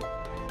amazing.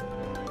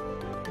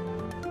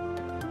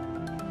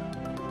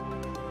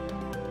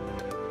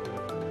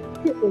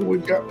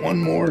 We've got one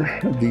more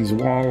of these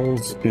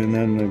walls, and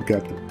then I've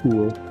got the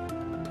pool.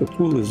 The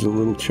pool is a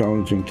little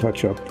challenging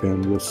touch-up,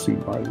 and we'll see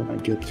why when I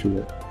get to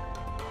it.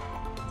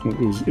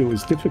 It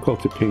was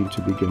difficult to paint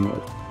to begin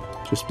with,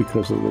 just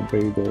because of the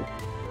way the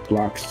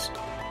blocks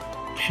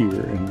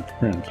shear and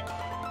print,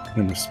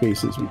 and the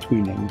spaces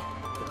between them,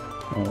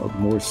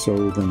 more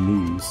so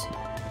than these.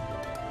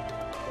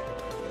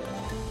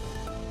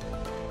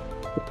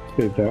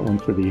 Save that one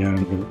for the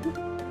end.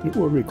 It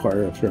will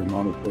require a fair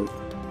amount of work.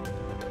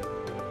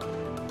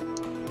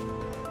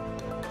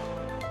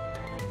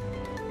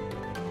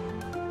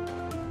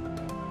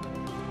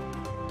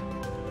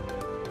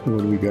 What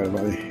do we got?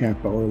 About a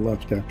half hour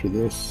left after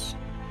this.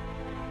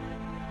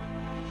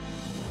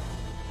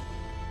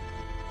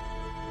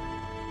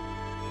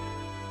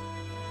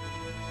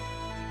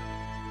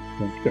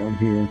 Back down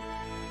here,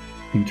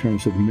 in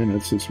terms of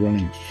minutes, it's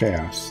running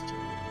fast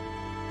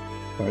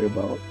by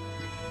about,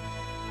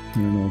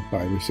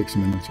 5 or 6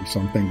 minutes or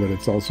something, but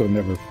it's also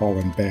never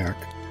fallen back.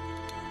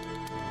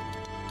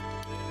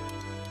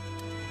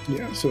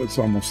 Yeah, so it's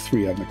almost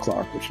 3 on the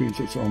clock, which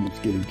means it's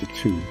almost getting to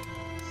 2.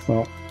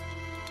 Well,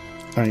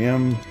 I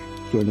am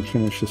going to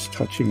finish this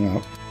touching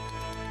up,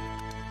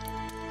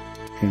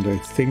 and I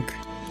think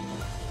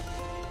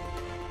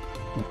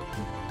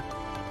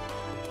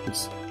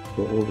just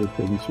go over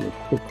things real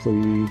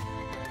quickly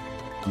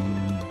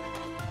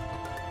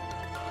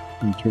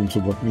in terms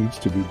of what needs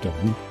to be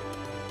done.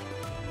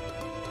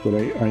 But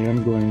I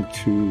am going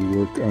to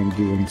work on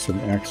doing some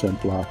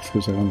accent blocks,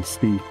 because I want to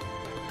see,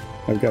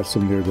 I've got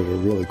some there that are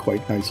really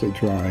quite nicely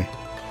dry.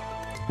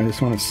 I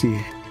just want to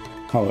see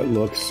how it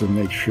looks and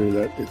make sure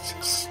that it's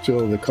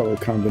still the color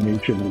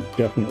combination I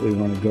definitely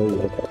want to go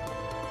with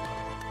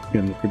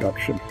in the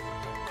production.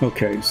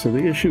 Okay, so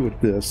the issue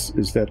with this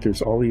is that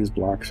there's all these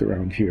blocks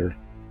around here,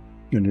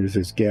 and there's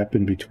this gap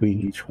in between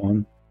each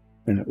one,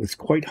 and it was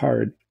quite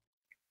hard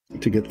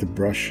to get the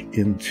brush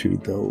into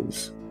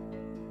those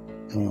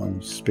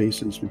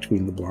spaces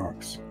between the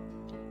blocks.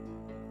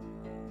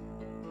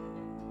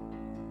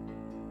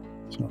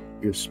 So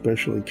be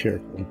especially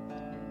careful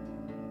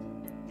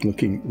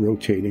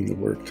rotating the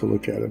work to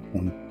look at it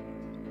on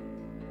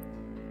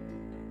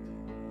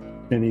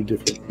any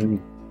different. Make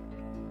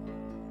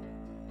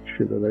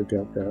sure that I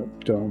got that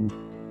done.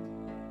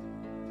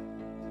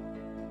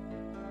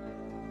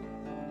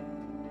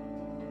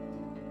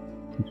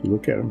 If you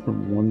look at them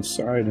from one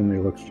side and they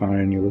look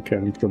fine, you look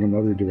at them from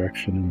another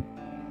direction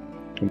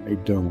and they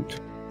don't.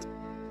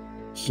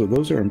 So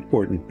those are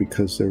important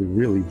because they're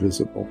really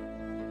visible.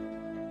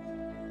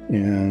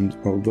 And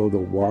although the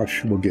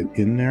wash will get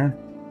in there,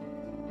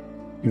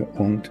 it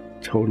won't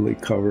totally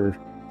cover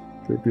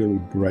the really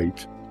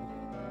bright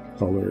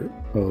color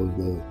of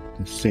the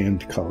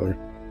sand color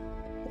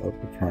of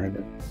the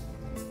primer.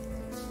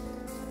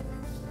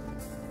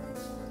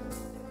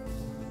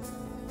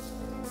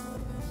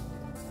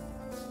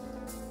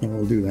 And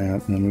we'll do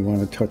that, and then we want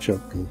to touch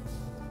up the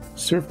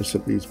surface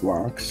of these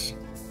blocks.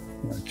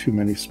 Not too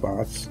many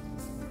spots.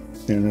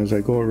 And as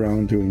I go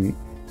around doing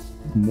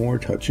more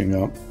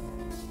touching up,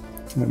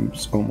 I'm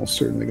almost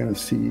certainly going to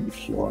see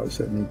flaws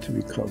that need to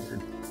be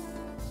covered.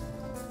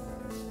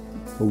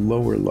 The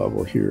lower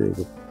level here of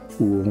the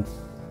pool.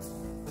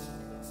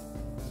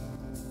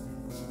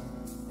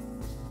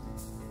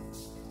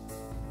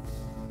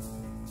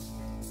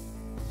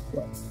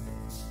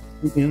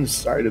 The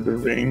inside of the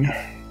ring,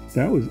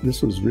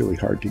 this was really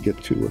hard to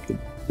get to with the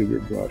bigger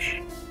brush.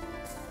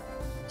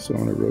 So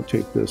I'm going to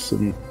rotate this,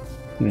 and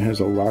it has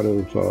a lot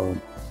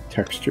of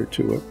texture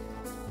to it.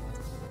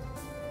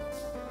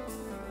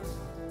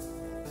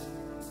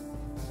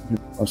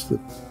 Plus the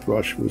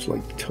brush was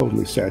like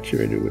totally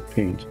saturated with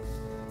paint.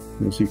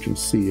 And as you can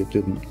see, it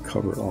didn't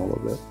cover all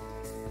of it.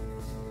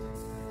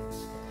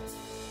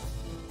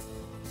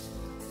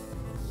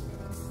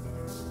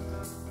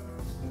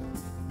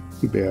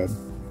 Too bad.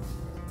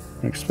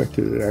 I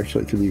expected it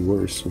actually to be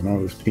worse. When I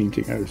was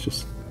painting, I was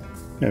just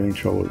having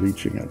trouble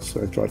reaching it,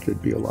 so I thought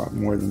there'd be a lot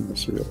more than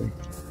this, really.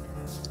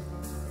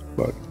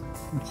 But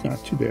it's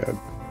not too bad.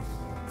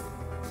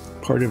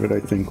 Part of it, I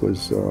think,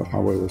 was how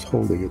I was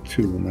holding it,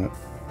 too, and that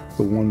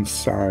the one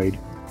side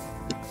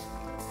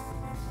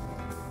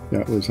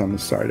that was on the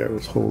side I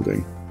was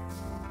holding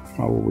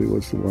probably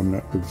was the one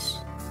that was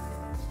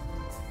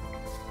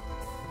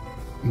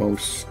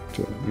most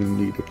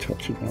in need of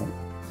touching up.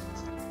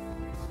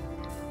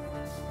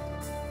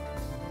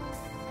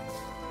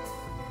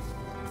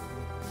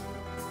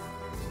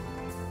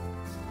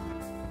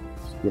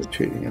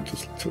 Rotating it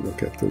just to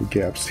look at the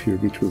gaps here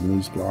between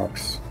these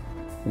blocks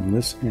from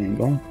this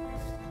angle.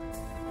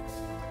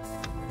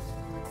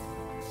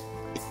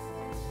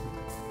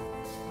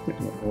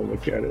 And we'll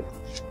look at it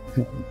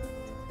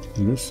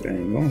from this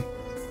angle.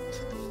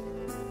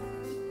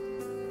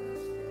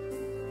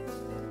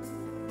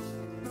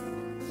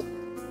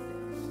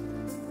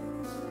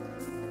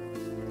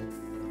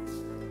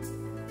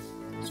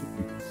 So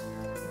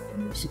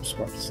there's some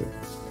spots that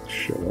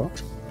show up.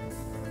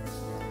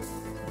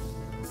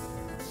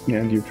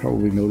 And you're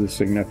probably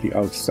noticing that the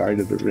outside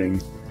of the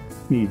ring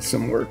needs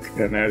some work,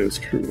 and that is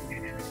true.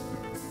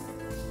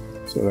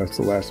 So that's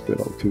the last bit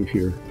I'll do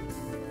here,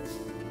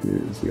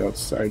 is the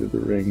outside of the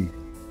ring.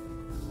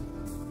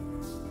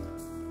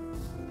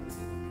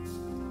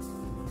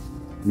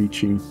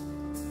 Reaching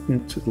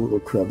into the little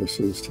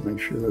crevices to make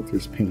sure that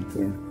there's paint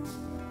there.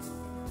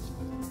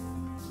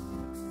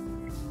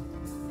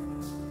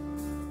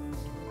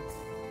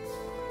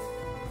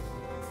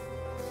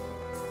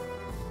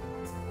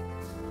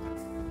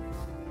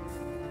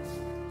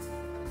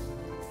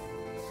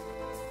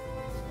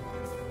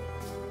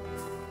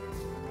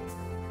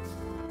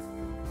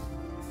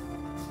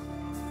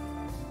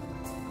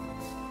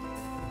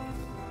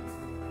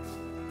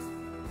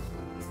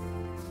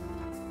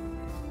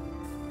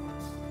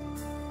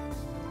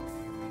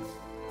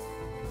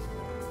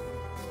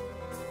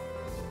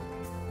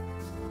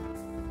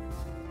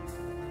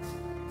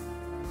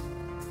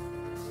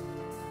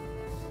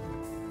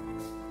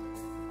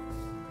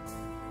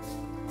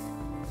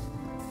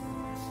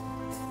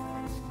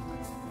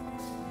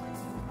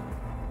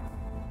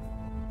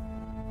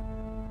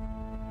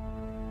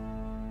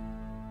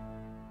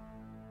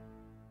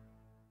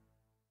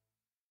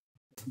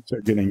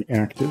 They're getting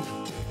active.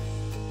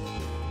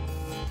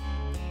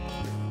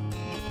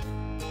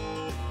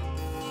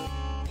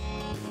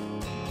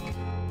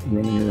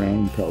 Running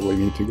around, probably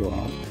need to go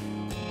out.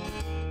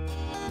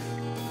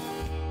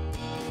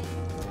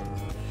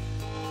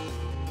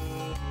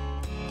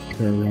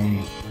 They're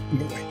like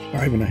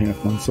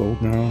 5.5 months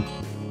old now.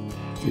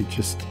 They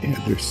just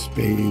had their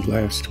spay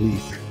last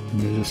week,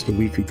 and just a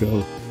week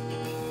ago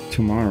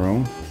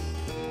tomorrow.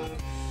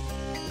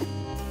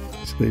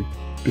 So they've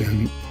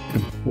been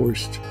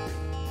enforced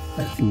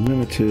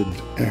limited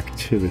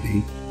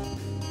activity.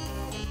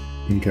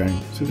 Okay,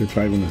 so they're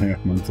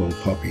 5.5-month-old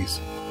puppies,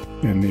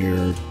 and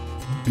they're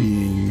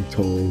being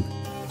told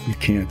you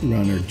can't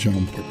run or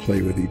jump or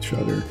play with each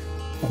other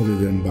other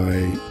than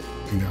by,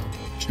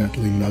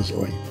 gently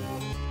nuzzling.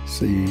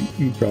 So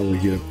you probably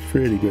get a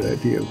pretty good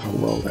idea of how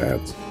well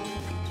that's.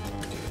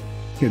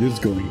 It is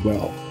going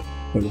well,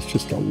 but it's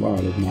just a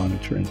lot of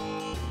monitoring.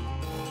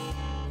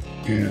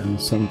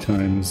 And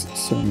sometimes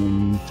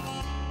some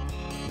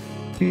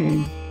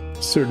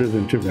sort of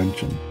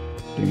intervention.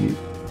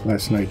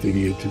 Last night they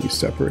needed to be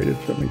separated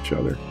from each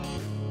other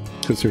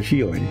because they're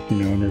healing,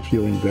 and they're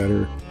feeling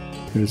better.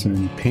 There isn't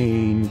any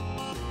pain.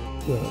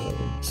 The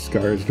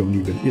scars don't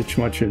even itch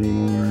much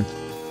anymore.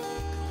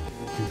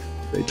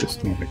 They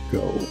just want to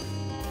go.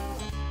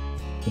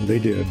 And they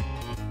did.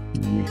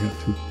 And we had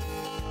to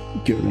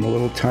give them a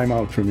little time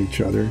out from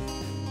each other.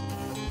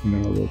 A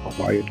little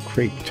quiet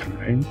crate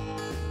time.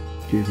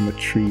 Gave them a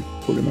treat,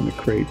 put them in the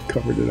crate,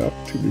 covered it up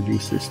to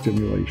reduce their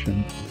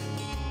stimulation.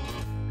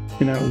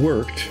 And that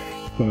worked,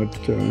 but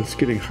it's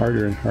getting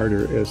harder and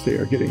harder as they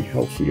are getting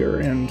healthier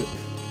and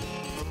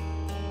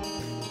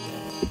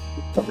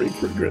recovering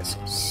from risk.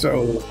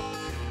 So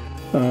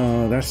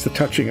that's the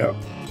touching up.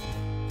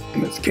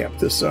 Let's cap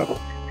this up.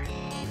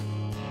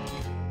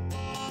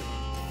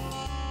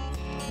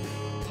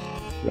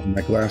 Got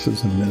my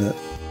glasses in a minute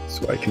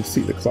so I can see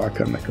the clock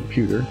on the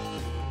computer.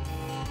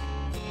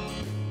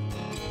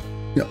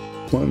 Yep,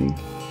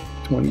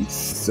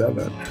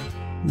 1:27.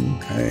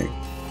 Okay.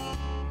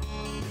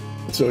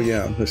 So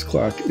yeah, this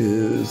clock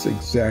is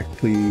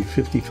exactly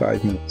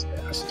 55 minutes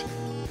past.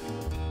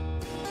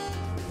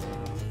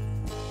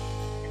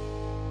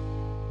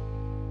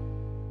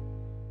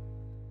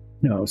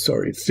 No,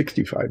 sorry, it's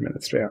 65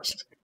 minutes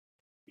fast.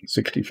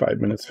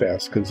 65 minutes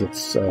fast because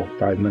it's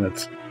 5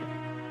 minutes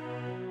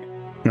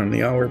on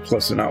the hour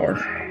plus an hour.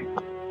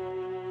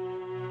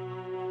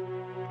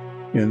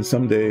 And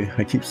someday,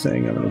 I keep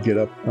saying I'm going to get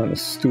up on a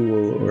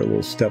stool or a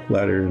little step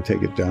ladder and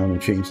take it down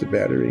and change the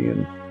battery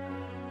and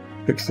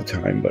fix the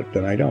time, but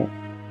then I don't.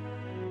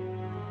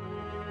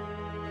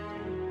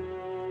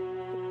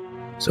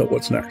 So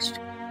what's next?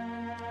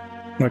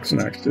 What's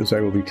next is I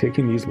will be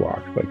taking these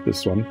blocks like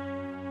this one.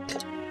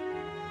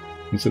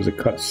 This is a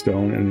cut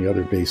stone and the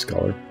other base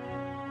color.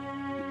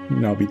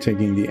 And I'll be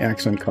taking the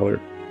accent color,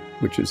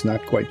 which is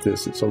not quite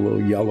this, it's a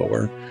little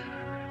yellower,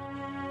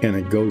 and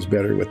it goes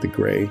better with the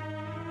gray.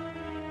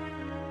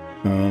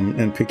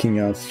 And picking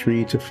out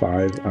 3 to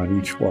 5 on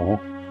each wall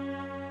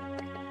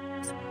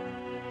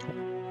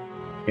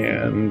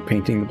and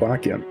painting the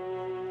block in.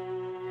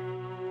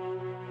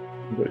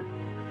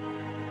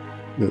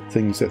 The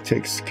things that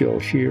take skill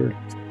here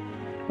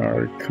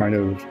are kind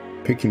of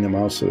picking them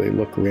out so they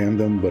look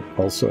random but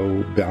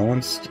also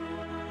balanced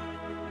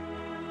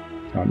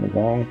on the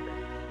wall,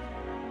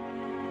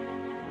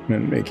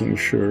 and making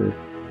sure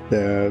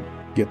that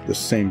get the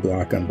same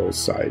block on both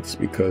sides,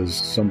 because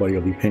somebody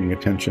will be paying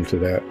attention to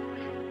that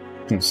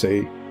and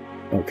say,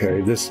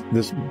 okay, this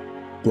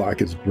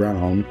block is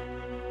brown,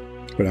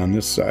 but on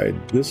this side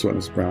this one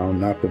is brown,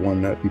 not the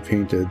one that we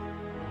painted.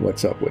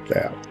 What's up with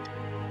that?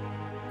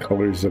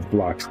 Colors of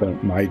blocks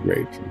don't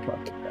migrate from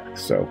front to back.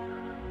 So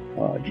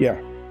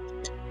yeah,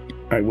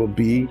 I will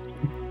be,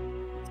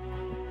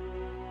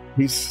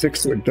 these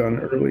 6 were done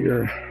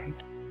earlier.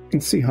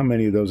 Let's see how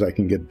many of those I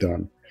can get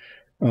done.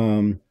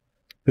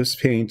 This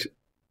paint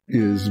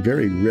is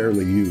very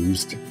rarely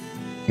used,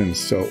 and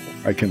so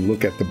I can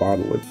look at the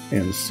bottle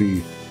and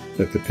see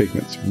that the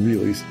pigment's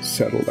really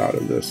settled out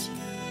of this.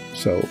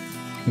 So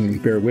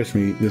bear with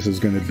me, this is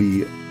going to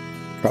be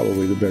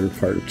probably the better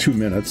part of 2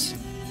 minutes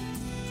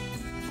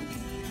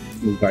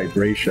of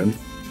vibration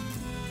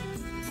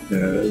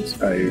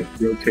as I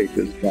rotate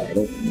this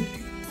bottle,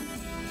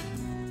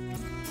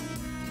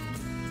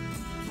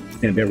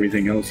 and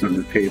everything else on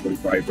the table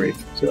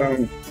vibrates.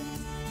 So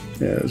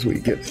as we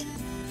get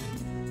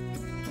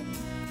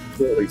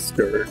really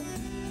stirred.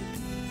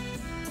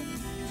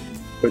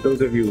 For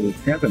those of you who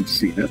haven't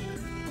seen it,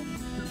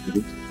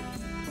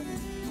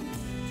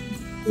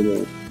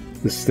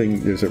 this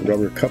thing, there's a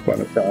rubber cup on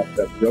the top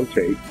that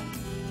rotates,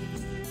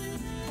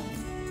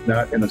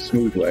 not in a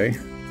smooth way,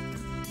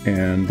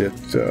 and it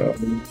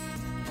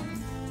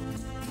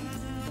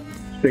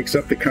takes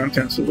up the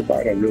contents of the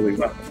bottle really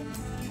well.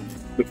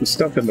 With the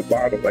stuff in the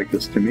bottle, like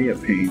this Tamiya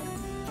paint,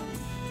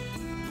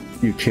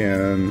 you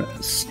can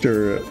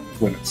stir it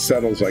when it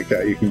settles like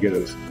that. You can get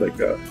a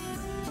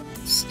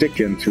stick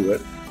into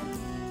it,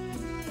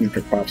 like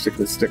a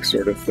popsicle stick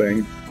sort of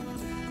thing,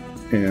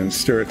 and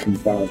stir it from the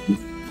bottom,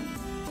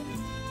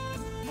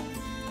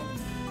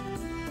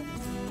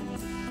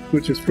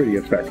 which is pretty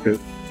effective.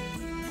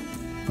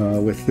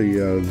 With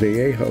the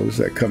Viejos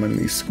that come in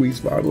these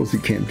squeeze bottles, you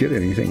can't get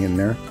anything in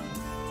there.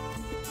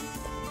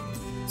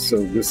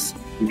 So this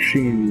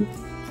machine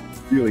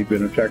really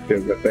been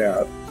effective at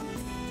that.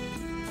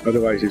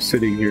 Otherwise, you're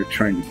sitting here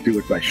trying to do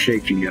it by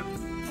shaking it,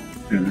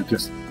 and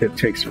it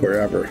takes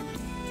forever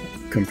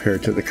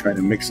compared to the kind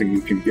of mixing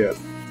you can get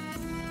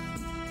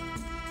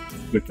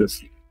with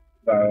this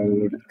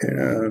loud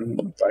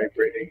and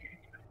vibrating.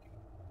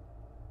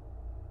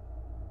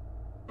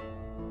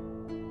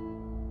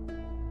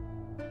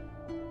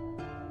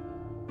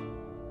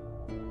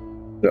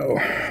 So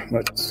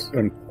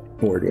I'm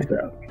bored with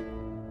that,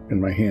 and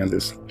my hand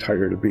is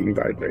tired of being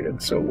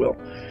vibrated, so we'll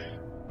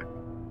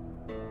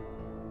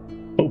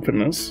open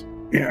this.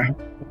 Yeah,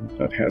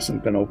 that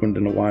hasn't been opened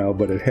in a while,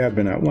 but it had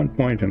been at one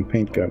point, and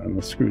paint got on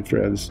the screw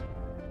threads,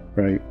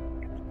 right?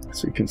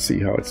 So you can see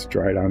how it's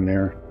dried on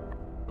there,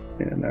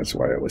 and that's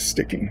why it was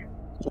sticking.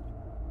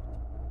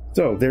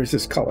 So there's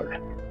this color.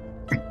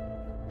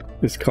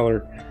 This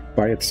color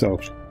by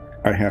itself,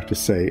 I have to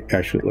say,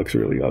 actually looks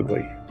really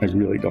ugly. I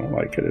really don't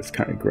like it. It's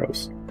kind of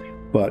gross.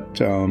 But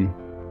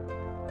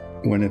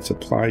when it's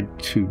applied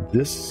to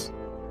this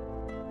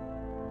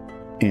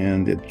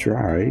and it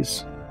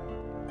dries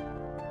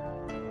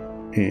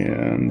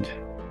and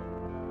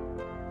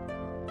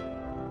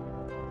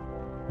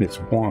it's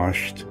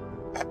washed,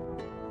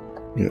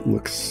 it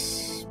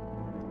looks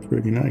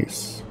pretty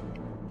nice.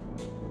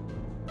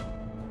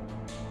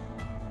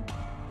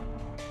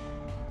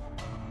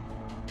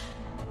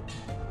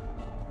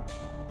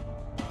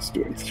 Let's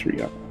do a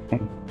 3 up.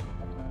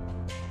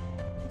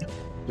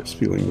 Just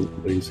feeling a little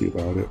lazy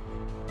about it.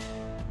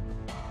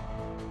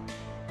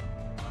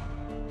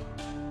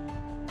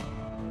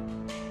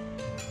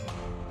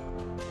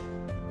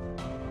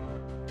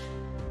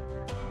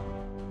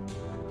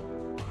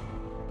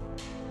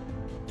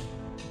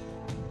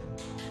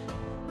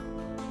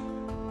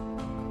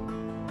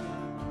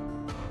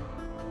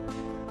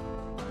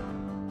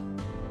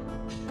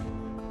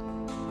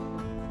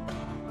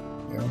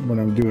 What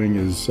I'm doing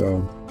is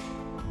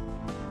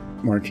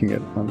marking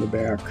it on the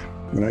back,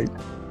 right?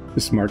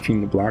 Just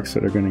marking the blocks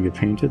that are going to get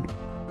painted.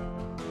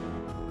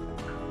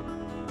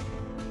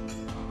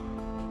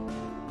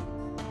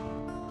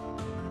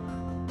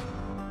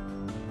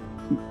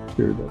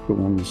 sure that the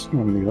ones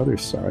on the other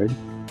side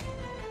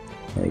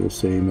are the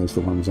same as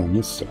the ones on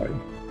this side.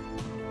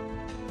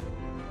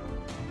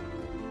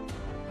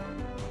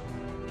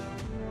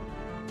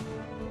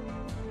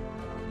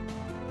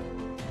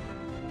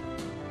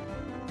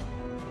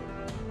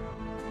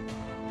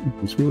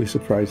 I was really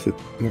surprised that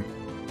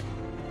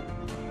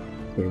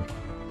the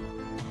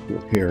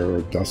hair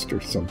or dust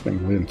or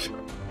something, lint.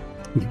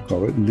 We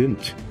call it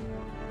lint.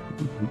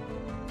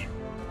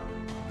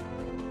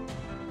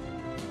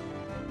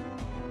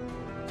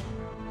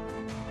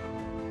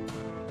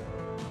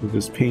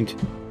 This paint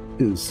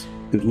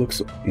it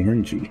looks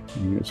orangey. I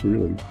mean, it's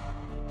really,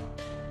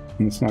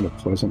 and it's not a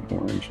pleasant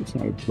orange. It's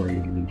not a bright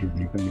orange or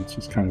anything. It's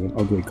just kind of an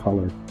ugly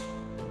color.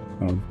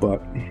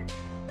 But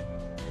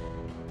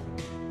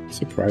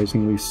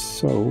surprisingly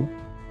so,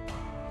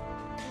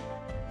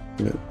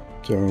 it,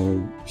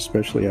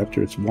 especially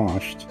after it's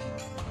washed,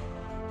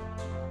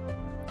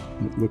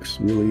 it looks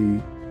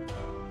really,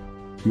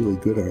 really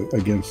good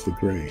against the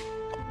gray.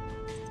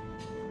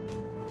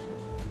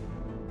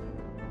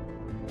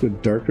 The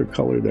darker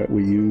color that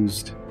we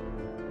used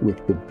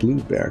with the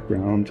blue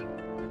background,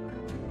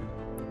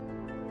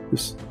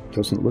 this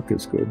doesn't look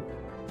as good.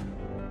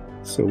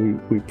 So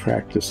we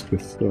practiced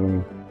with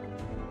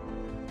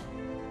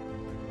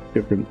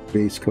different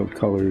base coat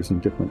colors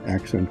and different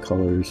accent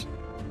colors,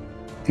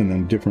 and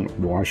then different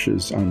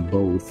washes on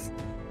both.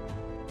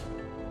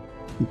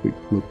 I think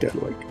we looked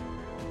at like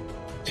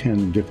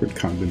 10 different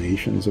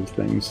combinations of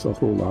things, a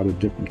whole lot of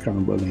different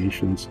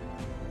combinations,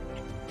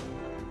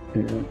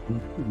 and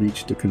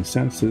reached a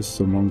consensus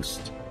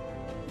amongst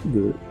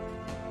the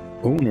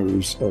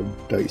owners of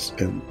Dice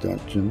and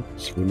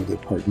Dungeons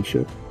Limited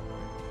Partnership.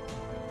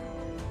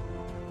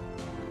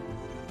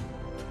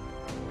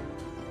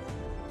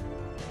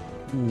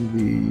 And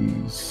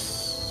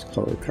these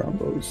color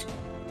combos.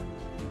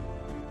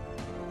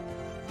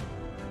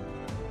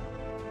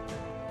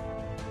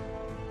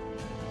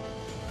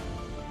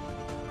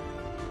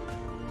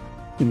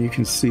 And you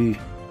can see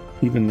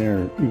even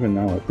there, even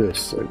now at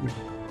this,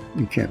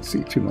 you can't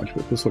see too much,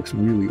 but this looks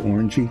really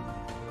orangey.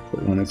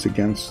 But when it's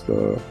against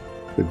the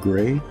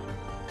gray,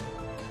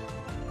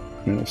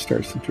 and it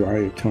starts to dry,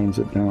 it tones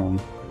it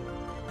down.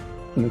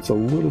 And it's a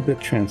little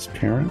bit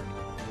transparent,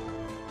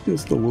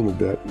 just a little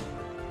bit.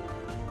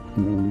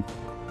 And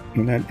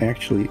that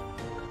actually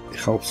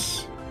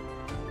helps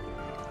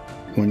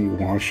when you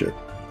wash it,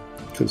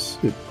 because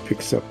it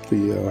picks up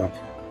the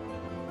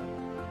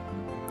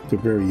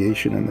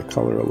variation in the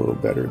color a little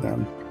better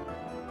then.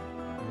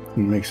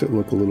 And makes it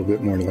look a little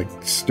bit more like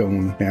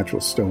stone, natural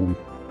stone,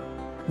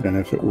 than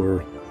if it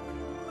were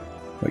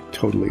like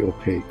totally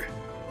opaque.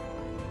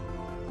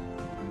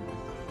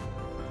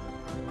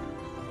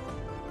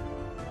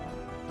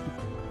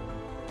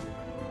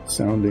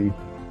 Sounding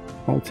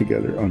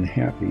altogether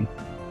unhappy.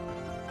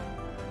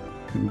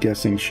 I'm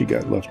guessing she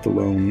got left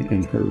alone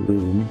in her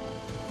room,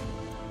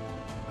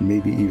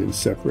 maybe even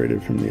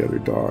separated from the other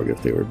dog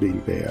if they were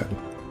being bad.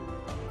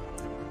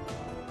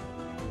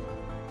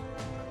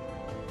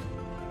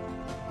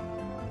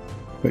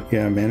 But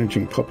yeah,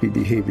 managing puppy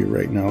behavior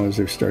right now as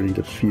they're starting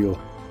to feel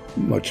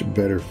much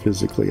better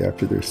physically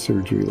after their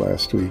surgery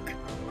last week.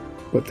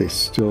 But they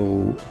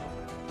still,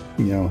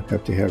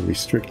 have to have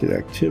restricted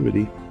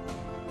activity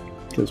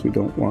because we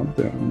don't want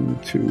them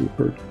to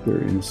hurt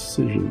their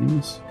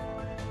incisions,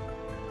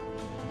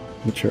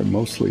 which are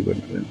mostly but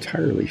not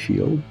entirely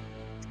healed.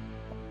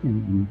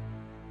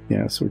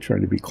 Yeah, so we're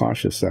trying to be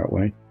cautious that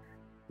way,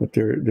 but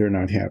they're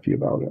not happy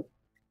about it.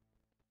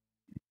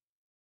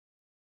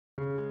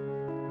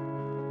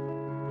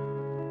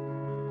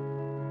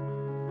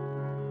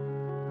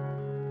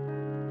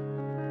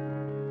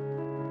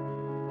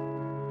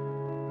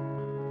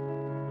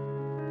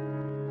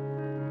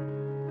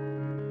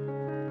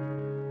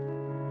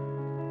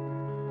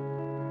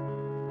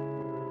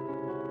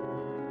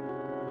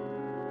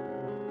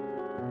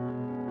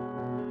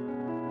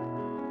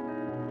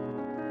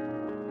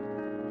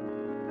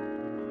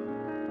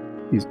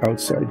 These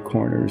outside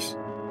corners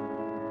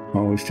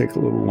always take a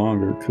little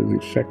longer because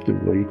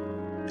effectively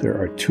there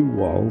are two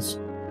walls,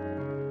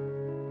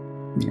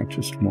 not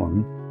just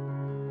one.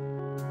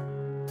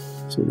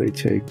 So they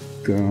take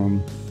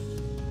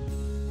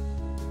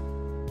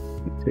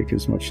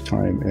as much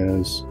time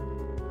as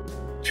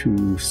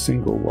two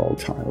single wall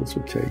tiles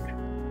would take.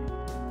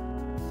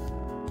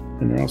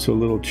 And they're also a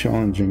little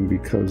challenging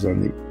because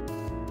on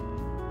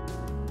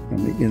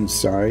the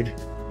inside,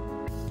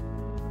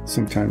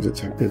 sometimes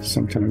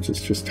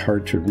it's just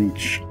hard to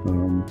reach.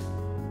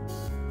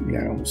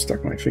 Yeah, I almost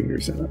stuck my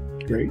fingers in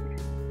it. Great.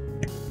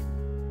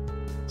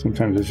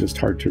 Sometimes it's just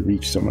hard to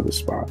reach some of the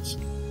spots.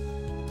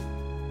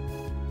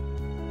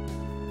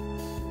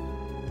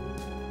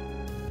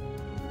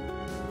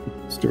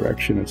 This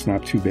direction, it's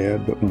not too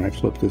bad, but when I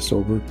flip this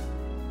over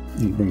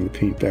and bring the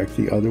paint back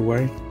the other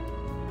way,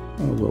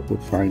 what we'll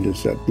find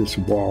is that this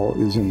wall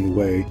is in the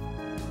way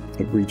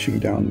of reaching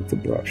down with the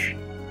brush.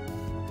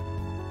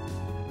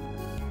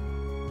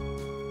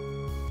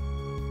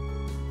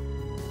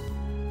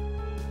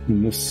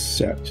 In this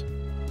set,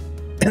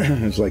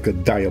 It's like a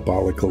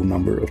diabolical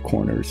number of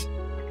corners.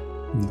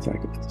 It's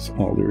like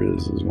all there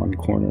is one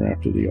corner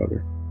after the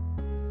other.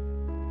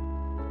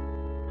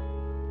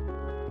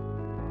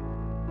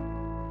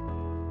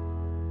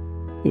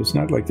 It's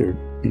not like they're,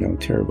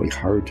 terribly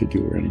hard to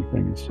do or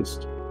anything. It's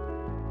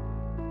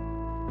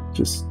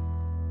just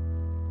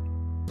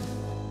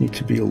need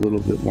to be a little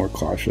bit more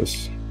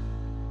cautious,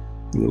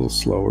 a little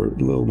slower, a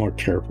little more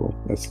careful.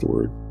 That's the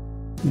word.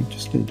 You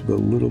just need to be a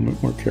little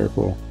bit more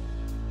careful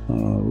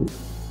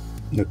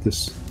at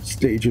this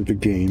stage of the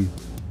game,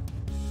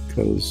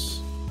 because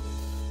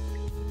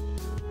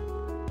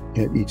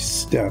at each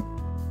step,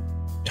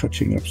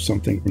 touching up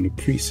something from the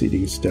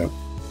preceding step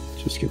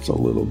just gets a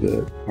little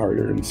bit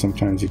harder, and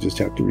sometimes you just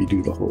have to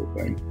redo the whole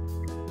thing.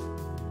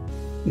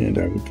 And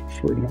I would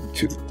prefer not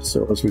to.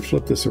 So as we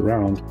flip this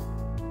around,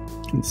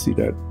 you can see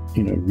that,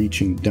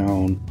 reaching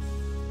down,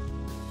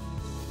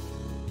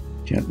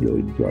 can't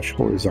really brush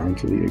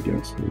horizontally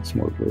against it. It's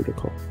more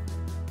vertical.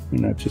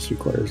 And that just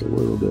requires a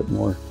little bit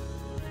more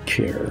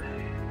care.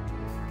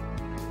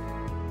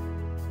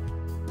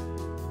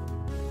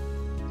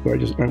 So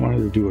I wanted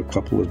to do a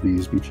couple of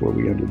these before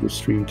we ended the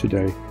stream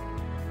today,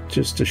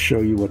 just to show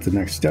you what the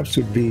next steps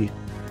would be,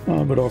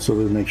 but also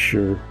to make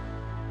sure,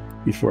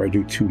 before I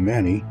do too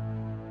many,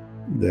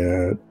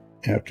 that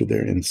after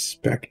they're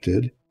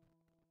inspected,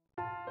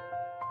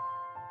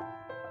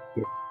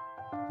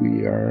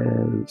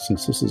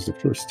 since this is the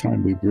first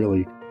time we've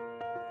really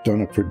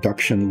done a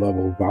production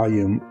level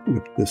volume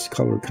with this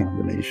color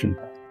combination,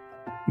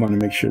 I want to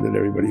make sure that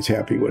everybody's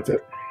happy with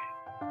it.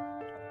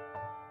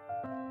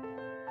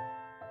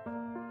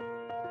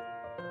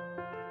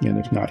 And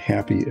if not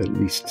happy, at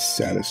least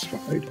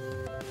satisfied.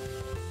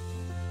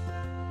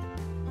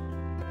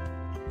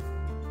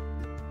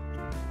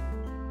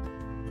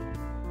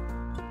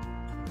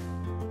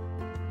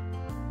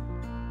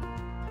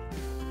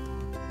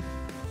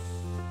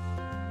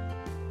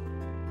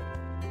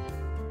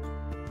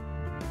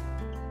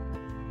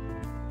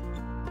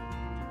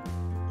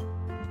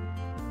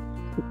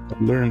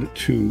 I learned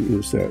too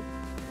is that,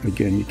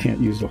 again, you can't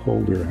use the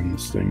holder on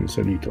this thing,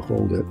 so I need to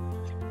hold it.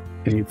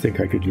 And you'd think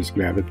I could just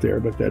grab it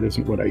there, but that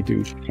isn't what I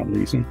do for some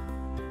reason.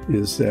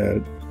 Is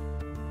that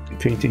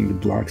painting the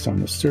blocks on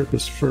the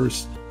surface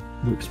first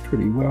works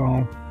pretty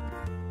well.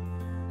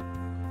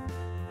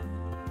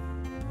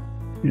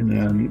 And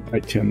then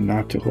I tend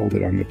not to hold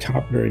it on the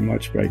top very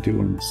much, but I do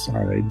on the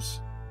sides.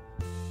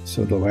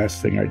 So the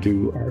last thing I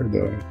do are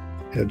the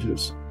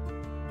edges.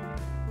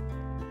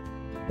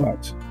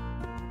 But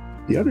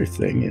the other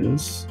thing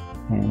is,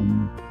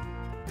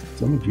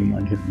 some of you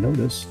might have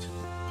noticed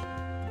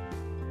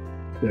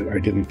that I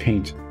didn't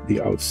paint the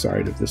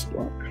outside of this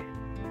block.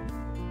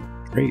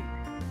 Great.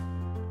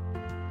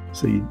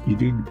 So you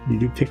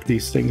do pick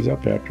these things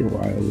up after a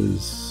while.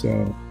 Is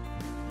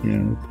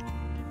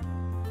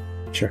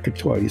check it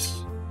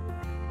twice.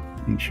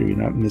 Make sure you're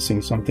not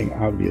missing something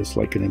obvious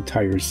like an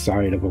entire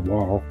side of a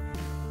wall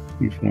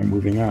before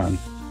moving on.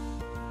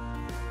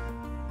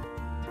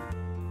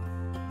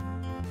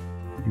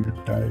 And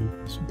I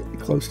was getting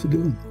close to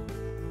doing.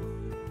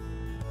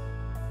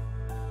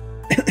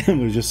 I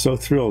was just so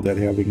thrilled at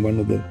having one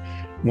of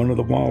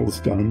the walls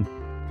done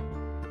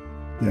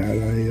that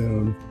I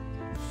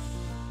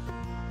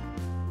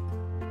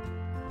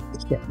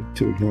started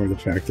to ignore the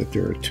fact that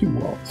there are two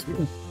walls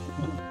here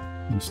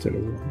instead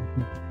of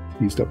one.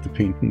 Used up the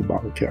paint in the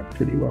bottle cap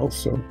pretty well,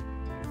 so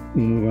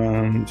move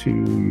on to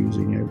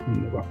using it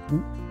in the bottle.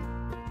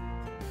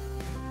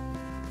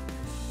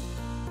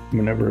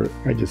 Whenever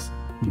I just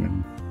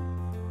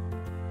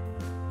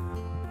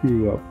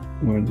grew up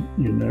when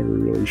you're never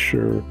really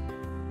sure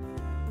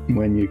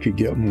when you could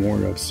get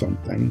more of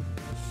something,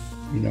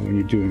 when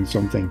you're doing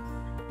something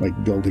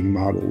like building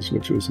models,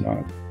 which was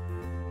not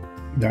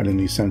an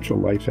essential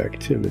life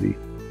activity,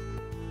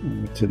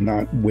 to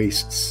not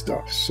waste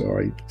stuff. So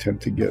I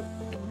tend to get,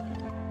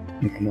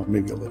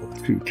 maybe a little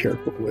too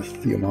careful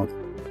with the amount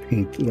of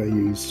paint that I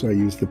use. So I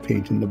use the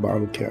paint in the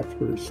bottle cap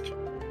first.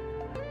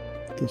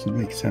 It doesn't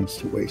make sense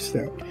to waste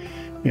that.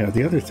 Yeah,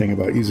 the other thing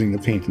about using the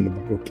paint in the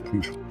bottle cap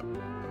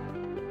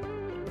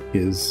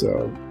is,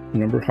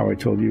 remember how I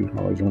told you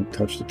how I don't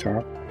touch the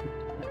top?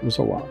 It was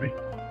a lie.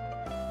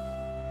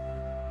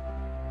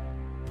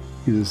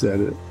 Is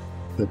that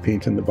the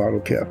paint in the bottle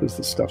cap is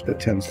the stuff that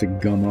tends to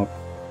gum up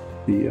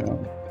the,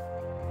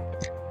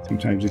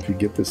 sometimes if you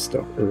get this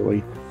stuff early,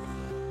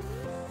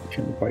 you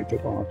can wipe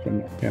it off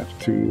and have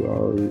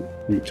to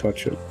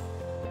retouch it.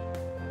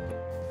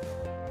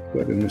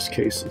 But in this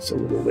case, it's a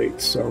little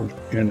late, so,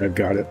 and I've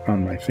got it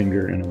on my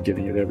finger and I'm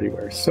getting it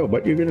everywhere. So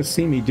what you're going to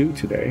see me do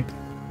today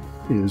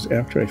is,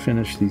 after I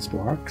finish these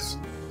blocks,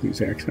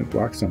 these accent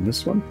blocks on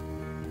this one,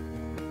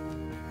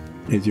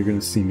 is you're going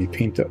to see me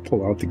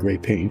pull out the gray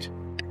paint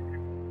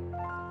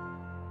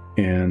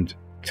and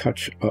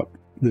touch up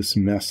this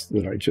mess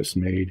that I just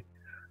made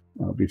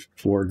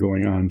before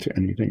going on to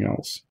anything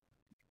else.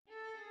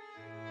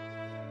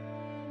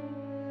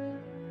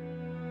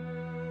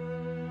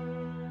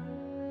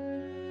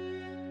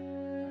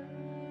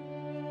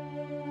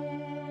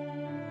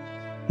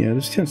 Yeah,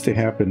 this tends to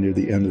happen near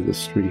the end of the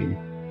stream.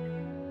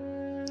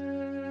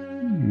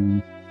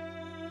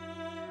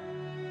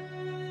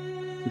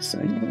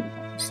 Saying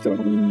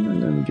stone,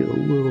 and then get a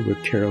little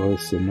bit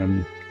careless, and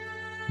then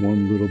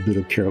one little bit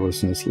of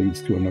carelessness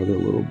leads to another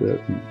little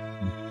bit.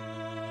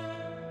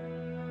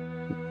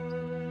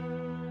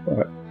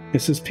 But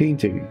this is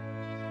painting,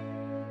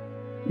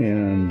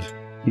 and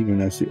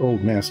even as the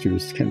old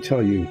masters can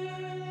tell you,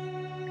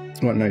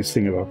 one nice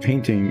thing about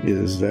painting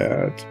is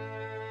that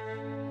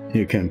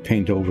you can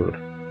paint over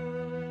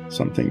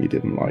something you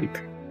didn't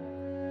like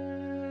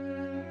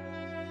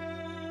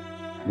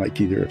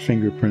either a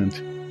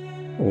fingerprint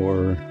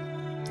or,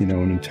 you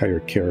know, an entire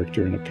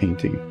character in a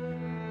painting.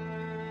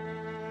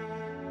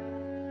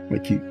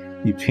 Like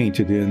you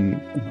painted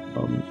in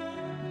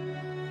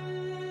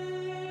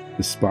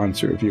the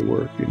sponsor of your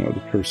work, you know, the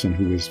person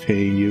who is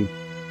paying you,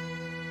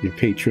 your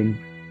patron.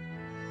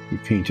 You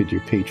painted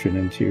your patron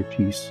into your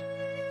piece.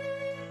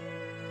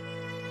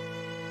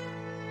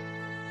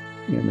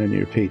 And then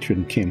your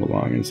patron came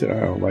along and said, I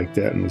don't like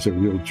that, and was a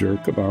real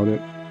jerk about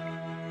it,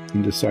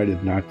 and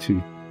decided not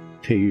to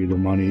pay you the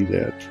money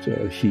that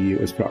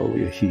it was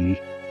probably a he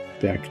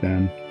back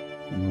then,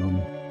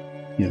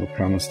 you know,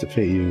 promised to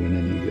pay you, and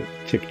then you get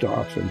ticked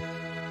off. And,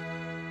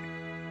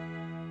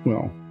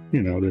 well,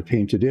 you know, they're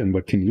painted in.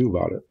 What can you do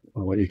about it?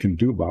 Well, what you can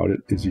do about it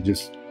is you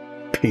just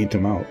paint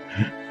them out.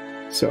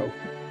 So,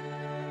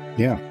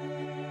 yeah,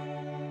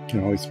 you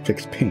can always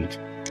fix paint.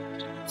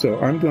 So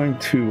I'm going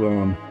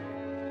to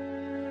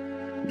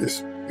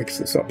just mix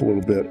this up a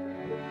little bit.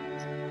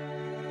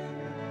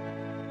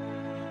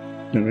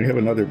 And we have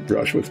another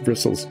brush with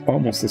bristles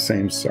almost the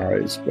same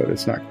size, but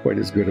it's not quite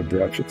as good a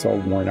brush. It's all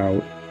worn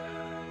out,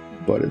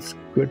 but it's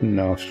good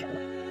enough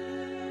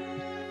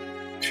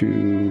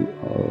to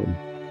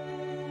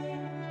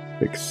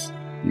fix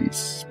these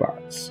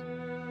spots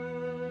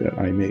that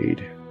I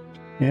made.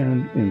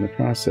 And in the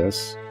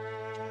process,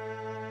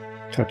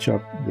 touch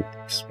up the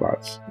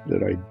spots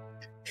that I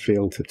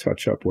failed to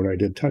touch up when I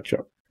did touch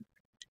up.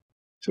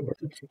 So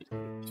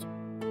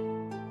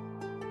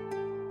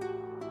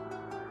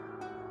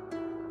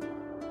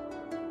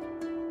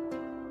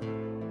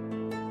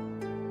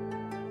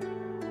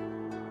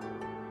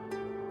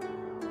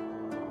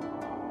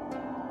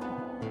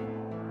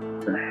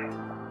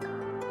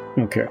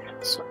okay,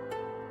 so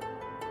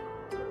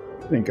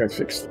I think I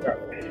fixed that.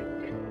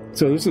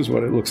 So this is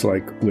what it looks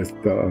like with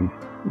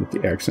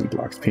the accent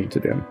blocks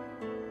painted in.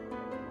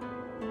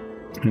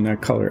 And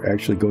that color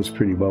actually goes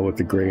pretty well with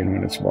the gray, and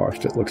when it's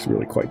washed, it looks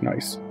really quite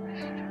nice.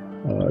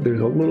 There's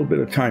a little bit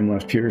of time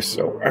left here,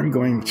 so I'm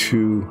going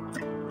to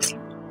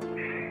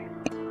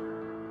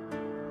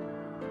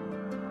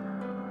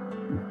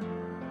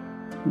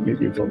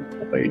maybe a little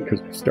late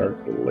because we started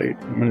a little late.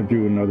 I'm going to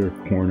do another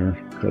corner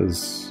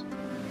because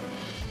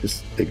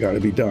they got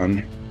to be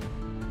done.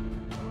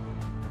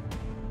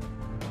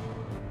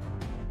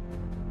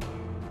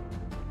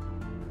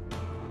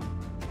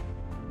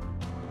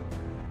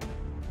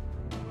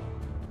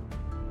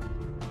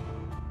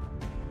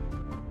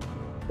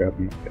 Grab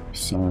them on the other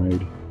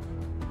side.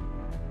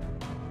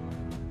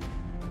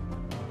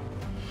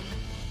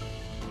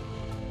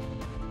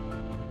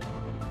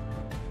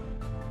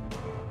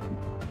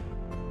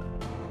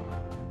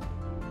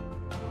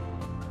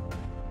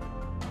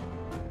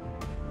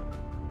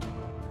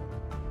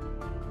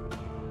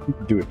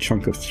 Do a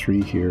chunk of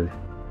 3 here,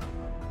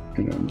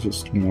 and then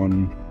just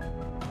 1.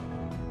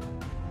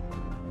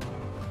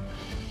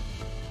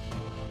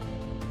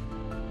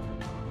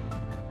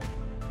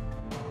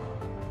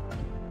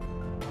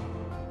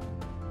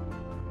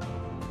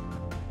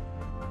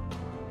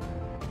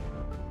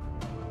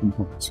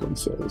 This one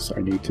says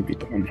I need to be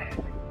done.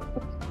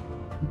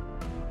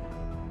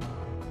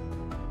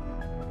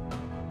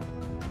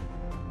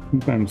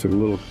 Sometimes a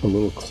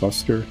little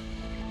cluster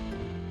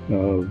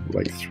of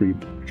like three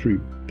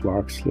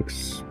blocks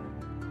looks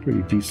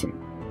pretty decent.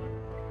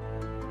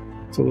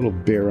 It's a little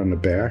bare on the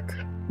back.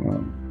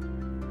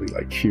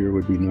 Like here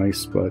would be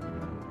nice, but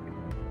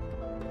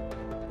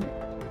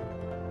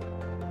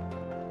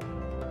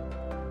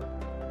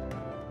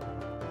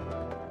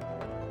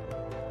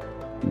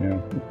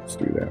yeah, let's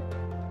do that.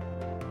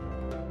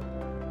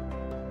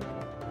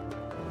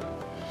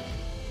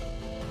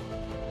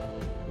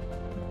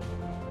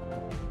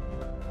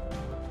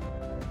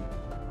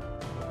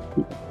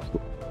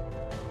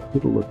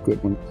 It'll look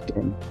good when it's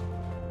done.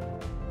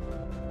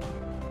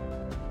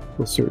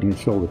 We'll certainly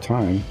fill the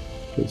time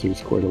because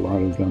there's quite a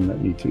lot of them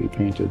that need to be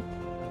painted.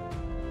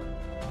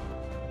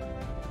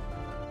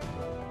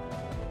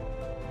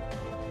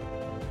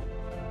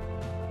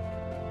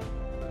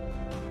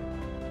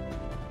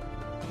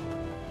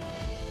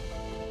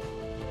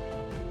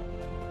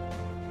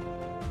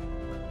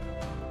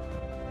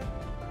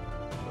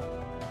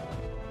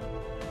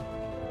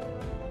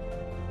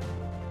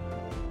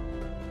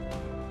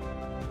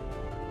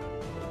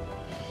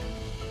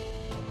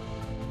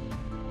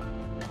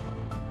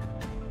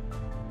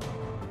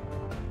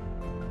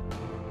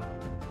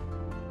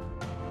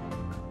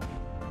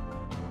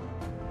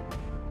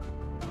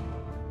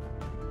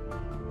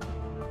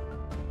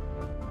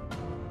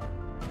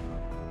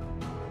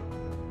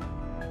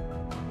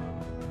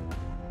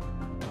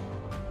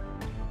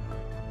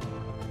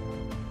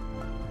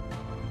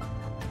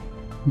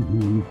 Got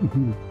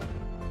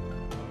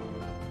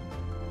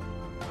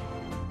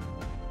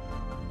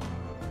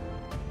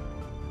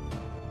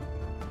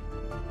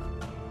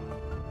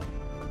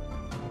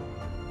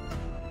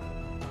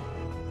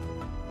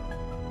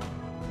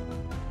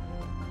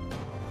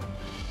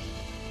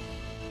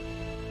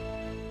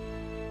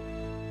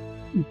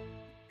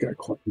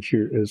caught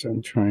here as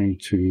I'm trying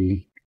to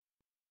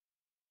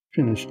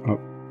finish up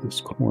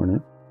this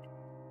corner.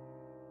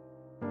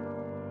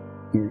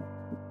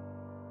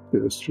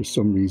 This, for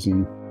some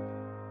reason,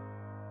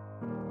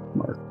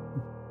 marked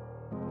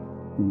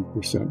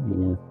 1%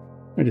 more.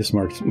 I just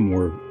marked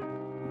more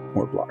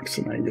blocks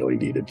than I really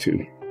needed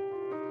to.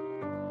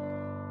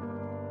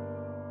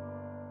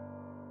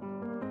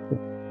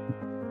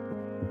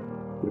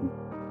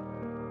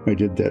 I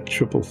did that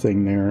triple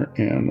thing there,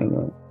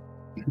 and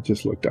it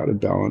just looked out of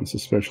balance,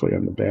 especially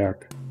on the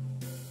back.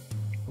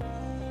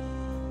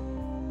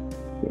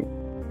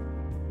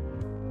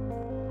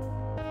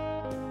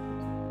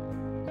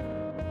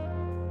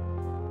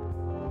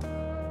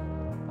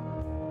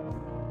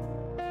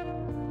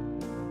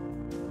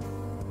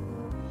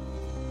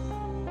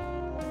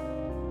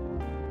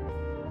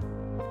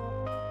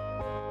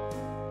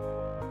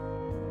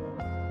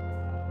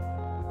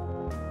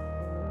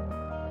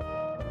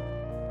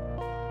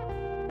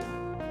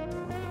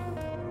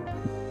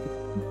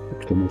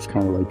 And it's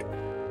kind of like,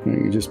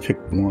 you just pick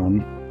one,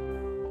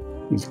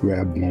 just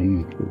grab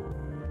one,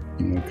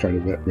 kind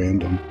of at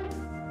random,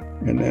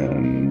 and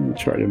then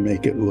try to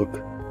make it look,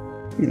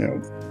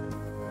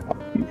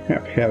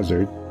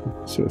 haphazard,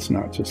 so it's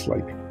not just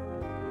like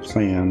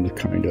planned,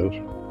 kind of.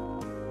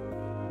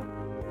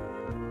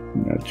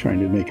 I'm not trying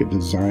to make a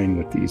design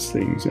with these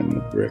things and the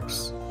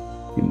bricks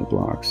in the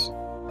blocks,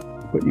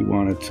 but you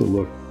want it to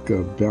look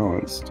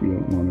balanced. You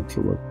don't want it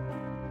to look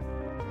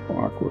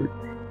awkward.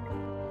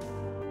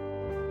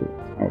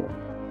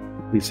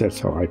 At least that's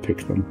how I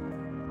pick them.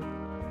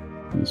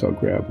 Is I'll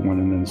grab one,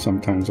 and then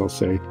sometimes I'll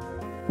say,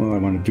 well, I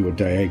want to do a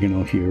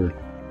diagonal here.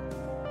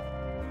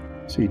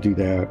 So you do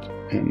that,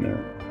 and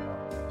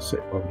say,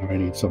 well, I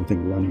need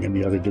something running in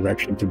the other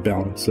direction to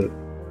balance it.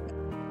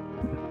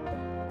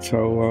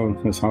 So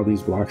that's how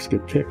these blocks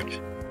get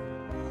picked.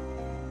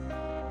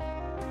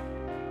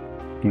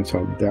 That's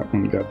how that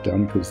one got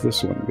done, because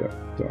this one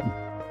got done.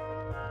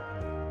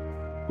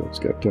 Those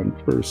got done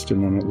first,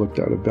 and then it looked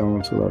out of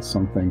balance without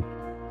something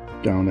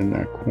down in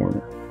that corner.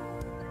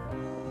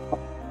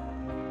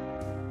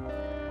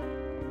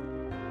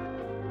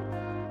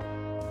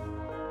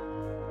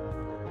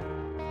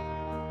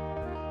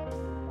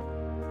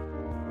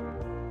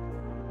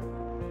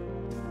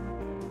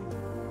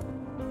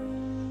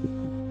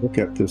 Look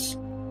at this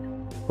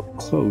up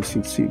close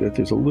and see that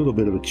there's a little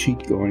bit of a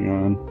cheat going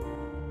on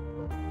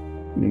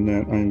in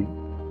that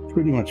I'm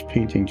pretty much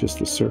painting just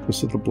the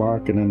surface of the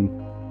block, and then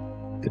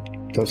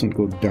it doesn't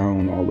go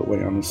down all the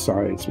way on the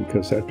sides,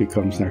 because that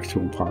becomes next to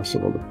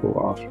impossible to pull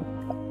off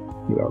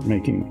without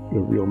making a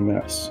real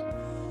mess.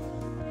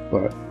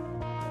 But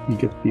you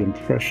get the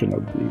impression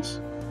of these.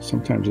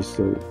 Sometimes it's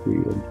the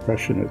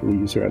impression it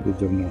leaves rather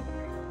than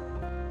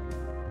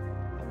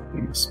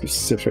the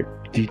specific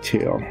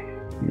detail,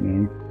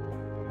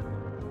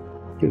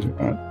 Because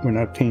we're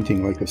not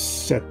painting like a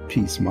set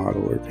piece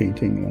model, or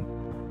painting a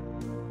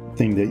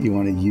thing that you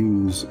want to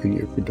use in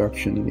your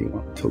production, and you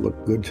want it to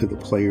look good to the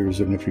players,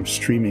 and if you're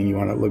streaming, you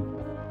want it to look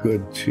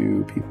good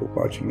to people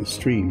watching the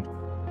stream.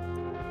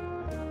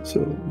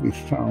 So we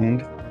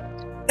found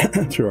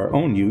through our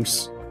own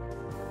use,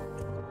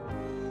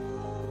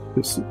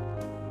 this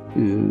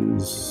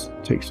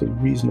takes a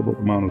reasonable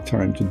amount of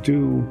time to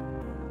do,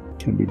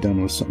 can be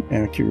done with some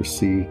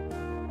accuracy,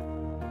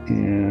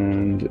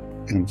 and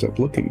ends up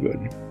looking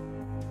good.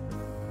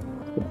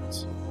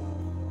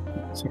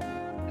 So.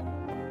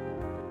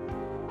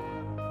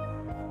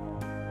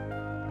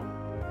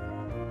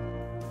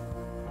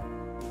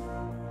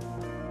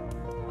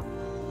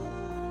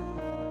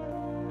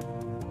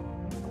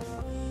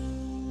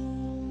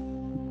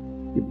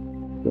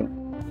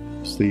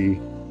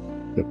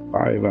 The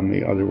 5 on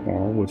the other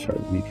wall, which I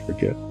need to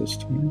forget this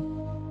time.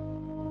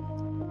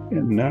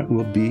 And that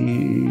will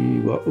be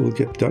what we'll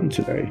get done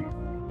today.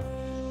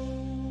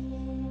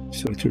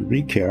 So to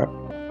recap,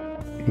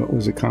 what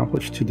was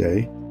accomplished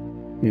today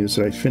is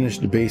I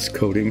finished base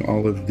coating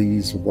all of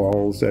these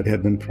walls that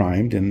had been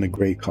primed in the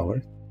gray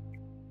color.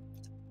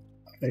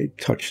 I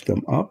touched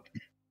them up,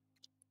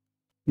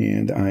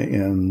 and I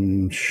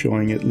am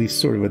showing at least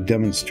sort of a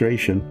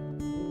demonstration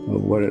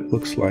of what it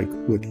looks like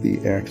with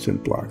the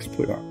accent blocks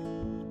put on.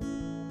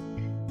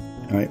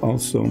 I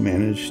also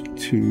managed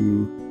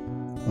to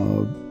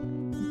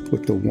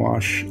put the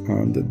wash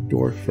on the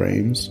door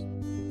frames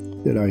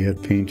that I had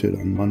painted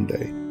on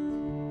Monday.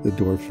 The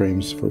door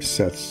frames for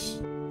sets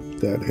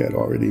that had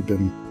already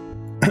been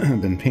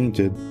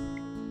painted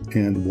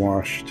and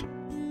washed,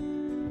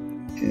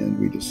 and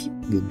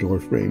the door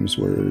frames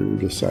were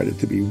decided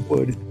to be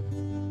wood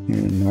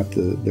and not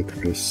the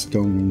kind of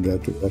stone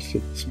that the rest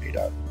of it's made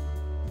out of.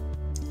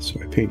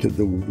 So I painted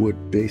the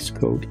wood base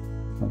coat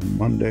on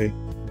Monday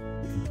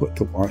and put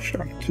the wash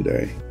on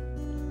today.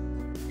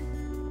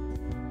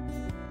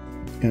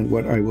 And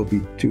what I will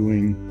be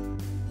doing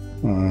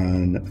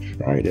on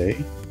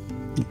Friday,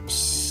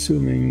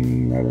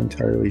 assuming, not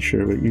entirely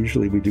sure, but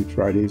usually we do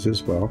Fridays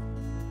as well.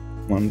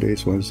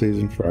 Mondays, Wednesdays,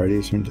 and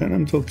Fridays from 10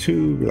 until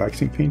 2,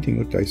 relaxing painting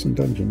with Dice and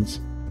Dungeons.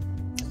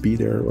 Be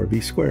there or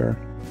be square.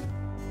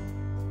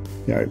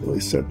 Yeah, I really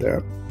said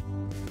that.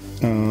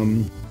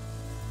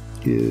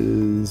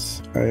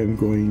 I am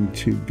going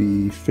to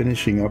be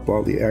finishing up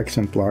all the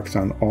accent blocks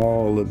on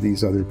all of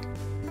these other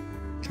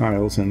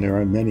tiles, and there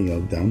are many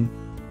of them.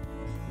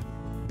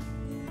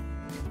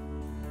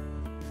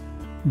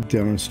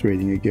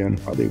 Demonstrating again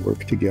how they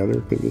work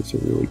together, because it's a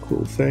really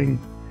cool thing.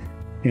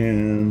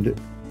 And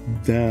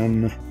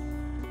then,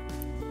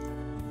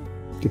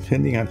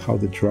 depending on how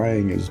the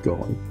drying is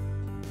going,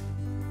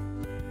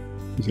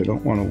 because I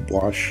don't want to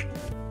wash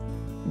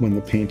when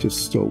the paint is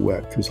still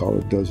wet, because all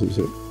it does is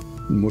it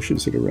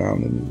mushes it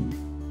around and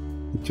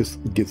it just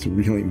gets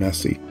really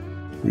messy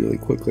really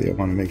quickly. I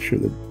want to make sure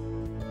that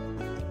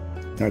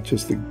not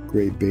just the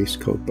gray base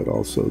coat, but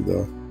also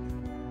the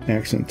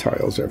accent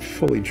tiles are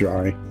fully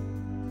dry.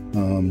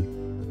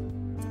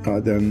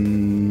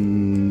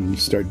 Then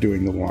start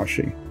doing the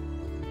washing.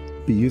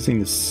 Be using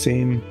the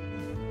same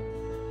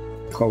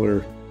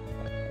color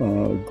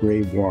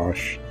gray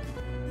wash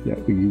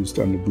that we used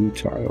on the blue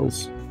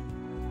tiles,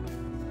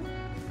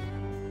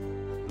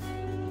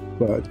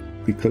 but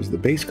because the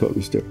base coat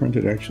is different,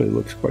 it actually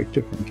looks quite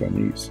different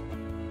on these.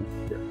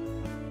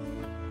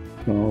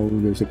 So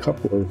there's a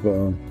couple of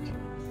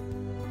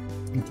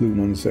blue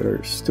ones that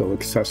are still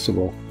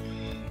accessible.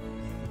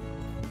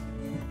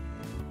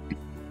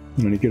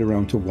 When I get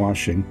around to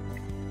washing,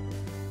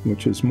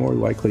 which is more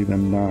likely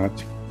than not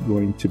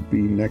going to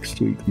be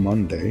next week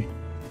Monday,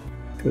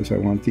 because I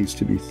want these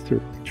to be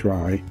thoroughly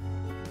dry.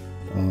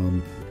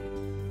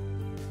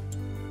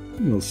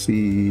 We'll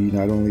see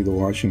not only the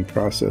washing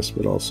process,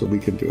 but also we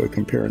can do a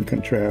compare and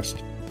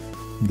contrast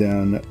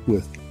then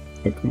with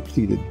a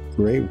completed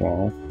gray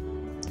wall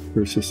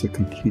versus a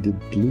completed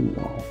blue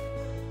wall.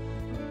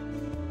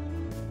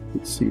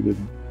 Let's see the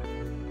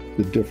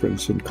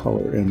difference in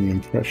color and the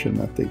impression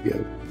that they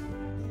give.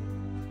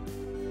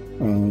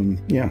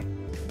 Yeah,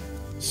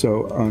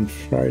 so on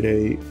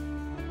Friday,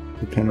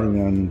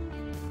 depending on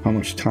how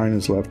much time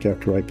is left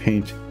after I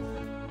paint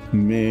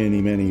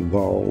many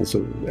walls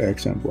of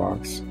accent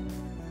blocks,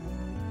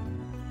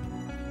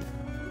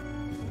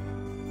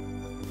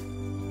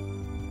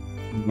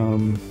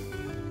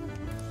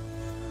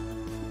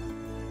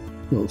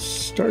 we'll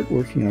start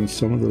working on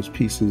some of those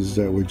pieces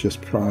that were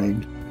just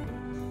primed.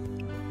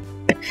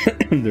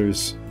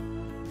 There's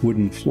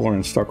wooden floor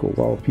and stucco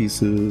wall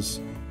pieces.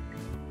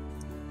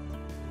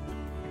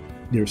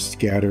 They're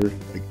scattered,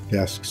 like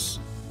desks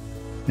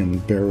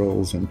and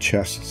barrels and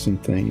chests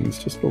and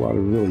things. Just a lot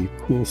of really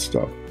cool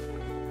stuff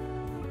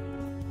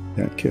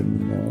that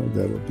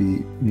that'll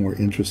be more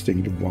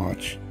interesting to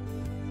watch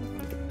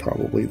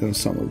probably than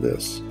some of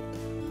this.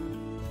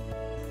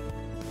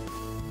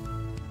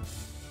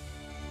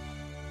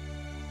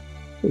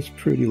 It's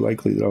pretty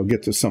likely that I'll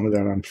get to some of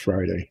that on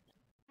Friday.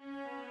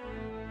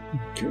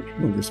 Okay,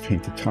 we'll just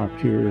paint the top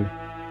here.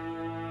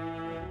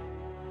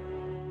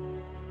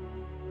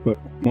 But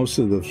most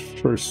of the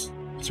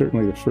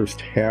certainly the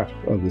first half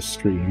of the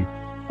stream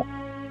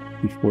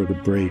before the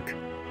break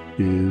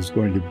is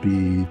going to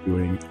be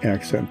doing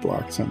accent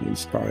blocks on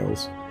these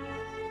tiles.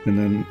 And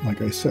then,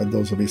 like I said,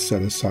 those will be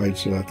set aside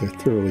so that they're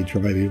thoroughly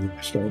dry when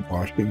I start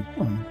washing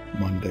on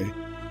Monday.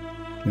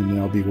 And then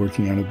I'll be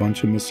working on a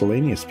bunch of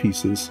miscellaneous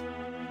pieces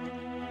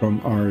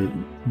from our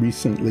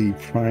recently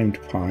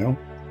primed pile.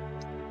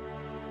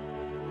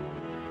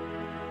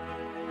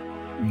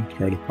 And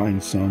try to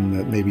find some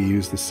that maybe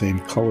use the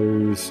same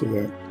colors so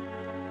that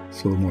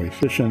it's a little more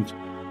efficient,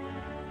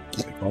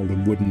 like all the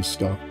wooden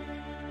stuff.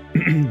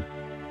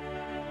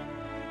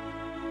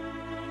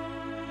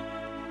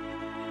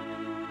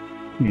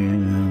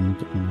 And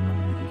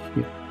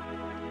yeah.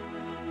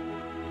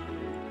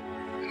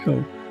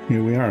 So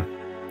here we are,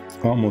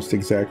 almost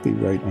exactly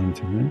right on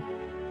time,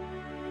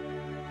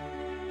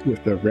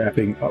 with the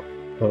wrapping up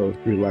of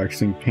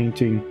relaxing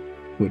painting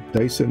with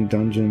Dice and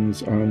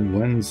Dungeons on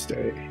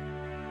Wednesday.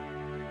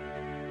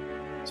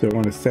 So I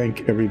want to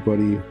thank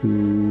everybody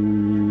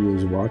who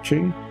was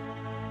watching,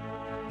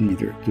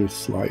 either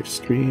this live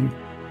stream,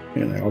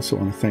 and I also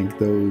want to thank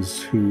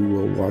those who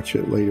will watch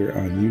it later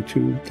on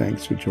YouTube.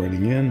 Thanks for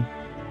joining in.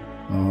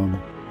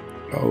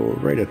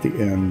 Right at the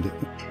end,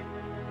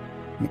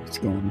 it's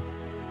gone.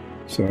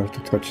 So I have to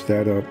touch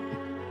that up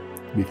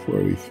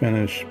before we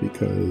finish,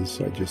 because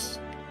that's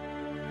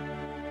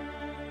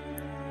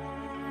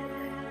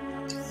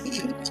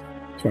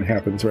what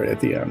happens right at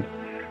the end.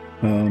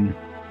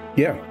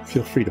 Yeah,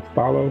 feel free to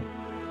follow.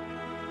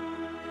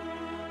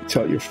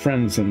 Tell your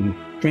friends and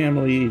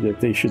family that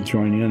they should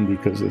join in,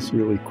 because it's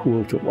really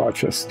cool to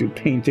watch us do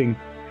painting.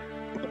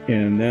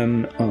 And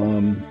then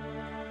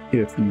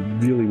if you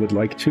really would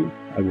like to,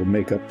 I will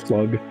make a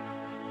plug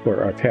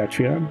for our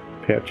Patreon,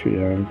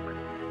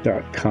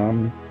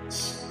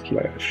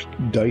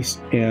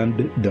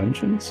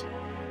 patreon.com/diceanddungeons.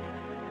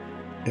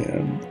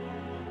 And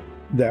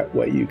that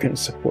way you can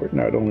support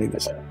not only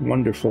this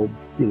wonderful,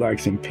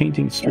 relaxing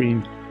painting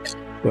stream,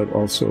 but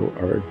also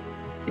our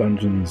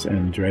Dungeons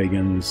and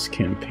Dragons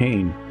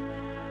campaign.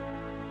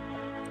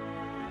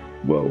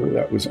 Whoa,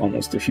 that was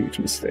almost a huge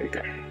mistake.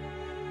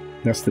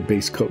 That's the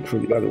base coat for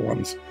the other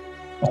ones.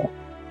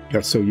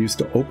 Got so used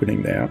to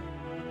opening that.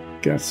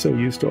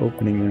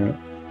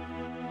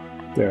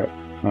 That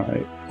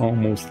I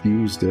almost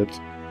used it.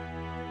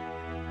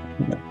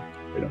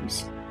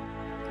 Items.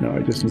 Now I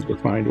just need to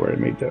find where I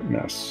made that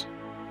mess.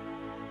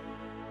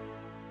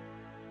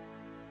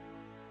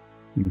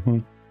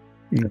 And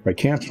if I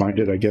can't find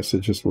it, I guess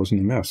it just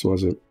wasn't a mess,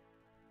 was it?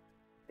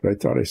 But I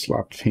thought I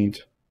slopped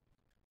paint.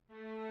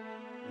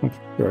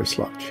 Or I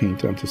slopped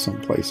paint onto some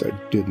place I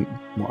didn't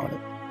want it.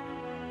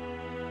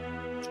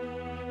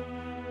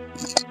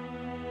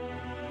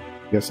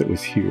 I guess it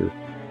was here.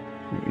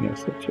 I mean,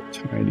 that's such a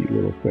tiny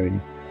little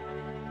thing.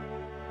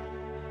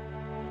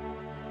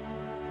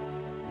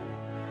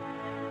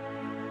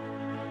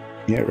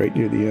 Yeah, right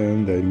near the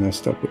end, I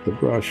messed up with the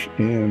brush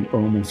and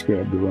almost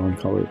grabbed the wrong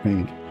color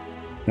paint.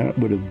 That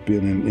would have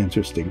been an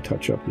interesting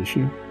touch-up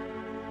issue.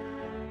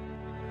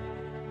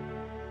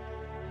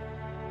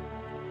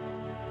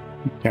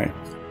 Okay,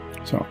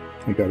 so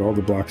I got all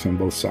the blocks on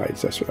both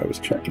sides. That's what I was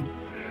checking.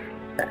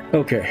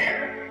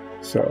 Okay,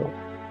 so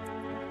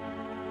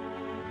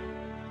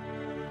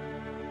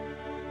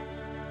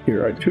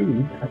here are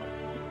two,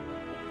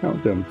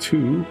 count them,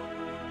 two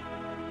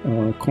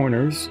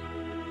corners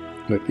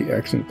with the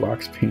accent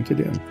blocks painted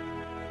in.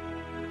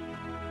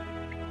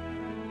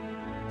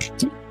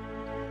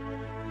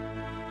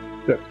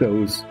 Set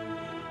those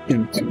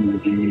into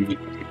the,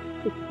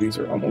 these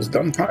are almost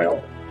done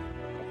pile.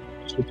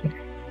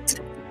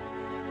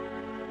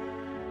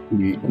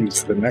 We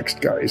use the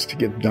next guys to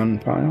get done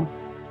pile.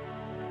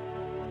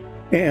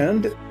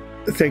 And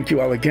thank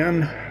you all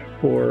again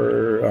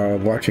for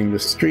watching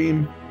this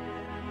stream.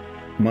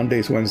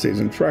 Mondays, Wednesdays,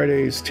 and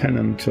Fridays, 10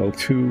 until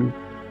 2,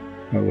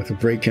 with a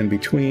break in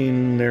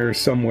between there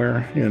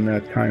somewhere in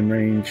that time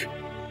range.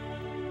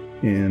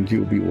 And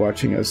you'll be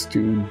watching us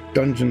do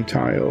dungeon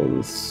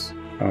tiles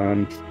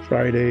on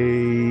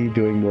Friday,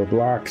 doing more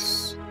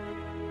blocks,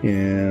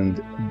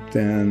 and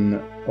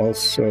then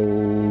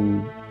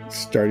also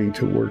starting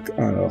to work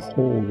on a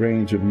whole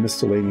range of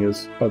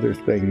miscellaneous other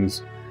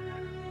things.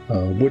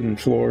 Wooden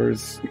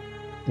floors,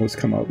 those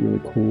come out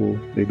really cool.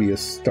 Maybe a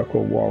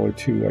stucco wall or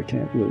two. I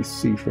can't really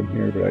see from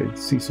here, but I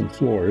see some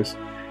floors.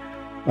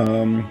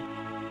 And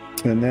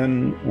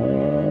then,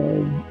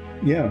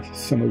 yeah,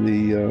 some of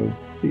the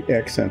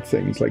accent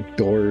things like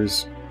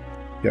doors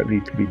that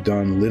need to be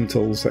done.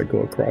 Lintels that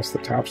go across the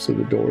tops of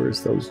the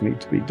doors, those need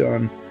to be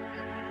done.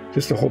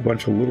 Just a whole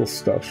bunch of little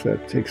stuff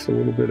that takes a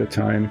little bit of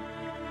time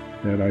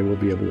that I will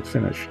be able to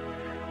finish.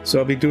 So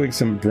I'll be doing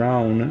some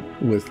brown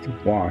with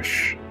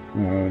wash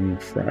on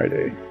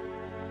Friday.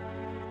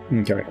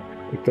 Okay,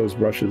 put those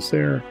brushes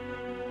there.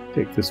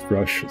 Take this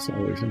brush, it's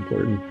always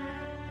important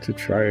to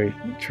try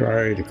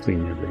to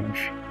clean your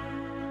brush.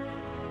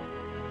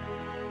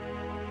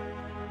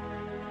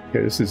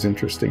 Okay, this is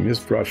interesting.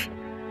 This brush,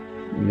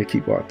 Nikki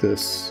bought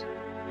this,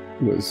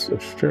 was a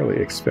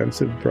fairly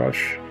expensive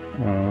brush,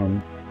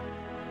 and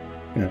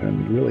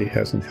really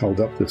hasn't held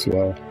up this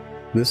well.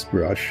 This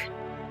brush,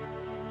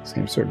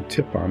 same sort of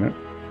tip on it,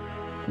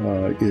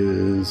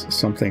 is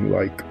something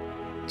like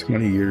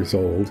 20 years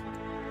old.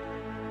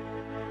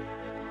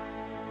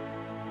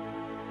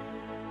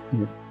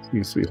 It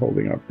seems to be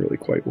holding up really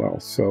quite well.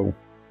 So,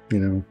 you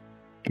know,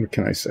 what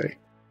can I say?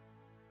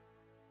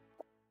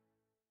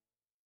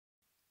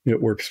 It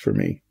works for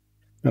me.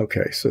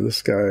 Okay, so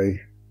this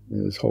guy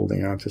is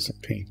holding on to some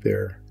paint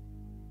there.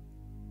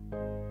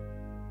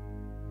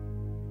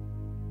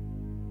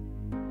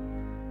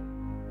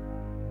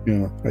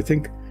 Yeah, I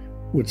think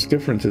what's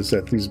different is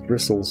that these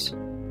bristles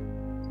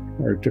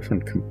are a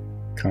different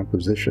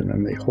composition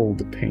and they hold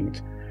the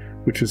paint,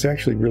 which is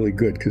actually really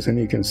good because then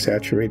you can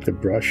saturate the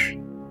brush,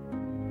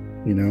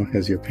 you know,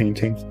 as you're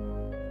painting,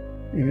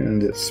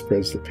 and it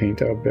spreads the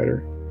paint out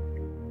better.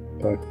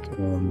 But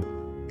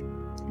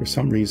for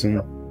some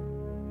reason,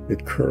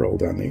 it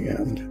curled on the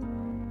end.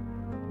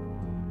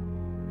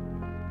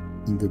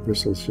 And the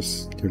bristles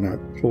just, they're not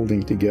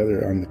holding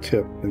together on the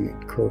tip, and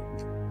it curled.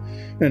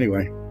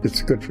 Anyway,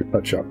 it's good for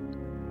touch-up.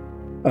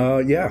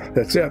 Yeah,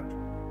 that's it.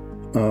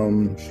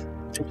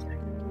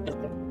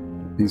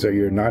 These are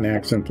your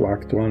non-accent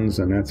blocked ones,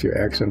 and that's your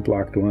accent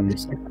blocked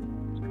ones.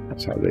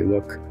 That's how they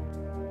look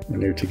when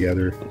they're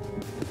together.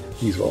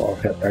 These will all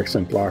have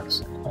accent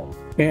blocks.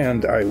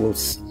 And I will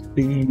see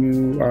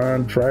you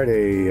on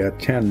Friday at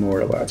 10,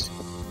 more or less.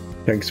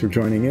 Thanks for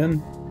joining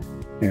in,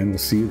 and we'll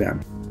see you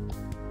then.